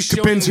he's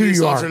Depends showing who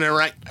this you are. alternate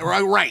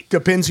right.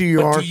 depends who you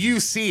But are. do you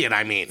see it?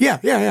 I mean,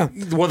 Yeah.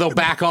 Well, they'll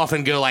back off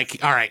and go like,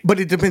 all right, But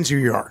it depends who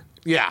you are.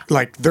 yeah,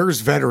 Like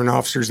there's veteran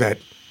officers that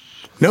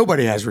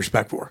nobody has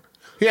respect for.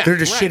 Yeah, They're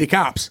just right. shitty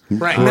cops.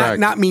 Right.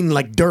 Not meaning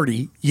like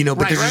dirty, but right,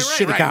 they're just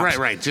shitty cops.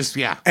 right. Just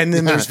yeah. And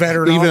then there's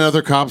veteran Even officers.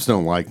 other cops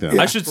don't like them.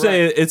 I should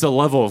say it's a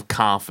level of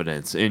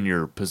confidence in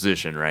your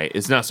position, right?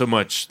 It's not so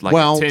much like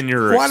Well-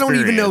 tenure. Well, I don't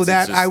even know experience.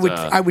 that. It's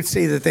just, I would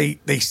say that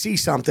they see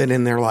something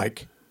and they're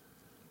like,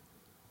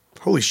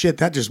 "Holy shit,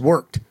 that just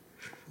worked,"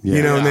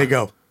 and they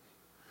go,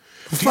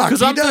 "Fuck, 'Cause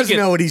he I'm does thinking-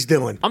 know what he's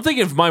doing." I'm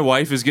thinking if my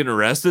wife is getting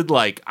arrested,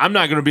 like I'm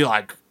not going to be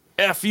like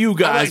 "F you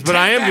guys," like, but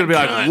I "Take am going to be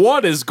that like, cunt."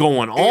 "What is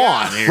going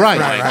on here?" Right.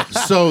 Like,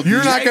 So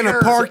You're not going to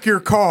her- park your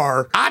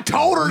car I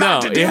told her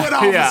not No, to do yeah, it,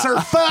 officer.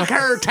 yeah. Fuck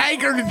her.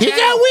 Take her to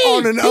jail.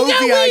 on an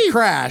OVI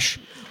crash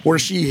where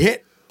she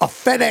hit a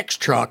FedEx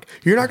truck.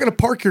 You're not going to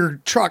park your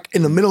truck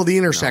in the middle of the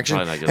intersection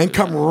probably not gonna and do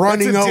come that.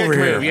 running That's a dick over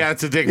here. move. Yeah,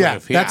 it's a dick Yeah,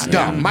 move. that's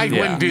dumb. Mike Yeah.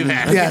 wouldn't do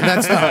that. Yeah,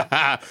 that's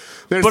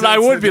dumb. but I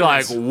would be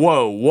like,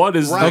 "Whoa, what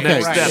is Right, the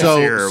next right. step so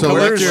here? so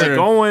Where's let's, it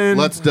going?"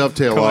 let's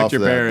dovetail Collect off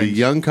your that. The bearings.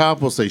 young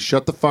cop will say,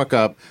 "Shut the fuck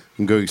up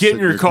and go Get in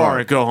your car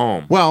and go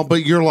home. Well,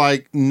 but you're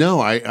like, no,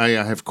 I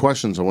have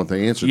questions. I want the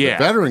answer. Yeah.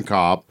 The veteran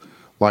cop,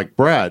 like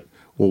Brett,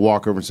 will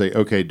walk over and say,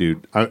 "Okay,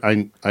 dude,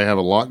 I have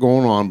a lot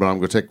going on, but I'm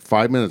going to take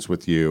 5 minutes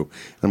with you, and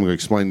I'm going to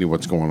explain to you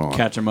what's going on.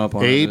 Catch 'em up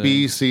on A, it.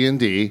 B, C, and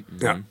D.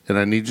 Yeah. And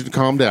I need you to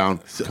calm down.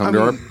 Come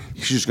to our.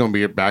 She's going to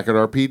be back at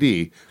our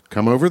PD.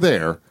 Come over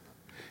there,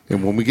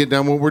 and when we get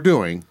done what we're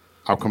doing,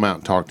 I'll come out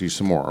and talk to you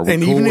some more. Are we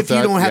And cool even with if you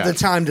that? don't have Yeah. the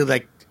time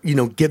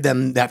to give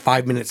them that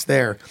 5 minutes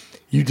there,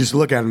 you just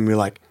look at them and be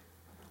like,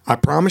 "I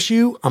promise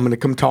you, I'm going to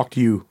come talk to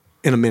you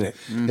in a minute.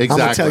 I'm going to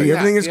tell Exactly. you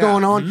everything that's Yeah.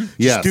 going on. Just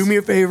Yes. do me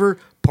a favor."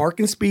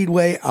 Park in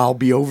Speedway. I'll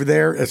be over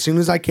there as soon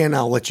as I can.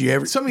 I'll let you let I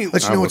you know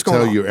will what's going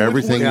tell on. you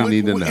everything you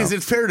need to know. Is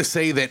it fair to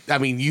say that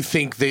you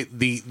think that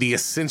the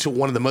essential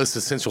one of the most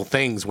essential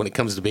things when it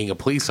comes to being a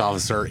police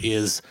officer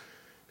is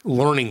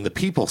learning the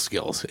people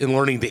skills and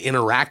learning to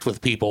interact with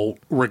people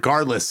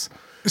regardless?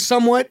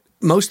 Somewhat.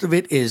 Most of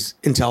it is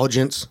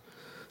intelligence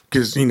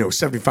because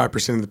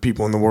 75% of the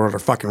people in the world are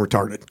fucking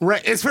retarded.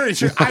 Right. It's very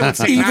true. I would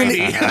say Even-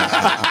 90.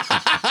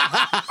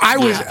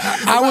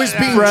 I was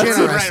being Brett's,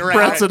 generous.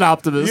 Brett's an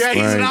optimist. Yeah,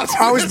 he's Right. an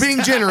optimist. I was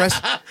being generous,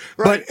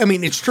 but I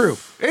mean it's true.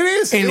 It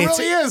is. And it it's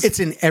really is. it's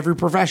in every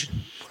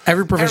profession.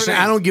 Every profession.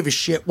 Everything. I don't give a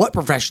shit what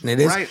profession it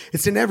is. Right.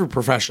 It's in every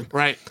profession.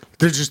 Right.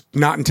 They're just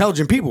not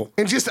intelligent people.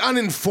 And just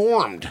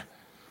uninformed.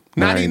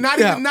 Not, Right.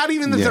 not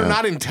even that they're Yeah.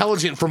 not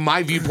intelligent from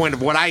my viewpoint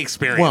of what I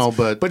experience. Well,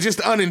 but just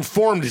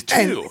uninformed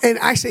too. And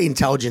I say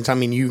intelligence. I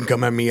mean, you can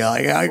come at me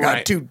like I got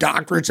Right. 2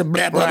 doctorates and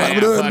blah blah Right,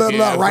 blah yeah, blah blah, fuck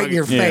blah yeah, right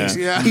in fuck your yeah. face.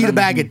 Yeah. Eat a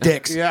bag of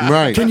dicks. Yeah.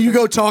 Right. Can you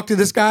go talk to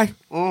this guy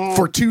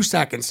for 2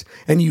 seconds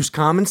and use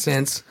common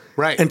sense?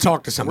 Right. And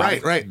talk to somebody.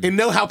 Right. And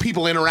know how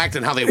people interact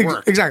and how they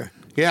work. Exactly.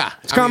 Yeah.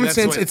 It's common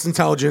sense. It's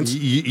intelligence.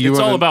 You It's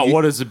all wanna- about you-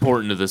 what is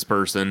important to this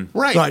person,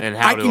 Right. Like, And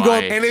how I do can go I?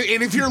 up And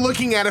if you're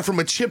looking at it from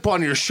a chip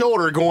on your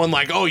shoulder, going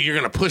like, "Oh, you're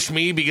gonna push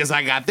me because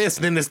I got this,"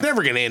 then it's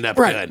never gonna end up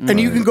Right. good. And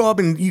you can go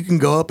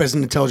up as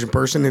an intelligent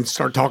person and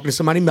start talking to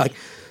somebody and be like,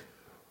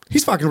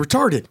 he's fucking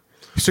retarded.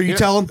 So you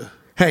tell him,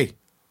 hey,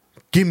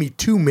 give me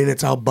 2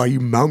 minutes, I'll buy you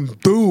Mountain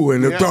Dew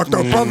and a Dr.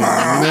 Pepper.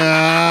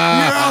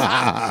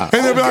 Yeah.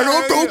 And they'll be like,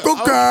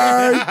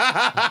 okay.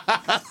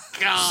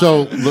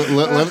 So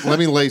let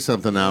me lay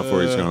something out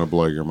for you. It's going to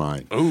blow your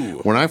mind. Ooh,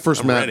 When I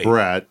first met ready.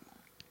 Brett,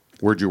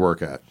 where'd you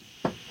work at?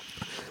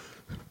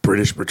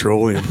 British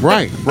Petroleum.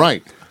 Right.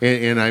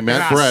 And I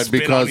met I Brett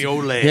spit because on the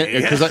old leg.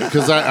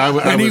 because I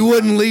And he was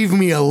wouldn't leave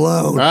me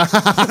alone. let's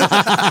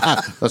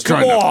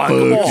try to fuck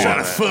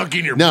you. fuck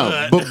in your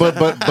No,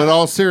 but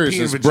all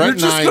seriousness, Peanut Brett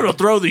and I.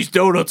 throw these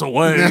donuts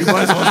away. You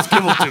might as well just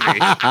give them to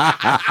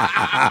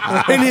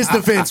me. In his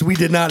defense, we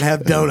did not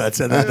have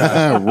donuts at the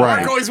time. Right.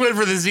 Mark always went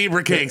for the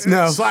zebra cakes.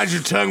 No. Slide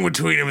your tongue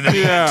between them and then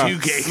Yeah. two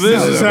cakes.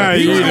 This is how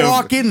He you would eat 'em.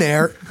 walk in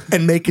there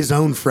and make his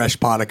own fresh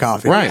pot of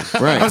coffee. Right.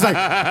 I was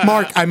like,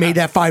 Mark, I made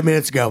that 5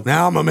 minutes ago.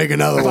 Now I'm going to make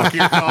another one. Fuck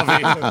your coffee.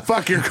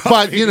 Fuck your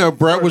coffee. But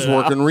Brett was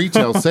working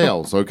retail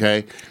sales.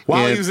 Okay,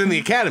 While And- he was in the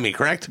academy,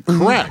 correct?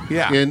 Correct.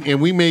 Yeah. And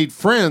we made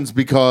friends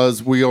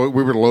because we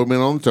were low men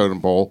on the totem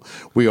pole.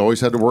 We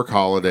always had to work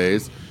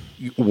holidays,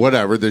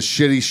 whatever, the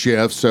shitty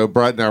shifts. So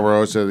Brett and I were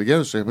always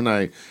together. So him and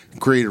I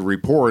created a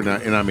rapport,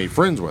 and I made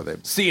friends with him.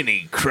 See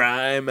any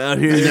crime out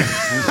here?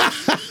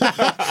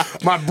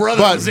 My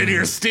brother But- was in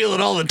here stealing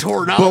all the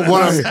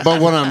tornadoes.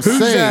 But what I'm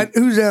saying,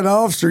 Who's that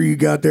officer you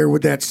got there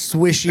with that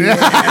swishy ass?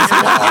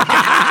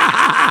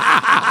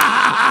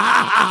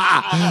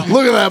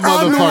 look at that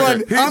I'm the one.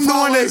 motherfucker. I'm the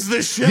one follows that.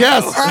 the show.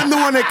 Yes. I'm the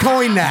one that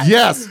coined that.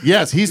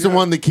 Yes, he's the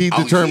one that Keith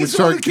determined. He's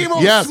the one that came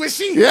on yes,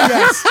 swishy?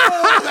 yes.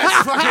 Oh, that's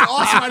fucking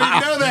awesome. I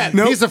didn't know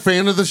that. He's a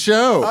fan of the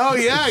show. Oh,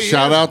 yeah,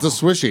 Shout out to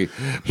Swishy.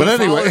 But He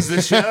anyway, follows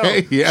the show.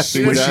 yes, he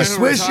He does. doesn't know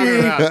who we're talking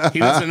about. He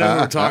doesn't know who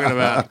we're talking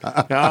about.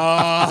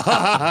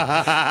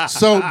 Oh.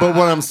 So, but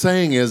what I'm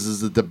saying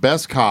is that the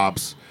best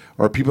cops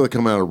are people that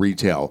come out of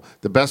retail.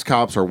 The best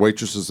cops are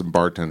waitresses and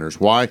bartenders.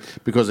 Why?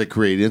 Because they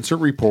create instant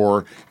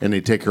rapport and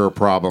they take care of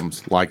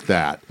problems like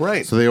that.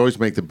 Right. So they always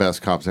make the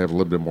best cops have a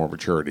little bit more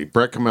maturity.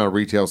 Brett come out of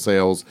retail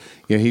sales.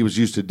 He was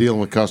used to dealing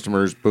with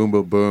customers, boom,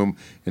 boom, boom,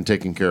 and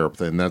taking care of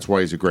them. And that's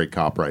why he's a great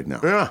cop right now.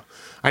 Yeah.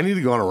 I need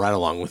to go on a ride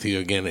along with you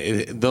again.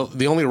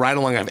 The only ride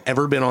along I've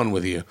ever been on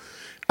with you.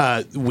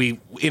 We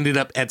ended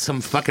up at some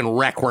fucking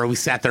wreck where we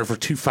sat there for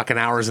 2 fucking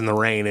hours in the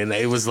rain, and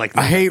it was like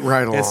I hate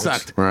ride-alongs. It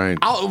sucked, Right.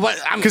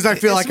 Because I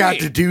feel like I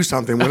have to do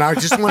something when I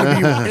just want to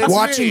be It's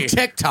watching me.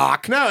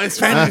 TikTok. No,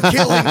 it's and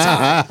killing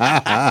time.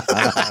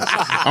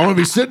 I'm gonna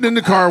be sitting in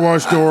the car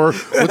wash door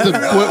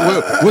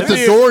with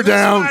the door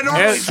down, I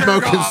normally and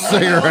smoking jerk off.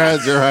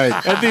 cigarettes. Right.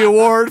 And the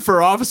award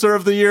for Officer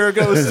of the Year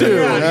goes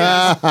to.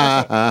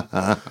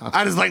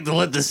 I just like to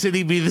let the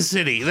city be the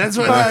city. That's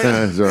what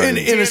That's right. And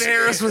Dan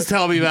Harris was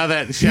telling me about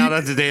that. Shout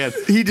out to Dan.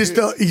 He just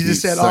said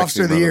sexy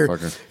Officer of the Year.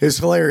 motherfucker. It's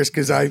hilarious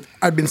because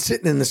I've been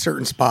sitting in a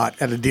certain spot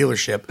at a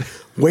dealership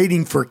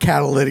waiting for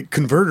catalytic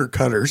converter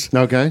cutters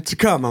Okay. to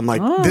come. I'm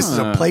like, this is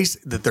a place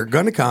that they're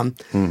going to come.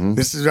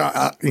 This is,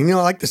 I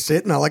like to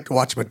sit and I like to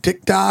watch my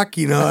TikTok.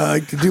 I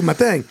like to do my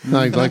thing.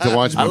 I like to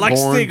watch my I like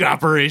porn. sting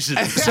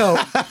operations. So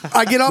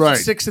I get off Right.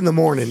 at 6 in the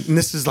morning and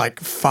this is like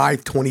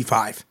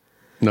 5:25.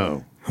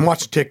 No. I'm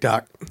watching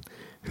TikTok.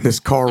 And this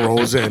car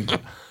rolls in.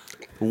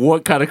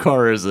 What kind of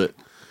car is it?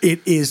 It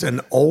is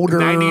an older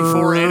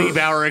 94 Eddie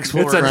Bauer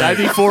Explorer. It's a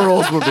 94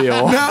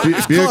 Oldsmobile. No,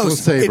 it's Vehicle close.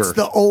 Saber. It's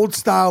the old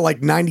style,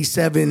 like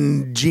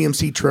 97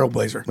 GMC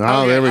Trailblazer.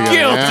 Oh, there we go. Guilty.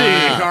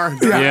 Yeah. car.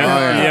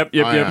 Yeah.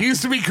 Yep.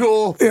 Used to be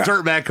cool.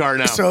 Dirtbag car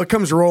now. So it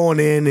comes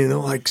rolling in and it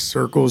like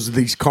circles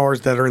these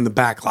cars that are in the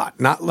back lot,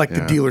 not like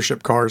the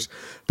dealership cars,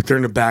 but they're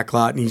in the back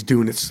lot and he's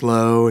doing it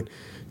slow and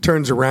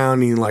turns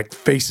around and he like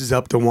faces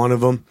up to one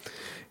of them.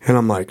 And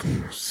I'm like,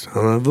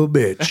 son of a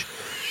bitch.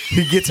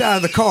 He gets out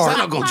of the car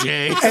Uncle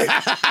Jay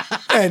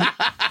and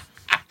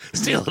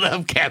stealing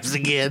up caps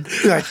again.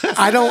 like,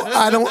 I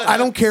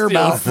don't care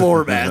about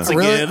floor mats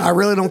again. I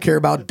really don't care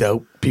about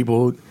dope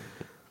people.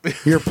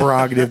 Your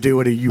prerogative. Do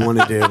what you want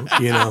to do.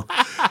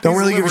 Don't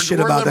really give a shit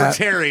We're about that.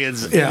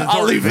 libertarians. Yeah.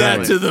 I'll leave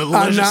that to the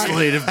I'm not-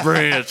 legislative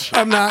branch.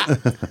 I'm not.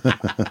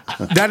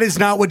 That is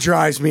not what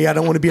drives me. I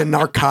don't want to be a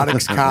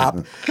narcotics cop.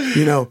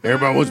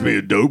 Everybody wants to be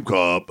a dope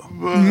cop.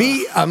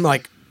 Me, I'm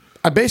like,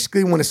 I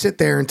basically want to sit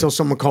there until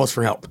someone calls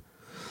for help.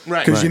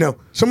 Right. Because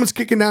someone's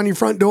kicking down your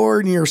front door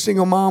and you're a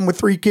single mom with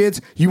 3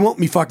 kids. You won't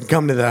me fucking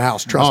come to the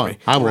house. Trust me.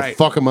 I will Right.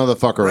 fuck a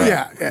motherfucker up.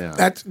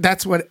 Yeah.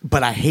 That's what.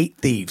 But I hate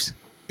thieves.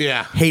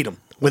 Yeah. Hate them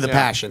with a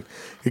passion.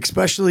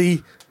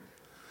 Especially.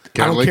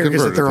 I don't Catalytic care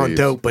because converter they're on thieves.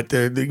 dope, but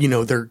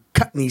they're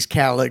cutting these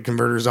catalytic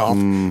converters off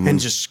and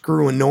just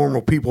screwing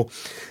normal people.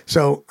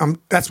 So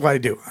that's what I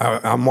do.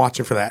 I'm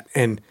watching for that.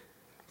 And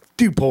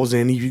dude pulls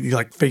in. He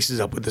like faces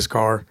up with this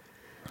car.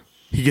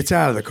 He gets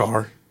out of the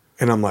car,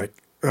 and I'm like,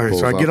 all right.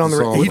 Pulls So I out get on the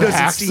the. saw He with a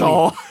doesn't see me.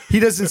 hacksaw. He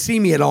doesn't see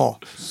me at all.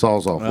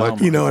 Saws off.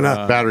 Like, And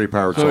I, battery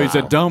powered So he's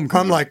a saw. dumb.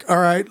 I'm like, all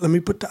right, let me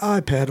put the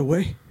iPad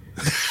away.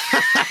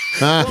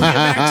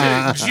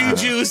 Back to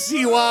Juju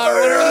Siwa or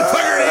whatever the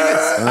fuck her name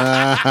is.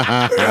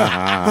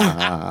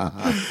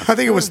 I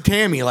think it was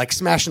Tammy like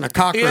smashing a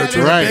cockroach. Yeah, with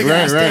a Right, big right,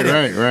 ass right,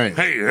 titty. right.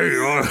 Hey,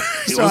 you want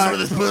So some of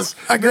this puss?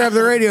 I grab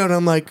the radio and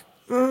I'm like,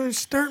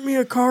 start me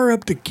a car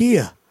up to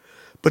Kia,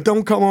 but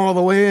don't come all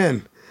the way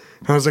in.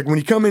 I was like, when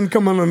you come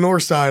on the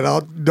north side,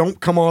 don't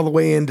come all the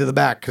way into the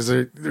back because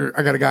I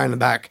got a guy in the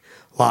back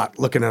lot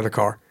looking at a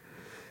car.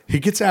 He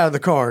gets out of the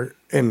car,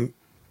 and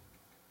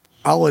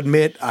I'll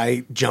admit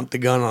I jumped the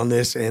gun on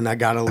this, and I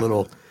got a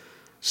little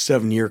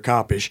 7-year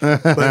copish.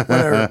 But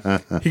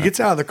whatever. He gets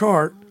out of the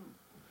car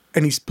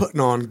and he's putting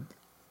on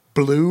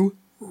blue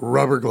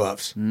rubber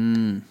gloves.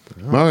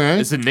 Okay.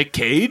 Is it Nick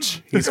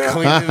Cage? He's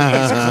cleaning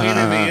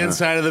the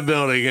inside of the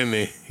building, isn't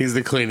he? He's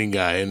the cleaning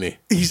guy, isn't he?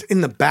 He's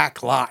in the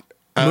back lot,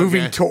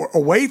 moving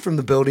away from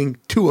the building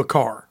to a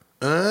car,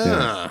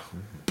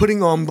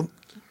 putting on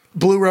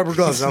blue rubber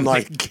gloves. I'm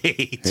like, Nick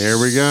Cage. Here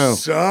we go.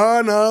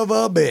 son of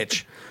a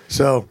bitch.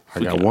 So,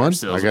 I got one.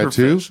 I got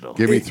two.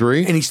 Give me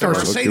three. and he starts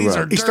Mercedes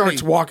are he starts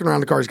dirty. walking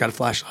around the car. He's got a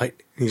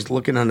flashlight. He's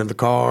looking under the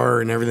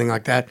car and everything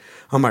like that.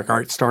 I'm like, all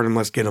right, start him.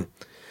 Let's get him.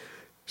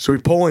 So we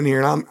pull in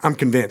here, and I'm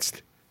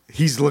convinced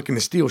he's looking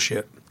to steal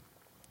shit.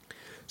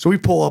 So we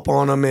pull up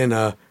on him,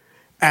 and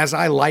as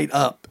I light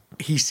up,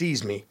 he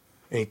sees me,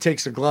 and he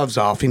takes the gloves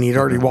off, and he'd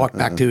already walked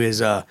back to his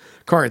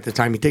car at the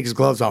time. He takes his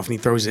gloves off, and he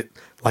throws it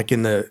like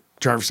in the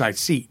driver's side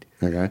seat,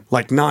 Okay.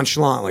 like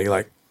nonchalantly,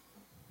 like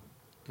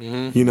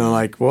you know,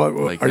 like what?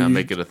 Like are not you?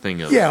 make it a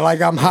thing of Yeah,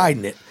 like I'm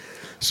hiding it.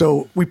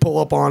 So we pull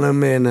up on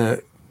him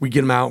and we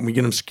get him out and we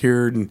get him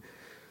secured. And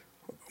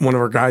one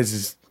of our guys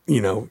is,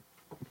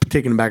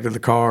 taking him back to the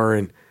car.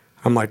 And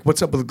I'm like,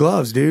 what's up with the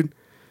gloves, dude?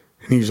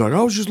 And he's like,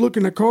 I was just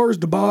looking at cars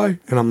to buy.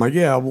 And I'm like,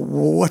 yeah,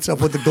 what's up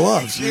with the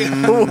gloves? Yeah,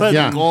 we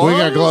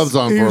got gloves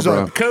on He for was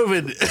bro. like,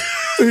 COVID.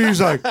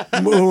 He's like,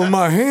 well,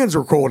 my hands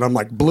are cold. I'm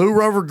like, blue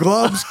rubber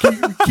gloves?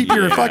 Keep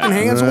your fucking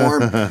hands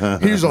warm?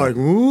 He's like,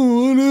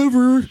 oh,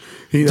 whatever.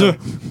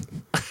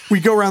 We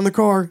go around the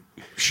car.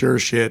 Sure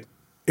as shit.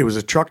 It was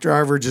a truck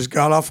driver, just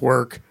got off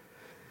work.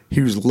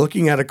 He was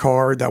looking at a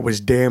car that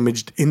was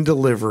damaged in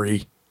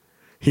delivery.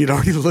 He'd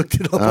already looked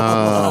it up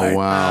online. Oh,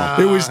 wow.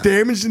 It was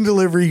damaged in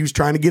delivery. He was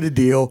trying to get a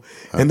deal,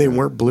 and they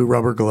weren't blue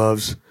rubber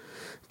gloves.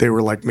 They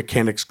were like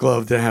mechanics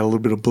gloves that had a little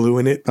bit of blue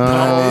in it. And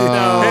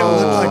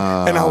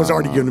I was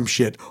already giving him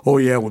shit. Oh,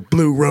 yeah, with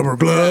blue rubber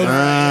gloves.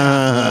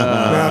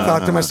 And I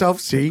thought to myself,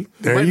 see,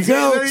 there you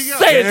go. There you go.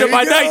 Say it There to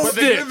my you go. But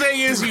the nightstick. good thing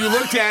is, you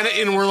looked at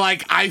it and were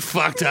like, "I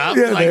fucked up."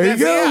 Yeah, like, there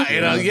you go.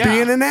 Yeah,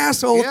 Being an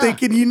asshole, Yeah.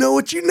 thinking you know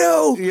what you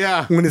know.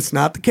 Yeah. When it's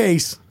not the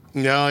case.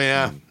 No,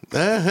 yeah.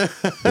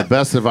 The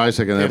best advice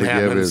I can ever give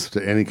happens. is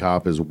to any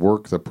cop is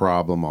work the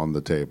problem on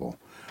the table.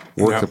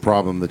 Work Yeah. the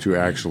problem that you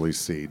actually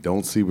see.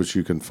 Don't see what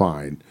you can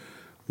find.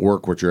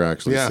 Work what you're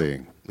actually Yeah.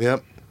 seeing.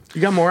 Yep.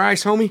 You got more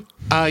ice, homie?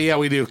 Yeah,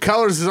 we do.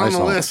 Colors is on I the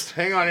saw it. list.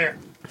 Hang on here.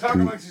 Talk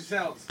amongst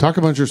yourselves. Talk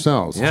about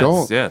yourselves. Yes,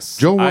 Joel, yes.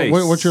 Joel, Ice.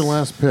 what's your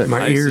last pick?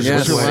 My ears Yes.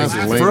 What's your Yes.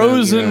 last lay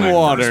Frozen down?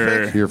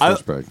 water. Your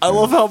first pick. I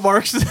love how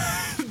Mark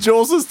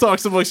Joel says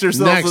talks amongst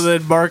yourselves, Next. and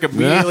then Mark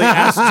immediately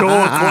asks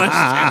Joel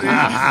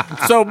a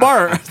question. So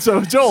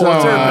Joel,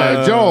 what's your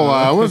pick? Joel,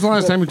 when was the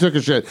last time you took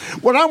a shit?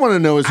 What I want to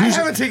know is I who's,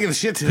 haven't taken the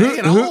shit today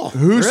at who, all.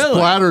 who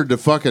splattered the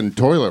fucking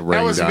toilet ring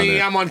That was down me.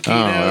 there? I'm on keto.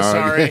 all right.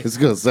 Sorry. I was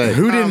going to say.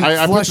 Who didn't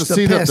I put flush the the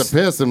seat up piss? to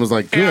piss and was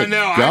like, Yeah, good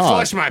no, I God.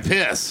 flushed my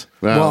piss.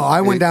 Well, I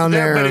went down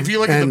there. But if you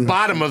look at the and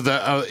bottom of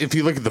the, if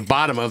you look at the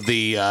bottom of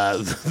the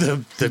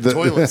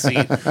toilet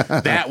seat,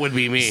 that would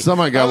be me.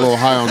 Somebody got a little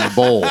high on the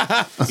bowl.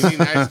 You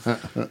need ice?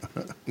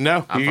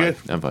 No, you good?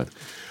 I'm fine.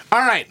 All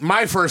right,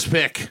 my first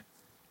pick,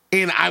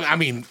 and I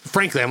mean,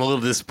 frankly, I'm a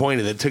little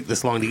disappointed that it took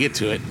this long to get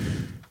to it.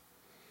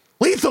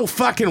 Lethal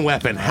fucking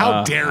Weapon.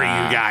 How dare you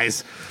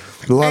guys?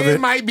 Love it it.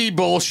 might be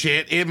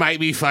bullshit. It might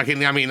be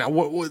fucking. I mean,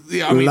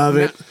 Love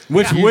it.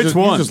 Which You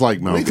one? just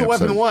like Mel Lethal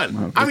Gibson. Weapon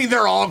 1. I mean,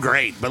 they're all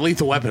great, but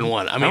Lethal Weapon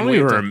 1. I I mean, don't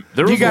even remember.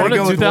 There was gotta one in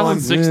go with one.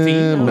 2016.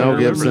 Yeah, Mel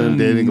Gibson,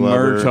 Danny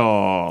Glover.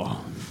 Murtaugh.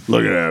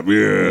 Look at him,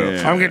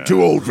 yeah. I'm getting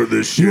too old for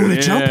this You shit. want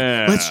to jump?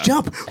 Yeah. Let's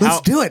jump.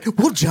 Let's do it.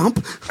 We'll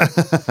jump.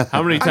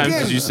 How many times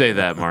Again. did you say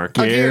that, Mark?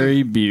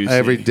 Gary Busey.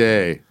 Every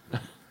day.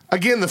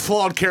 again, the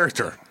flawed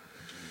character.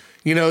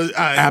 You know,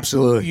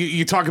 Absolutely.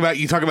 You talk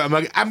about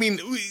Mel. I mean,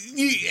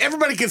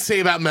 everybody can say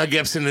about Mel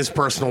Gibson in his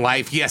personal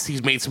life. Yes,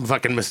 he's made some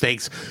fucking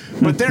mistakes,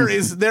 but there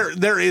is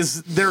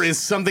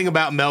something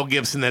about Mel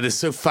Gibson that is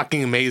so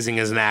fucking amazing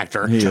as an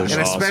actor, He is and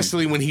awesome.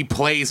 especially when he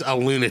plays a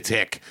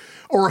lunatic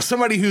or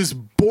somebody who's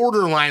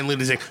borderline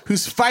lunatic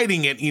who's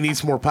fighting it. He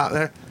needs more pop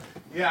there.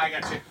 Yeah, I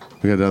got you.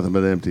 We got nothing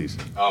but empties.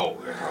 Oh,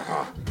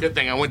 good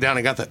thing I went down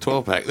and got that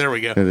 12-pack. There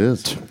we go. It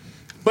is.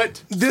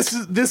 But this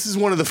is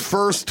one of the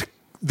first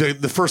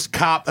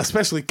cop,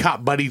 especially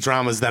cop buddy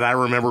dramas that I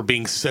remember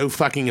being so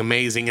fucking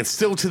amazing, and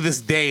still to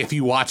this day, if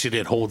you watch it,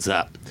 it holds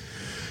up.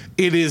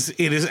 It is.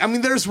 I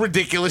mean, there's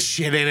ridiculous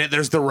shit in it.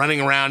 There's the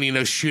running around,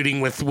 shooting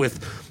with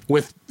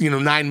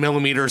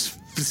 9mm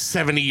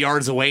 70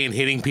 yards away and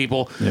hitting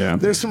people. Yeah.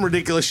 There's some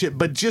ridiculous shit,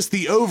 but just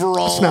the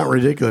overall. It's not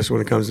ridiculous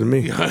when it comes to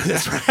me.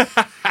 That's right.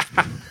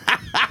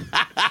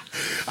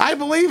 I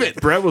believe it.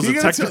 Brett was You a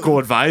gotta technical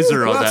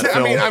advisor on that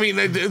film. I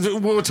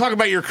mean, we'll talk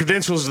about your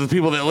credentials to the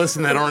people that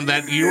listen that aren't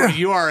that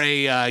you are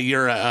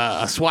you're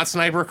a SWAT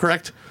sniper,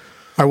 correct?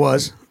 I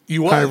was.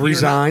 You are. I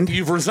resigned.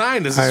 You've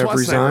resigned as a I have SWAT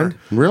resigned.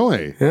 sniper.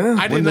 Really? Yeah.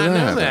 I When did did not that know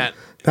happen? that.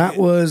 That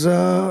was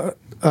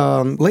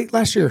late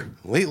last year.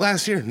 Late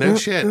last year. No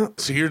shit. yeah.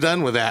 So you're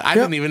done with that. I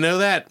didn't even know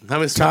that.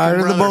 I'm his Tired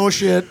fucking of the brother.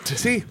 bullshit.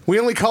 See, we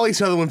only call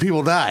each other when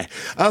people die.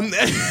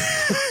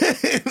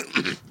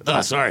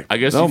 Oh, sorry. I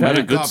guess Oh, you've had a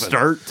man. good Coughing.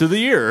 start to the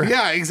year.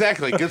 Yeah,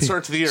 exactly. Good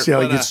start to the year. See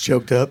how he But, gets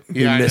choked up?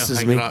 yeah, I he know. misses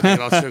I me. get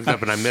all choked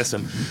up and I miss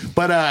him.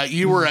 But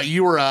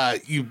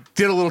you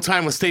did a little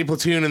time with State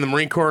Platoon in the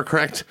Marine Corps,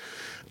 correct?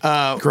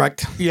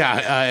 Correct.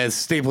 Yeah,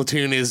 State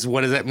Platoon is,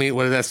 what does that mean?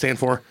 What does that stand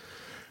for?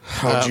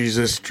 Oh,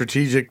 Jesus.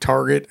 Strategic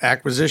target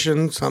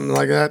acquisition, something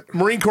like that.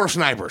 Marine Corps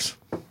snipers.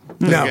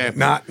 No, Okay.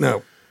 no.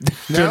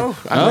 No?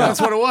 I mean,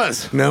 that's what it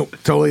was. No,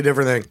 totally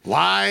different thing.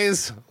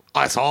 Lies.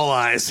 It's all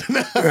lies.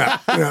 No,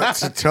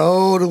 it's a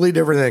totally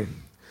different thing.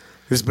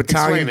 It's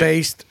battalion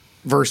based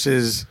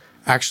versus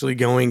actually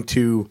going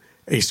to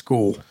a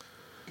school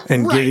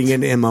and Right. getting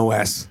an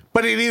MOS.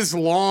 But it is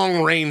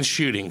long range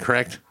shooting,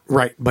 correct?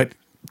 Right. But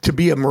to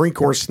be a Marine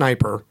Corps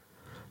sniper,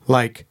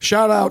 like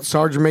shout out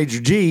Sergeant Major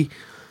G,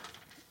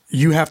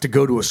 you have to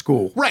go to a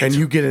school. Right. And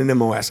you get an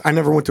MOS. I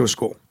never went to a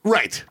school.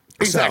 Right.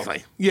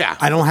 Exactly. Yeah.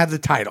 I don't have the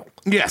title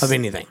Yes. of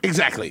anything.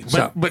 Exactly. But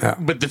So, but yeah.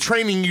 but the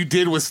training you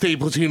did with State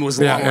Platoon was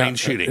Yeah, long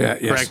range yeah, shooting, yeah,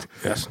 yes, correct?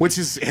 yes. Which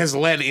has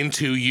led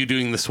into you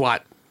doing the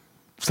SWAT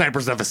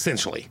sniper stuff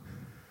essentially.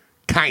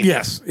 Kind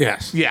Yes. of.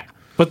 Yes. Yeah.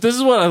 But this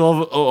is what I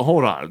love. Oh,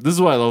 hold on. This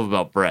is what I love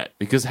about Brett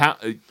because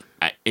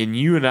and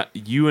you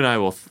and I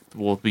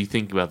will be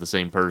thinking about the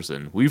same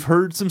person. We've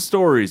heard some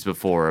stories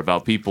before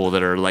about people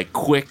that are like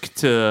quick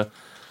to.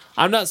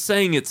 I'm not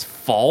saying it's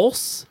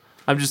false.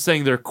 I'm just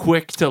saying they're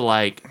quick to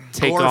like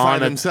take Glorify on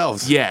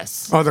themselves.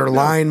 Yes. Oh, they're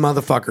lying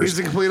motherfuckers. He's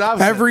the complete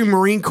opposite. Every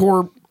Marine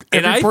Corps,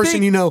 And every I person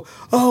think- you know,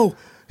 oh,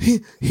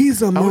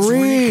 he's a was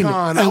Marine.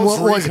 recon. And I was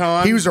what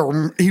recon.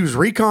 he was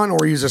recon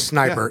or he was a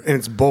sniper, and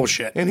it's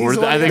bullshit. And Or he's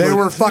the the- I one think that- they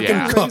were fucking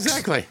yeah. cooks.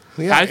 Exactly.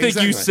 Yeah, I think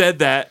you exactly. said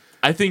that.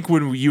 I think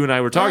when you and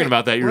I were talking Right,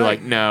 about that, you were right.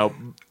 like, "No,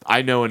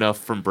 I know enough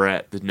from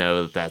Brett to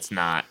know that that's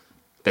not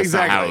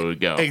exactly not how it would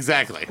go."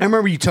 Exactly. I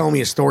remember you telling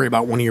me a story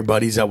about one of your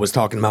buddies that was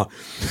talking about.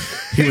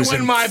 He was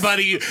wasn't in- my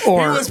buddy.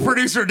 or- he was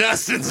producer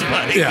Dustin's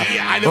buddy. Yeah,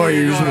 I know or where he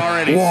you're was going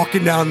already.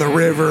 walking down the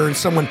river and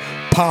someone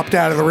popped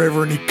out of the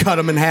river and he cut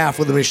him in half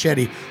with a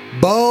machete.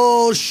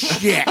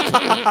 Bullshit.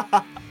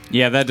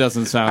 Yeah, that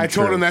doesn't sound I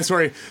told true. him that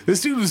story. This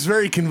dude was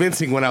very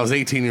convincing when I was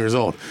 18 years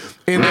old,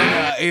 and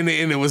and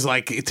it was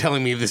like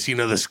telling me this,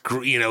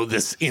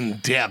 this in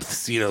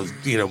depth,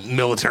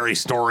 military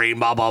story,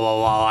 blah blah blah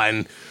blah,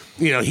 and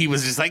he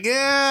was just like,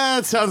 yeah,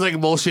 it sounds like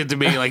bullshit to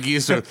me, like he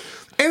used to, and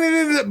it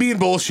ended up being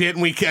bullshit,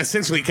 and we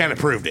essentially kind of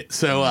proved it.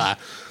 So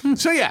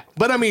yeah,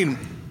 but I mean,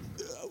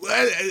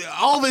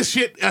 all this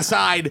shit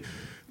aside.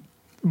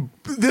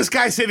 This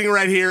guy sitting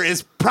right here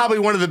is probably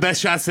one of the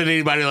best shots that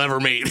anybody will ever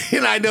meet,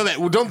 and I know that.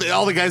 Well, don't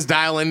all the guys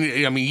dial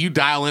in? I mean, you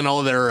dial in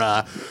all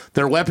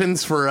their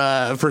weapons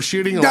for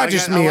shooting. A Not lot of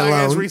just guys, me a lot of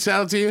guys alone. reach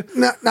out to you.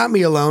 Not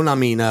me alone. I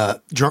mean,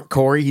 Drunk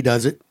Corey, he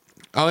does it.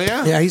 Oh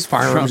yeah, Yeah, he's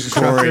firearms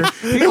instructor.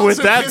 He also With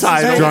that kisses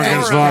title. his Drunk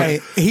camera. as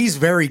fuck. Hey, he's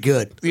very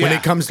good when Yeah.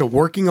 it comes to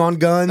working on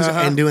guns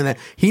and doing that.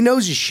 He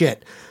knows his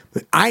shit.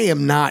 But I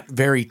am not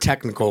very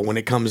technical when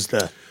it comes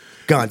to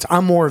guns.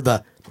 I'm more of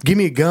the give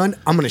me a gun,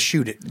 I'm going to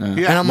shoot it, and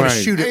I'm going Right.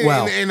 to shoot it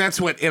well. And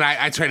that's what. And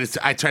I try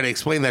to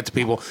explain that to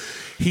people.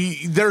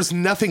 There's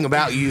nothing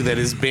about you that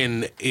has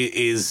been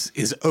is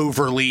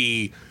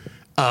overly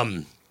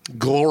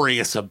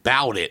glorious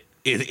about it.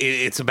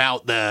 It's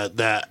about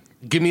the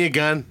give me a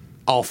gun.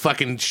 I'll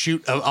fucking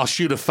shoot. I'll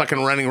shoot a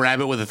fucking running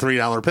rabbit with a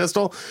 $3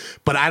 pistol,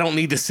 but I don't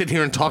need to sit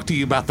here and talk to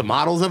you about the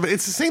models of it.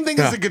 It's the same thing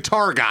as Yeah. a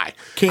guitar guy.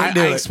 Can't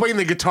do I it. explain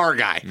the guitar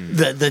guy.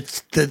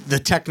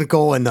 The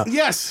technical and the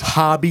Yes.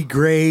 hobby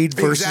grade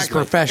versus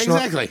Exactly.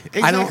 Exactly.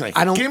 Exactly.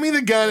 I don't. Give me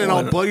the gun and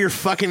I'll blow your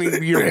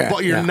fucking your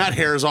Yeah. nut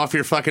hairs off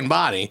your fucking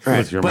body.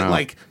 With your but mouth.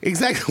 like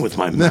exactly with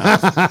my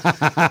mouth.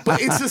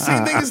 But it's the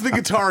same thing as the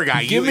guitar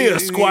guy. Give me a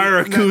Squire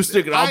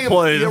acoustic and I'll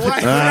play you're the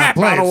right. crap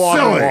out of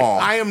Waterwall.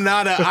 I am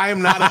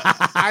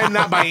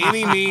not by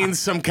any means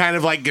some kind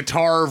of like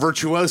guitar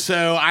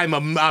virtuoso. I'm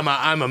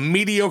a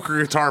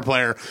mediocre guitar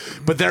player.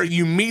 But there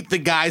you meet the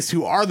guys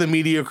who are the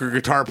mediocre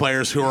guitar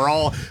players who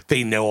are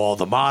they know all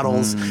the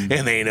models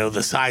and they know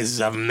the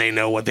sizes of them. They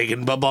know what they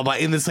can blah blah blah.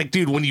 And it's like,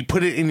 dude, when you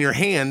put it in your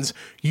hands,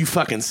 you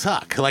fucking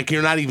suck. Like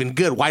you're not even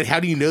good. Why? How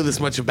do you know this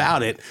much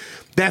about it?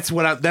 That's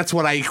what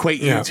I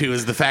equate you Yeah. to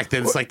is the fact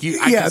that it's like you.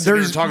 I Yeah, can sit here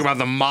and there's- talk about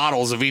the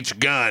models of each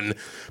gun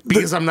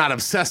because I'm not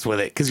obsessed with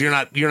it because you're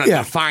not Yeah,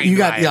 defined. you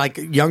got by it. like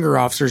younger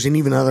officers and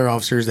even other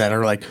officers that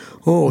are like,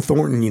 oh,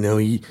 Thornton,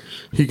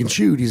 he can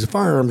shoot. He's a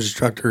firearms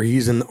instructor.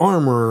 He's an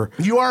armorer.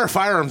 You are a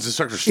firearms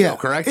instructor still,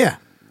 correct? Yeah,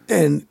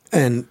 and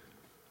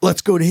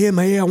let's go to him.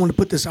 Hey, I want to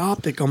put this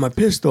optic on my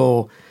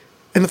pistol.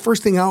 And the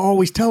first thing I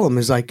always tell him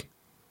is like,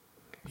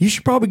 you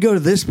should probably go to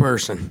this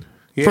person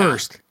Yeah.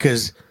 first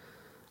because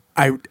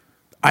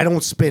I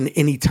don't spend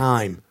any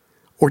time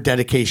or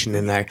dedication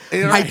in there.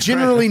 I Right,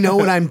 generally know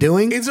what I'm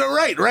doing, It's all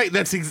right, right?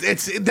 That's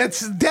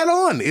dead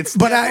on. It's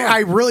but dead on. I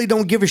really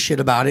don't give a shit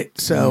about it.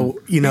 So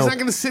you know, He's not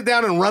going to sit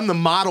down and run the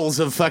models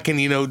of fucking,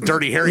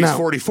 Dirty Harry's No.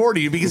 44 to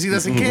you because he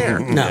doesn't care.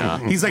 No.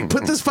 He's like,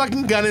 put this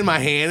fucking gun in my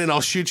hand and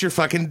I'll shoot your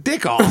fucking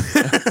dick off.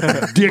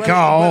 Dick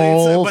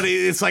off. But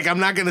it's like, I'm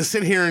not going to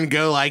sit here and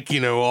go like,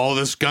 all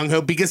this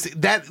gung-ho because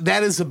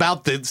that is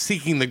about the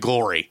seeking the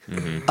glory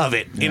of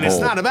it. And it's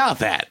not about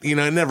that. It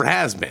never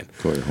has been.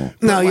 Glory hole.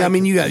 no, yeah, I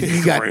mean, you got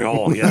Glory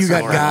hole, yes, you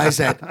got Lord. guys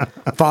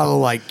that follow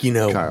like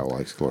Kyle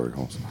likes glory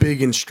holes.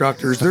 big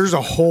instructors. There's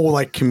a whole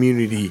like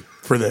community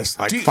for this,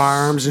 like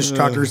firearms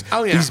instructors.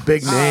 Oh, yeah. These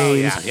big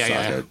names.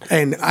 Yeah.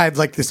 And I have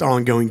like this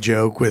ongoing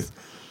joke with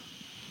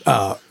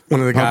one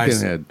of the guys.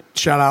 Pumpkinhead.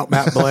 Shout out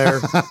Matt Blair,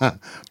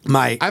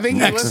 my I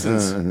think he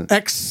listens.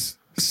 ex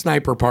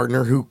sniper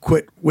partner who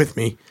quit with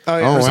me.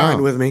 Oh, resigned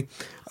wow. with me.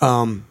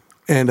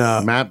 And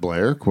Matt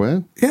Blair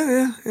quit.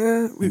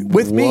 yeah,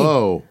 with me.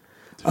 Whoa.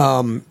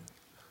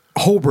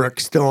 Holbrook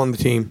still on the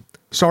team.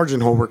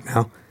 Sergeant Holbrook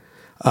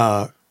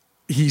now.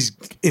 He's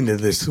into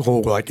this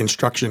whole like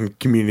instruction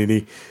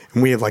community,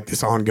 and we have like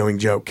this ongoing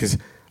joke because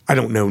I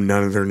don't know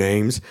none of their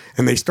names,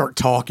 and they start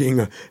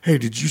talking. Hey,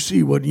 did you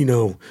see what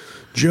Joe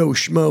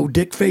Schmo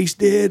Dickface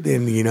did?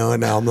 And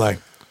and now I'm like,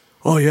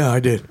 oh yeah,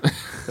 I did.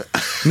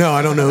 No,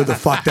 I don't know who the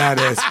fuck that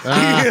is.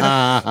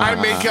 I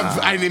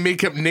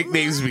make up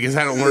nicknames because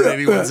I don't learn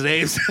anyone's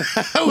names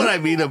when I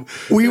meet them.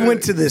 We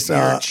went to this.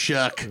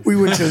 Chuck. We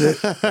went to this.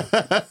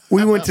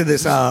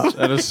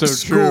 That is so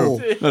School.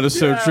 true. That is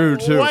so true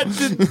too. What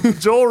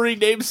did Joel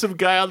rename some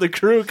guy on the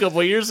crew a couple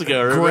of years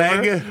ago?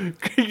 Remember?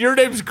 Greg. Your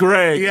name's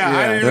Greg. Yeah,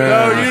 I don't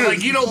even know.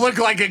 You don't look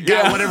like a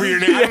guy. Whatever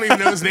your name. I don't even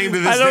know his name to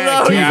this I don't day.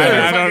 know Yeah, either.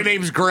 his I fucking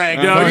name's Greg.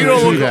 No, you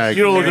don't look. Teabag.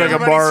 You don't look like a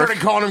Everybody bark.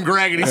 started calling him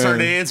Greg, and he started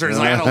to answer. He's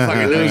like, I don't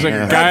fucking know. There's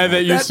a guy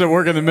that used to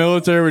work in the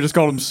military. We just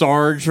called him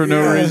Sarge for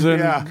no reason.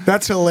 Yeah.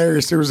 That's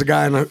hilarious. There was a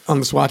guy on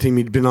the SWAT team.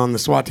 He'd been on the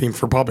SWAT team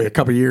for probably a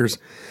couple of years,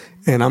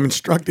 and I'm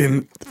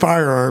instructing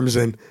firearms,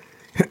 and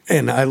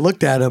I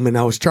looked at him, and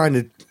I was trying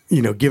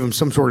to give him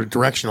some sort of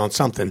direction on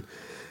something.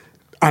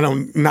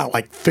 Not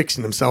like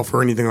fixing himself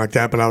or anything like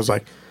that, but I was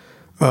like,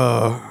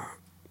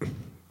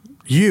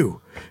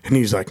 you, and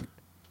he's like,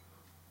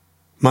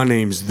 my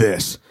name's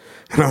this,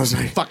 and I was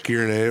like, Fuck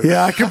your name.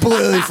 yeah, I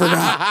completely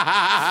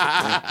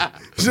forgot.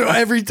 So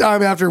every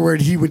time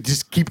afterward, he would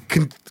just keep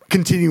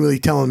continually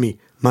telling me,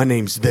 my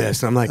name's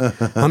this. I'm like,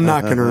 I'm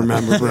not going to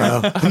remember,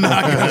 bro. I'm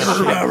not going to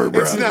remember,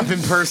 bro. It's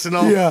nothing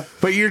personal. Yeah.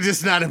 But you're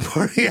just not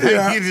important.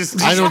 Yeah. You just.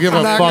 I don't give a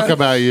I'm not fuck gonna-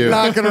 about you.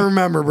 Not going to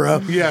remember, bro.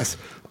 Yes.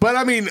 But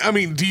I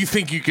mean, do you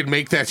think you could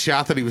make that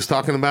shot that he was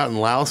talking about in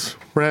Laos,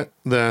 Brett?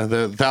 The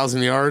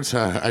 1,000 yards.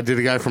 I did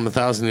a guy from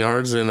 1,000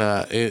 yards in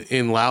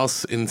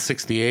Laos in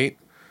 '68.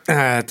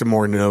 To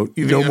more note.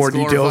 You think No that's more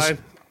details. glorified?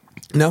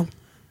 No.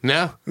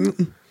 No.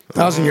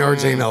 1,000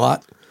 yards ain't a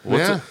lot.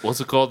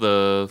 What's it called?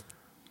 The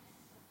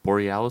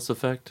Borealis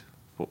effect?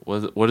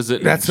 What is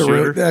it? That's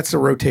Shooter? that's a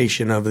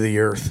rotation of the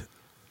Earth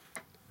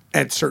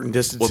at certain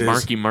distances. What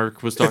Marky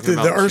Mark was If talking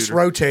about. the Earth's Shooter?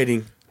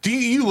 rotating. Do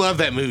you love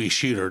that movie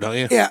Shooter? Don't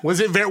you? Yeah. Was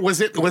it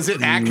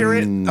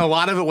accurate? A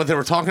lot of it, what they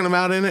were talking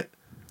about in it.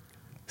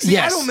 See,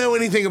 Yes. I don't know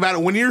anything about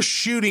it. When you're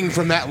shooting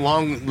from that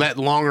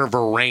longer of a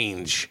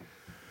range.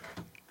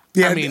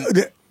 Yeah, I mean-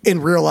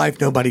 in real life,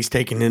 nobody's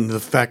taking into the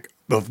effect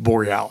of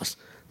Borealis.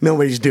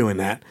 Nobody's doing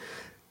that.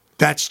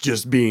 That's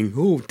just being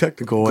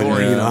technical and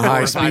high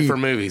glorified speed. for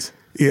movies.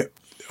 Yeah,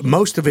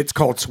 most of it's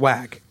called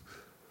swag.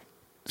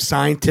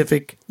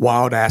 Scientific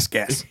wild ass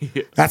guess.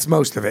 That's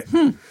most of it.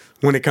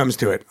 When it comes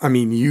to it, I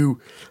mean,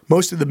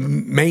 most of the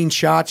main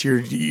shots,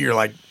 you're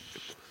like,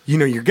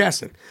 you're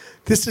guessing.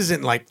 This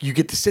isn't like you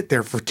get to sit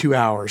there for 2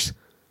 hours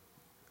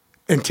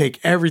and take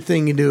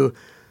everything into.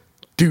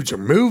 Dudes are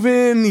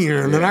moving,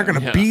 they're not going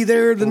to be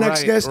there the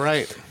next guess.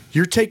 Right.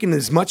 You're taking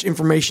as much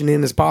information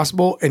in as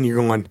possible, and you're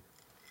going,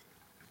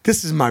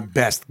 this is my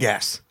best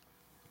guess.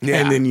 Yeah.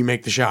 And then you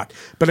make the shot.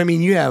 But I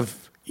mean, you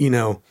have,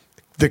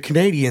 the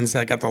Canadians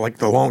that got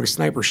the longest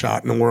sniper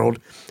shot in the world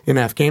in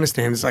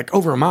Afghanistan is like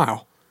over a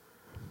mile.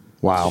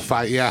 Wow.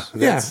 Yeah.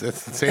 Yeah. That's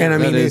insane. And I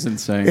mean, That is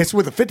insane. It's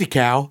with a 50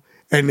 cal,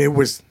 and it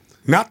was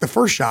not the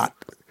first shot.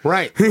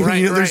 right.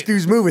 There's Right.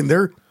 dudes moving.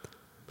 They're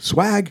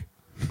swag.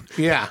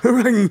 Yeah. Well,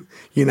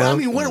 I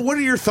mean, what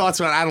are your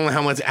thoughts on? I don't know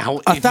how much.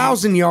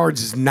 1,000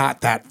 yards is not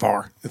that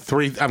far.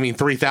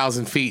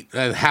 3,000 feet,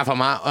 half a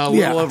mile, a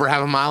Yeah. little over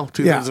half a mile,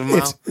 2/3 Yeah, of a mile.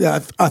 it's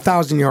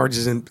 1,000 yards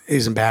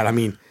isn't bad. I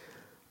mean,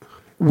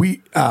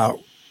 we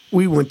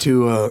went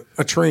to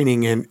a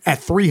training, and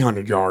at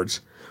 300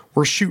 yards,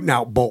 we're shooting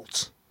out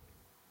bolts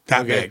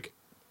that Okay. big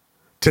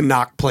to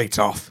knock plates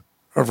off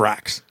of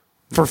racks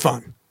for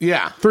fun.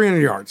 Yeah.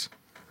 300 yards.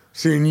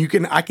 So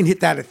I can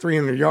hit that at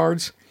 300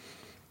 yards.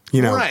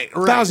 Right,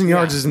 1,000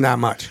 yards yeah. isn't that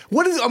much.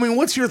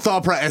 What's your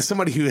thought process as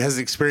somebody who has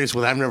experience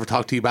with? I've never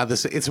talked to you about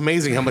this. It's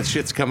amazing how much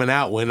shit's coming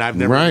out when I've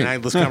never Right.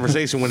 had this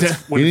conversation. When it's,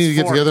 when We it's need to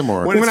get for- together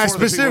more. When I it's for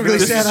the people specifically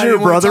who- said is I your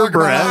didn't want to brother, talk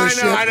about Brett? all this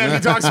I shit. know. He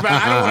talks about.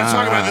 I don't want to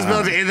talk about this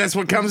military, and that's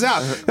what comes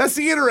out. That's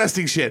the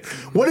interesting shit.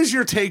 What is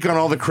your take on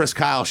all the Chris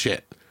Kyle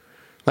shit?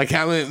 Like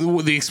how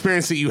the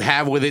experience that you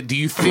have with it? Do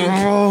you think?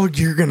 Oh,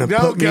 you're gonna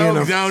put me in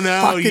a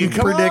fucking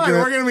Come on, predicament.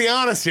 we're gonna be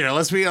honest here.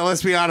 Let's be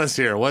honest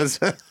here.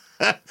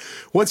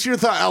 What's your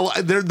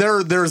thought?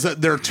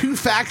 There are two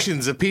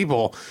factions of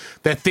people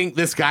that think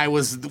this guy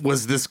was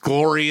this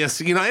glorious,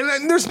 and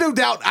there's no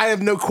doubt. I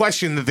have no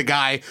question that the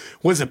guy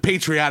was a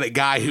patriotic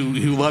guy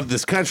who loved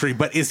this country.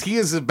 But is he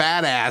as a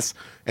badass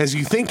as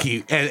you think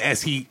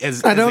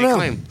as I don't they know.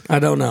 claim? I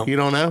don't know. You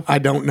don't know? I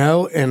don't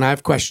know, and I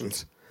have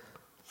questions.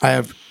 I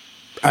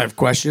have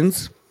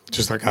questions,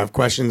 just like I have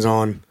questions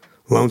on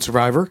Lone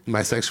Survivor.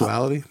 My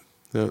sexuality?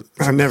 No.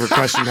 I never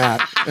questioned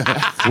that.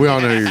 We all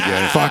know you're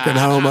gay. Fucking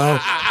homo.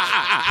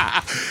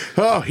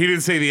 Oh, he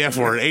didn't say the F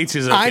word. H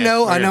is okay. I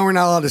know we're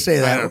not allowed to say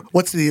I know. that.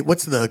 What's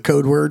the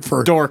code word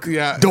for Dork.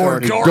 Yeah.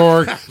 Dork.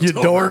 Dork. You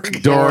dork.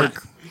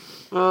 Dork.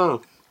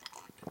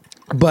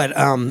 But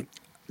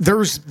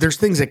there's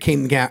things that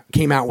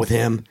came out with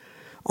him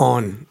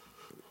on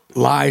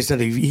lies that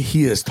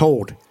he has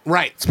told.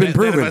 Right. It's been That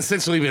proven. have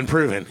essentially been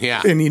proven.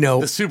 Yeah. And, the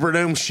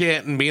Superdome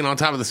shit and being on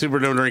top of the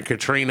Superdome during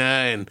Katrina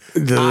and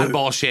The-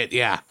 oddball shit.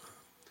 Yeah.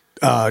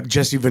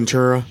 Jesse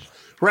Ventura,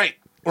 Right.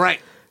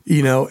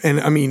 and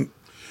I mean,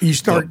 you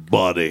start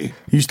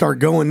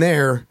going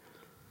there,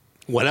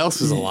 What else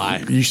is a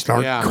lie? you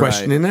start Yeah,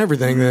 questioning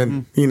everything.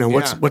 Then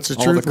what's Yeah. what's the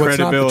All truth, the what's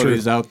not the credibility truth.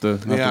 is out the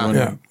Yeah.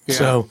 window. Yeah.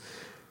 So,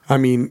 I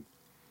mean,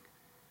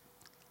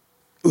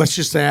 let's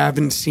just say I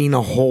haven't seen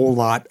a whole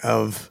lot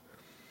of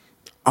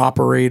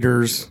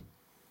operators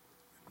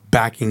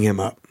backing him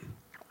up,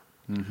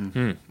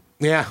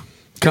 Yeah.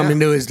 coming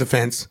to his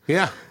defense.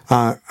 Yeah.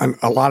 And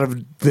a lot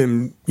of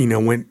them,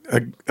 went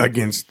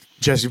against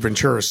Jesse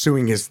Ventura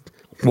suing his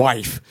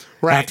wife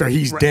Right. after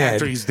he's Right, dead.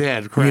 after he's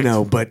dead,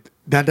 correct. But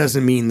that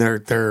doesn't mean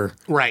they're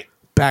Right.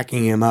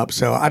 backing him up.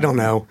 So I don't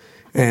know,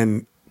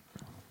 and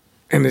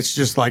it's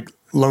just like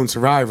Lone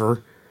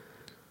Survivor.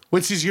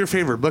 Which is your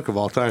favorite book of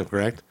all time,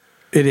 correct?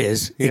 It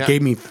is. It Yeah.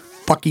 gave me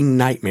fucking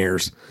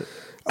nightmares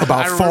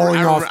about I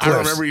falling off I cliffs.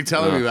 remember you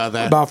telling me about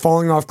that. About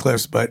falling off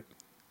cliffs, but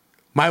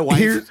My wife.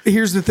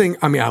 here's the thing.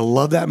 I mean, I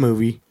love that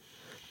movie.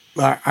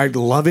 I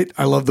love it.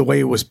 I love the way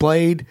it was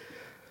played.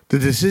 The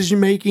decision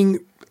making,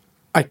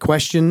 I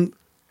question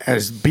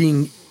as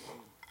being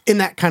in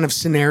that kind of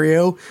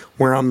scenario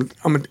where I'm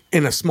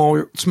in a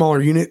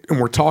smaller unit and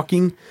we're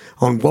talking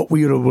on what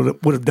we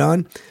would have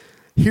done.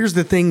 Here's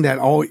the thing that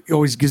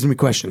always gives me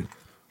question.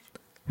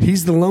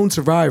 He's the lone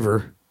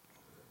survivor.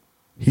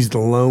 He's the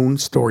lone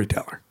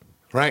storyteller.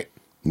 Right.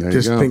 There you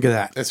Just go. think of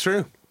that. It's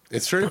true.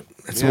 It's true.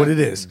 That's what it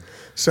is.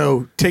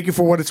 So take it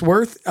for what it's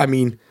worth. I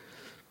mean,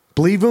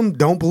 believe him,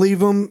 don't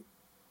believe him,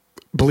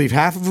 believe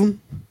half of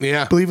them,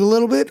 Yeah. believe a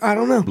little bit. I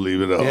don't know.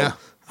 Believe it all. Yeah.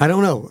 I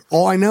don't know.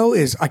 All I know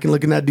is I can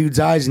look in that dude's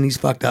eyes and he's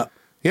fucked up.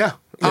 Yeah.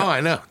 Oh, I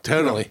know.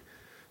 Totally.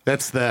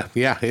 That's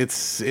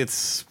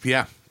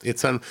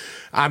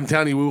I'm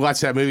telling you, we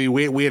watched that movie.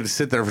 We had to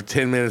sit there for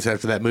 10 minutes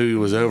after that movie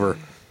was over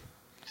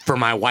for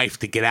my wife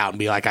to get out and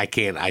be like, I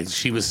can't.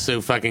 She was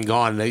so fucking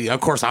gone. Of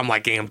course, I'm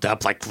like amped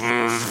up, like,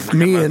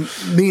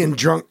 Me and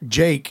drunk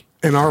Jake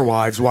and our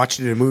wives watched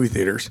it in movie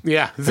theaters.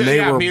 yeah. And they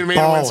were me and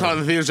Amanda went saw it in balling.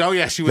 the theaters. Oh,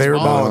 yeah, she was They were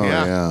balling. balling.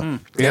 Oh, Yeah. yeah.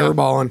 They were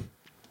balling.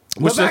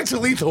 But back to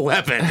Lethal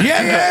Weapon.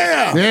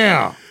 Yeah.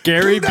 Yeah.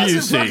 Gary Who doesn't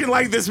Busey. fucking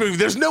like this movie?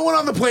 There's no one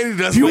on the planet who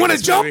doesn't You like want to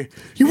this jump? movie.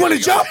 You want to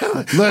jump?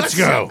 Let's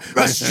go.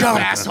 Let's jump.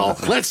 Asshole.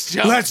 Let's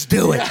jump. Let's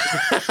do it.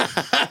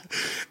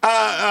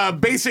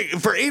 Basic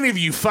for any of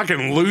you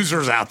fucking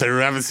losers out there who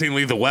haven't seen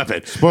Lethal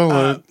Weapon. Spoiler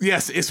alert.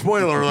 Yes, it's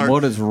spoiler alert.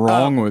 What is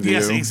wrong with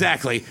Yes, you?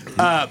 exactly.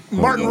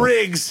 Martin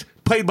Riggs,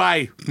 played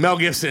by Mel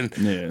Gibson,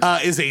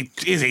 Yes.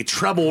 is a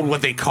troubled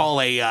what they call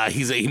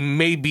he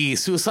may be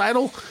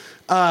suicidal.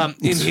 In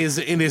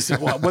his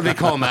what they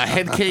call him, a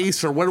head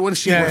case, or what does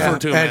she refer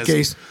to him head as?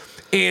 case.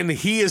 And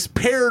he is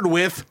paired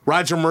with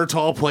Roger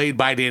Murtaugh, played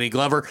by Danny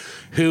Glover,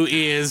 who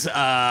is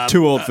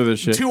Too old for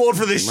this shit. too old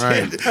for this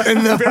Right. shit.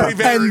 And the Very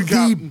veteran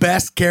the cop.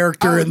 best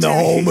character in the Dude,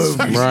 whole he's movie.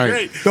 fucking Right.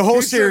 great. The whole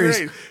He's so series.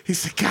 great.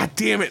 He's like, God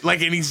damn it.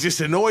 Like, and he's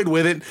just annoyed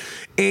with it.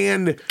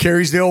 And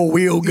Carries the old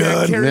wheel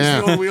gun. carries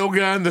Yeah. the old wheel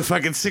gun, the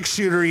fucking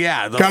 6-shooter.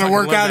 Yeah. Gotta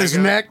work out his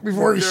neck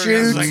before he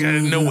shoots. Like,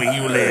 no way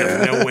you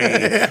live. No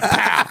way.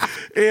 Pow.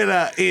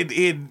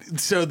 And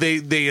so they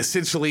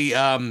essentially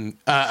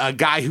a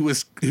guy who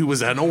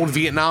was an old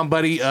Vietnam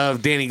buddy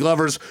of Danny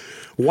Glover's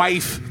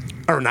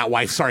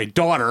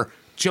daughter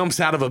jumps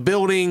out of a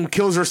building,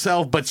 kills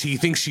herself, but she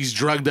thinks she's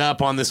drugged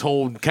up on this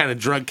whole kind of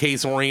drug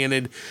case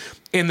oriented,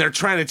 and they're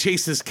trying to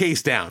chase this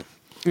case down.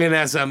 And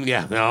as tell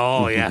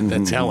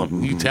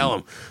him, you tell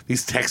him,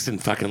 these texting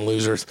fucking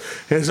losers.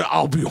 As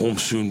I'll be home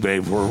soon,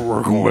 babe.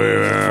 We're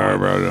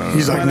going.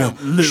 He's like, no,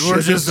 we're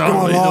just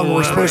going along.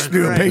 We're supposed to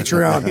do a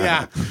Patreon.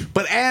 Yeah,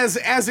 but as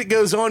it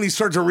goes on, you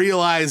start to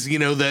realize,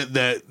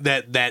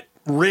 that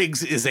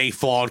Riggs is a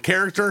flawed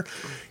character.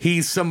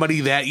 He's somebody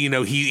that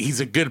he's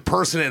a good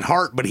person at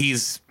heart, but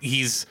he's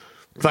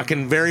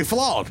fucking very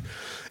flawed,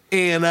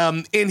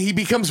 and he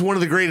becomes one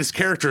of the greatest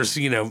characters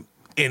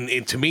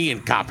in to me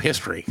in cop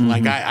history.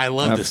 Like I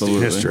love Absolutely.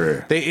 this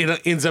dude.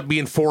 It ends up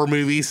being 4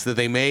 movies that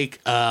they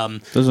make.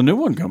 There's a new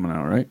one coming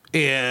out, right?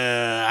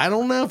 I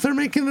don't know if they're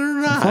making it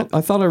or not.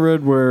 I thought I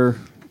read where.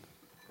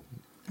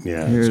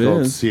 Yeah, Here it's it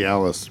called is.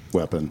 Cialis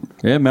Weapon.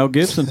 Yeah, Mel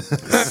Gibson.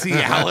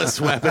 Cialis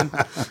weapon.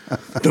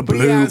 The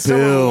blue Yeah, some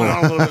of them pill. went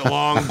on a little bit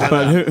long,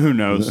 But who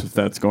knows if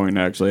that's going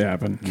to actually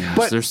happen?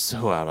 But- They're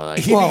so out of that.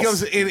 he Well,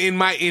 becomes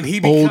he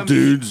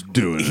becomes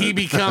doing he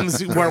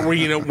becomes where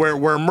you know where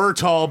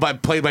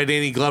Murtaugh played by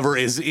Danny Glover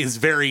is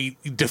very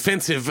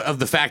defensive of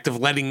the fact of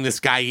letting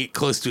this guy get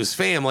close to his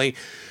family.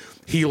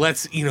 He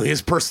lets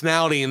his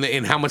personality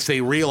and how much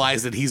they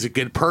realize that he's a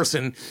good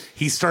person.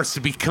 He starts to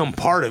become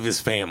part of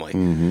his family,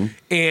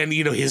 and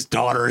his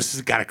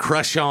daughter's got a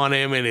crush on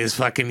him, and his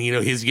fucking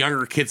his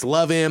younger kids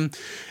love him,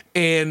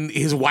 and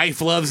his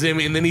wife loves him,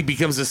 and then he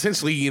becomes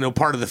essentially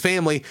part of the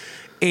family.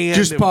 And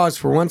Just pause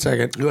for 1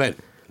 second. Go ahead.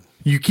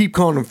 You keep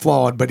calling him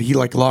flawed, but he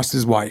lost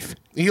his wife.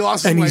 He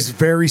lost his And wife. he's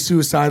very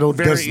suicidal,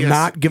 does yes,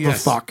 not give yes,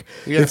 a fuck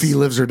yes. if he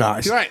lives or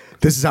dies. You're right.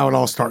 This is how it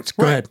all starts.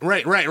 Go ahead.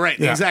 Right.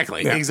 Yeah.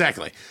 Exactly. Yeah.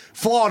 Exactly.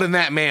 Flawed in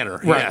that manner.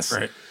 Right, Yes.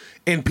 right.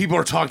 And people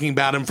are talking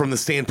about him from the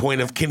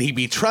standpoint of, can he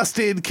be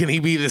trusted? Can he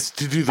be this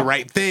to do the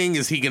right thing?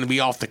 Is he going to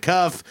be off the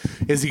cuff?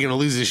 Is he going to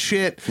lose his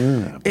shit?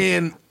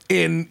 And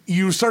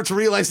you start to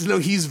realize,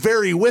 he's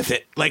very with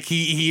it. Like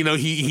he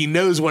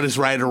knows what is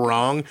right or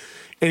wrong.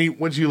 And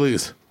what'd you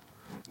lose?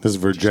 His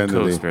virginity.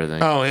 Coaster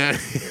thing. Oh yeah,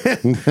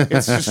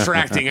 it's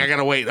distracting. I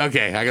gotta wait.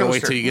 Okay, I gotta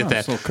wait till you get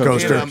that.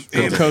 Coaster.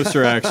 And,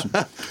 Coaster action.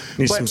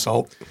 Need some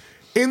salt.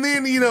 And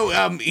then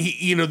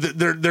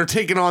they're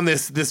taking on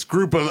this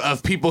group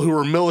of people who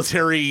are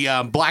military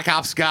black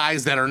ops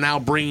guys that are now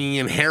bringing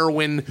in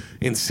heroin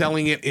and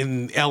selling it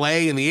in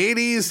L.A. in the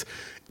 80s,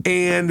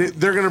 and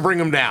they're going to bring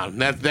them down.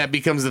 That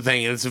becomes the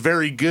thing, and it's a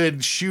very good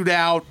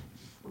shootout,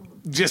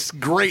 just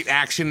great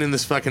action in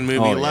this fucking movie.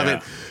 I love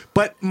it.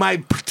 But my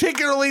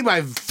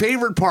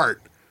favorite part,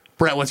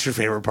 Brett. What's your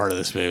favorite part of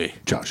this movie?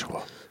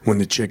 Joshua. When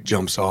the chick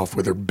jumps off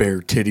with her bare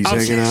titties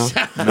hanging out.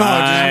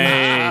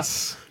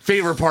 Nice.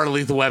 Favorite part of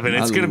Lethal Weapon.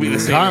 It's going to be the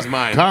same as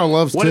mine. Kyle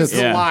loves What is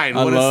tits. the Yeah, line?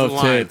 I What is love the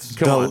line? tits.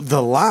 Come on.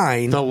 The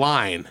line. The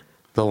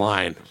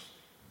line.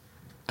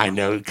 I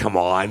know. Come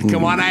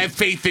on. I have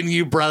faith in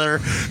you, brother.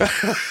 Dude,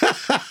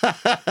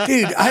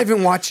 I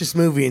haven't watched this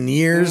movie in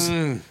years.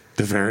 The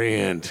very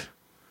end.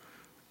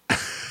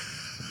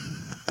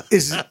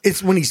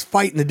 It's when he's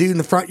fighting the dude in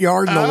the front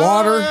yard in the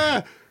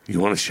water. You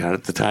want a shot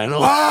at the title?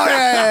 Oh,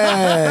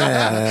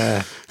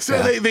 yeah.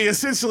 So they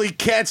essentially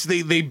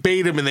they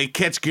bait him and they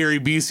catch Gary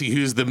Busey,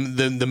 who's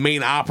the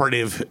main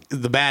operative,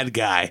 the bad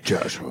guy,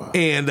 Joshua.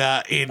 and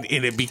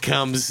it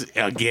becomes,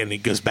 again,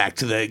 it goes back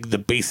to the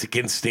basic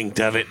instinct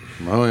of it.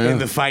 Oh, yeah. In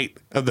the fight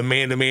of the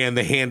man to man,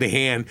 the hand to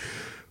hand.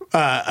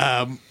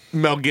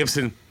 Mel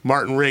Gibson,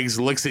 Martin Riggs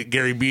looks at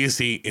Gary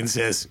Busey and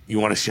says, "You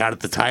want a shot at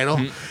the title?"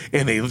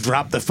 And they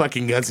drop the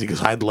fucking guns. And he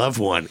goes, "I'd love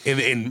one."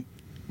 And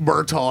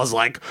Murtaugh is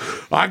like,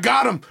 I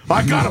got him.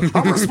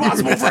 I'm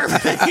responsible for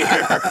everything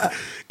here.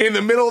 In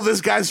the middle of this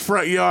guy's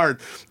front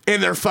yard,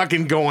 and they're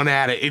fucking going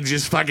at it. It's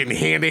just fucking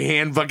hand to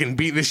hand, fucking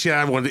beating the shit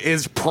out of one.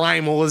 As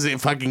primal as it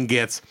fucking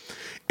gets.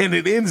 And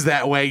it ends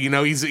that way,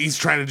 he's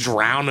trying to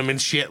drown him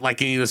and shit,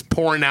 like it's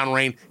pouring down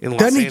rain in Los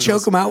Doesn't he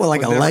Angeles. choke him out with,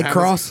 like, a Never leg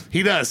happens. cross?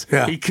 He does.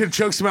 Yeah. He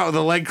chokes him out with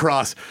a leg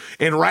cross.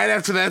 And right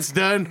after that's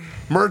done,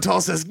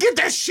 Murtaugh says, "Get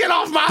that shit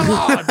off my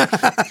lawn."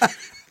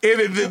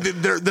 And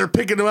they're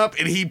picking him up,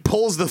 and he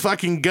pulls the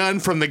fucking gun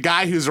from the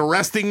guy who's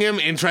arresting him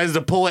and tries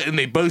to pull it, and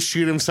they both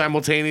shoot him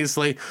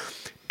simultaneously.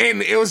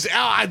 And it was,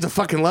 I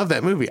fucking love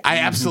that movie. I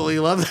absolutely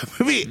love that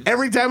movie.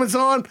 Every time it's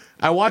on,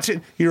 I watch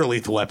it. You're a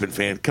Lethal Weapon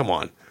fan. Come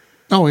on.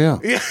 Oh, yeah.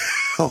 Yeah.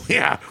 Oh,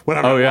 yeah. When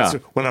I'm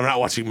not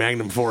watching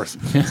Magnum Force.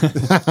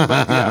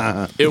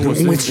 It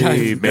was Which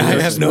I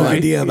have no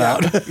idea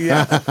about.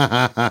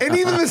 And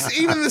even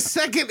the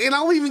second, and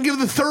I'll even give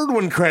the third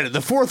one credit.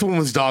 The fourth one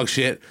was dog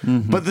shit,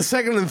 but the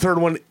second and third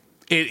one,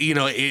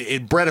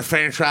 it bred a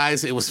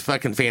franchise. It was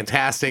fucking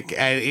fantastic.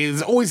 It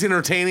was always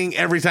entertaining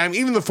every time.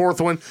 Even the fourth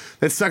one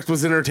that sucked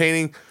was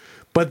entertaining.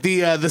 But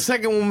the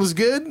second one was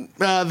good.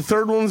 The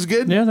third one was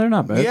good. Yeah, they're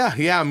not bad.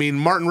 Yeah. I mean,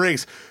 Martin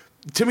Riggs,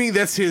 to me,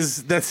 that's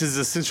his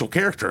essential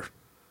character.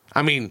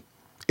 I mean,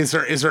 is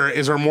there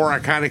a more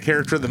iconic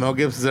character that Mel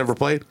Gibson's ever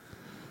played?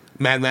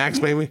 Mad Max,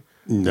 maybe.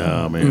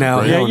 No, man.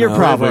 No, Yeah, hell you're no.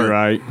 probably Braveheart.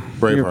 right.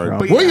 Braveheart. You're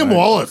probably William right.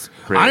 Wallace.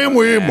 I am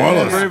William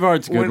Wallace.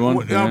 Braveheart's a good one.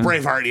 Yeah.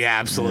 Braveheart, yeah,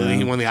 absolutely.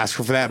 He won the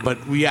Oscar for that. But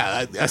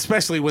yeah,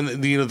 especially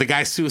when the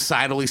guy's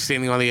suicidally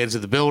standing on the edge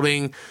of the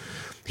building.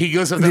 He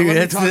goes up there.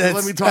 Dude,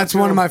 Let me talk that's to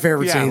one him. of my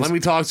favorite yeah, scenes. Let me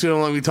talk to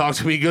him.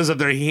 He goes up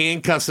there. He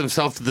handcuffs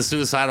himself to the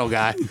suicidal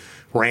guy.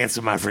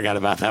 Ransom, I forgot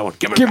about that one.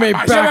 Give me back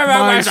my son. Give me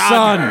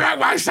back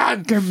my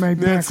son. Give me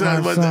back my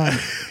son.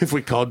 If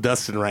we called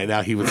Dustin right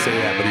now, he would say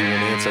that, but he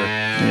won't answer.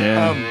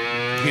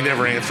 Yeah. He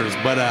never answers.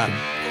 But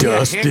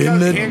Dustin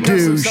the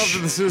handcuffs himself douche.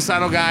 to the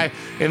suicidal guy,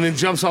 and then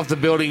jumps off the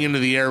building into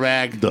the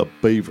airbag. The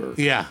Beaver.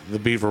 Yeah, the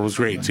beaver was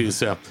great too.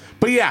 So,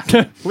 but yeah,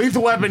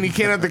 Lethal Weapon. You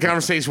can't have the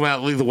conversation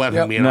without Lethal Weapon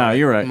Yep. being No, on it,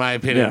 you're right. in my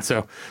opinion. Yeah.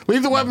 So,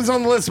 Lethal Weapon's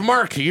on the list.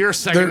 Mark, you're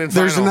second and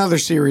final. There's another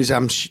series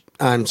I'm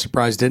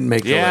surprised didn't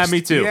make the Yeah, list.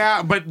 me too.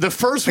 Yeah, but the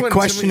first one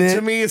question to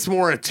it- me, it's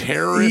more a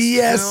terrorist.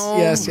 Yes, film.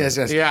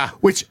 yes. Yeah.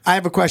 Which I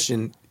have a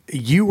question.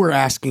 You were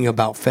asking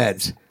about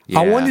Feds.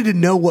 I Yeah. wanted to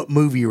know what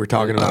movie you were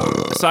talking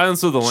about.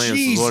 Silence of the Lambs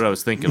Jeez. is what I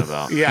was thinking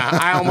about. Yeah,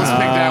 I almost picked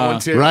that one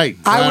too. Right.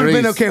 I would have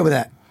been Clarice. okay with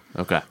that.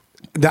 Okay.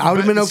 I would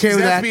have been okay She's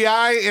with that.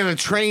 FBI and a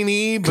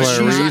trainee, but she's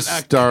Clarice not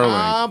a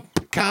Starling.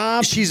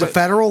 cop. She's a but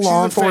federal she's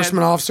law a fed-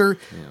 enforcement officer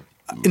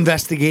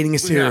investigating a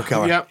serial Yeah,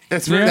 killer. Yep,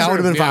 that's Yeah. very That true.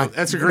 would've been Yeah, fine.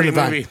 That's a Would've great been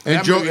fine. movie. And,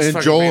 That Joel, movie's and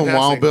fucking Joel and fantastic.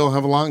 Wild Bill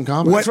have a lot in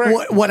common.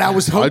 What I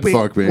was hoping,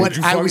 fuck me. what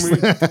I was,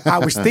 fuck I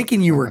was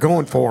thinking you were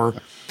going for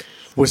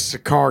was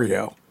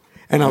Sicario,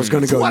 and I was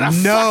going to go What a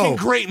no. fucking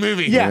great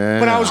movie. Yeah,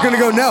 but I was going to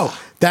go no.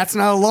 That's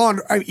not a law.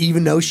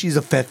 Even though she's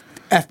a FBI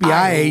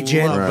I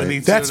agent, love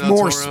Benicio that's del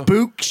more Toro.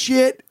 spook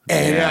shit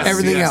and Yes,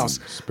 everything yes. else.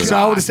 So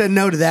I would have said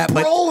no to that.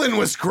 But Brolin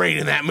was great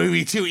in that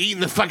movie too,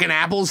 eating the fucking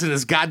apples in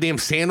his goddamn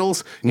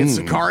sandals in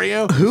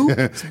Sicario. who?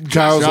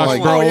 Kyle's Josh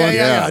like, Brolin.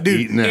 Yeah,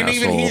 dude. eating And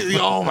even asshole. he,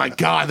 oh my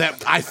god,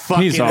 that I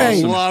fucking He's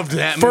awesome. loved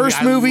that movie.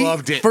 First movie, I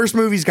loved it. first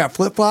movie's got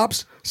flip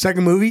flops.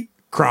 Second movie,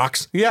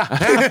 Crocs. Yeah,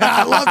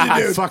 I loved it,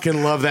 I dude.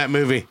 fucking love that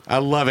movie. I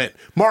love it.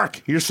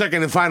 Mark, you're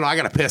second and final. I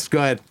got to piss. Go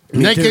ahead.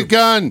 Naked too.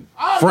 Gun.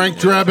 Frank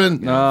Drebin.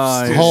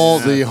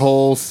 The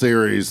whole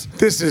series.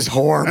 This is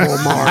horrible,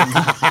 Mark.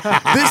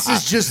 This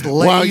is just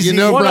lazy. Well, you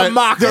know, What a Brett,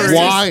 mockery. This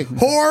why? is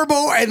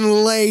horrible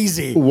and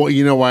lazy. Well,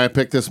 you know why I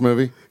picked this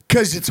movie?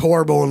 Because it's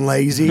horrible and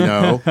lazy.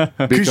 No,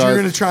 Because you're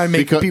gonna try and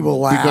make people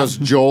laugh. Because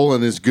Joel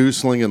and his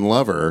gooseling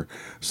lover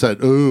said,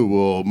 "Oh,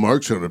 well,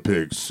 Mark's gonna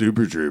pick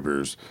Super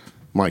Troopers."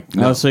 I'm like,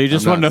 no, So you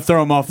just I'm wanted not. to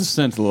throw him off the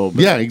scent a little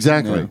bit. Yeah,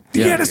 exactly. You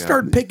Yeah. got to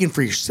start picking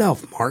for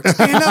yourself, Mark.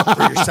 Stand up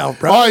for yourself,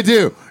 bro. Oh, I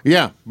do.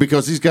 Yeah,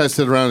 because these guys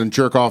sit around and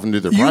jerk off and do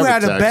their you private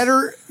had a sex.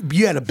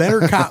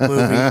 better cop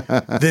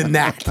movie than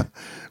that.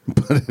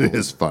 But it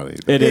is funny.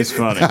 It is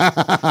funny.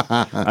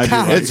 I do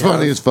like It's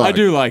funny as fuck. I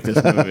do like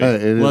this movie.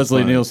 It is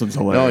Leslie funny. Nielsen's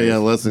hilarious. Oh yeah,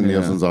 Leslie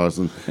Nielsen's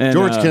awesome. And,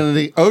 George uh,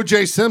 Kennedy,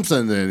 O.J.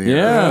 Simpson in here.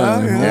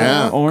 Yeah.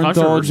 Yeah. Orenthal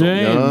Controversial.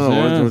 James. Oh, yeah.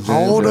 Orenthal James.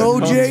 Old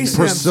O.J. Simpson.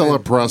 Priscilla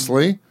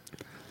Presley.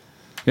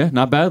 Yeah,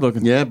 not bad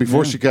looking. Yeah,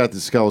 before she got the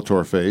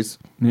Skeletor face.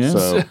 Yeah.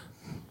 So,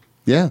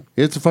 yeah,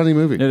 it's a funny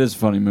movie. It is a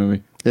funny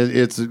movie.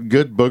 It's a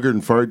good booger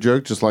and fart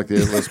joke, just like the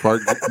Endless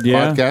Park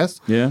Yeah.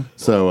 podcast. Yeah.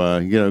 So,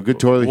 good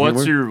toilet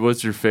humor.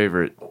 What's your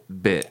favorite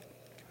bit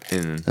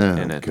in Oh,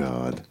 it?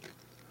 God.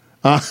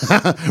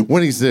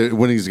 When he's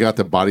got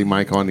the body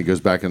mic on, he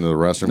goes back into the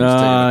restroom.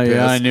 He's taking a piss.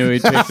 Yeah, I knew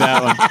he'd pick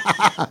that one.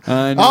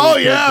 I knew Oh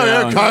he'd pick that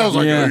yeah. one. Kyle's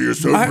like, Yeah. oh, you're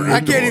so I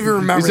can't even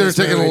remember. He's there this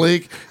taking a movie.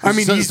 leak. I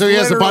mean, So he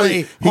has a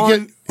body.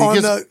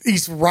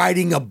 He's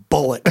riding a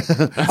bullet.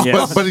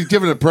 Yes. But he's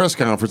giving a press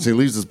conference. He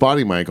leaves his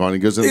body mic on. He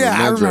goes into Yeah,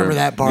 the I men's remember room.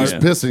 that part. He's Yeah.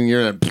 pissing.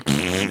 You're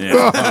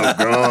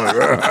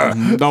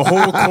The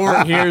whole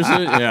court hears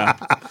it. Yeah.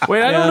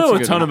 Wait, I Yeah, don't that's know a a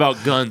good ton one.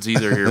 about guns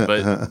either here,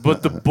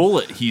 but the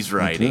bullet he's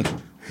riding.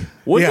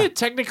 Wouldn't Yeah. it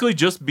technically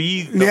just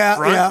be the Yeah,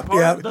 front yeah, part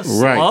yeah. of the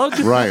slug?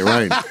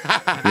 right.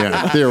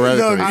 Yeah,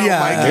 theoretically, No,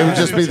 yeah. it would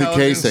just be the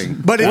Intelligence. casing.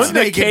 But it's Wouldn't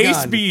the Naked case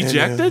Gun. be And,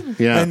 ejected?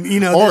 Yeah, And, you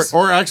know, or this-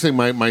 or actually,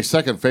 my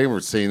second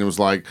favorite scene was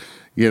like,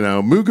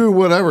 Mugu,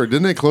 whatever.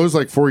 Didn't they close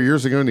like 4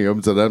 years ago? And he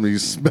opens it up and he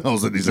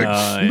smells it. He's like,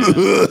 I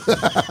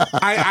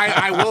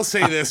will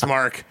say this,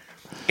 Mark,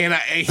 and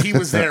he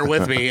was there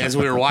with me as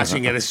we were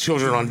watching it as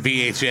children on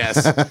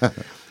VHS.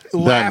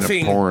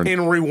 Laughing porn.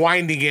 and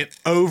rewinding it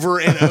over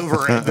and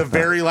over at the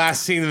very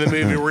last scene of the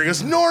movie where he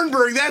goes,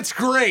 Nuremberg, that's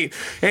great.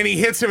 And he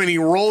hits him and he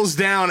rolls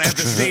down at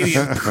the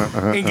stadium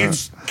and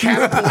gets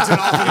catapulted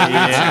off of the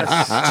wheelchair.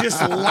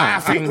 Just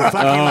laughing, fucking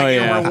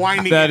and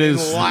rewinding That it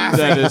is and laughing.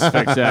 that is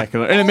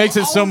spectacular, and it makes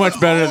it so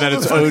much better that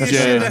it's All the funniest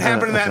shit OJ. that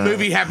happened in that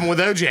movie happened with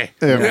OJ.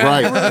 yeah,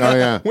 right. Oh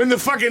yeah. When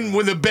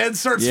the bed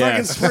starts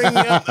Yes. fucking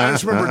springing up, I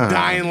just remember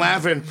dying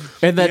laughing.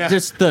 And that Yeah.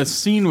 just the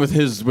scene with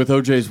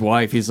OJ's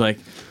wife. He's like,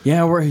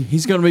 "Yeah,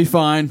 he's gonna be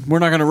fine. We're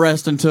not gonna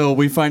rest until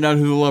we find out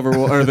who the lover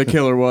or the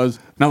killer was.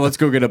 Now let's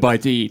go get a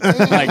bite to eat."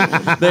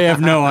 Like they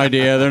have no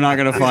idea. They're not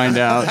gonna find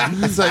out.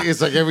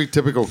 It's like every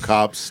typical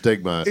cop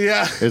stigma.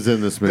 Yeah. is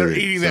in this movie. They're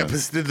eating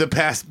so. the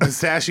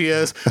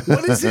pistachios.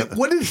 What is it?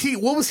 What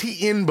was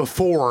he in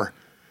before?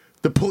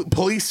 The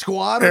police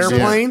squad? Or something?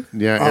 Airplane?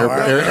 Yeah,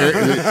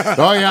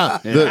 Oh, oh yeah.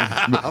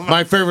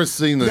 My favorite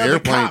scene, the No, the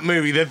airplane. cop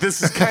movie that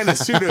this is kind of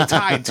pseudo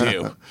tied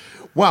to.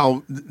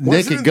 Well, it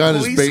Naked in Gun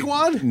is Police based.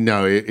 Squad?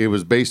 No, it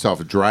was based off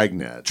of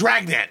Dragnet.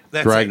 Dragnet.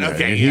 That's Dragnet. it.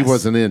 Okay, and yes. he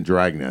wasn't in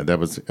Dragnet. That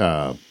was.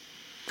 Oh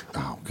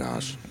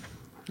gosh,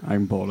 I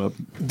can pull it up.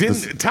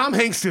 Didn't Tom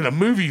Hanks did a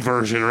movie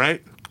version,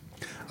 right?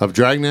 of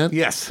Dragnet.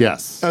 Yes.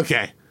 Yes.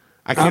 Okay.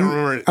 I can't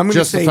remember. I'm going to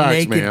Just the say facts,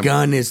 Naked ma'am.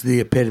 Gun is the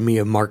epitome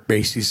of Mark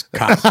Basie's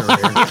cop career.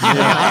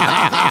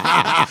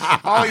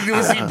 All he do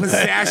is eat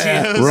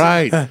pistachios.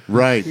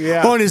 Right.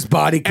 Yeah. On his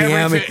body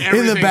cam, in the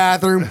everything.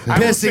 bathroom, I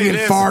will pissing say and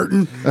this.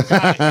 farting.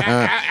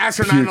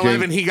 After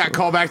 9/11, he got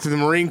called back to the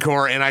Marine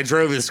Corps, and I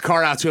drove his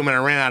car out to him, and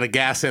I ran out of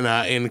gas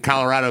in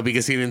Colorado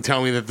because he didn't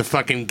tell me that the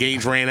fucking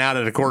gauge ran out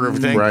at a quarter of a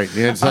thing. Right.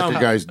 You had to suck a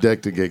guy's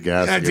dick to get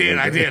gas. I did.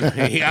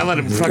 I let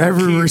him fucking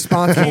Every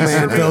responsible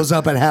man me. fills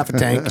up at half a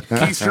tank.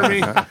 keister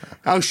me.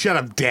 Oh, shut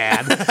up,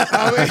 Dad.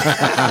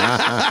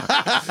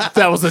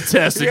 That was a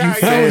test and Yeah, you yeah,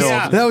 failed.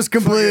 yeah. That was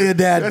completely a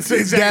That's dad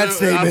exactly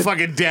statement. a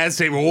fucking dad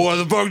statement. What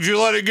the fuck did you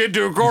let it get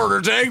to a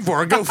quarter tank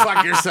for? Go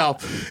fuck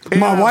yourself.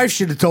 My And, wife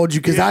should have told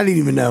you because I didn't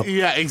even know.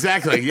 Yeah,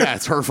 exactly. Yeah,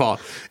 it's her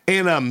fault.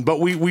 And but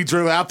we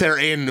drove out there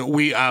and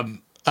we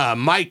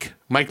Mike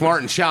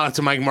Martin. Shout out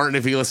to Mike Martin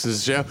if he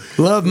listens to the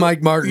show. Love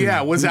Mike Martin.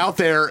 Yeah, was out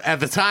there at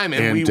the time,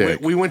 and And Dick.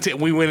 we went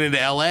into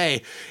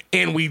L.A.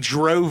 and we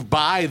drove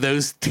by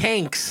those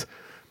tanks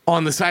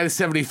on the side of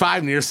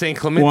 75 near San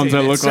Clemente. Ones that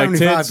And look like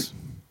 75. tits.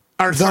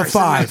 or, sorry,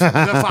 five. The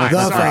five.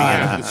 The sorry,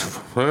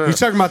 five. yeah. You're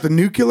talking about the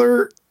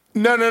nuclear?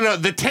 No.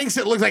 The tanks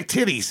that look like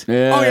titties.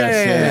 Yes, Oh, yeah.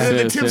 yes, And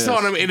the yes, tips yes.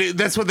 on them, and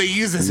that's what they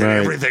use. This and Right.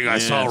 everything I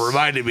saw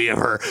reminded me of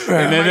her.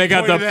 And then they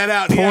got the pointed that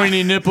out. pointy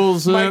Yeah.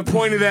 nipples. Mike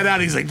pointed that out.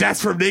 He's like, "That's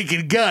from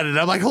Naked Gun," and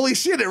I'm like, "Holy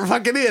shit, it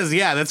fucking is!"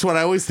 Yeah, that's what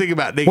I always think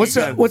about Naked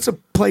Gun. What's a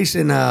place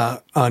in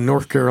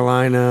North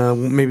Carolina,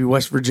 maybe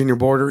West Virginia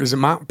border? Is it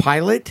Mount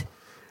Pilot?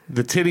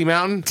 The Titty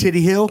Mountain?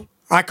 Titty Hill?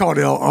 I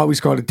always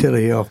called it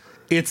Titty Hill.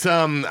 It's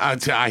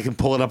I can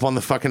pull it up on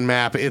the fucking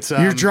map. It's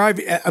You're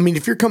driving. I mean,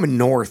 if you're coming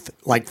north,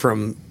 like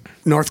from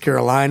North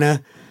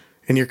Carolina,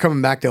 and you're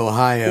coming back to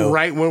Ohio,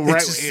 right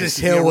It's just this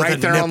hill with right a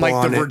there on nipple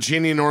like the it.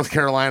 Virginia North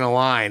Carolina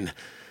line.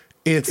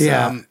 It's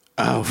Yeah.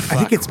 oh I fuck.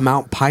 think it's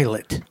Mount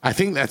Pilot. I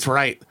think that's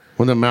right.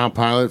 When the Mount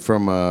Pilot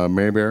from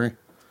Mayberry,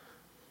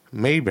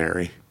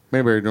 Mayberry.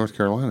 North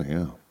Carolina.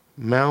 Yeah.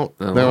 Mount.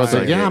 That was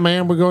like, yeah,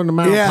 man, we're going to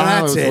Mount Yeah, Pilot.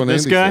 that's was it. what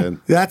This Andy guy? said.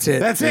 That's it.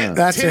 That's it.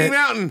 That's Titty it.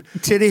 Mountain.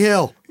 Titty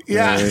Hill.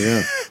 Yeah. There you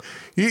go.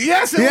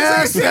 Yes, it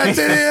Yes, was that's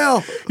Titty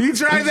Hill. You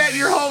drive that in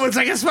your home, it's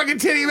like a fucking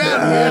Titty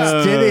Mountain.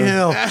 That's Titty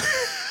Hill.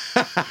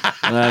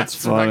 That's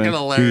funny. Fucking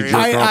hilarious.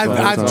 I- I've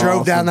That's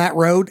drove awesome. down that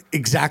road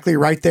exactly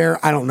right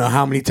there. I don't know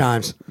how many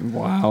times.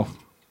 Wow.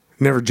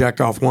 Never jacked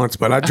off once,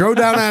 but I drove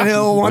down that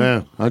hill one.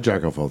 Yeah, I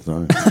jack off all the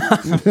time.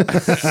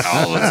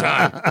 all the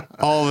time.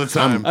 All the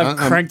time. I've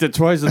cranked it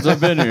twice since I've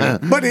been here.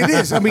 But it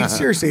is. I mean,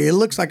 seriously, it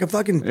looks like a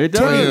fucking It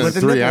does. titty Yeah, with a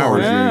 3 nipple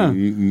on hours,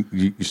 it.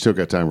 Yeah. you still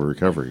got time for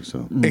recovery.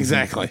 So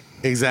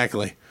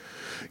Exactly.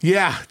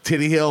 Yeah,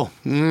 Titty Hill.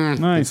 It's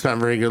Nice. not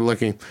very good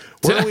looking.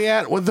 Where are we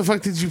at? What the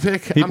fuck did you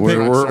pick? I'm We're-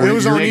 sorry. we're- It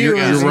was on you. You're,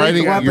 It was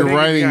writing. Naked You're Weapon.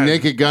 writing Naked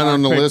Naked Gun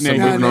on the Pick list and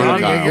Naked moving on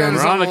Gun. to Naked Kyle. Gun.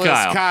 We're on to the list.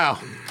 Kyle. Kyle.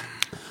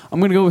 I'm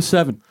going to go with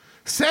 7.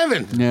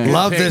 7. Yeah. Good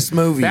Love pick. this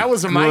movie. That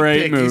was a Mike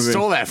Great pick. He movie.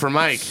 stole that from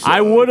Mike.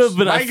 I would have,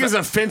 but Mike is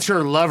a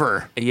Fincher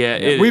lover.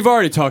 yeah. We've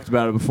already talked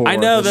about it before. I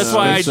know that's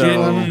why I So-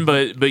 didn't,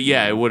 but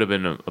yeah, it would have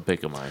been a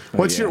pick of mine.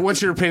 What's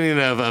your opinion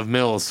of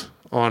Mills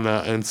on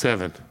in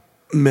 7?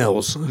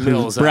 Mills.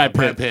 Mills. Brad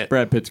Pitt.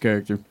 Brad Pitt's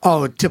character.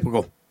 Oh,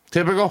 typical.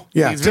 Typical.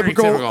 Yeah, He's very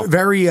typical.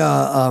 Very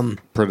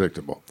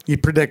Predictable.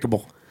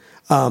 predictable.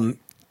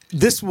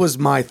 This was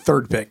my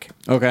third pick.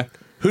 Okay.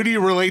 Who do you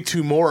relate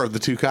to more of the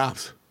two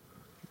cops?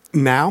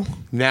 Now,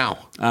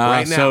 Now.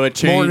 Right now. So it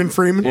changed. Morgan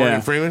Freeman. Yeah.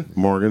 Morgan Freeman?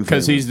 Morgan.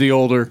 Because Freeman. he's the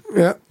older.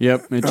 Yep.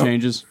 Yep. It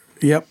changes.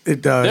 Yep.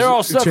 It does. They're all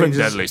It seven changes.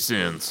 deadly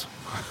sins.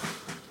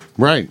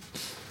 right.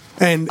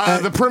 And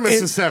The premise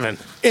in, is 7.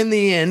 in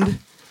the end.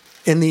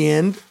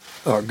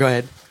 Oh, go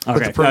ahead. But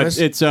Okay. the premise.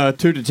 It's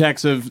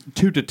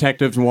two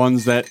detectives.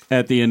 One's that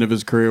at the end of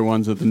his career.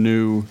 One's at the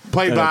new.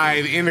 Played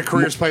by, the end of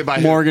careers played by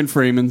Morgan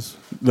Freeman's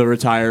the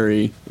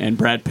retiree, and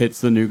Brad Pitt's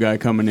the new guy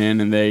coming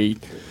in, and they.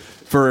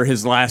 For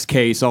his last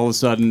case, all of a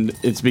sudden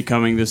it's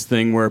becoming this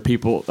thing where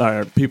people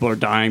are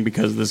dying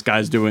because this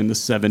guy's doing the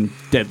 7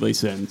 deadly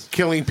sins.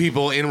 killing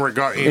people in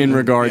regards to the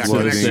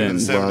connection to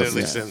sins. 7 Lust.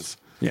 deadly Yes. sins.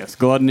 Yes,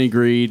 gluttony,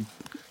 greed,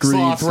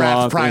 Sloth,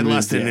 wrath, pride, envy.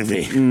 lust, and Yeah.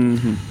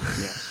 envy.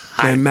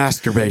 and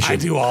masturbation. I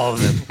do all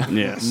of them.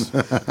 Yes.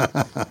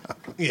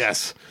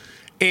 Yes.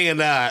 And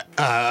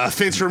a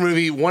Fincher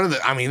movie,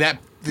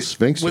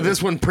 Sphinx. would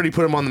this one pretty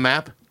put him on the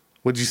map?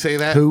 Would you say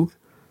that? Who?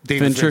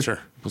 David Fincher? Fincher.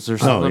 Was there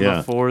something yeah.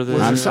 before this?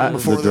 Was there something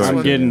before the this I'm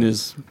one? getting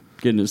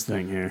his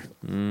thing here.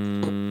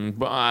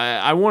 But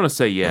I want to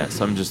say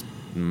yes. I'm just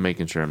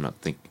making sure I'm not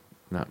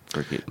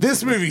forgetting.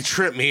 This movie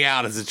tripped me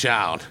out as a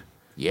child.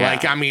 Yeah.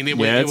 Like, I mean, it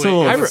Yeah, was, it's a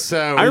little- it I, was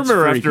so... I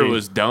remember after freaky. it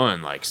was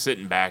done, like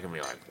sitting back and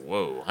be like,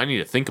 "Whoa, I need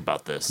to think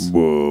about this."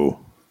 Whoa.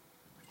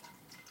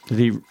 Did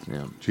he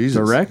Yeah, Jesus.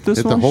 direct this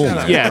Hit one? the hole. Shut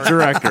up. yeah,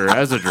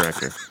 as a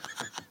director.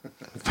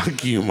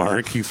 Fuck you,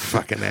 Mark, you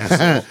fucking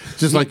asshole.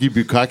 Just like you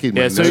bukkake.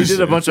 Yeah, so he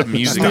did a bunch of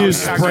music. Stop on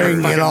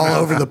spraying it all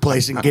over the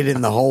place and get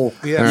in the hole.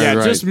 Yeah. Yeah,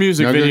 Right. just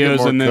music Now go get videos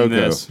more and then cocoa.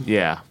 this.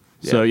 Yeah.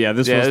 So, yeah,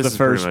 this was the is pretty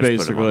first, much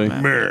put him on the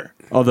basically. map.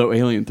 Although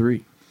Alien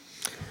 3.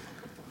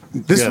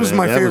 This Yeah, was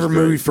my that was favorite great.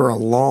 movie for a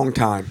long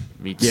time.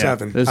 Me too.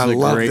 7. This is I a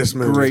love great, this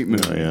movie. great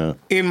movie. Yeah.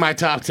 In my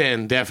top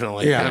 10,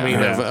 definitely. Yeah. I mean,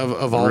 Yeah.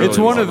 of all It's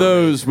those. one of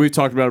those, we've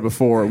talked about it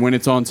before, when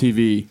it's on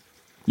TV,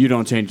 you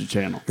don't change the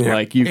channel. Yeah.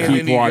 Like, you And keep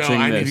then you watching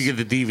go, I this. need to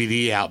get the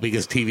DVD out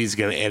because TV's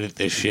going to edit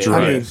this shit. I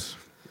mean,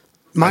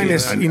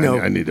 minus, I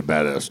need a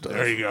badass stuff.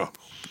 There you go.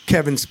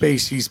 Kevin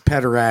Spacey's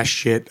pederast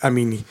shit. I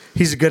mean,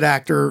 he's a good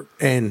actor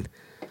and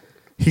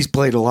he's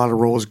played a lot of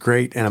roles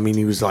great. And I mean,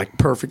 he was like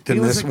perfect in He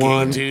was this a gay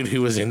one. dude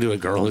who was into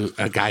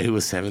a guy who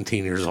was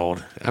 17 years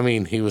old. I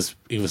mean, he was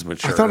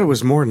mature. I thought it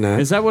was more than that.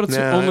 Is that what it's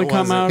No, only it come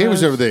wasn't. out He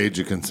was as? over the age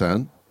of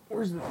consent.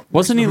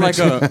 Wasn't he like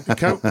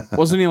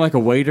a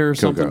waiter or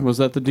something? Coco. Was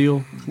that the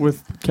deal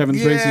with Kevin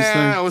Spacey's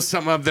Yeah, it thing? was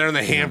something up there in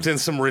the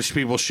Hamptons, some rich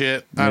people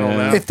shit. I don't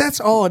Yeah. know. If that's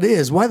all it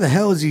is, why the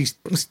hell is he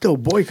still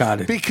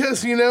boycotted? Because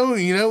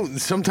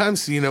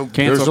sometimes Cancel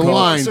There's a culture.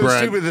 line, so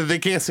Brett. stupid that they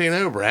can't say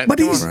no, Brett. But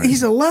Come he's on.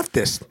 he's a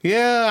leftist.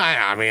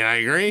 Yeah, I mean, I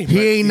agree. He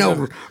but, ain't you no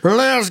know,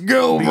 let's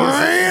go,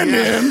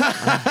 Brandon.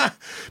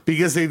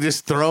 because they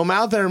just throw him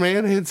out there,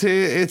 man.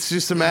 It's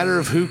just a matter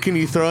of who can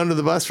you throw under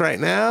the bus right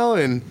now,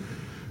 and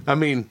I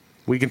mean.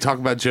 We can talk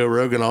about Joe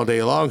Rogan all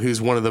day long,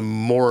 who's one of the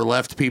more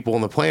left people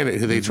on the planet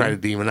who they try to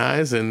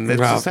demonize, and it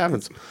Wow. just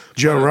happens.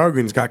 Joe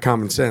Rogan's got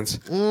common sense.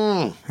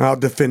 I'll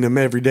defend him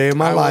every day of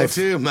my I life.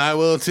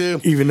 will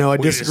too. Even though I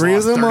We just disagree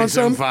with lost him on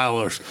 37 some.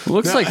 followers.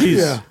 Looks like he's.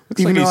 Yeah.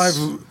 looks Even like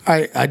though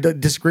he's- I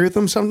disagree with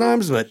him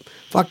sometimes, but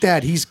fuck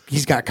that. He's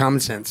got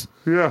common sense.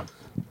 Yeah.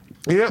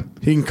 Yep.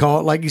 He can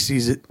call it like he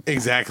sees it.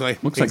 Exactly.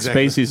 Looks like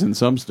exactly. Spacey's in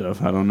some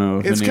stuff. I don't know.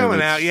 If It's any of coming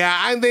it's- out.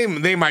 Yeah,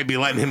 they might be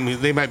letting him.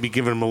 They might be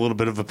giving him a little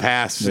bit of a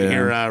pass Yeah.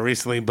 here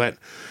recently, but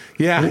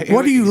yeah.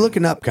 What are you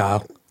looking up,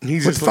 Kyle?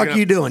 He's What just the fuck looking are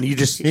you up- doing? You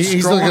just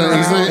He's scrolling looking- around?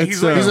 he's like-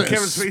 He's looking It's at a-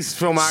 Kevin Spacey's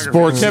filmography.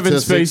 Sports Kevin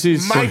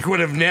statistics. Spacey's. Mike would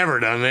have never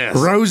done this.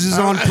 Roses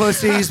on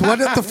pussies. What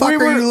the fuck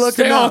are you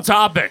looking Stay on up?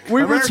 topic.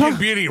 We were American talking.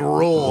 Beauty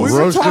rules.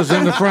 Roasters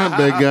in the front,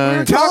 big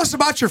guy. Tell us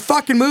about your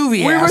fucking movie.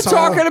 We were asshole.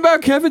 talking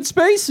about Kevin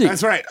Spacey.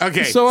 That's right.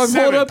 Okay. So I pulled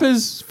 7. up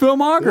his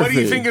filmography. What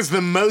do you think is the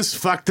most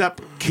fucked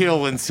up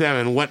kill in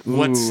 7? What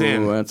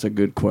sin? That's a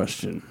good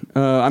question. I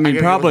mean, I gotta go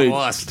with probably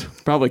lust.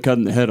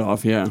 cutting the head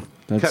off. Yeah,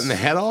 that's Cutting the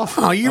head off.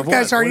 Oh, you Of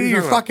guys what? are What in you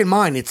your talking about? fucking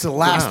mind. It's the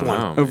last don't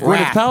one. know. of Gwyneth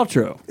Wrath.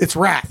 Paltrow. It's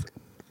Wrath.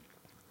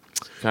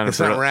 Kind It's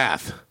of not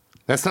wrath.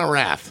 That's not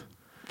wrath.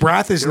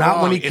 Wrath is You're not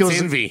wrong. when he kills.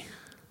 It's envy.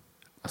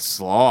 a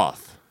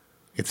sloth.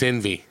 It's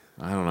envy.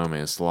 I don't know,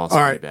 man. Sloth's All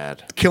pretty right,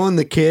 bad. killing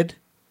the kid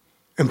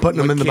and putting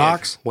him What in the kid?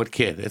 box. What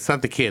kid? It's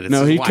not the kid. It's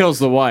No, his he wife. kills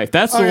the wife.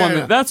 That's the Oh, yeah, one.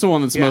 yeah. That's the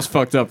one that's Yeah. most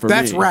fucked up for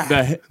That's me. Wrath.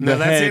 No,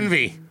 that's head-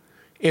 envy.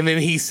 And then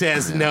he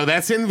says, "No,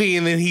 that's envy."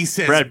 And then he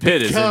says, Brad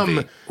Pitt is become,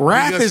 envy.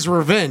 Wrath he goes is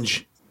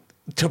revenge.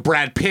 to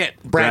Brad Pitt.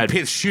 Brad Brad-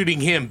 Pitt shooting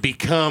him.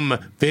 Become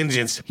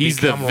vengeance. He's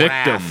the become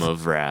victim wrath.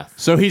 of wrath.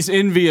 So he's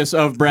envious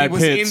of Brad He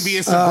was Pitt.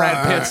 envious of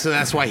Brad Pitt, so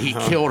that's why he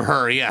killed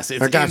her. Yes,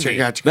 it's I got envy. you.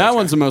 Got you. That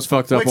one's the most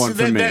fucked up Which one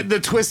for me. the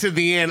twist at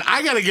the end,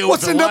 I gotta go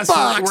What's with in the the lust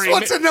box? where he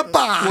What's in the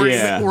box? Where,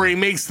 Yeah. where he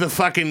makes the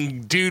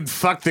fucking dude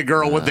fuck the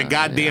girl with the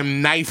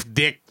goddamn knife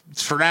dick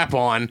strap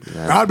on.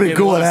 I'd be It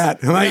cool with was- that.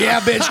 I'm like, yeah,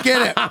 bitch,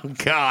 get it. Oh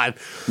God.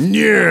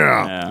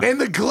 Yeah. Yeah.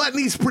 And the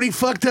gluttony's pretty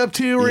fucked up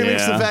too, where he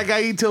makes the Yeah. fat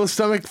guy eat till his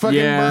stomach fucking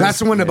Yeah. burns. That's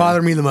the one that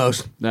bothered me the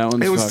most. That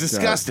one's It was fucked up.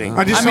 disgusting.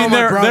 I just I saw mean, my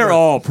they're- brother. they're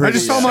all I pretty-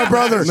 just saw my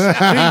brother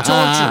being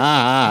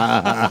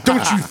tortured.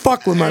 Don't you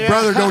fuck with my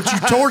brother. Don't you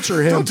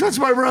torture him. Don't touch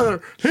my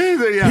brother. He He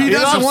doesn't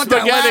loves want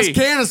that last spaghetti.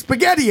 can of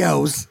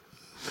SpaghettiOs.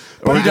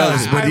 But he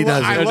does. But he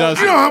does. It does.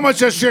 You know how much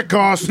that shit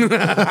costs?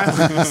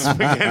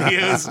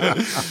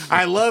 SpaghettiOs.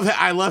 I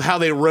love how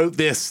they wrote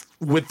this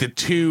with the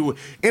two.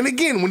 And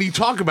again, when you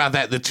talk about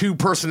that, the two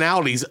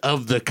personalities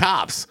of the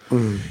cops,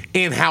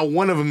 and how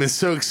one of them is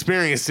so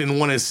experienced and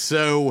one is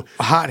so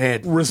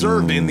Hothead.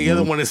 reserved, and the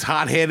other one is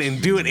hothead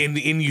and do it, and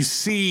you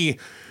see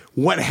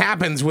what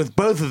happens with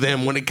both of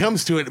them when it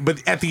comes to it.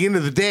 But at the end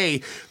of the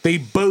day, they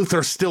both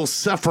are still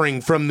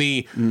suffering from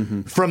the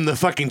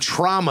fucking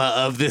trauma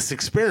of this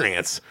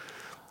experience.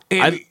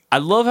 And I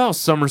love how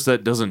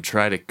Somerset doesn't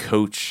try to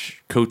coach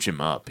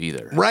him up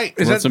either. right,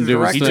 is Lets that him the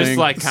do his director? He just thing.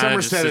 like kind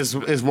of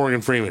Somerset is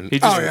Morgan Freeman. He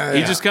just, yeah, he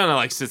yeah. just kind of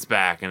like sits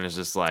back and is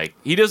just like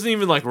he doesn't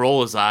even like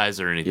roll his eyes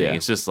or anything. Yeah.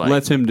 It's just like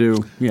Lets him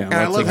do. Yeah. And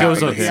I lets love him how go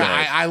goes on with his it.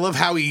 head. I love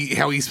how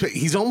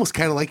he's almost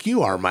kind of like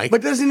you are, Mike.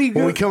 But doesn't he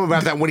when go- we come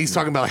about that, when he's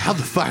talking about how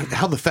the fat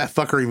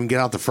fucker even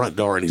get out the front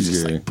door, and he's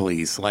just Yeah. like,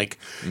 please, like,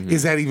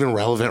 is that even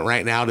relevant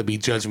right now to be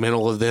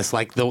judgmental of this?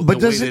 Like the But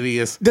way that he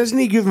is. doesn't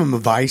he give him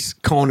advice,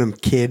 calling him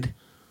kid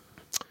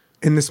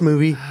in this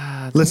movie?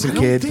 Listen,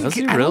 kid. Does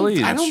he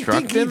really I don't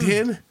instruct think he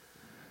him? did.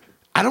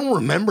 I don't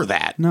remember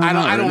that. No, I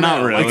don't not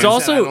know. really. Like It's I said, I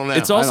also don't know.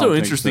 it's I also don't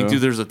think interesting so. too.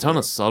 There's a ton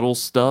of subtle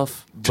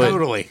stuff. But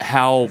Totally.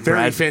 how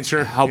Very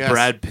Fincher, how yes.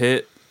 Brad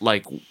Pitt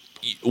like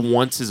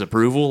wants his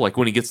approval. Like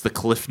when he gets the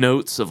cliff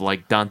notes of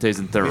like Dante's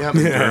Inferno,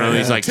 Yep.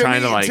 he's like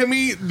trying to like. To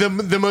me, the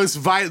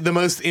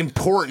most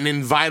important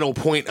and vital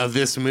point of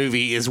this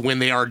movie is when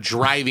they are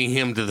driving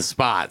him to the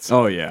spots.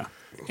 Oh yeah.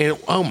 And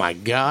oh my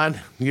God,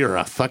 you're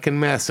a fucking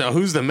mess. So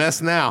who's the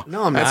mess now?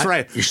 No, I'm That's not.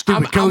 right. Your stupid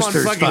I'm on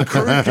coaster's fucking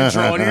cruise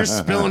control, and you're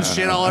spilling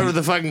shit all over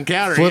the fucking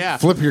counter. Yeah.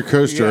 Flip your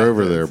coaster Yeah,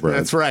 over there, Brad.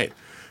 That's right.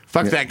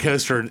 Fuck that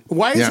coaster.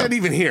 Why is Yeah. that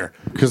even here?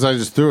 Because I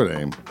just threw it at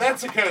him.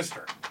 That's a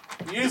coaster.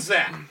 Use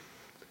that.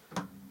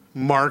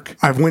 Mark.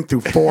 I've went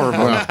through 4 of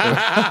them.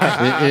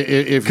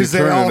 If you 'Cause they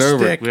turn all it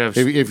over, stick. We have-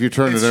 if you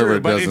turn It's it over, true,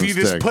 it but doesn't if you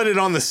just stick. put it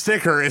on the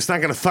sticker, it's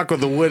not going to fuck with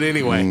the wood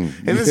anyway.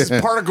 And this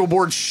is particle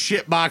board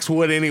shitbox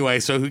wood anyway,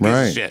 so who gives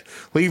a Right. shit?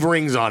 Leave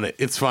rings on it.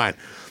 It's fine.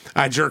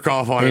 I jerk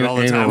off on it Ain't- all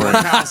the ain't time. no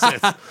Mark Howell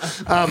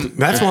sits.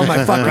 That's why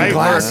my fucking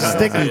glass is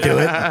sticking to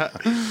it.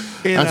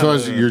 That's why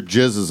your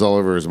jizz is all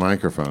over his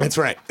microphone. That's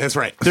right. That's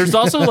right. There's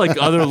also like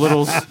other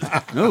little.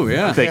 Oh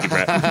yeah. Thank you,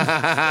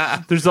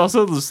 Brett. There's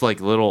also this like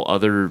little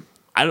other.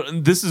 I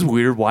don't. This is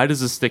weird. Why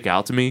does this stick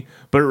out to me?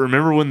 But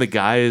remember when the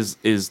guy is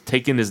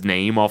taking his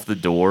name off the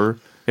door,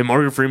 and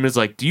Morgan Freeman's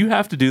like, "Do you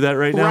have to do that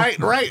right now?"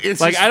 Right. It's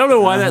Like just I don't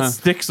know why that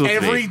sticks with me.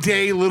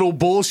 everyday little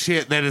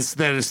bullshit that is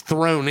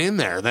thrown in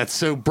there. That's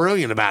so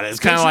brilliant about it. It's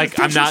kind of like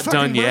I'm not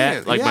done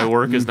yet. Like my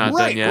work is not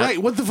done yet. Right.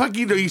 What the fuck are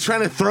you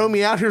trying to throw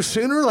me out here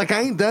sooner? Like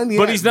I ain't done yet.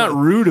 But he's not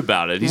rude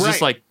about it. He's Right.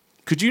 just like,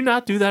 could you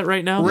not do that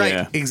right now? Right,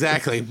 Yeah.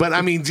 exactly. But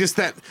I mean, just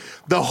that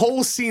the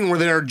whole scene where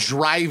they're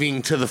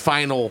driving to the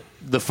final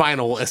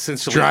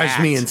essentially Drives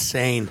me act.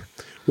 insane.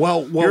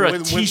 Well, You're a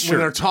when t-shirt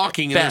they're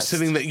talking and best. they're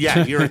sitting there,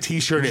 yeah, you're a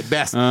t-shirt at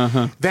best.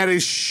 That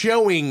is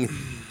showing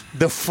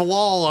the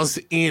flaws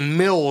in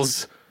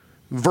Mills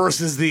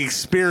versus the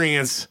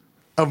experience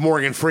of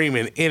Morgan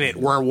Freeman in it,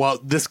 where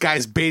this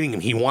guy's baiting him.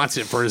 He wants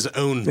it for his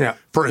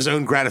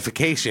own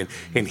gratification,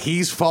 and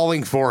he's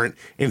falling for it,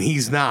 and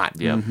he's not.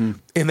 Yeah.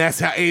 And that's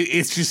how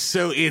it's just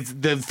so. It's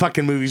the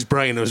fucking movie's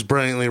brilliant. It was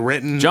brilliantly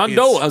written. John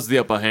It's- Doe has the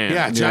upper hand.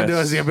 Yeah, John Yes. Doe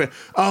has the upper.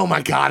 Oh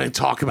my God! And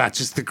talk about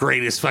just the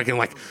greatest fucking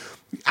like.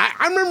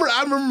 I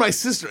remember my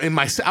sister and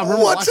I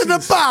remember What's in watching the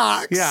this-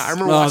 box? Yeah, I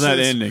remember Oh, watching that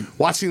this, ending.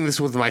 watching this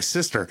with my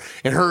sister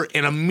and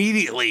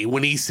immediately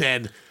when he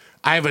said,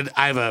 I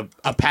have a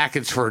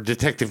package for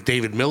Detective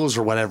David Mills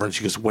or whatever, and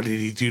she goes, "What did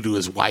he do to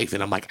his wife?"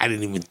 And I'm like, I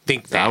didn't even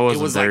think that. I wasn't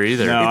it was there like,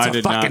 either. No, it's I a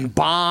did fucking not.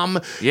 bomb.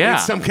 Yeah.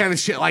 It's some kind of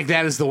shit like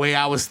that is the way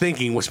I was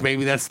thinking, which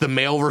maybe that's the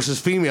male versus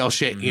female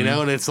shit, you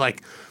know? And it's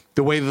like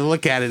the way they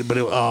look at it, but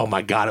oh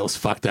my God, it was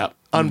fucked up.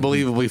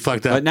 Unbelievably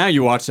fucked up. But now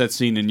you watch that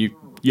scene and you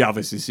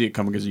obviously see it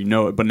coming because you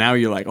know it. But now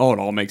you're like, oh, it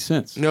all makes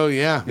sense. No,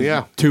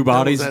 yeah. Two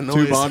bodies, That was that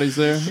two noise. bodies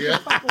there.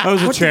 That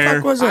was a What the chair.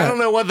 fuck was I that? don't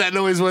know what that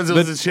noise was. It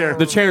was a chair.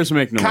 The chairs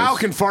make noise. Kyle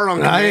can fart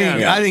on I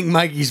command. think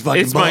Mikey's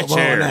fucking It's my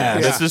blowing chair.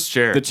 ass. It's this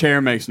chair. The chair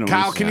makes noise.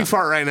 Kyle, can you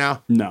fart right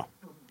now? No,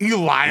 You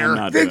liar. I'm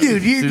not doing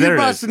Dude, it. you, See, there you're it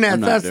is. busting that. I'm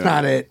not That's doing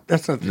not it.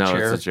 That's not the no,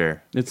 chair. it's a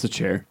chair. It's a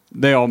chair.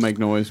 They all make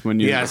noise when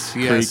you Yes,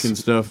 creak yes. and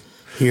stuff.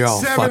 You're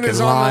all 7 fucking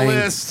is on lying. the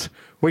list.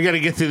 We got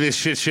to get through this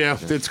shit show.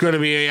 It's going to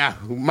be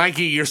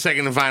Mikey, you're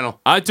second and final.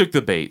 I took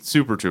the bait.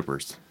 Super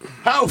Troopers.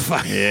 Oh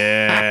fuck!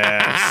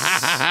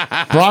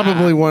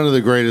 Probably one of the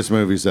greatest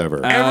movies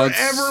ever.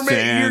 Ever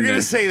made? You're going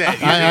to say that?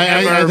 You're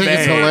I think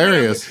it's made.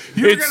 hilarious.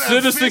 You're It's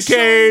gonna Citizen officially-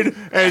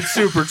 Kane and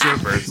Super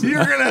Troopers.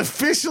 You're going to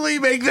officially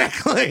make that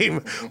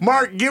claim,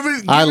 Mark. Give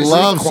us. I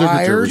love Super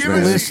Required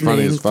Troopers, man. It's funny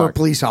listening as for fuck.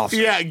 police officers.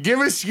 Yeah, give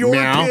us your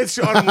Meow. pitch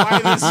on why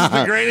this is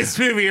the greatest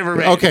movie ever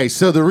made. Okay,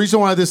 so the reason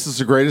why this is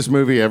the greatest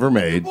movie ever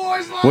made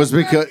was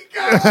because,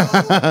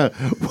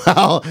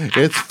 well,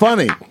 it's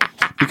funny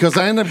because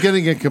I ended up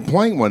getting a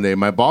complaint one day.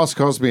 My boss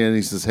calls me and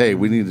he says, "Hey,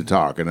 we need to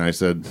talk." And I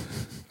said,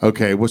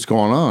 "Okay, what's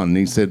going on?" And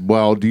he said,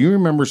 "Well, do you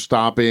remember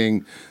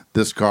stopping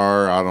this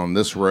car out on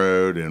this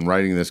road and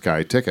writing this guy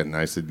a ticket?" And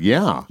I said,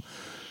 "Yeah."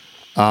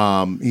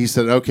 He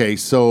said, "Okay,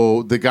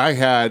 so the guy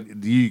had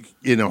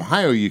in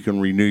Ohio, you can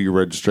renew your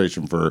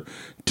registration for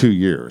 2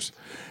 years,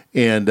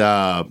 and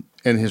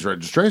his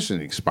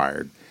registration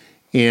expired,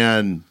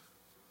 and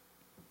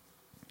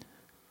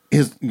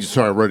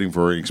so I wrote him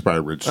for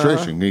expired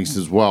registration. And he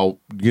says, "Well,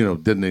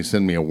 didn't they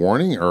send me a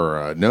warning or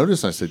a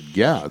notice?" I said,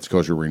 "Yeah, it's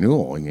because your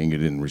renewal and you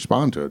didn't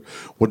respond to it."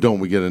 "Well, don't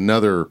we get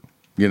another?"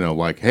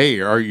 Like, "Hey,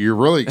 you're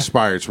really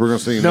expired, so we're going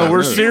to send you No, another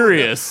we're notice."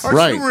 serious. Are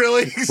Right. you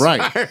really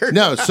expired? Right.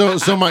 No,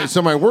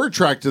 so my word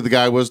track to the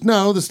guy was,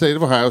 "No, the state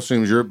of Ohio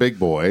assumes you're a big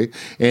boy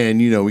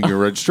and your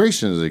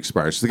registration is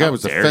expired." So the guy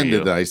was dare offended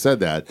you. that I said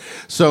that.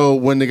 So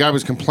when the guy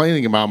was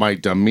complaining about my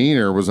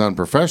demeanor was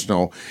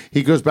unprofessional,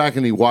 he goes back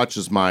and he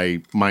watches my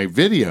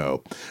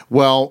video.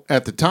 Well,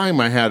 at the time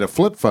I had a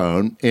flip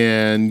phone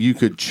and you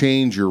could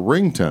change your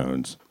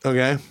ringtones.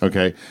 Okay.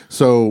 Okay.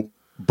 So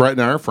Brett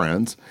and I are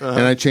friends,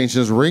 and I changed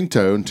his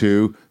ringtone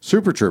to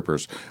Super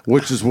Troopers,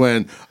 which is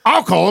when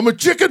I'll call him a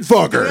chicken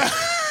fucker.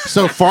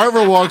 So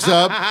Farver walks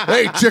up,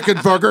 "Hey, chicken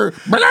fucker."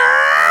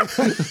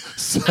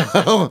 So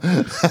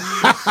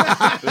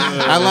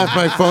I left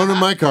my phone in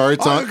my car.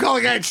 It's I'm on.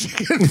 calling guy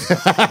chicken.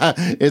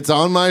 It's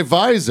on my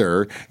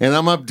visor, and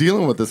I'm up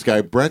dealing with this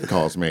guy. Brett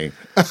calls me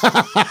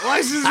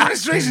License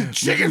registration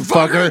chicken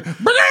fucker.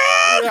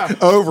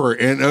 over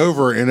and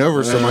over and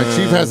over. So my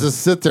chief has to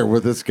sit there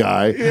with this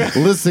guy,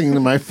 listening to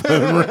my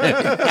phone ring.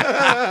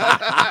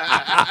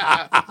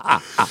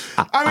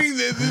 I mean,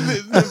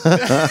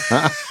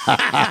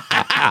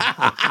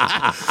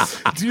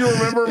 Do you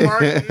remember Mark?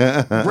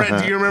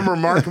 Brett, do you remember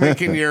Mark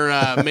making your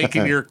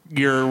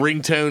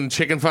ringtone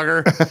chicken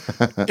fucker?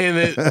 And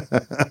it,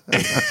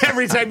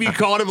 every time you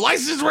called him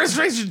license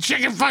registration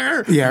chicken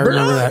fucker. Yeah, I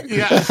remember that.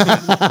 Yeah.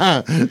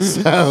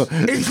 So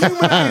It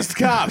humanized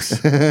cops.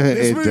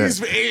 This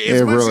movie's,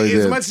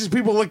 as much as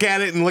people look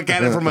at it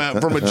from a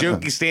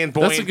jokey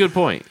standpoint. That's a good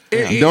point.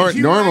 normally,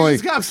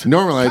 humanizes cops.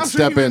 normally I'd Cops are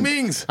step human in.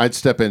 beings. I'd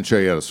step in and show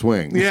you how to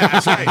swing. Yeah,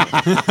 that's right.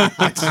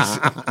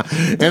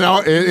 And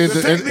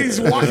The fact that he's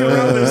walking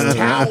around with those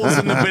towels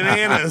and the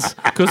bananas.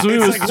 Because we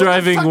It's was like, what the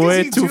driving fuck is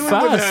way he too doing with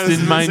fast those?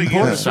 in my It's like,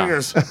 Porsche.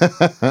 swingers.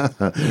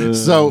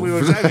 so We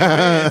were driving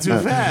way too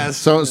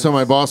fast. So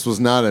my boss was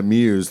not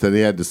amused that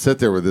he had to sit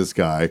there with this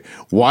guy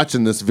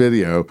watching this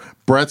video.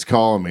 Brett's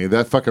calling me.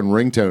 That fucking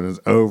ringtone is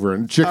over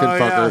and chicken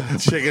fucker. Yeah.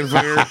 Chicken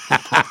fucker.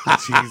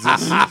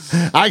 Jesus.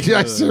 I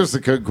seriously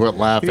couldn't quit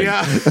laughing.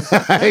 Yeah.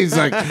 He's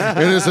like, and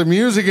as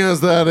amusing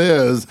as that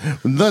is,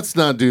 let's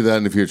not do that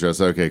in the future. I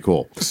said, okay,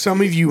 cool.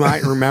 Some of you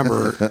might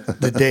remember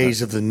the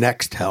days of the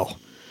Nextel.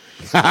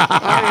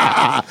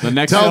 The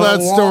next Tell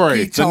that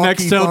story. The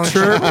Nextel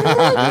chirp.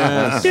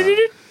 Yes.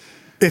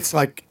 It's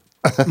like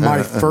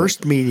my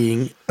first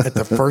meeting at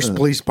the first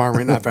police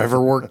department I've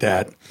ever worked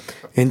at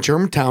in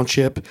German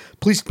Township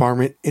Police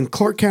Department in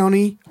Clark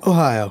County,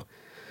 Ohio.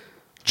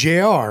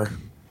 JR,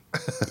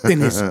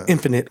 in his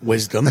infinite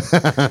wisdom,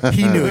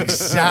 he knew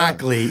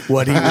exactly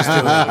what he was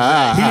doing.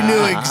 He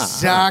knew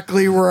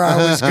exactly where I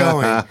was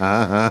going,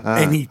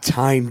 and he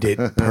timed it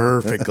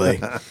perfectly.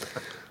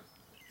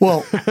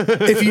 Well,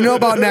 if you know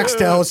about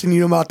Nextels and you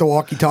know about the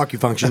walkie-talkie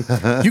function,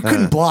 you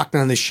couldn't block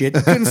none of this shit.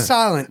 You couldn't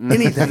silent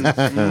anything.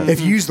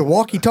 If you used the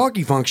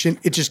walkie-talkie function,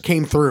 it just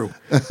came through,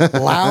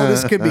 loud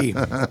as could be.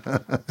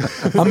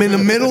 I'm in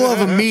the middle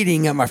of a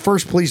meeting at my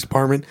first police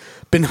department,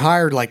 been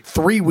hired like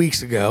 3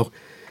 weeks ago,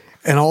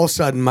 and all of a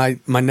sudden my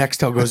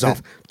Nextel goes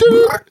off.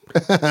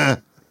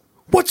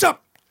 What's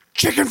up,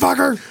 chicken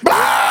fucker?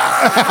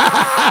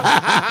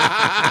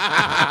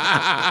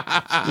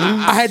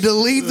 I had to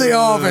leave the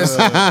office.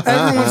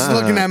 Everyone's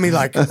looking at me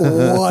like,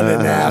 what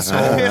an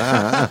asshole.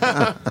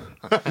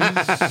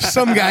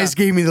 Some guys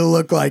gave me the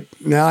look like,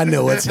 now I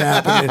know what's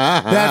happening.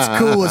 That's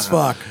cool as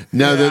fuck.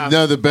 No,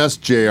 the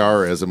best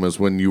JR-ism was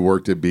when you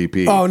worked at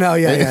BP. Oh, no,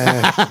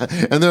 yeah.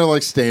 And they're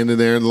like standing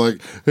there and like,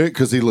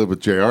 because he lived with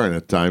JR at the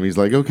time. He's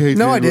like, okay.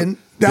 No, dude, I didn't.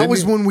 That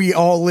was when we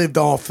all lived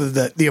off of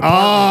the apartments.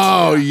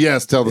 Oh,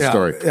 yes. Tell the Yeah,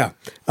 story. Yeah.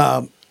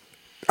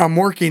 I'm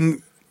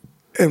working,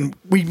 and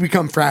we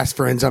become fast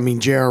friends. I mean,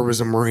 JR was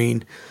a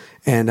Marine,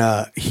 and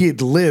he had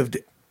lived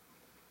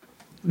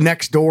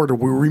next door to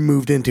where we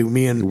moved into.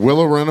 Me and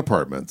Willow Run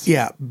Apartments.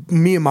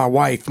 me and my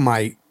wife,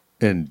 my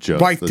And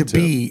just wife the to tip.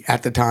 be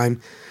at the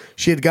time,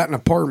 she had got an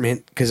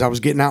apartment because I was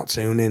getting out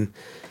soon,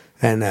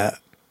 and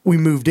we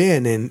moved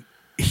in, and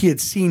he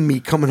had seen me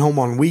coming home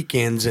on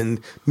weekends,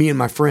 and me and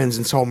my friends,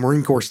 and saw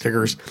Marine Corps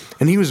stickers,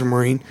 and he was a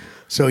Marine.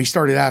 So he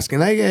started asking,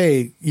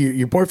 hey,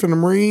 your boyfriend a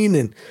Marine?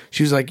 And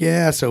she was like,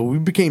 yeah. So we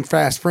became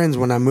fast friends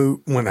when I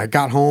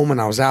got home and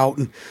I was out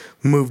and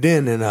moved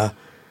in, and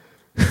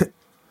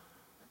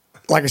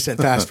like I said,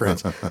 fast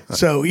friends.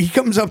 So he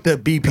comes up to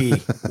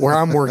BP where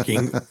I'm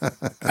working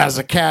as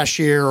a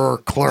cashier or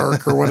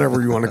clerk or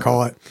whatever you want to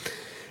call it.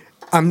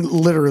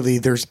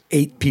 There's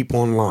 8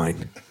 people in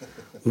line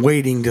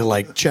waiting to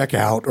like check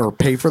out or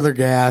pay for their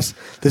gas.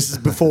 This is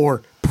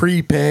before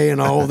prepay and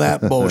all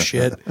that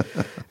bullshit.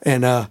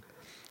 And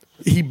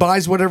he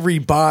buys whatever he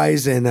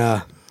buys, and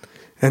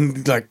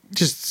like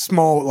just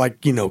small, like,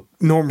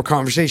 normal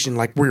conversation,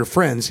 like we're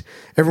friends.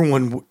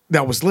 Everyone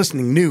that was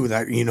listening knew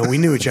that, we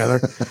knew each other.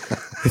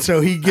 And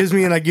so he gives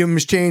me, and I give him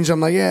his change. I'm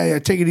like, yeah,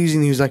 take it easy.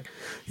 And he was like,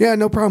 yeah,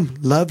 no problem.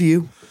 Love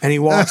you. And he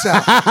walks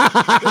out.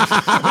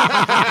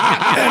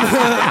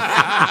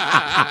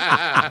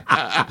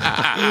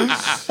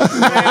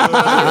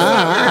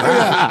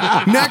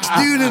 Next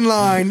dude in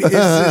line is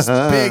this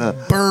big,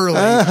 burly,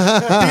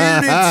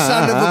 bearded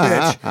son of a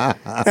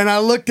bitch. And I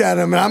looked at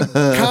him, and I'm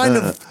kind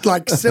of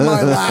like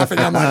semi-laughing.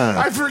 I'm like,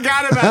 I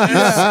forgot about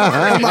this.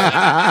 I'm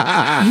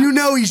like,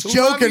 he's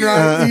joking,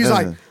 right? He's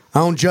like, I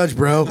don't judge,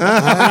 bro.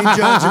 I ain't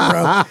judging,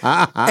 bro.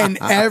 And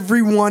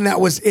everyone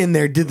that was in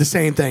there did the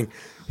same thing.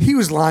 He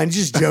was lying,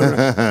 just joking.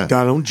 I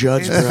don't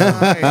judge, bro.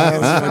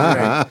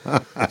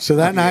 So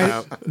that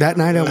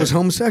night I was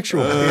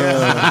homosexual.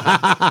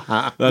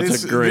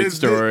 That's a great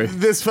story.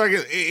 This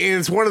fucking,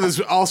 it's one of those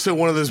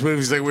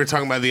movies like we were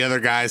talking about the other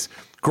guys,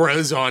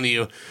 grows on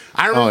you.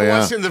 I remember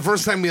watching it the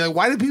first time and being like,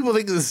 why do people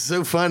think this is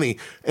so funny?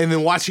 And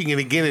then watching it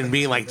again and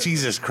being like,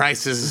 Jesus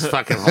Christ, this is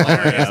fucking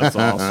hilarious. That's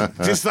awesome.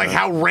 Just like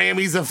how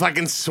Rammy's a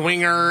fucking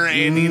swinger,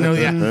 and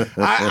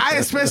I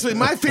especially,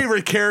 my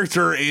favorite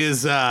character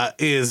is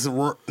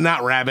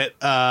not Rabbit.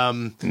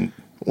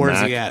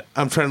 Where's he at?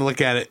 I'm trying to look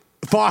at it.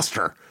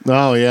 Foster.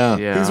 Oh,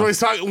 yeah. He's always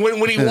talking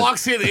when he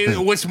walks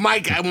in, which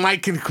Mike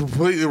can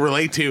completely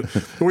relate to.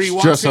 Where he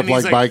walks Dressed in, up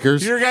he's like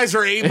bikers. Your guys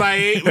are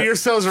 8x8. Your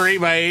cells are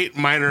 8x8.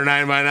 Mine are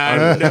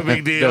 9x9. No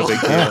big deal.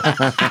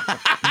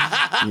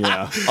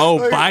 Yeah.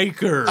 Oh,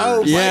 biker.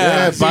 Oh,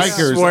 Yeah,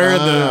 bikers. wearing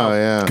Oh, the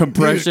yeah.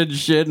 compression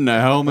shit and a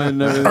helmet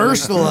and everything.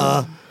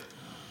 Ursula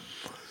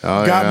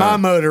Oh, got yeah. my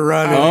motor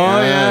running.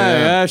 Oh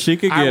yeah, she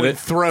could I get would it.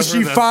 throw her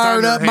She the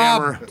fired up my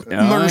Thunder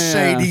yeah.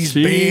 Mercedes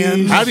She-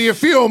 Benz. How do you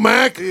feel,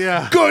 Mac?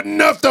 Yeah. Good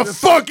enough to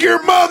fuck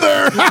your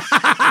mother.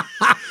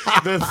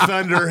 the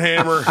Thunder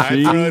Hammer. I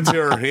threw it to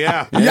her.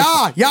 Yeah.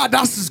 Yeah,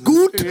 das ist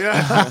gut.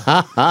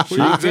 Yeah. She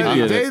could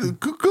get it.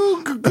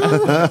 Cuckoo, cuckoo. We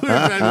were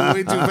driving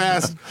way too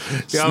fast.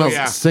 Oh, Smells,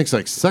 yeah. stinks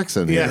like sex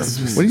in here.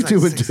 Yes. What are you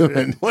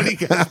doing? What do you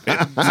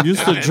guys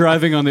Used to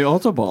driving on the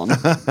Autobahn.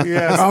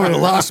 Yes. I would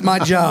have lost my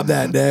job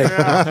that day.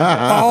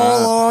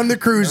 All on the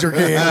cruiser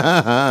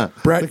can.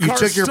 Brett, you car's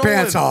took your stolen.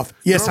 pants off.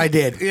 Yes, I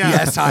did. Yeah.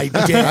 Yes, I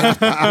did.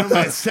 I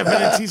might step in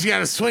and teach you how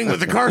to swing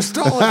with the car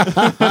stolen.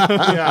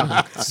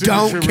 Yeah. Super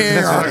Don't Troopers care.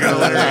 is fucking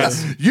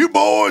hilarious. You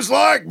boys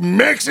like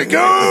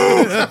Mexico?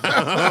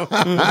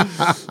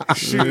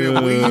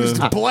 Shoot, we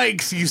used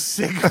Blake's, you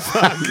sick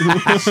fuck. Good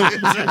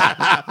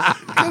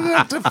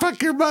enough to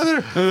fuck your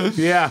mother.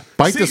 Yeah.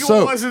 Bite the sequel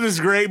soap. wasn't as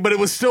great, but it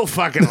was still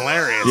fucking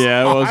hilarious.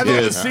 Yeah, it was I thought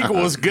good. the sequel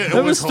was good.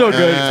 It was still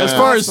good. As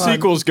far as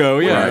sequels go,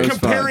 yeah. it was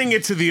Comparing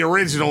it to the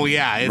original,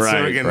 yeah. It's Right,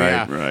 friggin',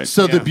 right, yeah. right.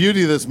 So the Yeah.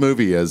 beauty of this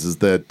movie is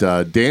that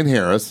Dan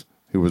Harris,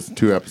 who was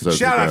 2 episodes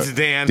Shout ago, out to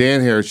Dan.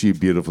 Dan Harris, you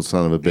beautiful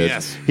son of a bitch.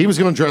 Yes. He was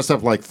going to dress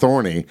up like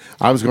Thorny.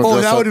 I was going to Oh,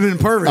 dress that up. would've been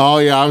perfect. Oh,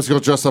 yeah. I was going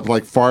to dress up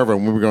like Farva,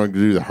 and we were going to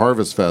do the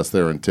Harvest Fest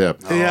there in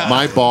Tip. Yeah.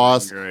 My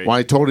boss, Great. when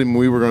I told him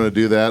we were going to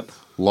do that,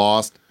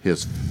 lost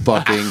his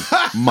fucking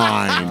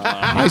mind.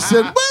 I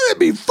said, well, it'd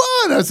be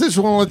fun. I just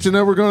want to let you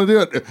know we're going to do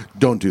it.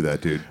 Don't do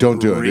that, dude. Don't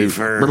do it.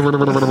 Reefer.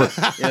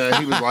 Yeah,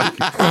 he was like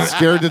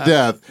scared to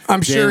death.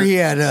 I'm sure Dan- he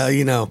had,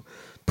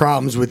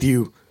 problems with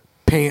you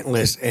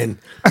pantless and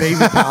baby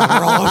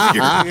powder all over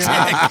your dick.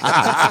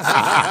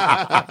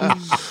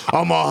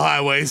 I'm all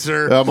highway,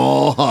 sir. I'm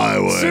all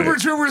highway. Super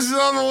Troopers is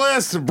on the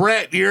list.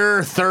 Brett,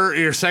 you're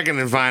second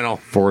and final.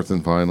 Fourth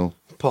and final.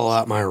 Pull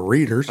out my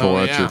readers. Oh,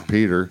 that's yeah. your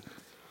Peter.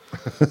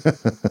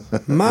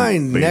 My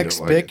next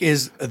like pick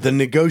is The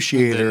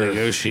Negotiator,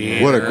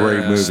 Negotiator. What a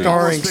great movie.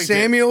 starring Almost picked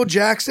Samuel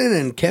Jackson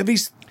and Kevin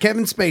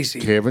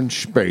Spacey. Kevin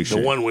Spacey.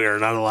 The one we are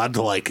not allowed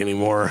to like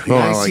anymore. Oh,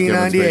 I like Kevin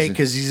 1998, Spacey.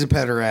 because he's a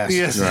pederast.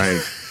 Yes.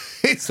 Right.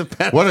 He's a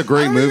pet. What a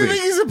great I don't movie. even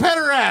think he's a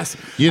pederast.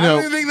 You I know-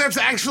 don't even think that's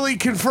actually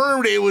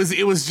confirmed. It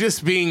was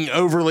just being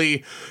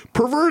overly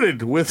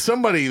perverted with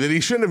somebody that he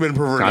shouldn't have been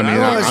perverted. I mean,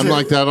 don't, I'm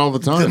like that all the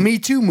The time. Me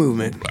Too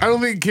movement. I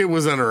don't think the kid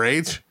was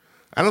underage.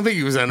 I don't think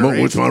he was underage.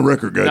 What's my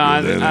record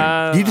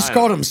got? You just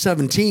called him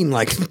 17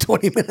 like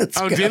 20 minutes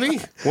ago. Oh, did he?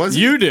 Was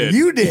he? You did.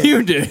 You did.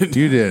 You did.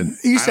 You did.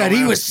 You said don't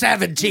he know. was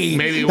 17.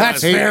 Maybe he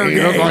That's was. fair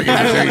He looked game. like he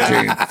was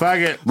 18. Fuck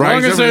it. As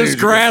long as there's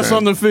grass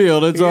on the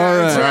field, it's all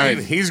That's right.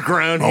 right. He's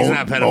grown. He's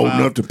not pedophile. Old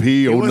enough to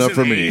pee, He old enough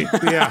for wasn't me.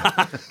 8.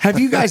 Yeah. Have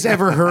you guys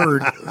ever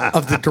heard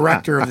of the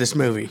director of this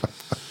movie?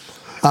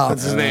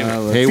 What's his name?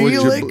 Hey, would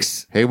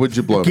Felix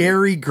you blow me?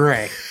 Gary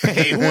Gray.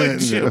 Hey,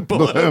 would you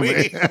blow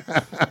me?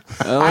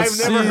 I've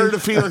never heard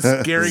of Felix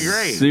Gary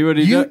Gray. See what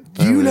he You, did.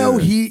 do you know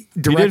he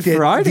directed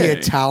Friday.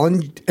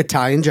 the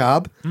Italian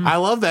Job, I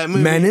love that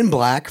movie. Men in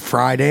Black,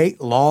 Friday,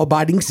 Law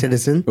Abiding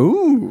Citizen?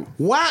 Ooh.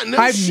 Wow, no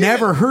I've shit.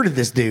 never heard of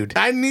this dude.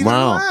 I neither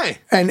Wow. have I.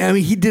 And I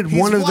mean, he did He's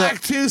one of black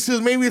too,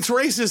 so maybe it's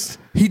racist.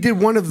 the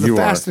You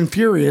Fast are. and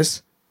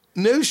Furious.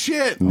 No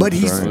shit. But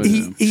he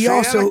Straight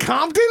also outta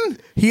Compton.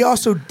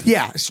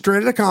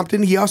 straight out of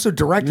Compton. He also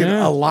directed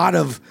Yeah. a lot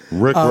of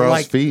Rick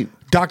Ross feet.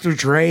 Dr.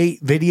 Dre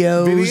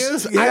videos.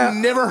 Videos? I've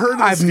never heard of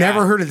this I've never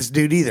guy. heard of this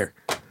dude either.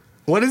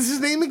 What is his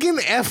name again?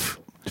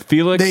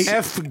 Felix. They-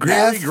 F.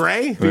 Gary F.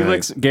 Gray.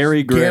 Felix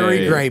Gary Gray.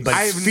 Gary Gray, but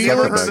I've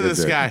never heard of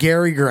this guy.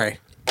 Gary Gray.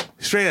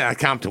 Straight Outta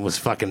Compton was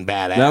fucking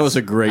badass. That was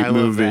a great I love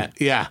movie. that.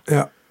 Yeah.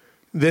 Yeah.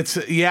 That's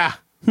yeah.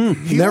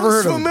 He Never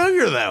looks heard of him.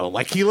 familiar though.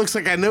 Like he looks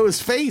like I know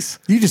his face.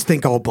 You just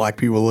think all black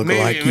people look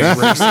alike. Maybe You he's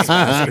racist.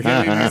 racist.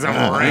 Maybe he's a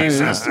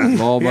racist.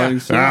 Law-abiding Oh,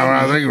 citizen.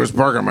 I think he was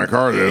parking my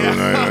car the other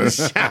night.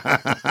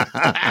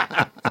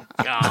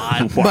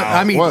 God. But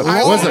I mean, What-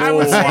 I, was it? I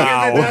was thinking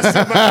that that's too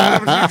much. I'm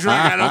too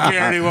drunk. I don't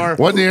care anymore.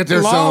 Wasn't he out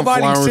there Law selling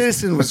Abiding flowers?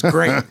 Citizen was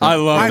great. I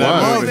love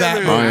that love movie. that Oh,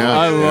 movie. yeah.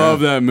 I love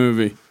that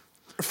movie.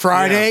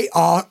 Friday,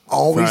 always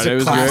Friday a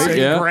was classic. great,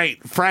 yeah.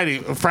 Great. Friday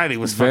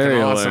was Very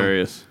fucking awesome.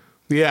 hilarious.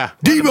 Yeah.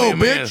 Debo, Let him be a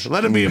man. bitch.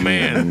 Let him be a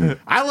man.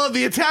 I love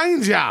the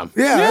Italian Job.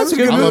 Yeah, that's a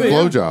good I love movie.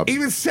 blowjob.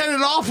 Even Set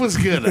It Off was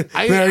good.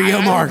 There you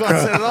go, Mark. I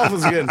thought Set It Off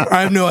was good.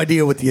 I have no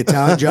idea what the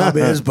Italian job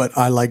is, but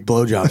I like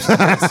blowjobs.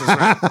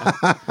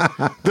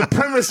 The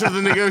premise of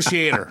The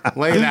Negotiator.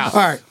 Lay it out.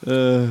 All right.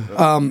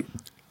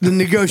 The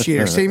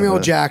Negotiator. Samuel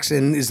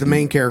Jackson is the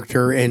main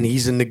character, and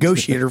he's a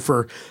negotiator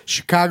for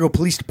Chicago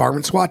Police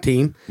Department SWAT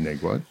team.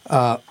 Nick, what?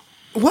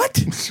 What?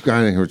 I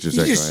didn't hear what you You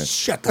said. just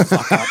shut the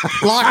fuck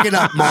up. Lock it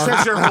up, Mark.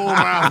 Shut your whole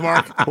mouth,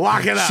 Mark.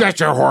 Lock it up.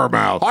 Shut your whore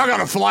mouth. I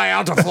gotta fly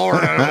out to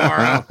Florida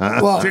tomorrow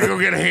Well, to go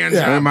get a hand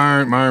yeah. job.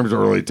 My arms are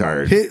really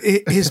tired.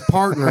 his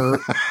partner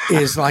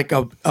is like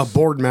a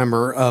board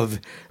member of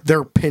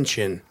their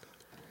pension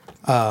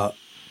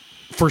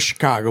for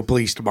Chicago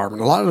Police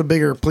Department. A lot of the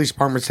bigger police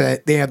departments,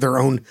 they have their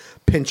own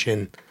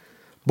pension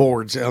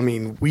boards. I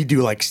mean, we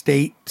do like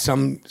state.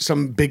 Some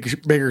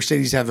bigger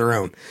cities have their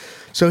own.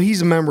 So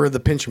he's a member of the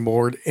pension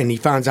board, and he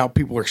finds out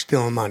people are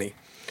stealing money.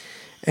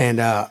 And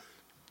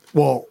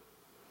well,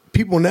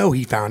 people know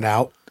he found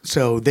out,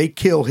 so they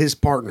kill his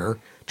partner.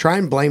 Try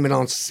and blame it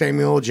on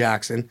Samuel L.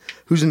 Jackson,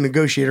 who's a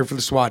negotiator for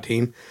the SWAT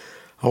team.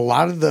 A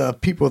lot of the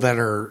people that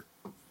are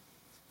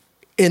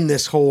in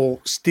this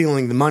whole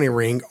stealing the money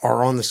ring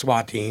are on the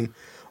SWAT team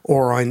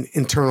or on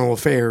internal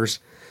affairs.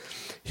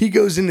 He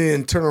goes into the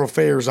internal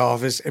affairs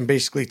office and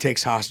basically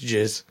takes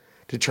hostages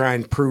to try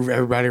and prove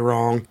everybody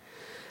wrong.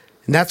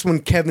 And that's when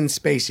Kevin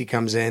Spacey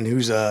comes in,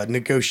 who's a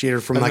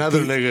negotiator from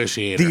Another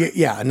negotiator.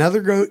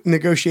 Another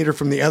negotiator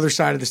from the other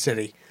side of the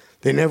city.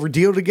 They never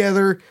deal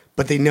together,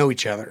 but they know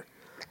each other.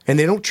 And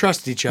they don't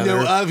trust each other.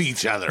 Know of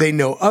each other. They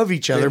know of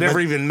each other. They've never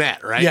even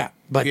met, right? Yeah,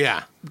 but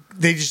yeah.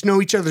 They just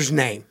know each other's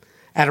name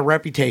at a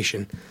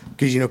reputation.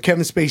 Because,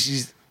 Kevin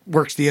Spacey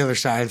works the other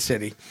side of the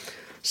city.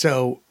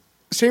 So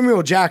Samuel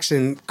L.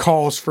 Jackson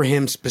calls for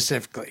him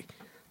specifically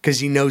because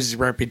he knows his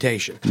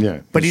reputation.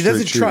 Yeah, But he straight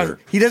doesn't trust. shooter.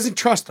 He doesn't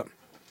trust him.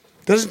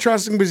 Doesn't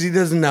trust him because he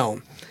doesn't know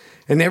him.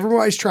 And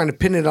everybody's trying to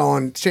pin it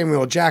on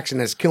Samuel L. Jackson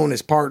as killing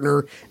his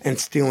partner and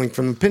stealing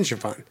from the pension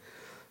fund.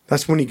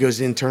 That's when he goes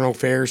to internal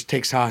affairs,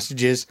 takes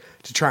hostages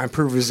to try and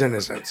prove his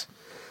innocence.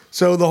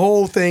 So the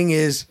whole thing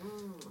is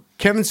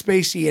Kevin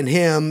Spacey and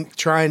him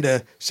trying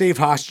to save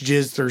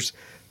hostages. There's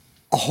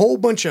a whole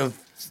bunch of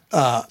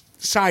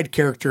side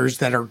characters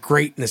that are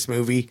great in this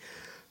movie.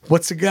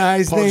 What's the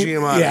guy's Paul name?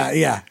 Giamatti.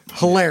 Yeah.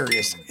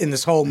 Hilarious in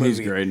this whole movie. He's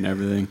great and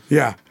everything.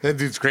 Yeah. That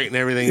dude's great in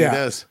everything Yeah. he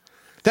does.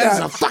 That is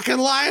Yeah. a fucking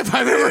lie if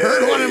I've ever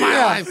heard one in my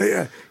life.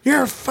 Yeah.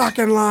 You're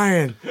fucking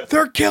lying.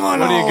 They're killing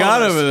What do all you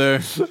got of us. over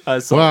there? I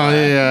saw Well,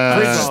 that.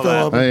 Fridge is still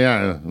open.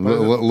 yeah,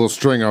 little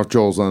string off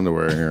Joel's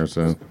underwear here.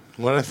 So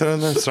What I throw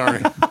in there?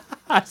 Sorry.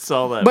 I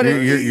saw that. But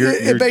Your- your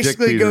it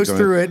basically dick goes Peter's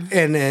through it,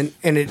 and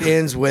it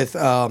ends with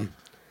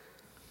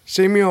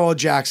Samuel L.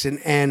 Jackson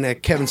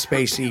and Kevin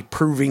Spacey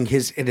proving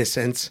his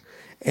innocence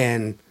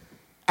and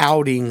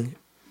outing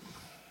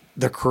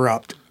the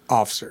corrupt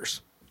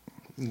officers.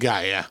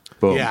 Yeah.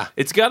 Boom. Yeah.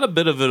 It's got a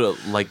bit of a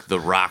like the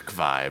Rock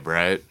vibe,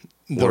 right?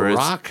 The Where it's-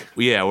 Rock?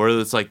 Yeah, where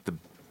it's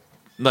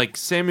like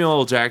Samuel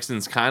L.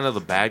 Jackson's kind of the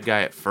bad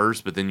guy at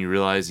first, but then you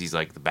realize he's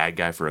like the bad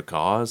guy for a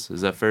cause.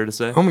 Is that fair to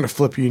say? I'm gonna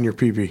flip you in your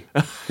pee-pee.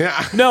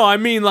 Yeah. No, I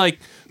mean like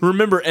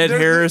remember Ed There-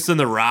 Harris and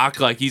The Rock?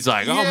 Like he's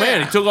like, oh man,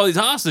 Yeah. he took all these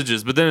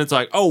hostages, but then it's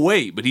like, oh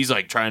wait, but he's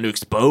like trying to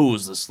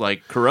expose this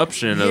like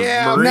corruption of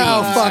Yeah, Marines.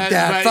 no, fuck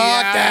that. but Fuck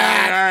yeah,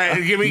 that. All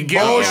right, give me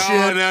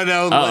Bullshit.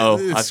 No.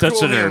 Uh-oh, I School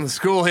touched a him. nerve.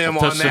 School him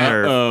on Touched a that.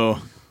 nerve.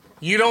 Oh,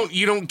 You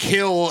don't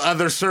kill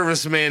other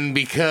servicemen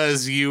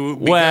because of that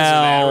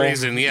Well,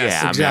 reason. Yes,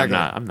 yeah, exactly.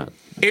 I'm not.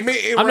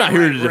 I'm not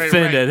here to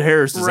defend Ed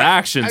Harris's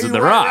actions in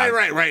The Rock.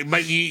 Right.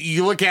 But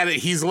you look at it.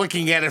 He's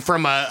looking at it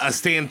from a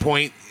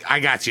standpoint. I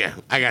got you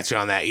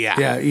on that. Yeah.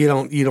 Yeah, you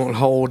don't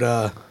hold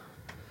Not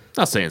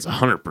saying it's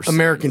 100%.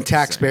 American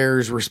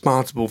taxpayers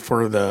responsible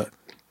for the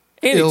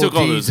And he ill took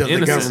all deeds those of the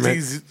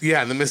innocent.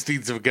 government. The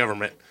misdeeds of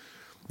government.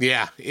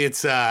 Yeah,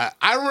 it's. I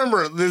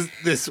remember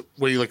this.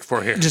 What are you looking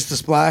for here? just a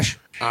splash.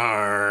 All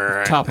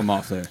right. top him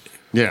off there.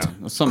 yeah,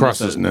 Something across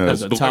his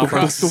nose.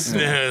 Across his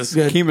nose.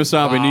 Good.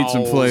 Kemosabe needs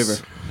some Balls. flavor.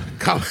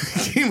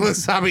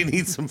 Kemosabe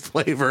needs some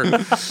flavor.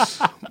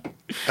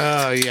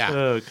 Yeah.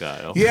 Oh,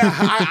 Kyle. Yeah,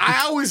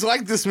 I always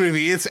liked this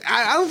movie.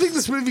 I don't think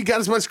this movie got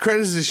as much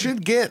credit as it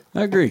should get.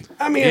 I agree.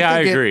 I mean, Yeah,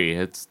 I think agree.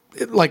 It's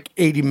like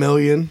 80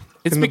 million.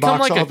 it's in the become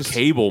box like office. a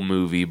cable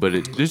movie, but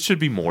it should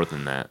be more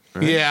than that.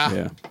 Right? Yeah.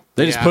 Yeah,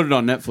 they just Yeah. put it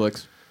on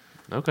Netflix.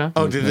 Okay.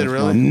 Oh, did they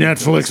really?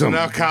 Netflix So him.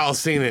 now Kyle's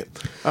seen it.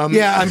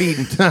 Yeah, I mean,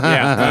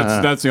 Yeah,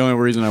 that's the only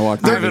reason I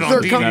watched I it. have it on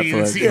They're DVD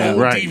and see yeah. the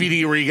old Right.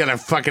 DVD where you gotta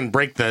fucking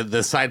break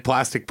the side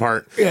plastic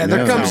part. yeah,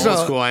 there Yeah. comes How old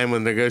a, school I am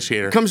with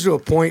Negotiator. comes to a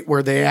point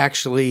where they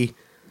actually,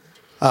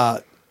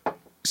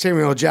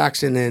 Samuel L.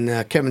 Jackson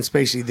and Kevin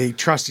Spacey, they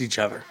trust each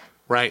other.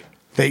 Right.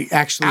 They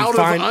actually Out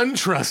find of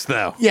untrust,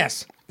 though.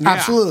 yes, Yeah.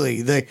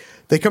 absolutely.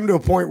 They come to a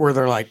point where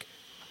they're like,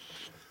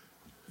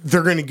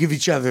 they're going to give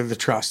each other the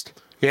trust.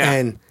 Yeah.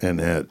 and and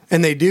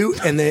they do,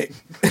 and they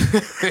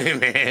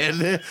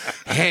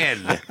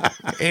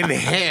And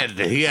head.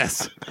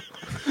 Yes.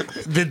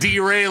 The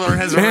derailer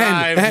has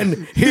arrived.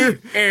 and here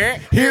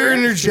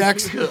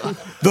interjects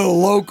the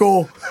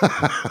local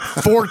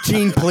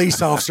 14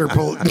 police officer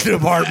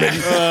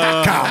department.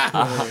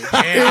 Kyle.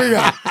 Here we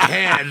go.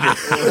 Head.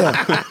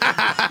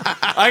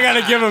 I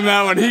gotta give him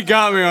that one. He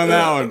got me on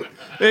that one.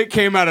 It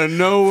came out of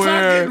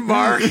nowhere. Fucking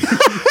Mark.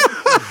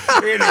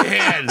 In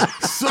head.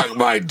 Suck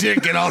my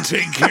dick and I'll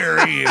take care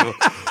of you.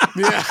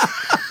 Yeah.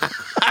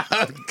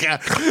 God.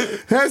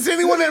 Has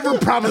anyone ever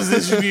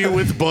propositioned you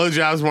with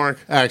blowjobs, Mark?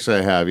 actually,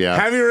 I have. Yeah,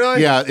 Have you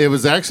really? Yeah, it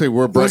was actually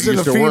where Brett Was it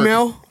used a to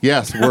female? work.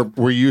 Yes,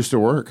 where you used to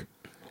work.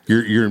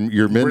 Your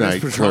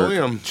midnight British clerk,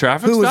 Petroleum.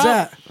 Traffic Who was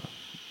stop?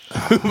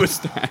 that? Who was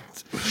that?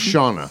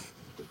 Shauna.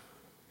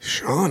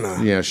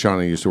 Shauna. Yeah,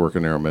 Shauna used to work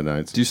in Arrow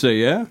Midnights. Do you say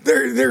yeah?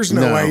 There's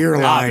no No. way you're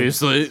lying.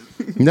 Obviously.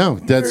 No,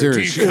 dead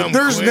serious. Dude, come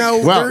There's quick. no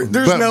Well,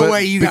 there's but- no but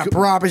way you got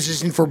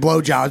propositioned for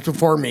blowjobs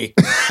before me.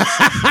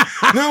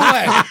 No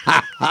way.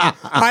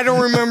 I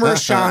don't remember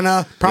Shauna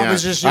Yeah.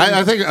 proposition.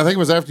 I think it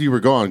was after you were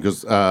gone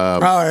because oh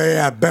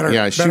yeah, better.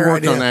 yeah, she better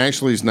worked idea. on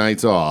Ashley's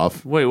nights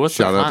off. Wait, what's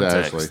the Shout out to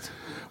context? Ashley.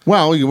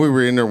 Well, we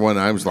were in there one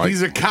night. I was like,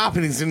 He's a cop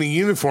and he's in a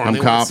uniform. I'm They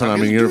wanna copping. suck I'm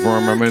in his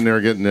uniform. dick. I'm in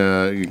there getting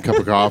a cup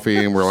of coffee,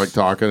 and we're like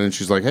talking. And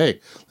she's like, "Hey,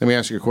 let me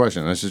ask you a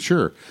question." I said,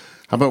 "Sure."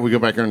 How about we go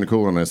back there in the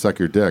cooler and I suck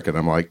your dick? And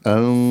I'm like,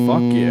 "Oh,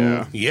 Fuck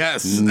yeah.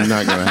 Yes.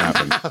 not gonna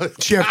happen."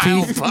 She have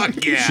Oh, teeth.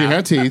 fuck yeah. She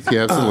had teeth.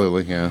 Yeah,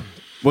 absolutely. Yeah.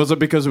 Was it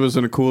because it was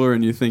in a cooler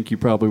and you think you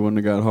probably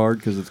wouldn't have got hard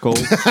because it's cold?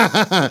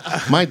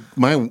 My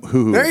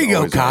hoo-hoo. There is you go,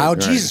 always Kyle. hard,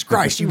 right? Jesus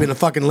Christ, you've been a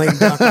fucking lame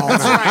duck all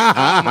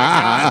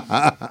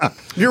night.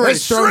 You're ready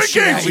to throw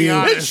shit at you.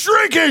 It's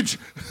shrinkage.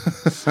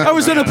 I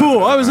was in a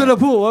pool. I was in a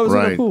pool. I was in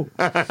Right. a pool.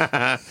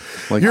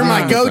 Like, You're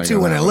my that's not go-to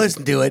gonna when I happen.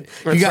 listen to it.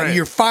 right.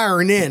 You're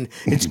firing in.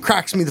 It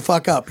cracks me the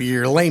fuck up.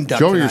 You're a lame duck.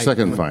 Joe, your tonight.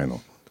 second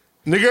final.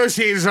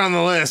 Negotiators on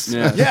the list.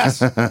 Yeah.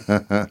 Yes,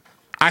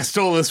 I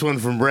stole this one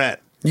from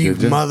Brett. you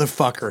Did you?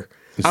 motherfucker.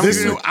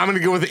 I'm gonna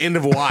go with the end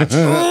of watch.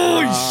 Oh,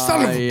 you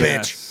son of a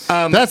yes.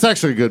 bitch. That's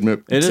actually a good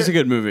movie. It is a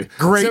good movie.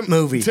 Great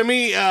movie. To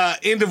me,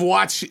 end of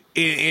watch.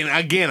 And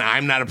again,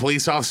 I'm not a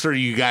police officer.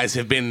 You guys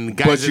have been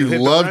guys. But that you hit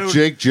the love road.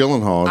 Jake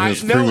Gyllenhaal in I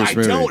his no, previous I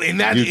movie. don't, and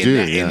that, you and, do,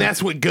 that yeah. and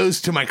that's what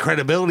goes to my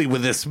credibility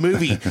with this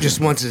movie. Just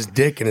wants his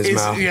dick in his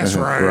mouth. Yes,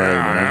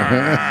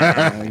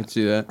 right. I can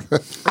see that.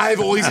 I've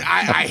always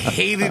I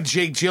hated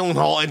Jake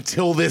Gyllenhaal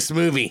until this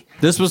movie.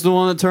 This was the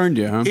one that turned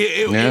you, huh?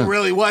 Yeah. It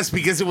really was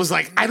because it was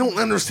like I don't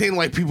understand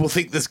why people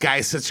think this guy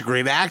is such a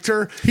great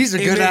actor. He's a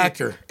And good then-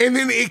 actor. And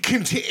then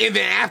and then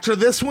after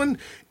this one,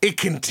 it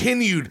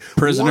continued one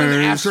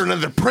Prisoners. after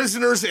another.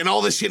 Prisoners and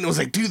all this shit. And it was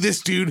like, dude,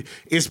 this dude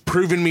is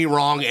proving me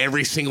wrong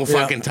every single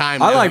fucking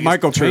time. I now. like He's-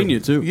 Michael Pena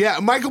too. Yeah,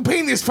 Michael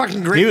Payne is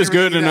fucking great. He was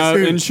good in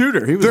everything he does.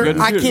 Shooter. He was good in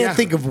I Shooter. can't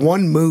think of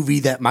one movie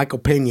that Michael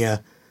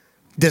Pena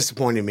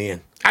disappointed me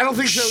in. I don't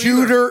think so. either.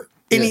 Shooter.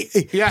 And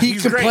Yeah, he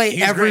he's can great. play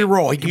He's every great.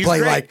 role. He can He's play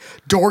great. like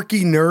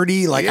dorky,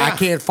 nerdy, like I Yeah.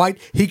 can't fight.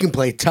 He can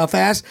play tough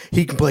ass.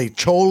 He can play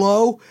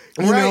cholo.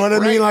 You know what I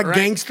mean? Like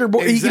gangster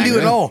boy. He can do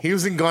it all. He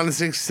was in Gone in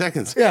 60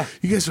 Seconds. Yeah.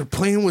 You guys are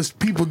playing with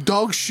people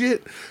dog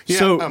shit. Yeah,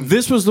 So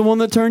this was the one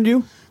that turned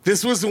you.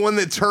 this was the one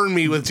that turned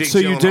me with Jake So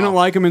you Gyllenhaal. didn't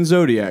like him in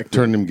Zodiac.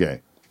 Turned him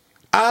gay.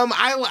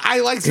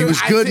 I liked He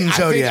was good in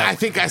Zodiac. I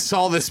think I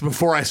saw this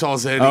before I saw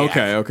Zodiac.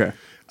 Okay.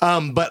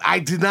 But I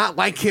did not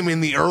like him in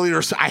the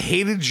earlier. I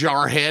hated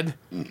Jarhead.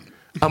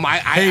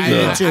 Hated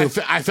it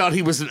too. I felt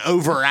he was an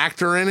over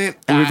actor in it.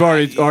 We've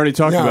already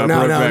talked about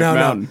Brokeback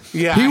Mountain.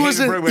 Yeah, He I hated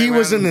wasn't. Brokeback He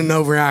wasn't Mountain.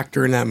 an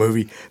overactor in that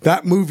movie.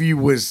 That movie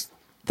was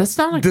That's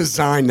not a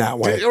designed that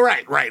way.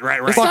 Right.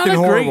 It's not fucking a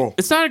horrible. great.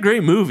 It's not a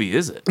great movie,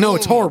 is it? No,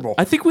 it's horrible.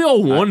 I think we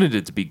all wanted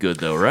it to be good,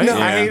 though, right? No. I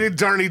Yeah. hated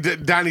Donnie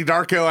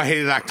Darko. I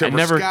hated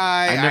October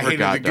Sky. I never hated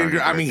got the Good Donnie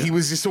Girl. I mean, Darko. he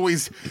was just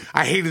always.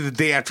 I hated The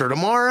Day After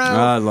Tomorrow.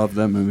 I love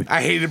that movie.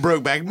 I hated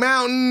Brokeback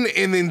Mountain,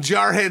 and then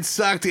Jarhead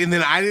sucked, and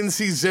then I didn't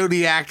see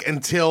Zodiac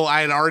until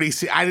I had already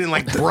seen. I didn't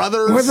like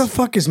Brothers. Where the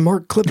fuck is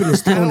Mark clipping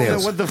his I don't know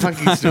toenails? what the fuck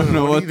he's doing.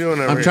 know What are what- you doing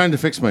over I'm here? trying to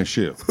fix my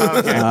shoe.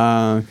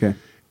 Okay.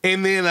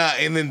 And then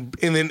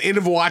End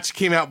of Watch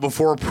came out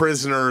before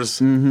Prisoners,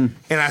 and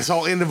I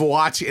saw End of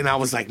Watch, and I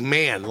was like,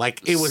 man,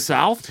 like it was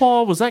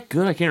Southpaw. Was that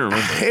good? I can't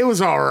remember. it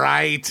was all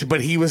right,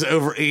 but he was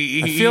over. I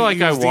feel like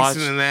I watched-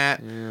 decent in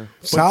that.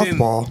 But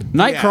Southpaw.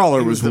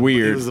 Nightcrawler he was the-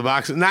 weird. He was the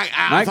boxer.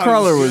 I thought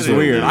Nightcrawler he was good.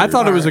 weird. I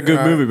thought it was a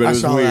good movie, but I it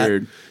was saw that.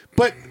 weird.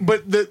 But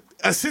the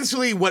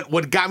essentially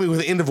what got me with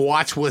the End of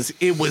Watch was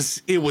it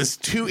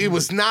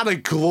was not a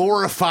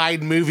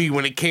glorified movie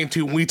when it came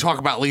to when we talk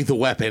about Lethal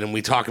Weapon and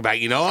we talk about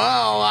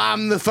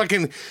I'm the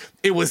fucking.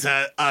 It was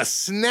a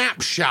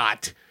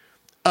snapshot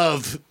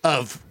of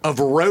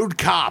road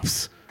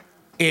cops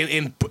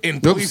and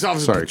police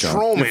officers, sorry, John.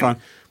 You're patrolmen, fine.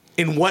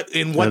 in what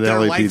At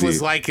their life LAPD.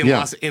 was like in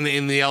Yeah.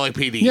 in the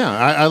LAPD. Yeah,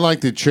 I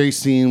like the chase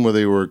scene where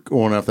they were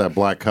going off that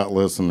black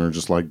cutlass and they're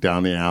just like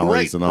down the alleys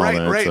Right, and all right,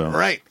 that. right, so.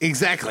 right,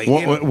 exactly.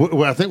 What, And-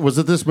 what, I think was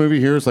it this movie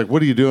here? It's like,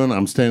 what are you doing?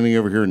 I'm standing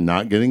over here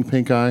not getting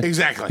pink eye.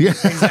 exactly, Yeah.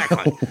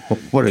 exactly.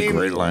 What a And-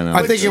 great lineup!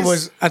 I think it Which is-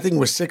 was. I think it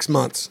was 6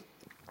 months.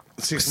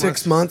 6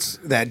 6 months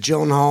that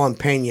Gyllenhaal and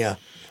Pena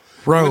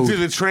rode through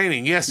the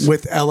training. Yes,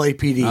 with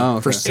LAPD Oh,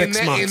 okay. for 6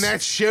 and months.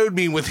 that showed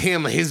me with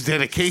him his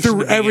dedication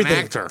through to being everything. an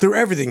actor. Through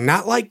everything,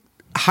 not like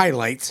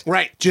highlights.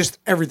 Right. Just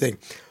everything.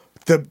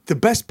 The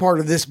best part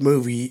of this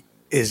movie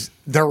is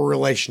their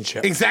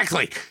relationship.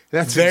 Exactly.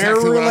 That's Their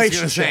exactly what I was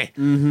going to say.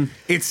 relationship.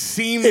 It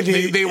seemed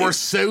It- they were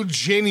so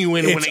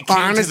genuine when It's it came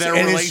honest to their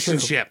and it's true.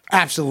 relationship.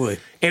 Absolutely.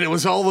 And it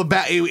was all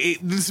about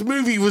this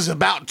movie was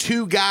about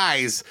two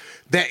guys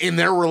that in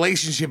their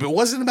relationship. It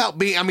wasn't about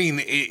being. I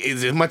mean,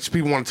 as much as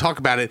people want to talk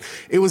about it,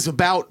 it was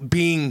about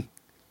being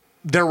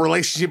their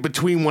relationship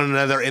between one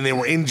another, and they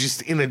were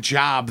just in a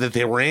job that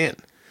they were in,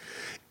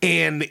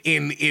 and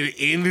it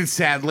ended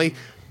sadly.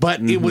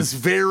 But it was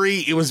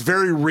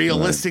very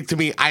realistic to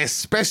me. I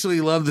especially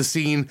love the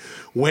scene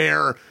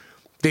where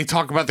they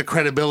talk about the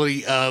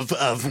credibility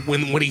of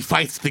when he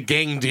fights the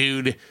gang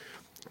dude.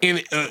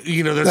 And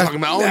they're talking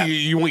about,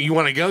 you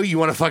want to go, you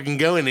want to fucking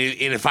go, and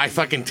if I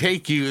fucking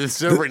take you,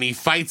 it's over. And he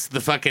fights the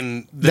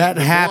fucking that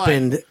the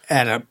happened blood.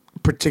 at a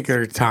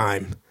particular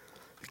time.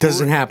 It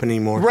doesn't happen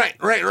anymore. Right.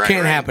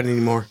 Can't happen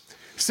anymore.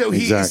 So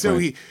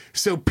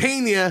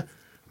Pena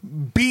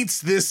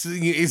beats this.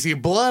 Is he a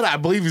blood? I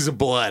believe he's a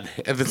blood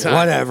at the time.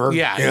 Whatever.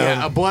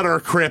 Yeah, a blood or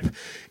a crip.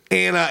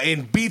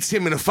 And beats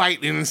him in a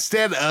fight, and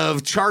instead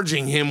of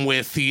charging him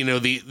with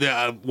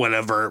the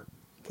whatever.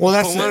 Well,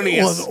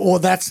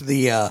 that's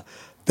the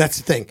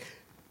thing.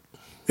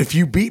 If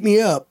you beat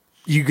me up,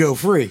 you go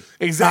free.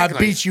 Exactly.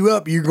 I beat you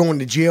up, you're going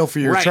to jail for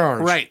your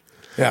charge. Right.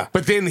 Yeah.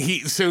 But then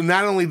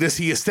not only does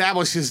he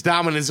establish his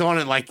dominance on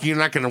it, like you're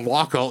not going to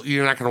walk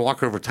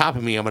over top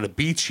of me. I'm going to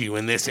beat you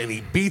in this, and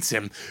he beats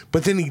him.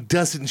 But then he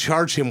doesn't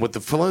charge him with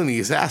the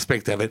felonious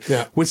aspect of it,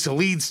 which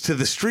leads to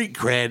the street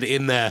cred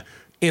in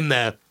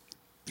the.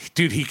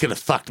 Dude, he could have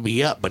fucked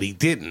me up, but he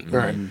didn't.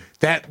 Right.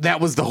 That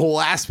was the whole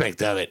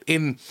aspect of it.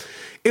 And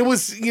it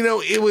was,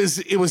 it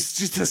was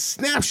just a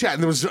snapshot.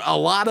 And there was a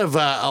lot of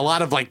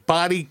like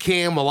body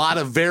cam, a lot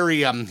of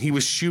very he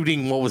was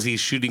shooting. What was he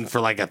shooting for?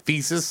 Like a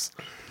thesis?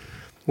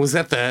 Was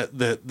that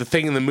the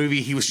thing in the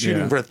movie? He was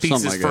shooting for a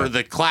thesis for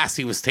the class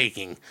he was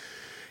taking.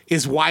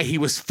 Is why he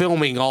was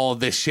filming all of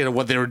this shit of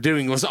what they were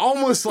doing. It was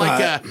almost like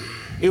a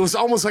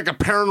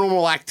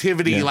paranormal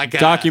activity, like a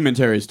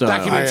documentary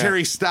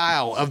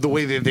style of the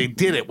way that they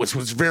did it, which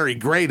was very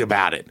great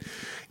about it.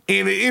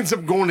 And it ends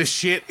up going to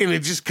shit, and it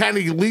just kind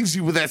of leaves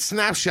you with that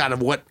snapshot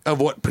of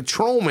what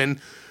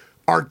patrolmen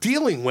are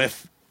dealing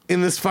with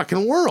in this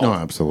fucking world. No,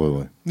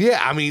 absolutely.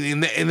 Yeah, I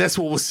mean, and that's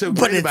what was so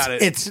great about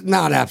it. It's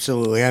not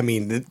absolutely. I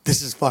mean,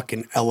 this is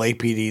fucking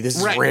LAPD. This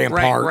is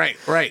Rampart.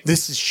 Right.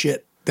 This is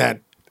shit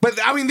that. But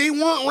I mean, they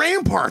weren't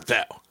Rampart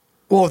though.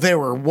 Well, they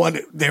were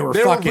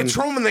fucking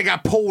patrolmen that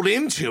got pulled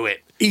into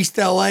it. East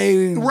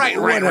LA. Right.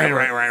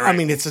 I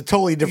mean, it's a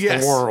totally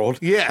different world.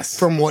 Yes.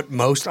 From what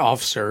most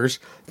officers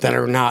that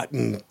are not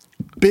in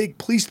big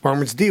police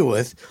departments deal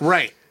with.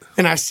 Right.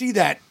 And I see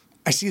that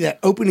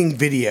opening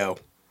video.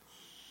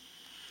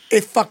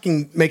 It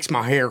fucking makes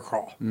my hair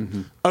crawl.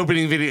 Mm-hmm.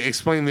 Opening video.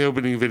 Explain the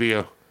opening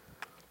video.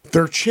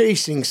 They're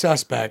chasing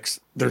suspects.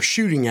 They're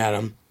shooting at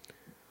them.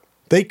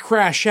 They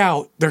crash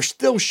out. They're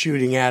still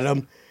shooting at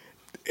them.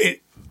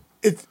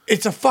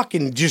 It's a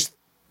fucking just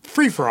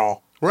free for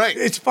all. Right.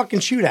 It's a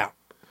fucking shootout.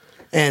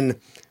 And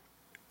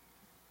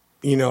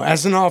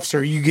as an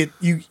officer, you get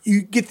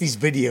these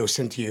videos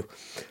sent to you.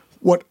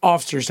 What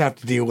officers have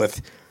to deal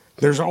with.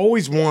 There's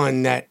always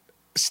one that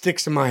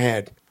sticks in my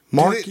head.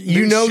 Mark,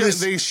 this.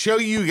 They show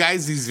you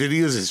guys these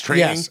videos as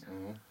training. Yes.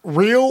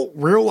 Real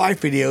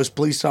life videos,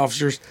 police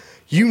officers.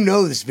 You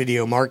know this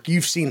video, Mark.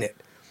 You've seen it.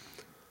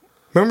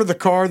 Remember the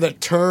car that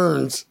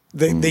turns?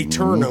 They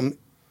turn them,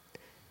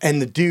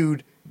 and the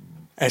dude,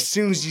 as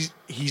soon as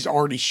he's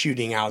already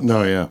shooting out.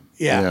 No,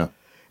 yeah.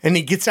 And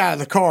he gets out of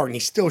the car and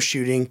he's still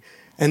shooting,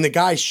 and the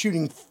guy's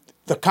shooting,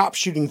 the cop's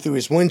shooting through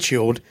his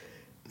windshield,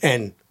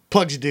 and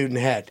plugs a dude in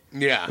the head.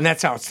 Yeah, and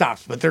that's how it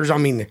stops. But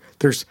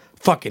there's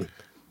fucking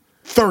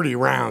 30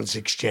 rounds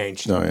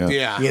exchanged. Oh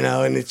yeah.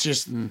 And it's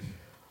just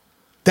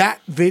that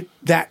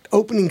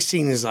opening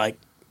scene is like.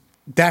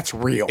 That's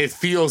real. It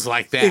feels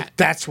like that.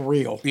 That's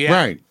real. Yeah.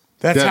 Right.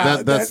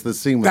 That's the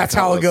scene. That's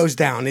how it goes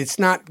down. It's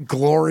not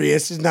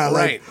glorious. It's not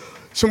like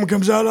someone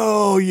comes out.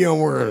 Oh,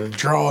 we're gonna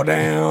draw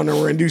down or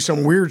we're gonna do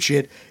some weird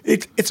shit.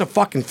 It's a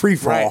fucking free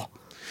for all.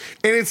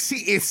 And it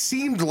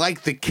seemed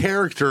like the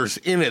characters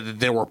in it that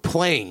they were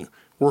playing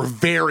were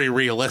very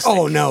realistic.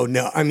 Oh no.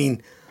 I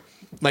mean,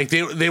 like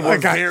they were they were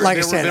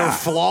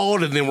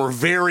flawed, and they were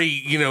very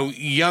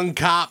young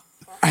cop.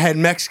 I had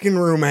Mexican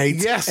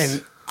roommates. Yes.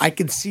 And I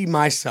could see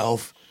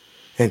myself,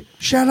 and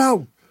shout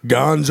out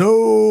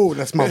Gonzo.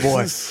 That's my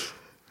boy. Is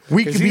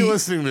he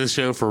listening to the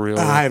show for real?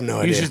 I have no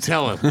idea. You should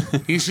tell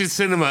him. You should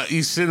send him a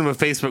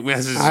Facebook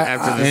message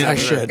after this. I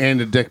should. And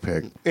a dick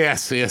pic.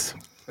 Yes. He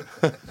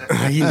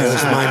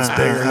knows mine's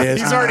bigger than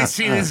his. He's already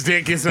seen his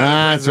dick.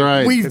 That's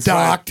right. We've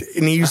docked,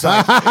 and he's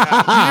like,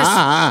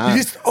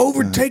 you just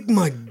overtake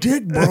my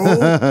dick,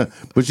 bro.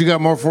 But you got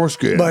more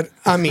foreskin. But,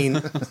 I mean,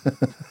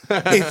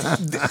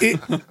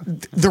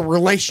 the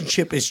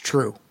relationship is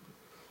true.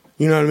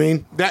 You know what I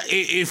mean? That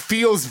it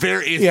feels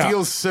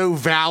feels so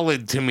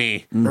valid to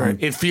me. Right.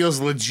 It feels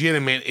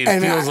legitimate. It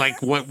And feels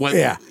like what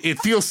it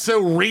feels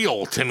so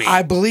real to me.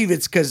 I believe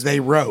it's because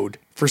they rode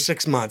for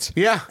 6 months.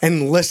 Yeah.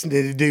 And listened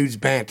to the dude's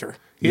banter.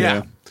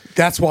 yeah.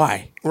 That's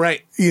why.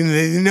 Right.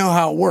 They know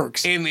how it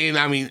works. And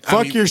I mean,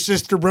 Fuck your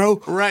sister, bro.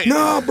 Right.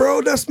 No,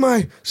 bro, that's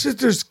my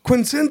sister's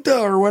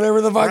Quincenta or whatever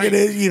the fuck it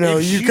is.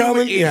 You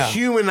coming? It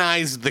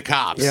humanized the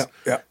cops.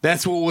 Yeah.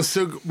 That's what was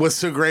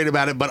so great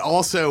about it. But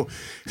also,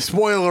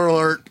 spoiler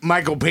alert: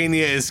 Michael Pena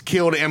is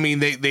killed. I mean,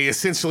 they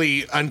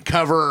essentially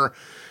uncover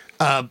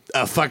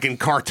a fucking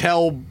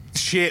cartel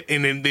shit,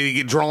 and then they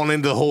get drawn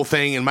into the whole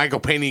thing. And Michael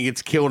Pena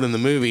gets killed in the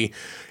movie,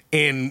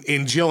 and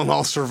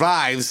Gyllenhaal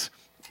survives.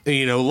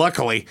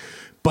 Luckily,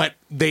 but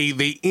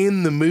they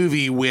end the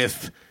movie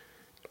with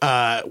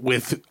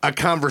with a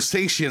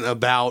conversation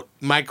about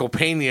Michael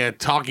Pena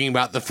talking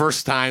about the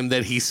first time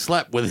that he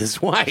slept with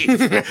his wife,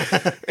 and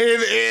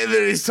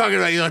then he's talking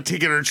about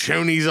taking her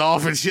chonies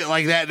off and shit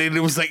like that, and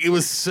it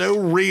was so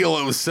real,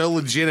 it was so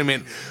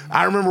legitimate.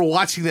 I remember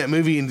watching that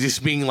movie and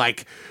just being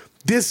like,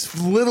 this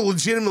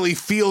legitimately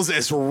feels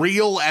as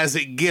real as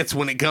it gets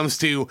when it comes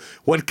to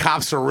what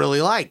cops are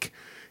really like.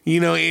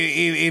 In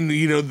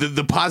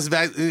the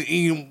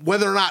positive,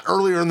 whether or not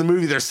earlier in the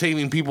movie they're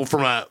saving people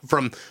from a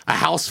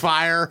house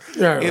fire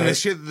and the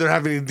shit that they're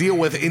having to deal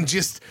with, and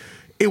just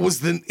it was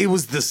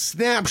the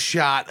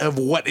snapshot of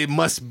what it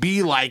must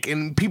be like,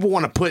 and people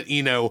want to put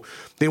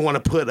they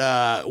want to put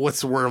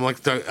what's the word, like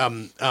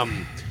the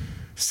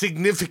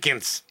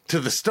significance to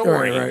the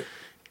story, Right.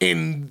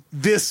 And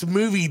this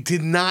movie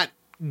did not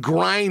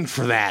grind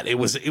for that. It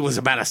was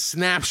about a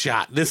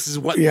snapshot. This is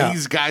what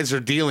these guys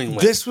are dealing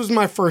with. This was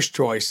my first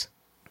choice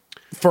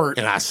for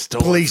And I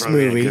stole police it from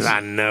you movies. because I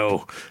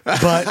know.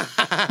 But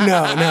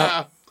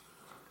no.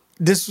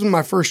 This was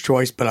my first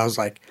choice, but I was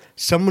like,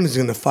 someone is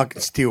gonna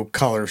fucking steal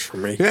Colors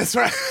from me. That's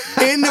right.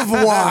 End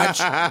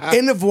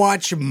of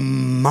watch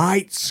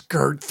might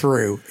skirt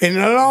through. And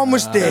it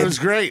almost did. It was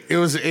great.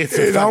 It's a It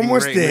fucking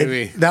almost great did.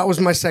 movie. That was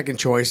my second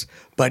choice.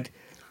 But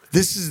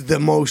this is the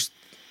most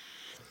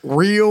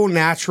real,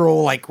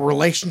 natural, like,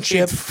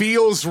 relationship. It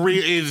feels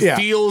real. It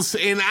feels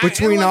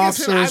Between like I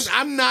said, officers.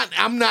 I'm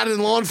not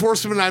in law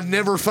enforcement. I've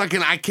never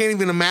I can't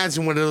even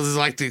imagine what it was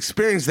like to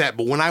experience that.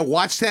 But when I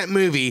watch that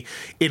movie,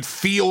 it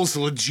feels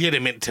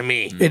legitimate to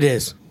me. It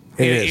is.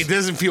 It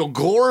doesn't feel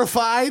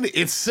glorified.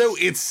 It's so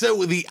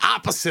the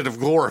opposite of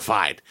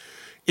glorified.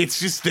 It's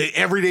just the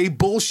everyday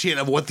bullshit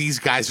of what these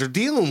guys are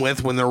dealing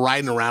with when they're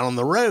riding around on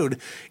the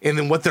road, and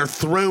then what they're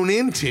thrown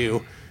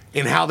into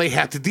and how they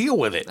have to deal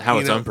with it. How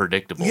it's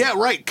unpredictable. Yeah,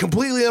 right.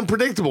 Completely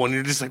unpredictable. And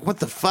you're just like, what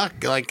the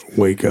fuck? Like,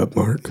 Wake up,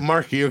 Mark.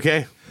 Mark, you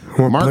okay?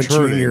 Mark's punch you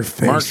in hurting. your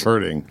face. Mark's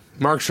hurting.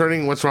 Mark's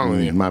hurting? What's wrong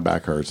with you? My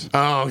back hurts.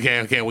 Oh,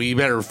 okay. Well, you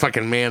better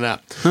fucking man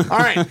up. All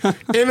right.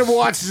 End of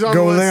Watch is on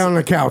the Go list. lay on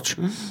the couch.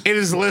 It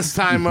is list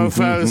time,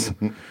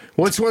 mofos.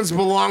 Which ones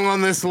belong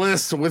on this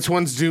list? Which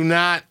ones do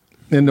not?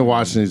 End of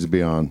Watch needs to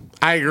be on.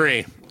 I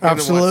agree.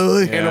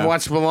 Absolutely. End of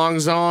Watch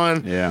belongs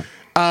on. Yeah.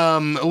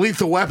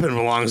 Lethal Weapon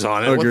belongs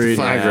on it. Agreed.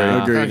 What the fuck?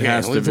 Yeah. Agreed. Okay,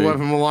 Has to Lethal be.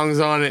 Weapon belongs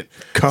on it.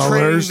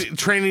 Colors.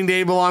 Training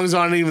Day belongs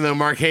on it, even though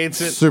Mark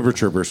hates it. Super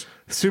Troopers.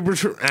 That's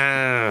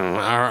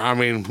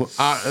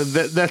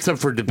up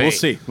for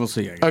debate. We'll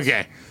see. I guess.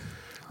 Okay.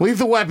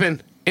 Lethal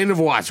Weapon, End of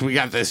Watch. We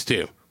got this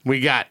too. We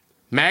got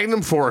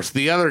Magnum Force,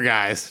 the other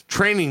guys,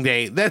 Training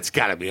Day. That's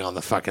got to be on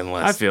the fucking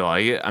list. I feel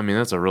like it. I mean,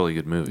 that's a really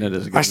good movie. That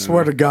is a good I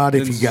swear to God,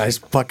 if you guys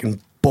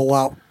fucking pull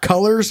out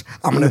Colors,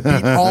 I'm going to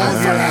beat all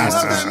of your I love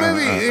asses. that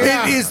movie.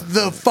 Yeah. It is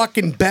the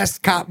fucking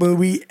best cop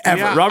movie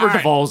ever. Yeah. Robert All right.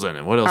 Duvall's in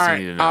it. What else All do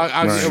right. you need to know?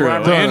 I'll True.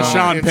 Robert And Duvall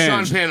Sean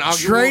Penn. I'll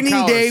give Training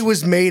Colors. Day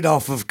was made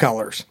off of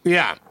Colors.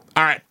 Yeah.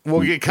 All right.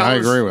 We'll get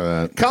Colors. I agree with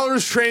that.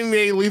 Colors, Training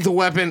Day, Lethal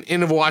Weapon,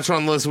 End of Watch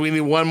on the list. We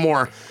need one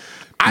more.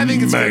 I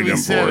think it's going to be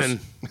Magnum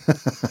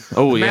 7.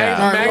 Oh,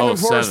 yeah. Magnum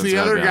Force, Seven's the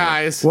gotta other be on there.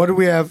 guys. What do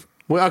we have?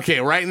 Well, okay,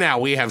 right now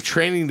we have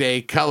Training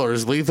Day,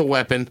 Colors, Lethal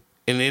Weapon,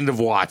 and End of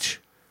Watch.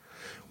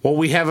 What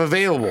we have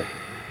available: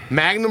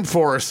 Magnum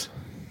Force,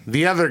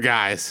 the other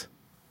guys.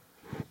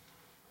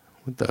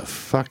 What the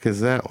fuck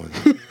is that one?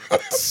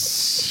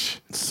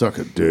 Suck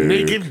a dude.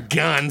 Naked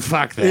Gun.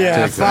 Fuck that.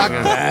 Yeah, Take fuck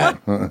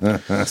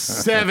that.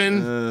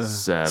 7.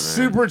 7.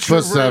 Super Plus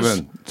Troopers.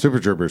 7. Super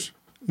Troopers.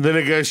 The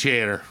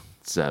Negotiator.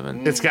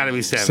 7. It's got to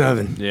be 7.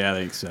 7. Yeah, I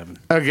think 7.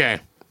 Okay.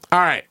 All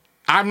right.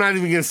 I'm not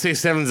even going to say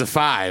 7's a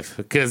 5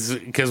 because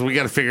we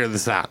got to figure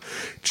this out.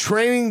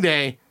 Training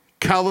Day,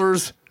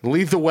 Colors,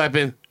 Lethal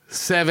Weapon,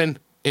 7,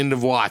 End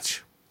of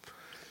Watch.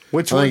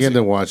 Which I one? think End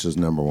of Watch is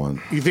number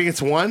 1. You think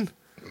it's 1?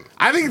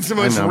 I think it's the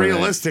most nominate.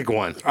 realistic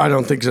one. I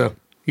don't think so.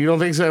 You don't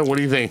think so? What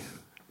do you think?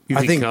 You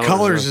I think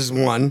Colors is is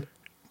 1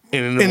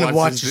 and End of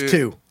Watch is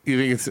 2. You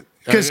think it's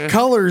Because okay.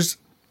 Colors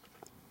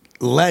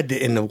led to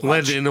End of Watch.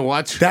 Led to End of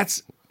Watch?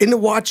 That's End of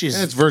Watch is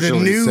It's virtually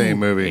the new, the same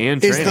movie.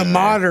 And is Training the Day.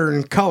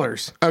 modern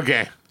Colors.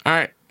 Okay. All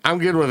right. I'm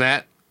good with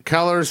that.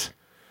 Colors,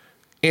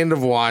 End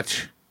of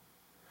Watch.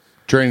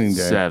 Training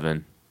Day.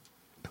 7.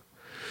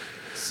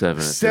 7.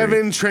 at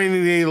 7,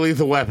 Training Day,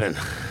 Lethal Weapon.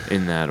 3.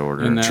 In that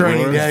order. In that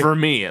Training order. Day. For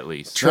me, at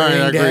least. All right, I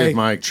Training agree Day. with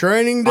Mike.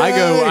 Training Day.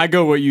 I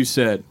go what you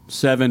said.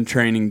 7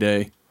 Training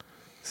Day,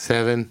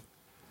 7,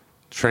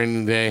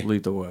 Training Day.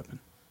 Lethal Weapon.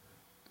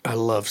 I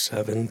love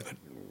 7. But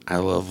I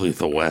love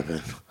Lethal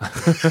Weapon.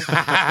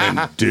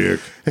 Dick.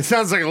 It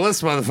sounds like a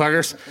list,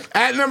 motherfuckers.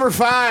 At number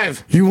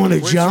 5. you want to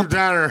Richard jump?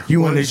 Donner. You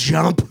want to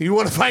jump? You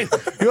want to fight?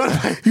 You want to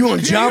fight? You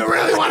wanna jump? You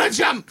really want to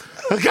jump?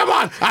 Come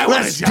on. I want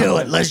to Let's jump. do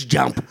it. Let's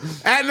jump.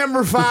 At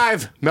number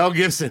 5, Mel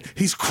Gibson.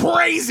 He's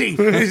crazy.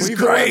 He's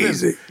Lethal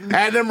crazy. Weapon.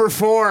 At number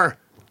 4,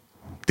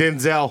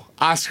 Denzel,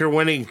 Oscar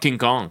winning. King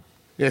Kong.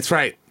 That's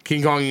right.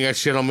 King Kong, you got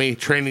shit on me.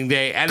 Training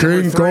Day. At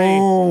number King 3,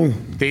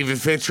 Kong. David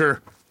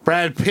Fincher,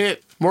 Brad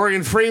Pitt,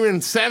 Morgan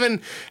Freeman.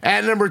 7.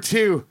 At number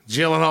 2,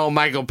 Gyllenhaal,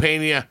 Michael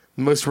Pena.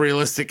 The most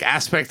realistic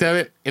aspect of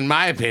it, in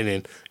my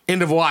opinion.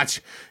 End of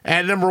Watch.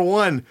 At number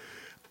 1,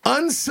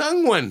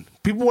 Unsung one.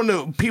 People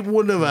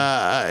wouldn't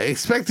have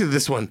expected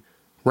this one.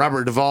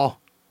 Robert Duvall,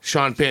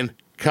 Sean Penn,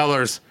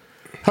 Colors.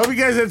 Hope you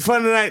guys had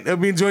fun tonight.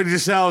 Hope you enjoyed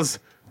yourselves.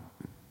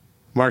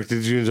 Mark,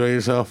 did you enjoy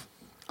yourself?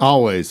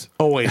 Always.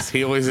 Always.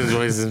 He always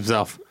enjoys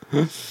himself.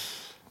 Brett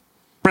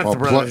While, the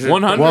Brother.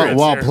 100.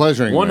 while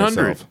pleasuring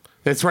 100. myself.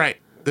 That's right.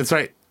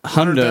 100th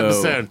Hundo,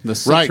 episode. the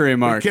century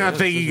mark. Cannot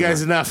thank you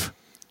guys enough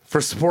for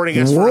supporting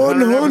us for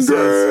 100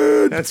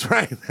 episodes. That's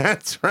right.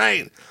 That's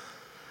right.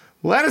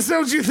 Let us know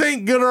what you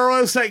think. Go to our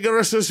website. Go to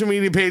our social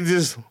media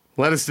pages.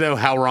 Let us know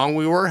how wrong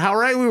we were, how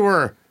right we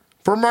were.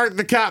 For Mark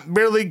the Cop,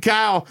 Beer League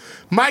Kyle,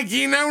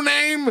 Mikey No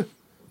Name,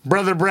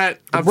 Brother Brett,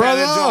 I'm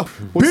Brother. Fat Joe.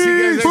 We'll see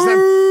you guys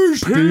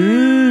next time.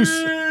 Peace.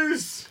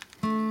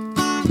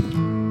 Peace.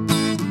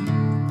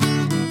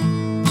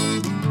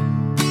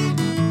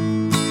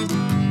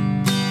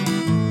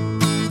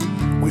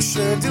 We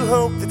sure do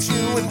hope that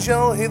you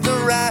enjoy the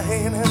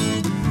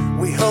ride.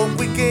 We hope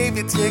we gave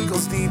you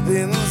tickles deep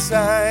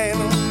inside.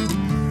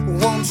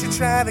 Won't you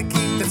try to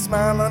keep that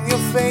smile on your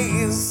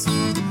face?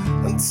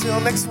 Until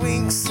next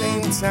week,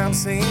 same time,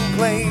 same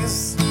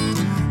place.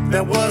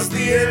 That was the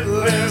It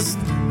List.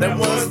 That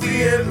was the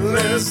It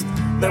List.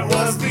 That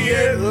was the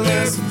It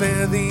List.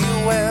 Fare thee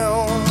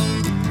well.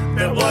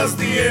 That was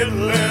the It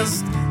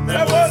List.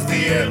 That was the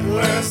It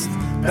List.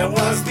 That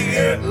was the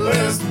It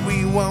List.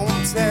 We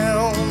won't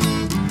tell.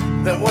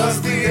 That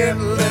was the It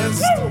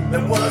List.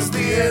 That was the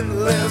It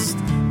List.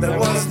 That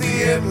was the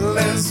It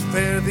List.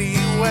 Fare thee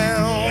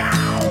well.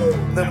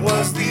 That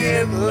was the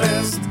It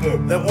List.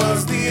 That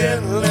was the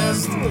It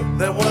List.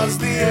 That was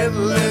the It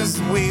List.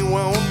 We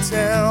won't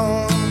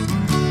tell.